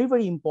become very,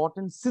 very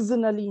important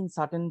seasonally in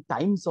certain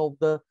times of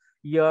the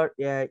year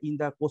in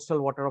the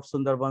coastal water of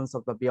Sundarbans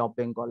of the Bay of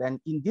Bengal. And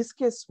in this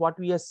case, what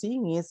we are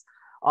seeing is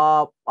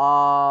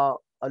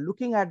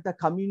looking at the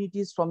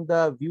communities from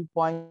the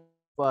viewpoint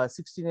of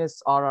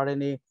 16S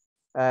rRNA,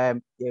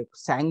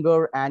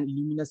 Sanger and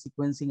Illumina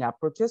sequencing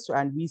approaches.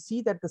 And we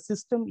see that the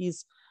system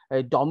is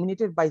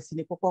dominated by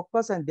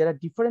Synechococcus, and there are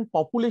different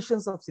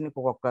populations of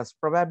Synechococcus,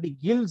 probably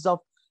guilds of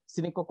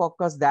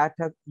Synechococcus that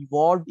have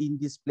evolved in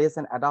this place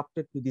and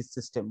adapted to this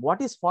system.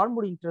 What is far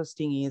more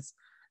interesting is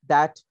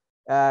that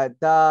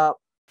the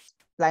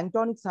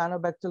planktonic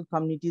cyanobacterial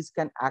communities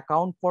can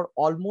account for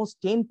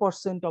almost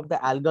 10% of the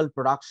algal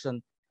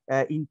production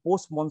in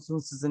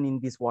post-monsoon season in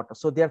this water.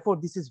 So therefore,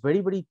 this is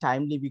very, very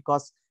timely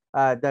because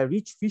the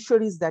rich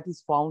fisheries that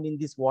is found in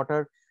this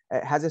water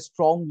has a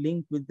strong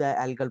link with the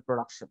algal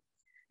production.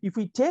 If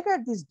we take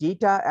out this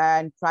data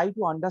and try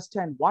to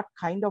understand what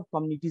kind of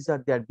communities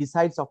are there,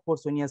 besides, of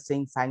course, when you're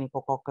saying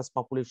Synechococcus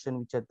population,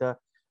 which are the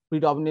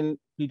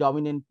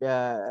predominant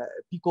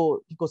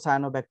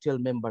picocyanobacterial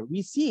member,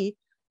 we see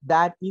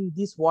that in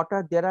this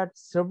water, there are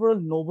several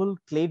novel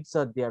clades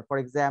are there. For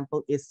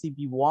example,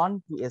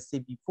 SCB1 to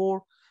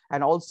SCB4,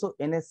 and also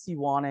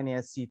NSC1 and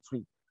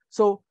NSC3.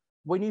 So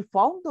when we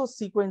found those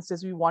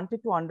sequences, we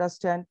wanted to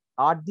understand,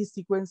 are these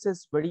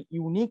sequences very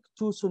unique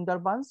to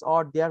Sundarbans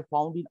or they are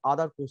found in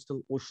other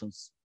coastal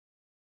oceans?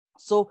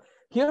 So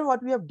here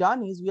what we have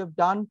done is we have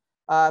done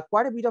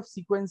quite a bit of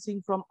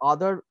sequencing from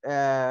other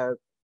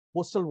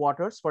coastal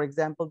waters, for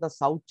example, the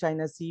South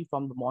China Sea,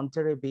 from the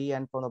Monterey Bay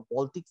and from the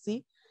Baltic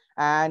Sea.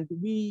 And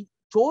we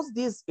chose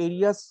these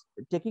areas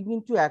taking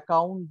into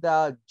account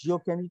the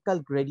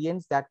geochemical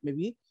gradients that may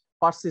be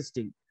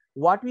persisting.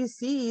 What we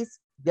see is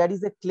there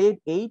is a clade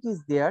 8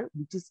 is there,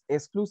 which is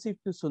exclusive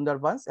to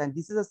Sundarbans, and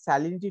this is a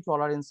salinity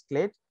tolerance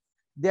clade.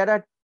 There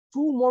are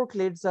two more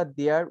clades are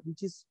there,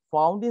 which is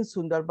found in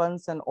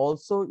Sundarbans and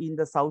also in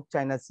the South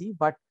China Sea,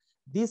 but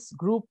this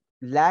group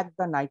lack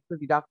the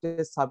nitrate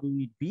reductase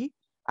subunit B.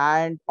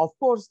 And of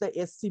course, the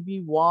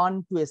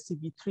SCB1 to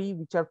SCB3,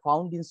 which are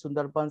found in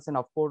Sundarbans and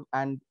of course,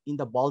 and in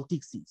the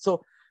Baltic Sea.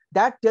 So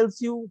that tells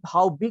you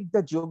how big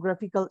the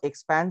geographical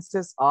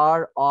expanses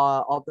are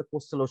of the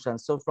coastal ocean.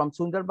 So from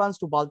Sundarbans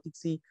to Baltic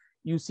Sea,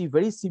 you see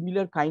very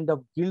similar kind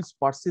of gills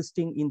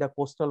persisting in the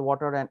coastal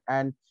water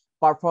and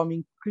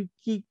performing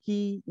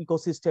key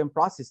ecosystem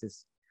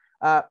processes.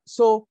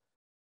 So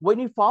when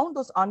we found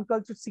those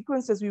uncultured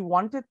sequences, we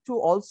wanted to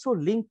also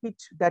link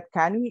it that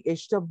can we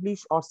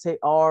establish or say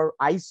or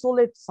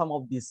isolate some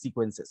of these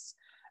sequences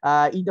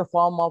in the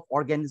form of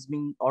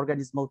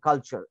organismal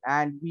culture.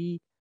 And we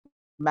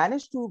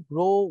managed to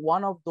grow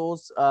one of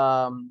those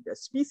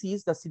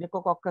species, the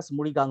Synechococcus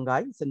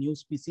murigangai. It's a new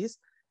species,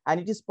 and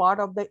it is part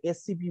of the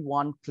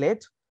SCB1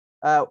 clade.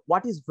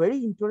 What is very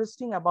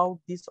interesting about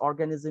this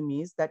organism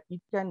is that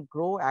it can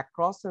grow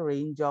across a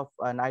range of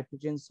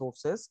nitrogen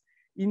sources,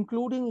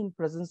 including in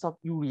presence of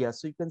urea.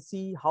 So you can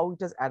see how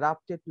it has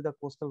adapted to the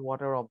coastal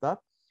water of the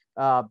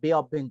Bay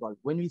of Bengal.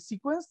 When we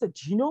sequence the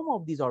genome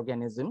of this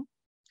organism,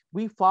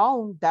 we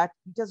found that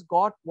it has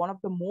got one of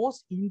the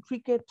most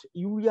intricate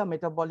urea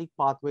metabolic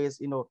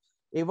pathways,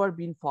 ever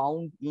been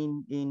found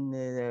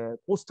in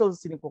coastal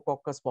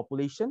Synechococcus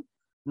population.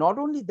 Not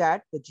only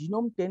that, the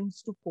genome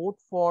tends to code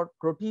for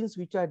proteins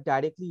which are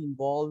directly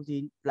involved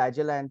in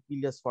flagella and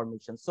pileus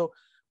formation. So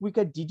we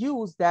can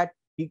deduce that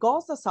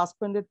because the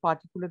suspended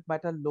particulate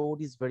matter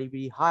load is very,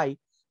 very high,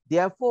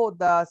 therefore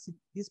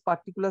this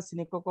particular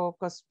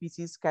Synechococcus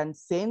species can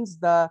sense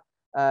the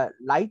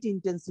light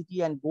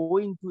intensity and go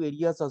into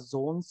areas or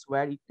zones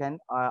where it can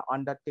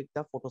undertake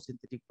the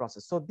photosynthetic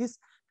process. So this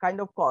kind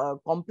of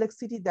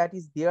complexity that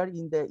is there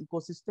in the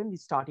ecosystem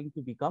is starting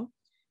to become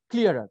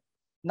clearer.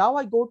 Now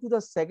I go to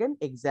the second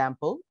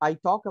example. I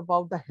talk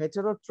about the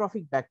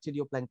heterotrophic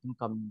bacterioplankton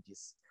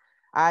communities.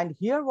 And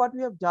here what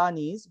we have done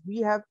is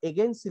we have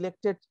again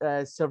selected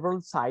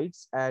several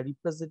sites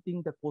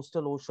representing the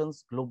coastal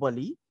oceans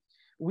globally.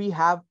 We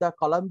have the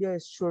Columbia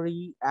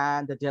Estuary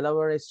and the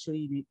Delaware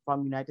Estuary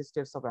from United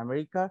States of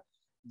America,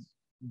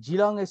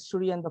 Geelong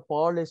Estuary and the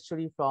Pearl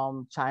Estuary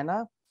from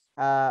China,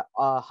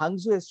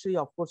 Hangzhou Estuary,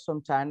 of course,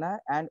 from China,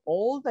 and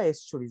all the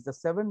estuaries, the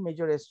 7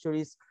 major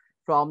estuaries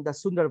from the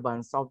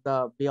Sundarbans of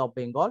the Bay of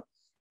Bengal.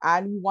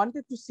 And we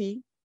wanted to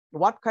see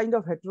what kind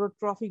of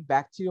heterotrophic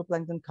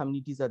bacterioplankton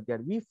communities are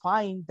there. We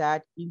find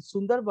that in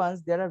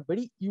Sundarbans, there are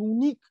very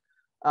unique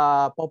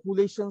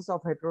populations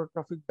of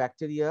heterotrophic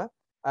bacteria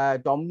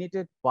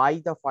dominated by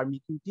the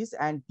Firmicutes,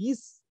 and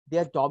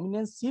their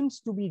dominance seems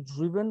to be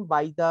driven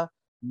by the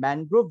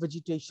mangrove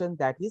vegetation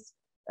that is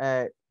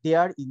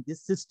there in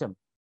this system.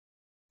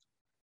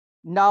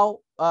 Now,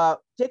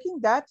 taking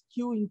that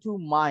cue into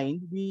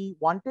mind, we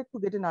wanted to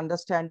get an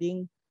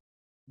understanding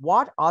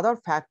what other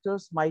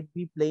factors might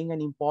be playing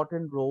an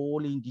important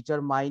role in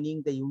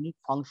determining the unique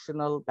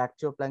functional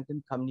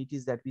bacterioplankton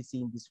communities that we see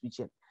in this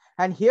region.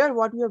 And here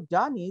what we have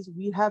done is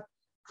we have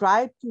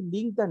tried to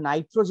link the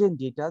nitrogen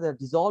data, the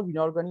dissolved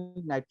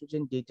inorganic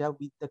nitrogen data,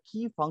 with the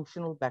key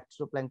functional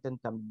bacterioplankton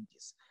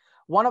communities.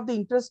 One of the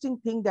interesting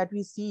things that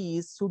we see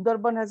is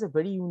Sundarban has a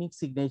very unique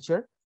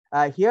signature.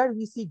 Here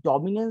we see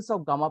dominance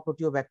of gamma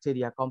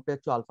proteobacteria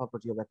compared to alpha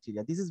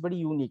proteobacteria. This is very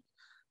unique.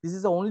 This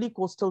is the only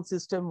coastal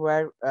system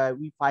where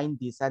we find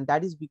this, and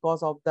that is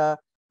because of the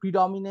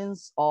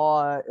predominance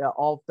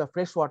of the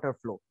freshwater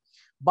flow.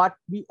 But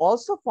we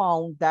also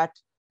found that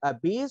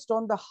based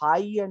on the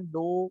high and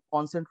low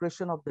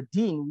concentration of the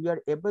DIN, we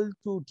are able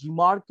to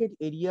demarcate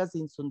areas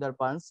in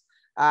Sundarbans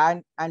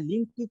and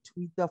link it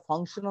with the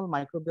functional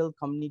microbial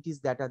communities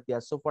that are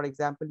there. So for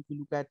example, if you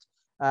look at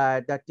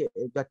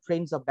the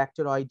trends of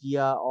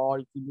Bacteroidea, or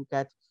if you look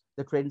at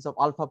the trends of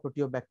alpha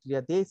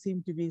proteobacteria, they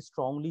seem to be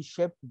strongly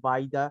shaped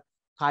by the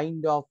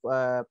kind of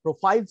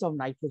profiles of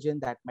nitrogen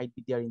that might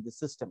be there in the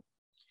system.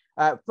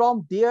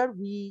 From there,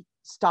 we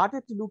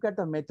started to look at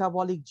the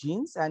metabolic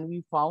genes, and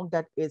we found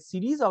that a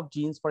series of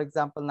genes, for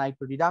example,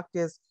 nitrate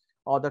reductase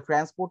or the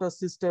transporter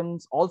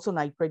systems, also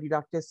nitrate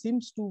reductase,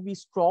 seems to be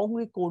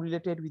strongly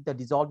correlated with the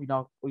dissolved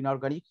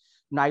inorganic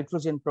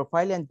nitrogen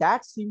profile. And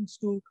that seems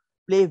to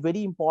play a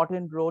very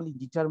important role in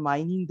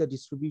determining the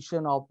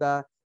distribution of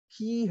the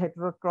key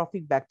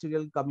heterotrophic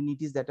bacterial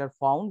communities that are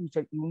found, which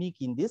are unique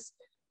in this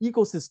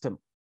ecosystem.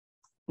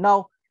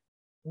 Now,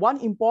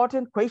 one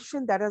important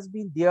question that has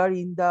been there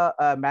in the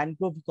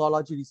mangrove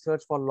ecology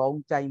research for a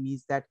long time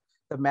is that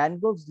the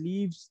mangroves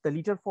leaves, the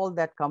litter fall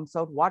that comes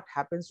out, what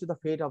happens to the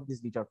fate of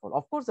this litter fall?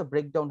 Of course, the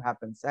breakdown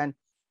happens. And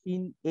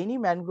in any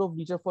mangrove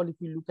litter fall, if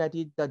you look at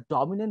it, the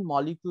dominant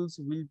molecules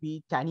will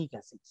be tannic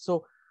acid.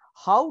 So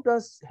how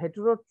does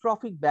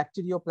heterotrophic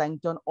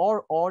bacterioplankton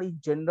or in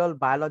general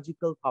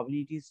biological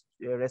communities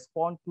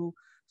respond to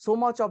so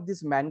much of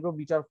this mangrove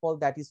litter fall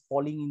that is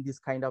falling in this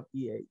kind of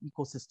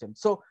ecosystem?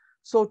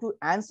 So to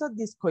answer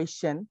this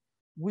question,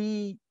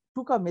 we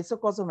took a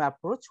mesocosm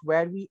approach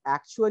where we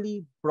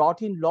actually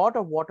brought in a lot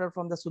of water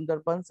from the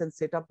Sundarbans and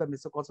set up the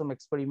mesocosm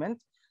experiment.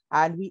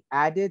 And we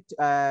added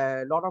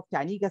a lot of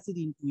tannic acid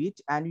into it,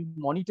 and we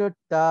monitored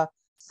the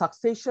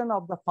succession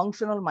of the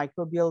functional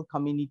microbial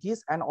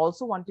communities, and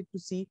also wanted to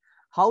see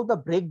how the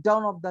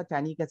breakdown of the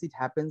tannic acid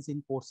happens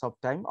in course of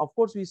time. Of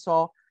course, we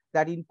saw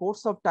that in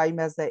course of time,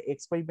 as the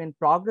experiment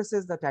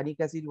progresses, the tannic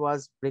acid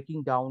was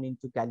breaking down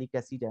into gallic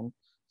acid and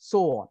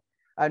so on.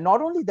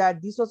 Not only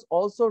that, this was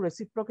also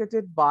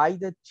reciprocated by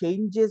the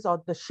changes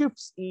or the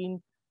shifts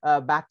in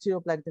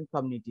bacterioplankton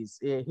communities.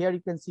 Here you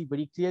can see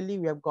very clearly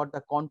we have got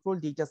the control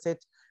data set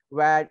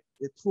where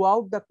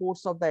throughout the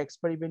course of the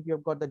experiment, you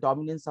have got the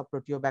dominance of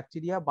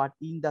proteobacteria, but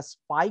in the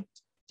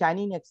spiked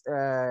tannin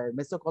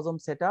mesocosm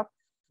setup,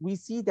 we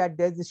see that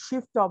there's a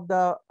shift of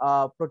the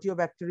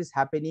proteobacteria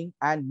happening,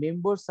 and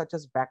members such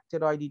as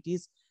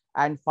Bacteroidetes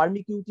and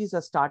Firmicutes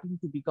are starting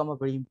to become a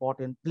very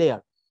important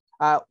player.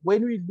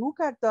 When we look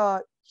at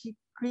the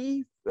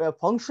key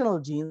functional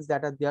genes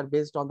that are there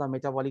based on the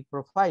metabolic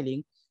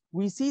profiling,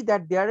 we see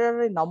that there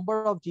are a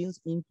number of genes,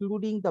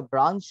 including the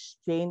branch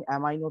chain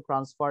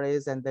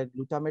aminotransferase and the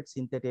glutamate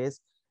synthetase.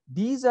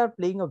 These are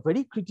playing a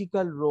very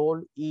critical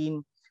role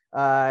in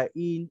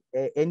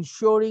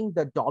ensuring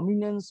the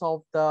dominance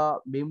of the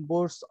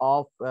members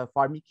of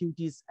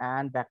Firmicutes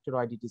and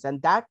Bacteroidetes.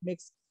 And that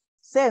makes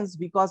sense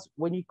because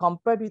when you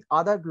compare with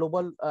other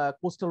global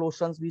coastal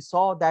oceans, we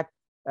saw that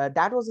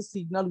that was a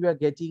signal we are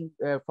getting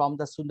from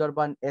the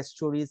Sundarban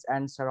estuaries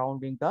and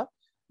surrounding the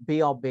Bay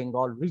of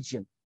Bengal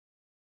region.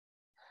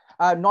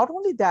 Not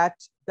only that,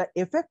 the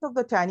effect of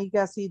the tannic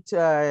acid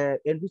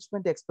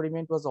enrichment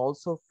experiment was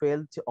also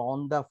felt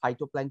on the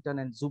phytoplankton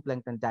and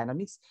zooplankton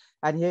dynamics.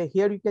 And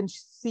here you can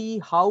see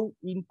how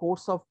in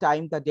course of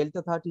time, the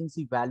delta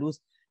 13C values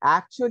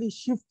actually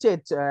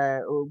shifted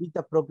with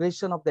the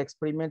progression of the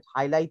experiment,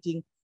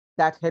 highlighting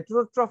that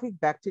heterotrophic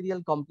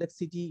bacterial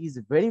complexity is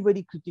very,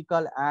 very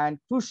critical and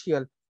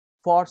crucial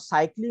for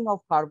cycling of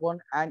carbon,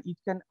 and it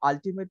can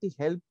ultimately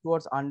help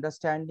towards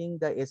understanding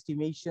the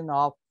estimation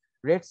of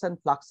rates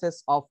and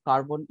fluxes of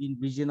carbon in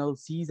regional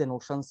seas and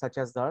oceans such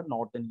as the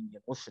Northern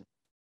Indian Ocean.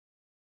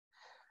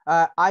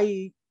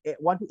 I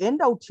want to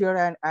end out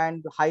here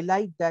and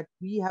highlight that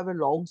we have a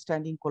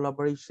long-standing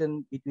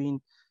collaboration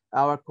between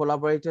our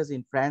collaborators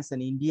in France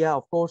and India.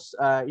 Of course,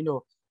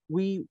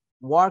 we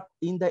work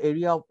in the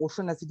area of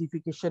ocean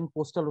acidification,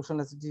 coastal ocean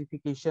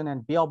acidification,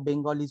 and Bay of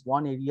Bengal is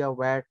one area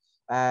where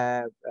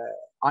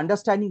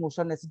understanding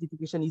ocean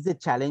acidification is a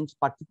challenge,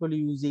 particularly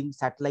using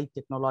satellite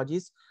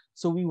technologies.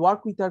 So we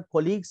work with our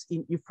colleagues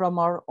in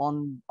IFRAMAR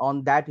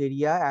on that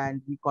area,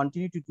 and we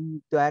continue to do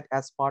that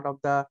as part of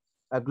the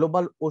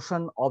Global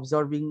Ocean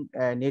Observing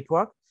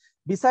Network.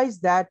 Besides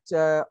that,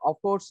 of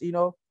course,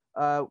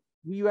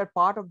 we were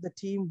part of the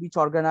team which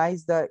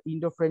organized the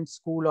Indo-French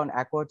School on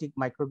Aquatic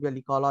Microbial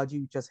Ecology,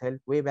 which was held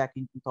way back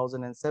in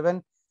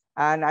 2007.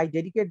 And I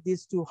dedicate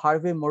this to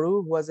Hervé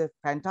Moreau, who was a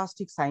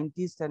fantastic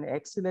scientist and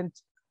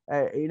excellent,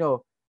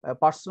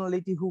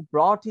 personality who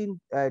brought in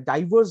a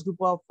diverse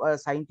group of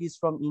scientists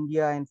from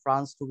India and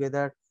France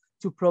together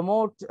to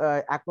promote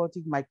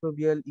aquatic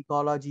microbial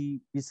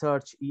ecology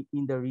research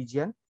in the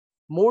region.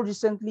 More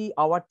recently,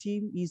 our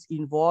team is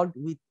involved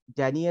with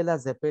Daniela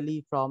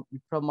Zeppeli from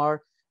IFRAMAR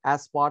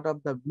as part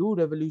of the Blue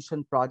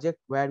Revolution project,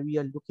 where we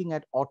are looking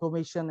at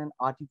automation and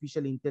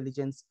artificial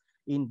intelligence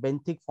in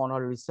benthic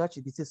faunal research.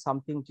 This is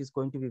something which is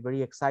going to be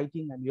very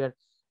exciting, and we are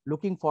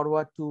looking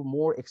forward to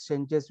more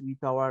exchanges with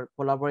our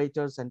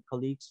collaborators and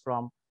colleagues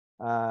from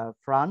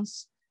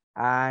France.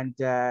 And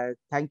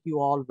thank you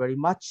all very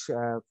much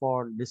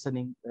for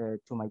listening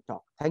to my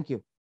talk. Thank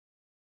you.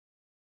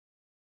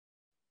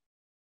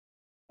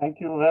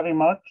 Thank you very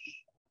much.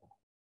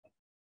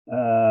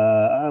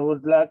 I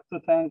would like to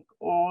thank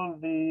all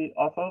the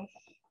authors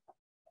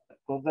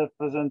for their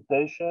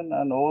presentation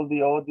and all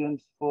the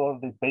audience for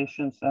the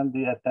patience and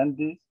the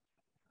attendees.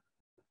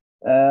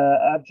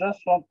 I just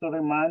want to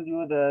remind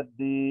you that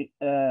the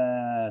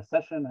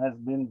session has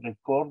been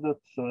recorded.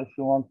 So if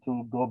you want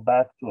to go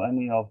back to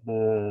any of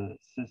the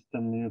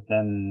system, you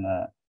can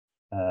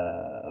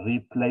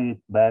replay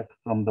it back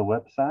from the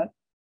website.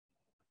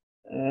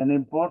 An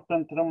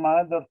important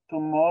reminder,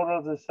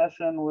 tomorrow the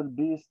session will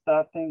be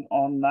starting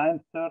on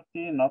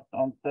 9:30, not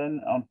on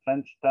 10 on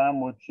French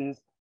time, which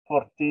is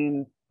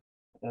 2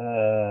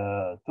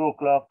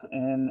 o'clock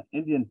in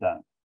Indian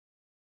time.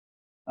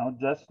 I would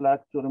just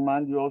like to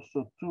remind you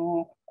also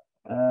two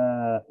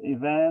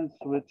events,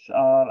 which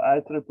are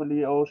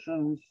IEEE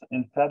Oceans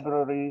in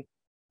February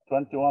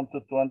 21 to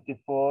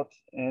 24th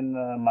in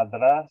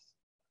Madras,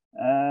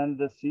 and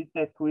the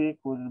CTEC Week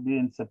will be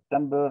in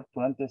September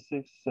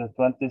 26,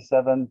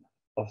 27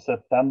 of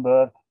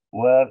September,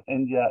 where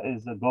India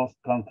is a ghost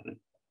country.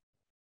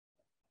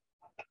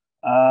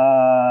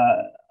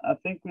 I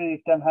think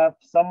we can have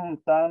some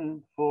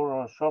time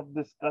for a short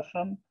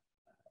discussion.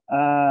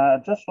 I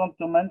just want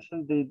to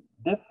mention the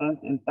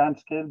difference in time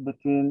scale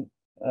between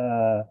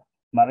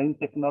marine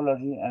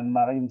technology and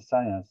marine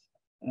science.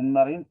 In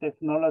marine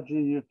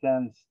technology, you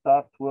can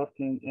start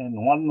working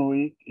in 1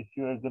 week if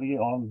you agree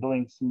on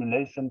doing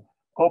simulation.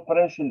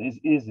 Cooperation is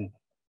easy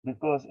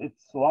because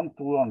it's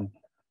one-to-one,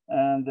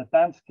 and the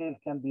time scale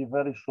can be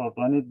very short.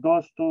 When it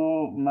goes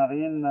to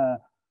marine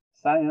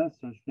science,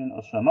 which means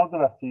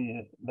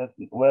oceanography,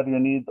 where you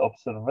need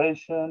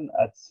observation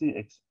at sea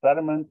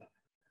experiment,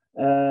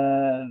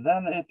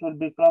 then it will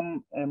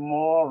become a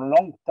more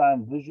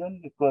long-time vision,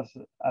 because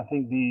I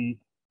think the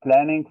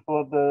planning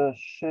for the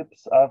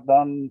ships are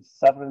done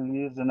several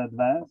years in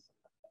advance,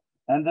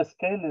 and the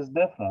scale is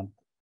different.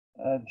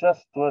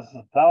 Just was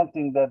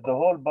counting that the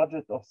whole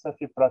budget of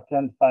CEFIPRA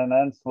can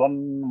finance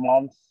 1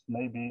 month,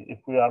 maybe if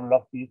we are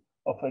lucky,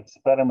 of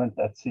experiment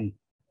at sea.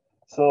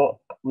 So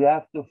we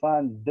have to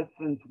find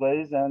different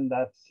ways, and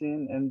I've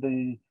seen in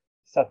the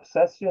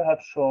success you have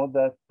shown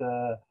that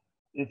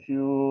if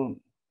you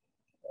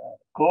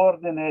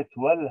coordinate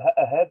well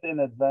ahead in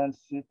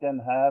advance, you can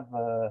have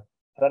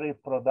very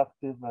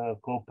productive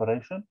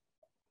cooperation.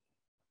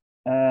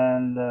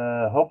 And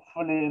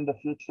hopefully in the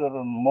future,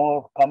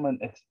 more common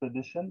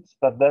expeditions,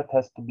 but that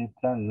has to be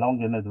planned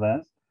long in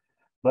advance.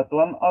 But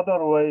one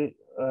other way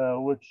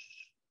which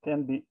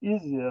can be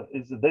easier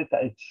is the data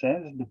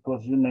exchange,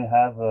 because you may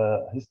have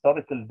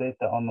historical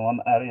data on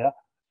one area.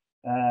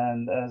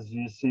 And as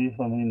you see,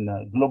 I mean,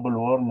 global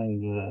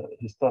warming,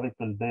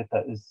 historical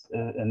data is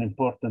an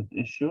important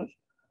issue.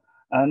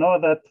 I know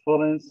that,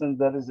 for instance,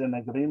 there is an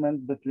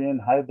agreement between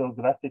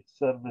hydrographic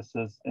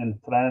services in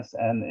France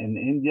and in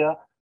India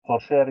for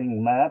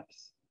sharing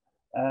maps.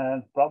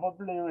 And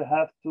probably we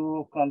have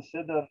to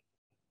consider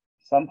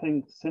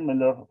something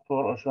similar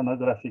for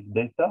oceanographic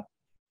data.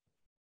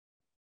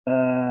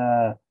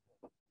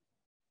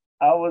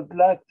 I would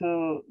like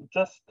to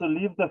just to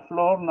leave the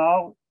floor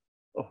now.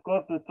 Of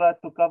course, we try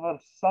to cover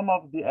some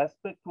of the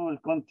aspects. We will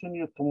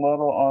continue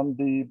tomorrow on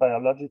the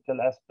biological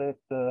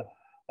aspect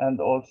and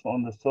also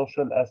on the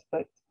social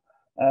aspect.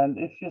 And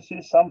if you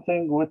see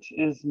something which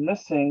is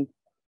missing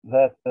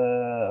that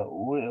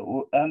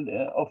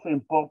of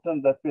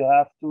important that we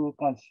have to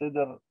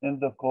consider in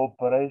the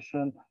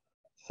cooperation,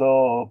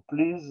 so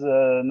please,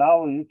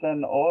 now you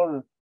can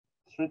all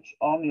switch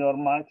on your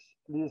mics.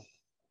 Please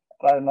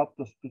try not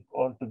to speak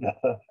all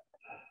together.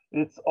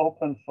 It's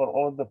open for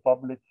all the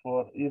public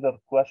for either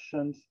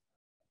questions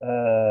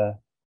and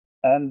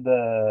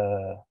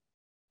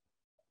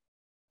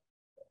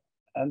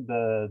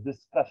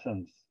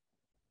discussions.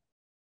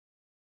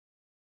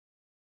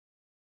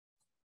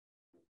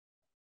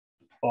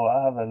 Oh,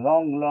 I have a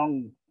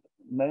long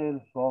mail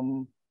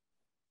from.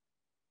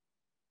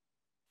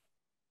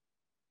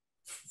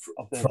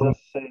 Okay,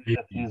 just saying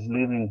that he's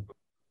leaving.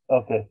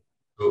 Okay.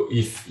 So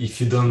if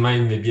you don't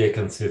mind, maybe I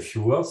can say a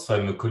few words. So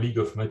I'm a colleague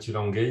of Mathieu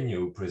Langagne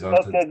who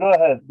presented. Okay, go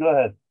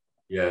ahead.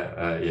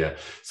 Yeah.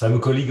 So I'm a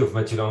colleague of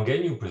Mathieu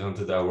Langagne who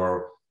presented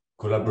our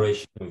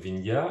collaboration with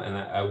India, and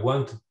I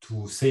want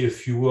to say a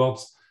few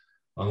words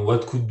on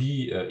what could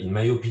be, in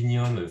my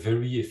opinion, a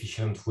very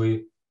efficient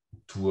way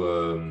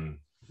to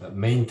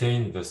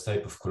maintain this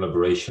type of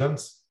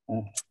collaborations.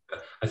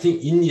 I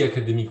think in the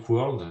academic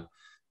world,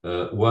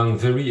 one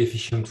very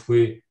efficient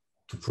way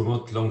to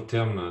promote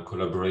long-term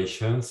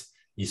collaborations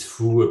is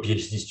through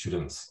PhD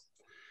students.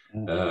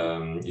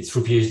 It's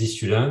through PhD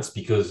students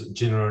because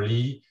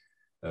generally,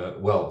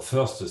 well,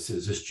 first,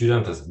 the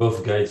student has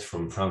both guides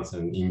from France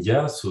and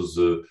India, so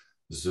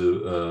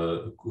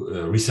the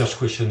research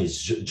question is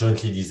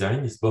jointly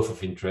designed. It's both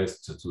of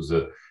interest to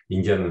the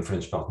Indian and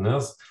French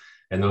partners.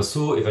 And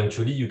also,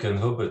 eventually, you can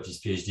hope that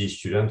this PhD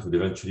student would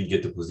eventually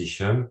get a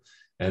position.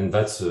 And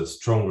that's a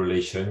strong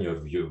relation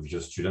of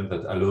your student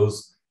that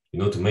allows,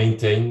 to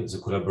maintain the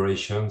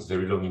collaborations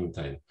very long in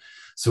time.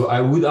 So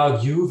I would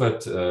argue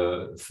that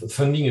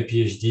funding a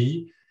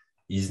PhD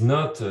is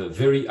not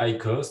very high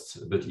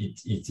cost, but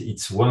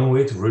it's one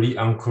way to really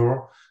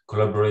anchor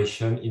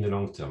collaboration in the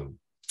long term.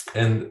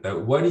 And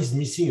what is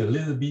missing a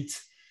little bit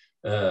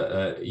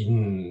if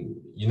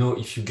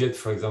you get,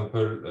 for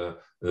example,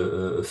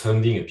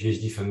 funding, a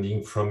PhD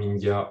funding from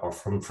India or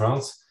from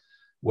France,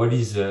 what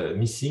is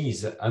missing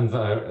is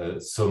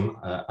some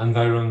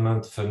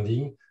environment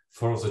funding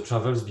for the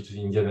travels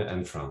between India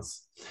and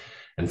France.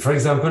 And for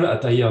example,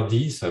 at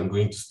IRD, so I'm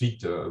going to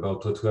speak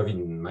about what we have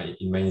in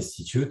my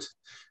institute,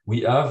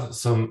 we have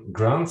some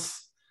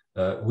grants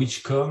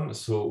which come,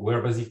 so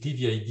where basically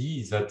the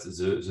idea is that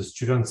the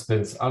student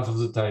spends half of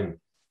the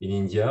time in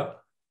India,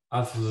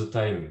 half of the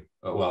time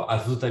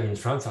in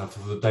France, half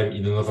of the time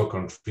in another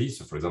country.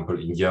 So for example,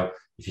 India,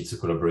 if it's a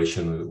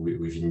collaboration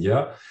with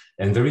India,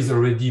 and there is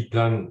already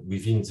planned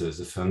within the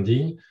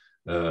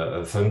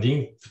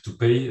funding to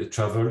pay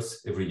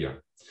travels every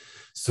year.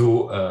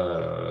 So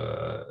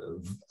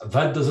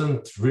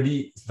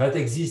that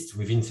exists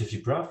within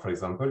CEFIPRA, for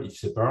example,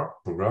 IFCEPAR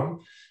program,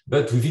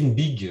 but within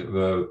big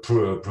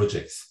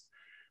projects.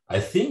 I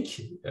think,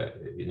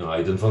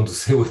 I don't want to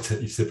say what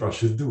IFCEPAR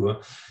should do,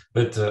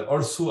 but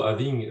also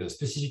having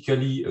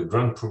specifically a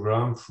grant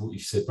program through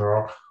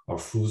IFCEPAR or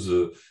through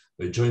the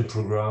joint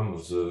program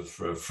of the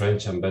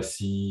French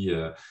embassy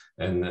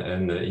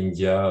and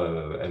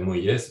India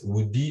MOES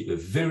would be a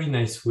very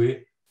nice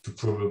way to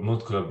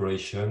promote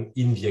collaboration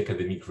in the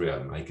academic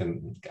realm. I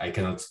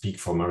cannot speak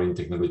for marine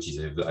technologies.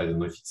 I don't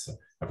know if it's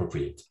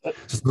appropriate.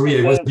 So sorry,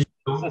 it's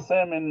the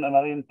same in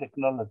marine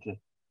technology.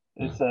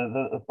 It's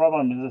the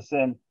problem is the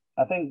same.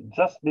 I think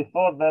just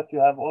before that, you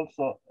have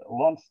also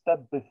one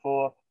step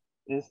before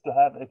is to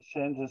have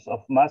exchanges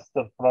of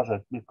master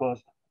project,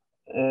 because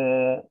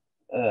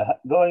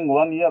going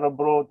 1 year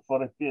abroad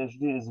for a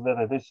PhD is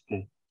very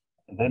risky.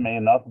 They may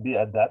not be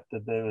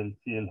adapted. They will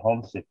feel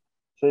homesick.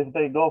 So if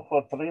they go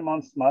for 3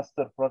 months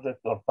master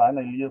project or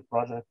final year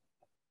project,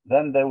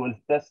 then they will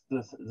test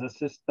the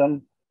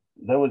system,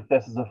 they will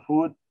test the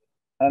food,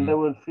 and they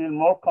will feel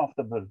more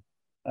comfortable.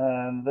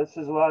 And this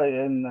is why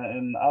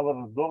in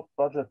our GOAT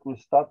project, we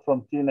start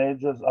from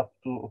teenagers up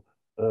to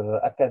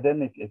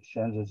academic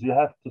exchanges. You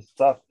have to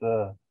start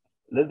a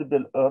little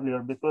bit earlier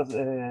because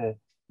a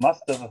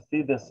master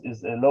thesis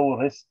is a low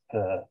risk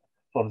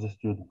for the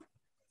student.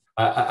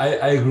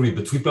 I agree,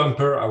 but we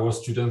pamper our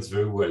students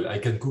very well. I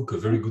can cook a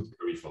very good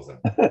curry for them.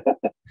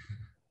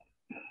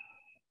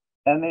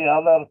 Any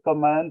other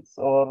comments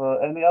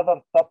or any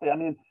other topic? I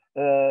mean,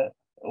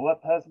 what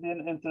has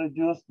been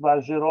introduced by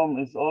Jerome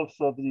is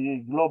also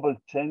the global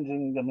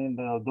changing, I mean,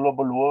 the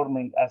global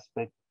warming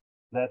aspect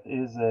that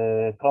is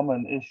a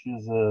common issue,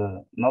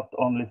 not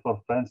only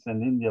for France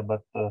and India,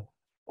 but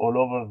all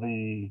over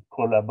the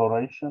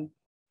collaboration.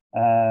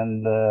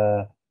 And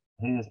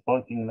he is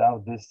pointing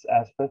out this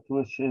aspect,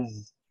 which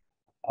is,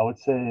 I would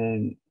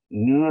say,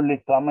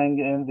 newly coming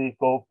in the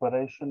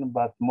cooperation,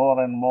 but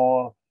more and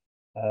more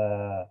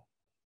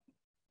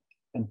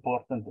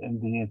important in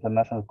the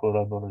international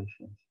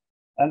collaborations.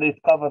 And it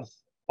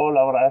covers all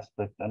our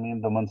aspects. I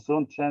mean, the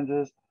monsoon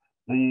changes,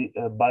 the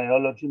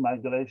biology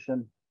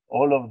migration,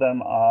 all of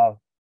them are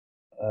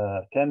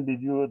can be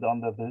viewed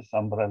under this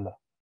umbrella.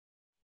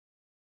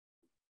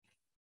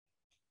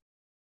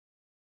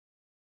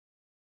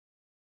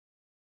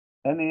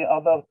 Any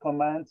other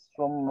comments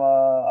from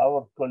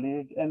our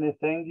colleague?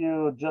 Anything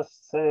you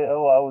just say,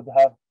 oh,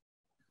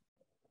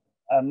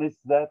 I missed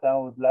that. I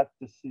would like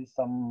to see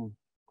some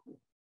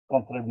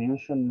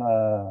contribution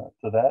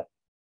to that.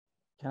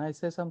 Can I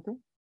say something?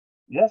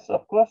 Yes,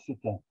 of course you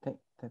can.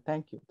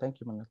 Thank you,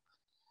 Manal.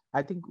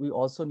 I think we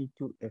also need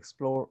to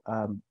explore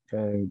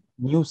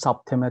new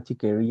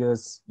subthematic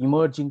areas,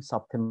 emerging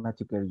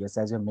subthematic areas.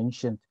 As I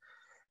mentioned,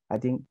 I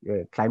think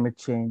climate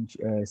change,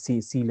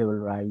 sea level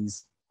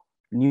rise,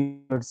 new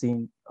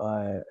emerging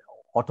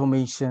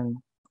automation,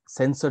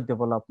 sensor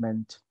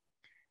development,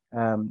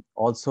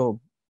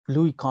 also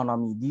blue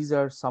economy. These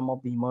are some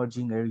of the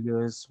emerging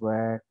areas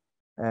where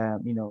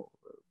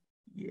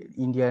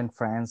India and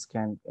France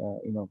can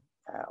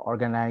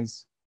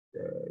organize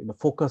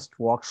focused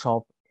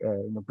workshop,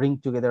 bring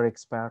together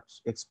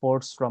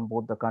experts from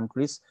both the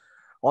countries.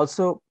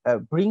 Also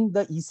bring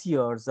the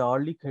ECRs, the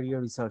early career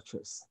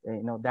researchers.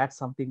 That's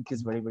something which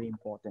is very, very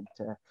important,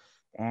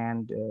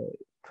 and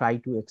try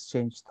to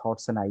exchange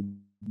thoughts and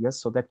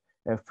ideas so that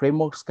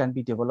frameworks can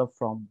be developed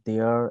from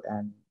there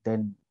and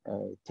then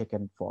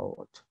taken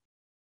forward.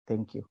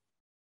 Thank you.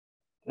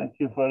 Thank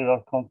you for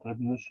your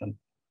contribution.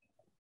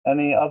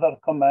 Any other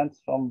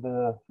comments from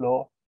the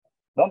floor?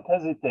 Don't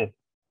hesitate.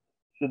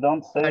 If you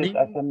don't say it,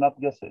 I cannot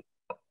guess it.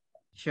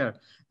 Sure.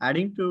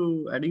 Adding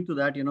to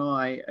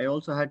that, I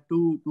also had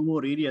two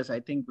more areas, I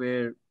think,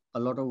 where a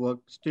lot of work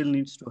still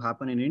needs to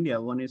happen in India.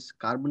 One is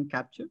carbon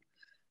capture.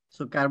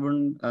 So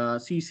carbon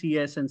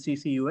CCS and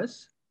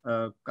CCUS,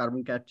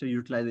 carbon capture,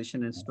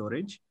 utilization and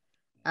storage,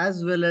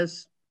 as well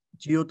as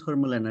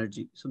geothermal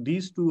energy. So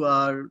these two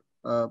are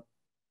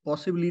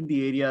possibly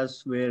the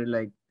areas where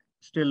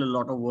still a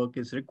lot of work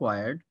is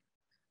required,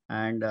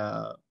 and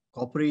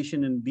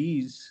cooperation in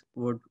these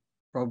would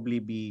probably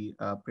be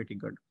pretty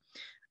good.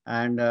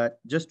 And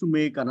just to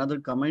make another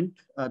comment,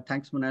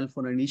 thanks Manal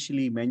for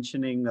initially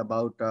mentioning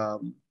about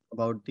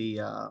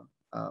the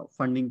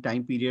funding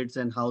time periods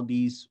and how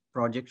these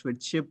projects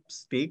with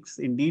ships takes.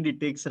 Indeed, it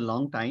takes a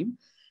long time.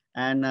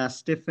 And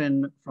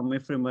Stephen from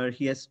IFRIMER,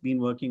 he has been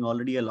working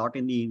already a lot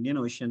in the Indian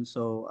Ocean.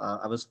 So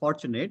I was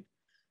fortunate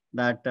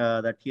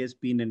that he has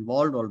been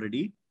involved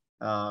already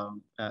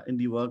in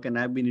the work, and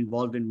I've been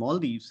involved in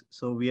Maldives.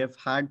 So we have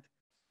had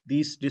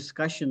these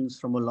discussions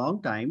from a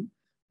long time.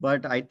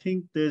 But I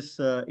think this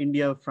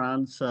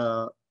India-France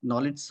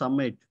Knowledge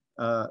Summit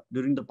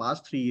during the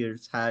past 3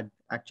 years had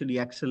actually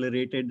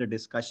accelerated the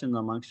discussion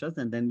amongst us,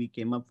 and then we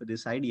came up with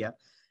this idea.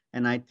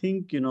 And I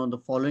think,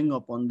 the following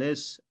up on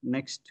this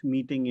next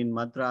meeting in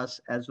Madras,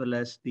 as well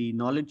as the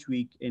Knowledge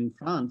Week in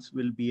France,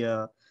 will be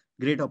a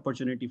great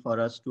opportunity for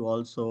us to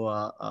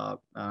also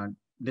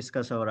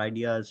discuss our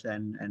ideas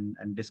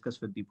and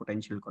discuss with the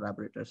potential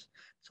collaborators.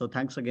 So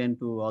thanks again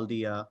to all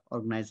the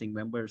organizing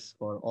members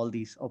for all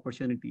these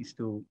opportunities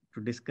to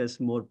discuss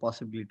more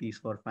possibilities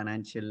for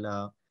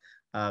financial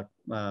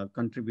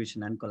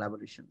contribution and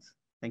collaborations.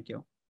 Thank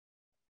you.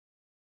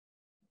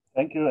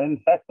 Thank you. In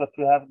fact, what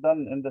we have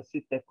done in the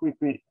CTEC Week,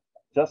 we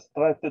just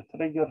try to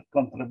trigger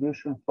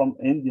contribution from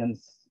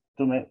Indians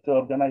to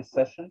organize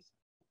sessions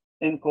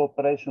in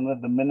cooperation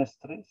with the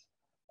ministries.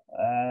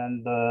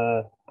 And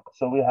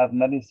so we have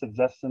many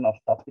suggestions of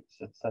topics,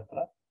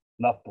 etc.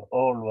 Not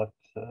all what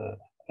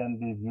can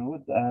be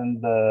viewed.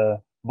 And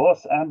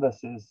both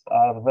embassies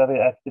are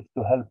very active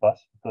to help us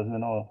because,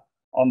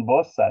 on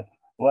both sides.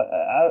 Well,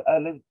 I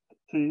lived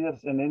 2 years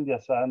in India,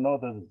 so I know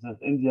the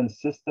Indian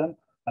system.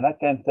 And I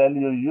can tell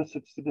you, you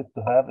succeeded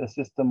to have a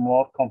system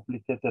more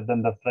complicated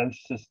than the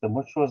French system,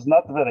 which was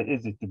not very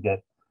easy to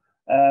get.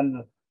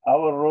 And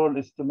our role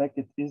is to make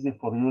it easy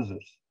for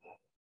users.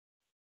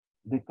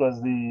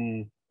 Because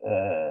the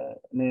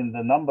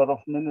number of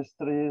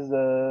ministries,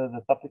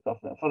 the topic of,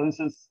 for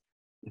instance,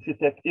 if you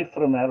take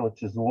IFRIMER,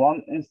 which is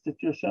one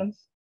institution,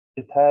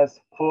 it has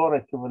 4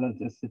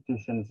 equivalent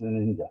institutions in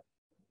India.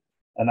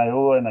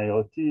 NIO,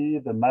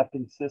 NIOT, the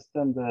mapping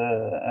system,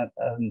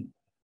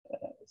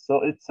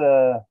 so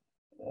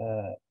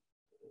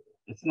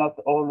it's not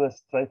always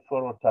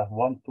straightforward to have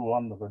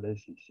one-to-one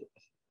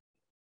relationships.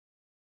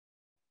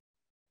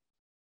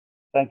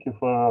 Thank you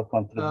for your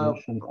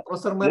contribution.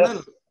 Professor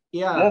Manal, Yes.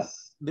 yeah,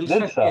 Yes,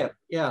 Dilshad here.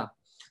 Yeah.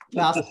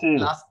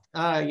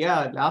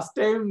 Last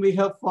time we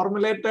have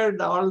formulated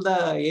all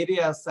the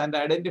areas and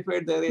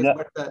identified the areas,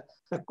 but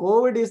the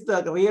COVID is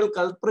the real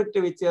culprit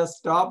which has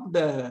stopped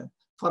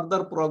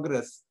further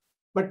progress.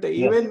 But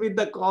even with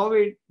the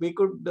COVID, we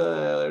could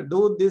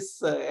do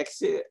this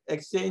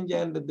exchange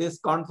and this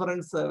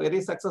conference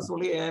very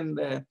successfully.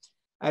 And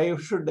I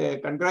should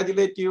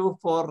congratulate you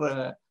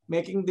for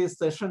making this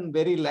session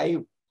very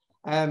live.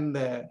 And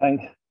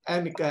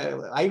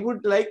I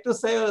would like to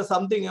say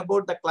something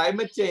about the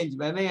climate change.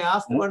 When I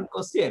asked one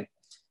question,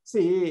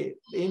 see,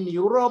 in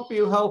Europe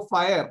you have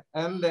fire,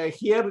 and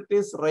here it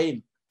is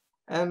rain.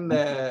 And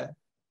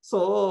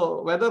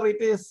so whether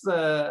it is,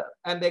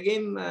 and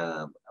again,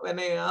 when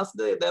I asked,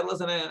 there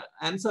was an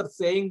answer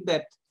saying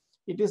that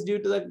it is due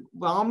to the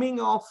warming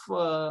of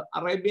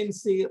Arabian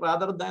Sea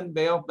rather than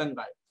Bay of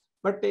Bengal.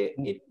 But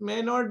it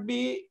may not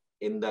be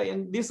in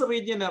this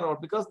region at all,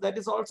 because that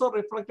is also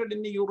reflected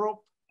in Europe,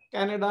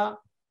 Canada,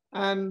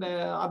 and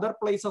other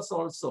places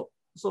also.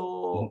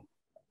 So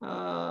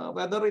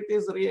whether it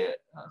is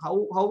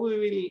how we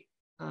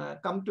will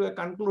come to a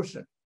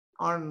conclusion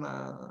on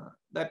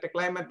that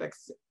climate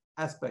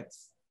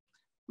aspects.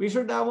 We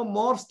should have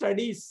more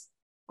studies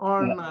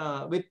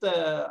on with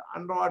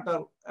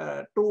underwater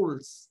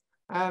tools,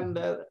 and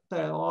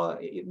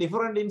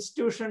different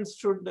institutions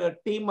should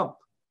team up,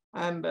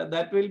 and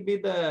that will be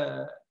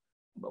the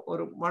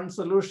one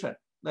solution.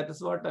 That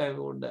is what I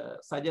would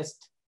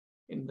suggest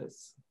in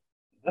this.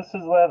 This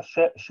is where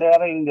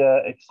sharing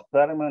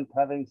experiment,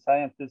 having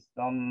scientists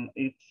on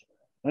each,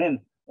 I mean,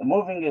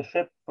 moving a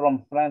ship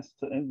from France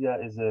to India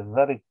is a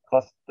very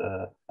cost,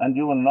 and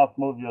you will not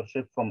move your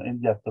ship from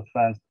India to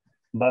France.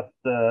 But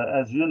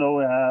as you know,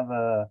 we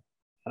have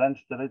French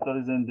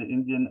territories in the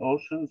Indian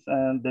Oceans,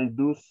 and they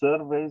do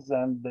surveys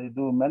and they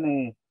do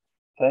many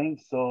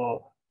things.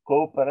 So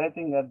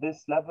cooperating at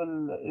this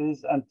level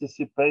is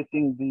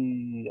anticipating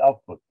the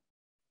output.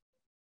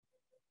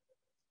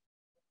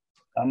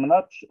 I'm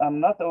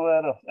not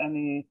aware of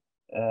any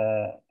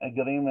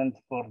agreement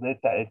for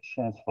data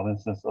exchange, for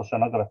instance,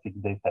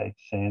 oceanographic data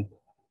exchange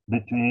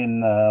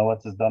between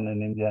what is done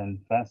in India and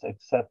France,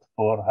 except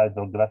for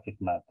hydrographic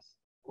maps.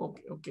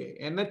 Okay.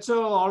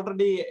 NHO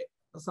already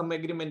some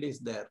agreement is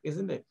there,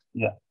 isn't it?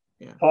 Yeah.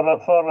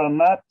 For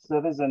maps,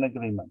 there is an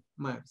agreement.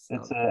 Maps.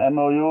 It's a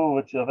MOU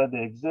which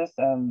already exists,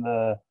 and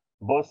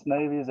both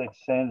navies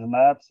exchange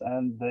maps,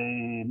 and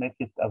they make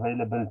it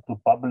available to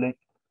public.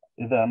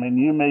 I mean,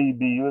 you may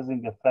be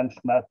using a French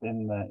map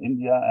in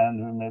India,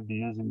 and we may be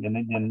using an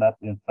Indian map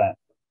in France,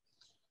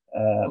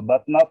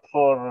 but not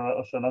for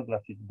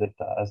oceanographic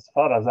data, as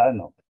far as I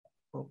know.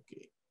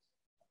 Okay.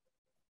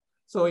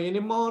 So any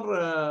more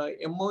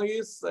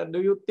MOUs?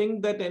 Do you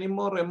think that any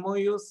more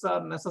MOUs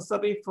are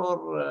necessary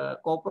for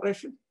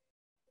cooperation?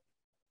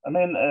 I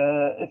mean,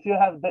 if you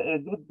have a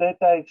good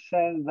data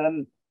exchange,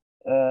 then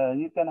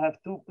you can have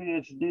two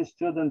PhD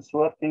students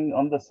working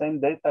on the same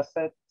data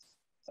set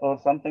or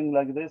something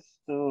like this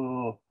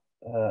to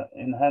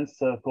enhance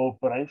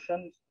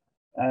cooperation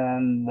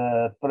and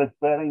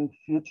preparing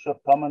future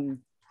common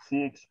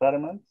sea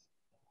experiments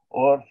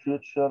or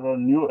future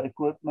new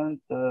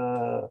equipment.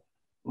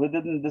 We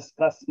didn't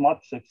discuss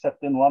much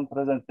except in one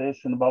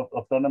presentation about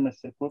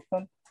autonomous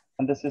equipment,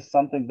 and this is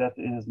something that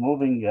is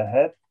moving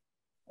ahead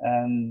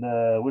and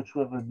which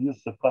will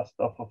reduce the cost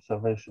of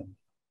observation.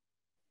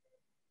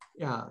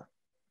 Yeah,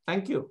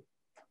 thank you.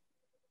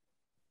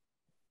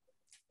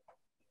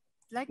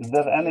 Is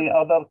there any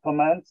other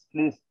comments,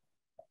 please?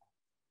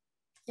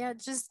 Yeah,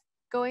 just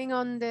going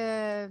on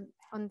the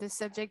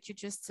subject you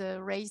just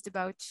raised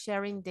about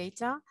sharing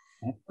data.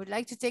 I would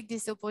like to take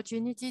this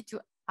opportunity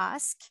to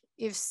ask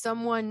if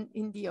someone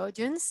in the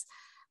audience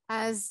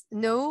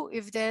know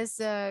if there's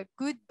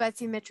good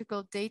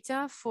bathymetrical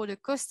data for the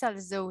coastal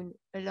zone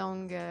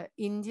along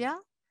India.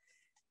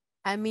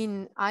 I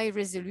mean, high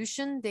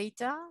resolution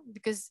data,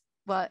 because,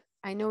 well,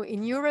 I know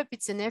in Europe,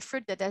 it's an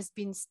effort that has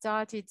been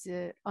started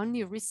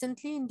only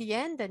recently in the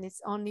end, and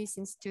it's only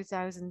since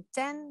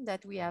 2010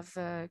 that we have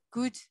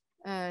good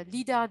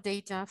LIDAR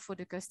data for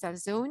the coastal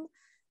zone,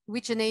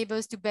 which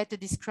enables to better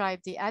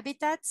describe the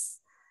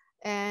habitats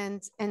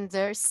and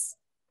thus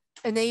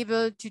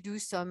enable to do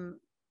some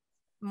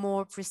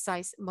more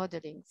precise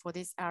modeling for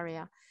this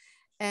area.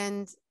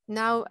 And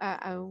now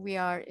we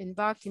are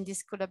embarked in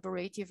this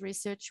collaborative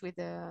research with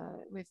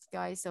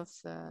guys of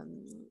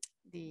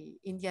the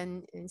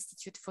Indian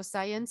Institute for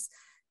Science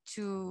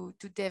to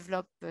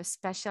develop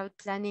spatial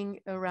planning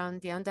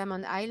around the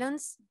Andaman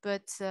Islands,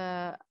 but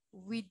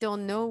we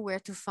don't know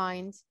where to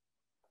find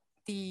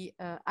the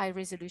high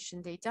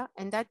resolution data.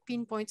 And that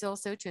pinpoints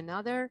also to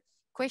another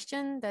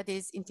question, that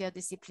is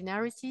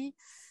interdisciplinarity,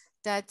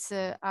 that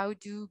how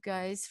do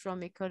guys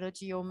from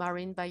ecology or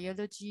marine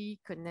biology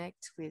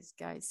connect with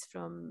guys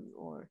from,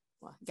 or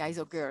well, guys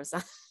or girls,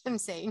 I'm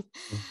saying,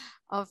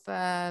 of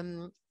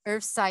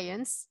earth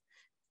science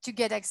to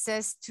get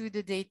access to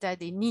the data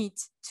they need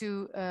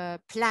to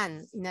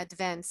plan in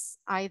advance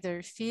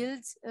either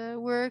field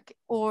work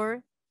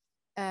or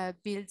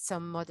build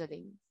some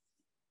modeling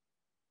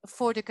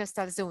for the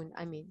coastal zone,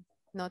 I mean,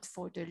 not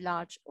for the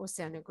large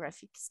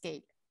oceanographic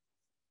scale.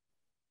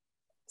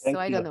 So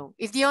I don't know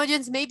if the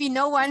audience, maybe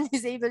no one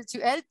is able to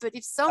help, but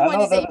if someone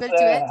is able to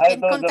help,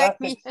 can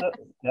contact me.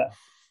 Yeah,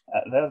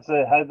 there's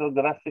a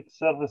hydrographic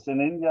service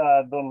in India.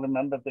 I don't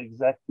remember the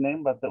exact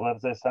name, but where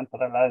they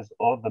centralize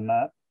all the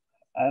map.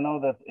 I know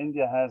that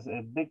India has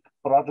a big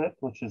project,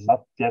 which is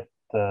not yet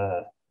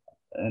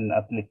in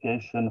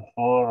application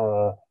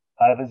for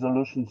high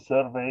resolution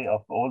survey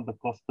of all the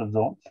coastal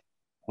zones,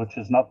 which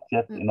is not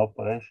yet in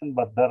operation,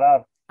 but there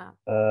are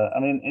I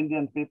mean,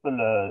 Indian people,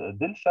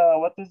 Dilsha,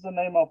 what is the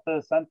name of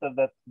the center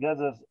that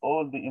gathers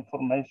all the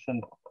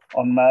information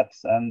on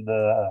maps and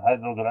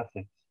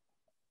hydrographics?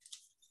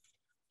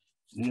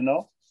 Do you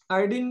know?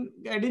 I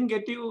didn't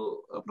get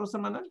you, Professor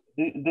Manan.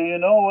 Do you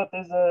know what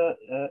is a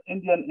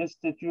Indian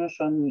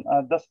institution?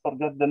 Just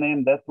forget the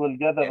name, that will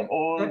gather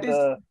all that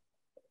the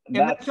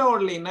maps.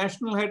 only,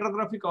 National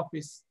Hydrographic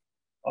Office.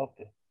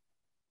 Okay.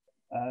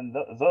 And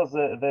those,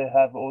 they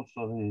have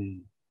also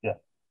the, yeah.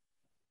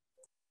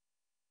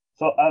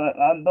 So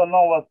I don't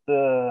know what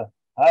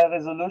high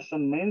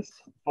resolution means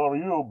for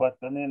you, but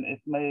I mean,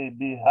 it may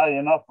be high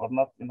enough or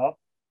not enough,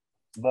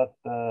 but.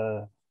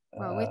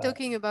 Well, we're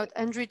talking about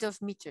hundreds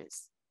of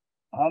meters.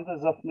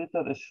 Hundreds of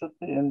meters, it should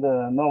be in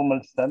the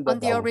normal standard. On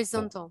the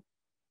horizontal,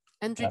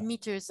 100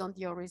 meters on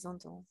the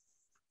horizontal.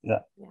 Yeah.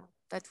 Yeah,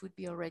 that would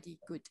be already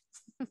good.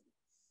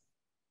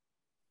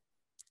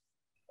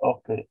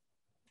 Okay.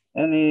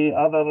 Any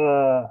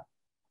other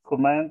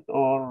comment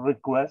or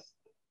request?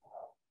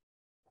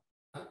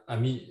 I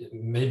mean,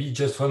 maybe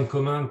just one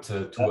comment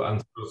to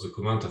answer the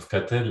comment of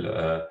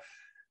Catel.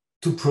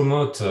 To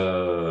promote,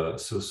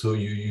 so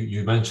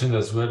you mentioned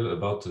as well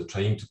about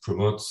trying to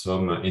promote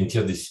some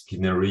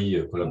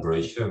interdisciplinary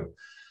collaboration.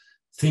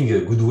 I think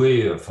a good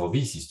way for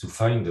this is to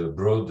find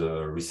broad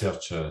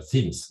research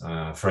themes.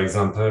 For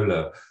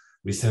example,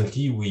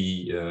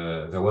 recently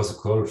there was a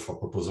call for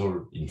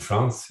proposal in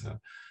France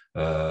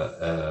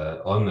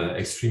on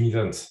extreme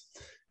events.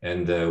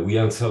 And we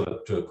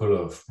answered a call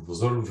of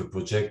proposal with a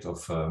project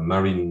of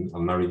marine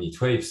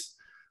heat waves.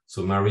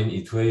 So marine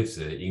heat waves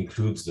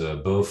includes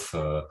both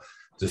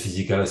the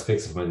physical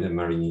aspects of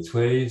marine heat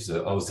waves,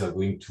 how they're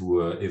going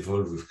to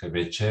evolve with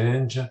climate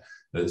change,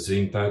 the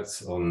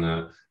impacts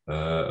on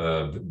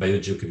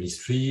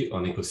biogeochemistry,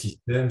 on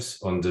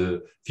ecosystems, on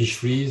the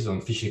fisheries,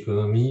 on fish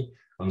economy,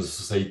 on the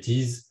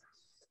societies.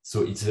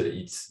 So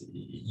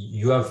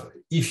you have,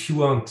 if you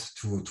want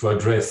to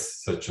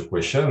address such a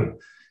question,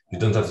 you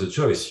don't have the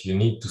choice. You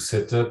need to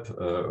set up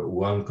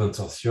one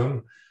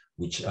consortium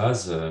which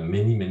has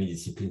many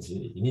disciplines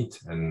in it.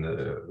 And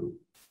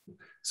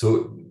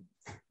so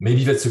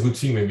maybe that's a good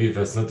thing, maybe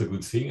that's not a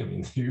good thing. I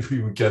mean,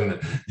 we can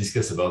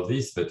discuss about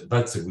this, but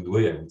that's a good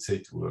way, I would say,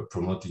 to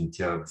promote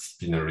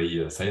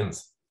interdisciplinary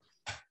science.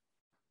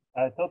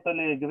 I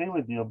totally agree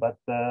with you, but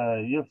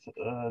you've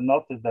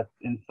noted that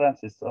in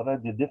France it's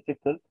already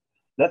difficult.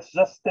 Let's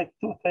just take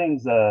two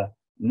things,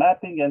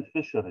 mapping and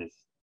fisheries.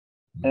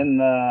 In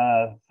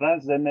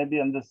France, they may be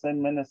in the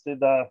same ministry.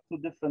 There are two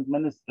different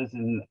ministries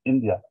in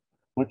India,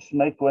 which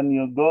make, when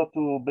you go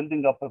to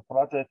building up a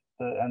project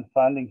and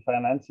finding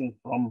financing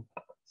from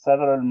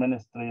several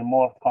ministries,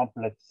 more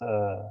complex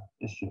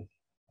issues.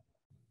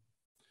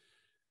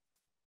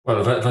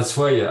 Well, that's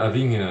why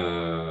having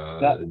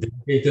a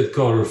dedicated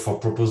call for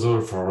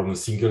proposal from a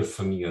single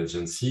funding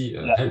agency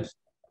helps.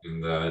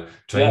 And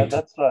trying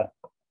that's right.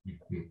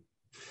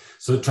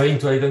 So trying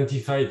to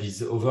identify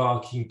these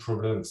overarching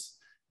problems.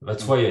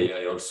 That's why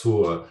I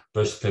also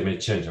push climate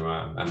change.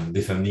 I'm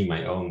defending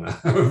my own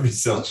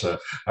research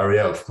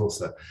area, of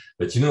course.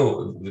 But you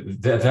know,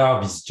 there are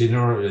these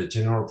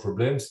general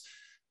problems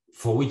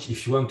for which,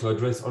 if you want to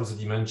address all the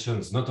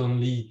dimensions, not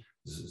only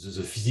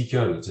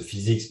the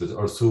physics, but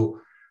also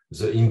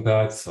the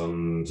impacts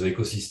on the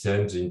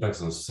ecosystem, the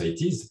impacts on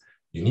societies,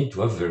 you need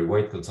to have a very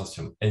wide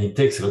consortium. And it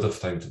takes a lot of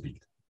time to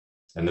build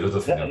and a lot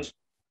of energy.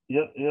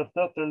 You're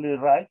totally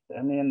right.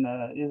 I mean,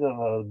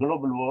 either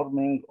global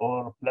warming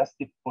or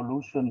plastic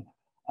pollution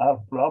are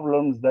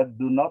problems that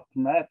do not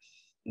match,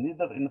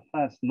 neither in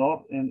France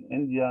nor in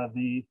India,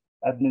 the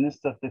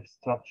administrative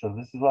structure.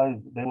 This is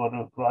why they will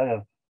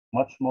require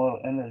much more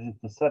energy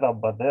to set up,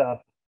 but they are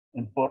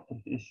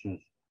important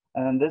issues.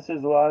 And this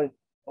is why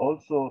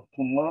also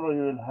tomorrow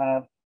you will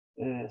have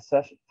a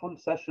full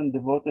session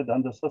devoted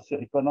on the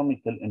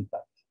socio-economical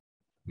impact,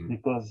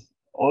 because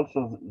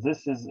also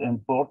this is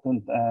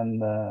important,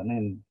 and I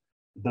mean,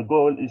 the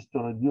goal is to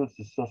reduce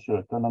the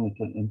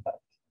socio-economical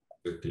impact.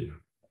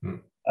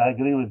 I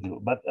agree with you,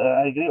 but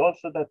I agree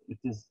also that it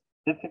is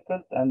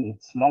difficult and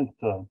it's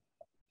long-term.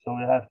 So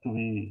we have to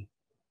be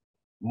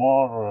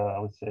more, I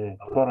would say,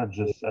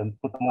 courageous and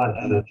put more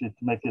energy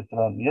to make it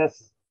run.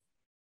 Yes.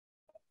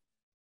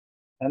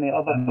 Any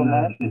other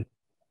comment?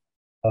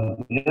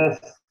 Yes.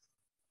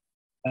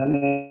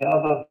 Any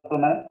other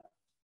comment?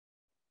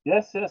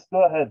 Yes,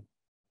 go ahead.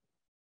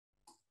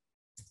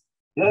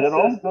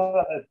 Jerome, go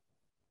ahead.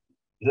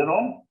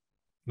 Jerome?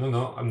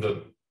 No, I'm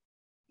done.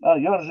 Oh,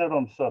 you're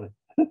Jerome, sorry.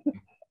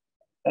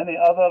 Any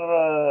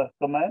other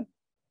comment?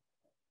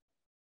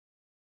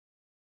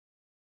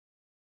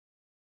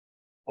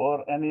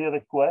 Or any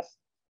request?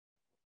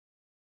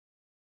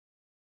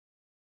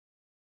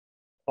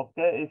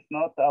 Okay, if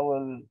not, I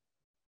will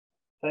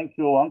thank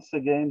you once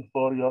again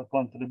for your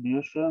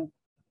contribution,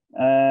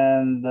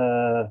 and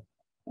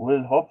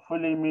we'll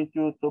hopefully meet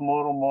you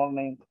tomorrow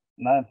morning,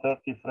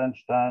 9:30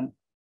 French time,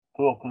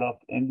 2 o'clock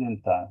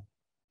Indian time,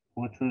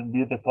 which will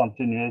be the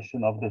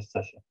continuation of this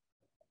session.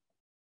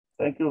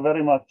 Thank you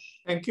very much.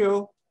 Thank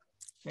you.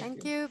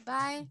 Thank you.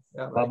 Bye.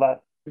 Yeah, Bye-bye.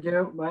 Thank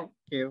you. Bye. Thank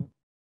you.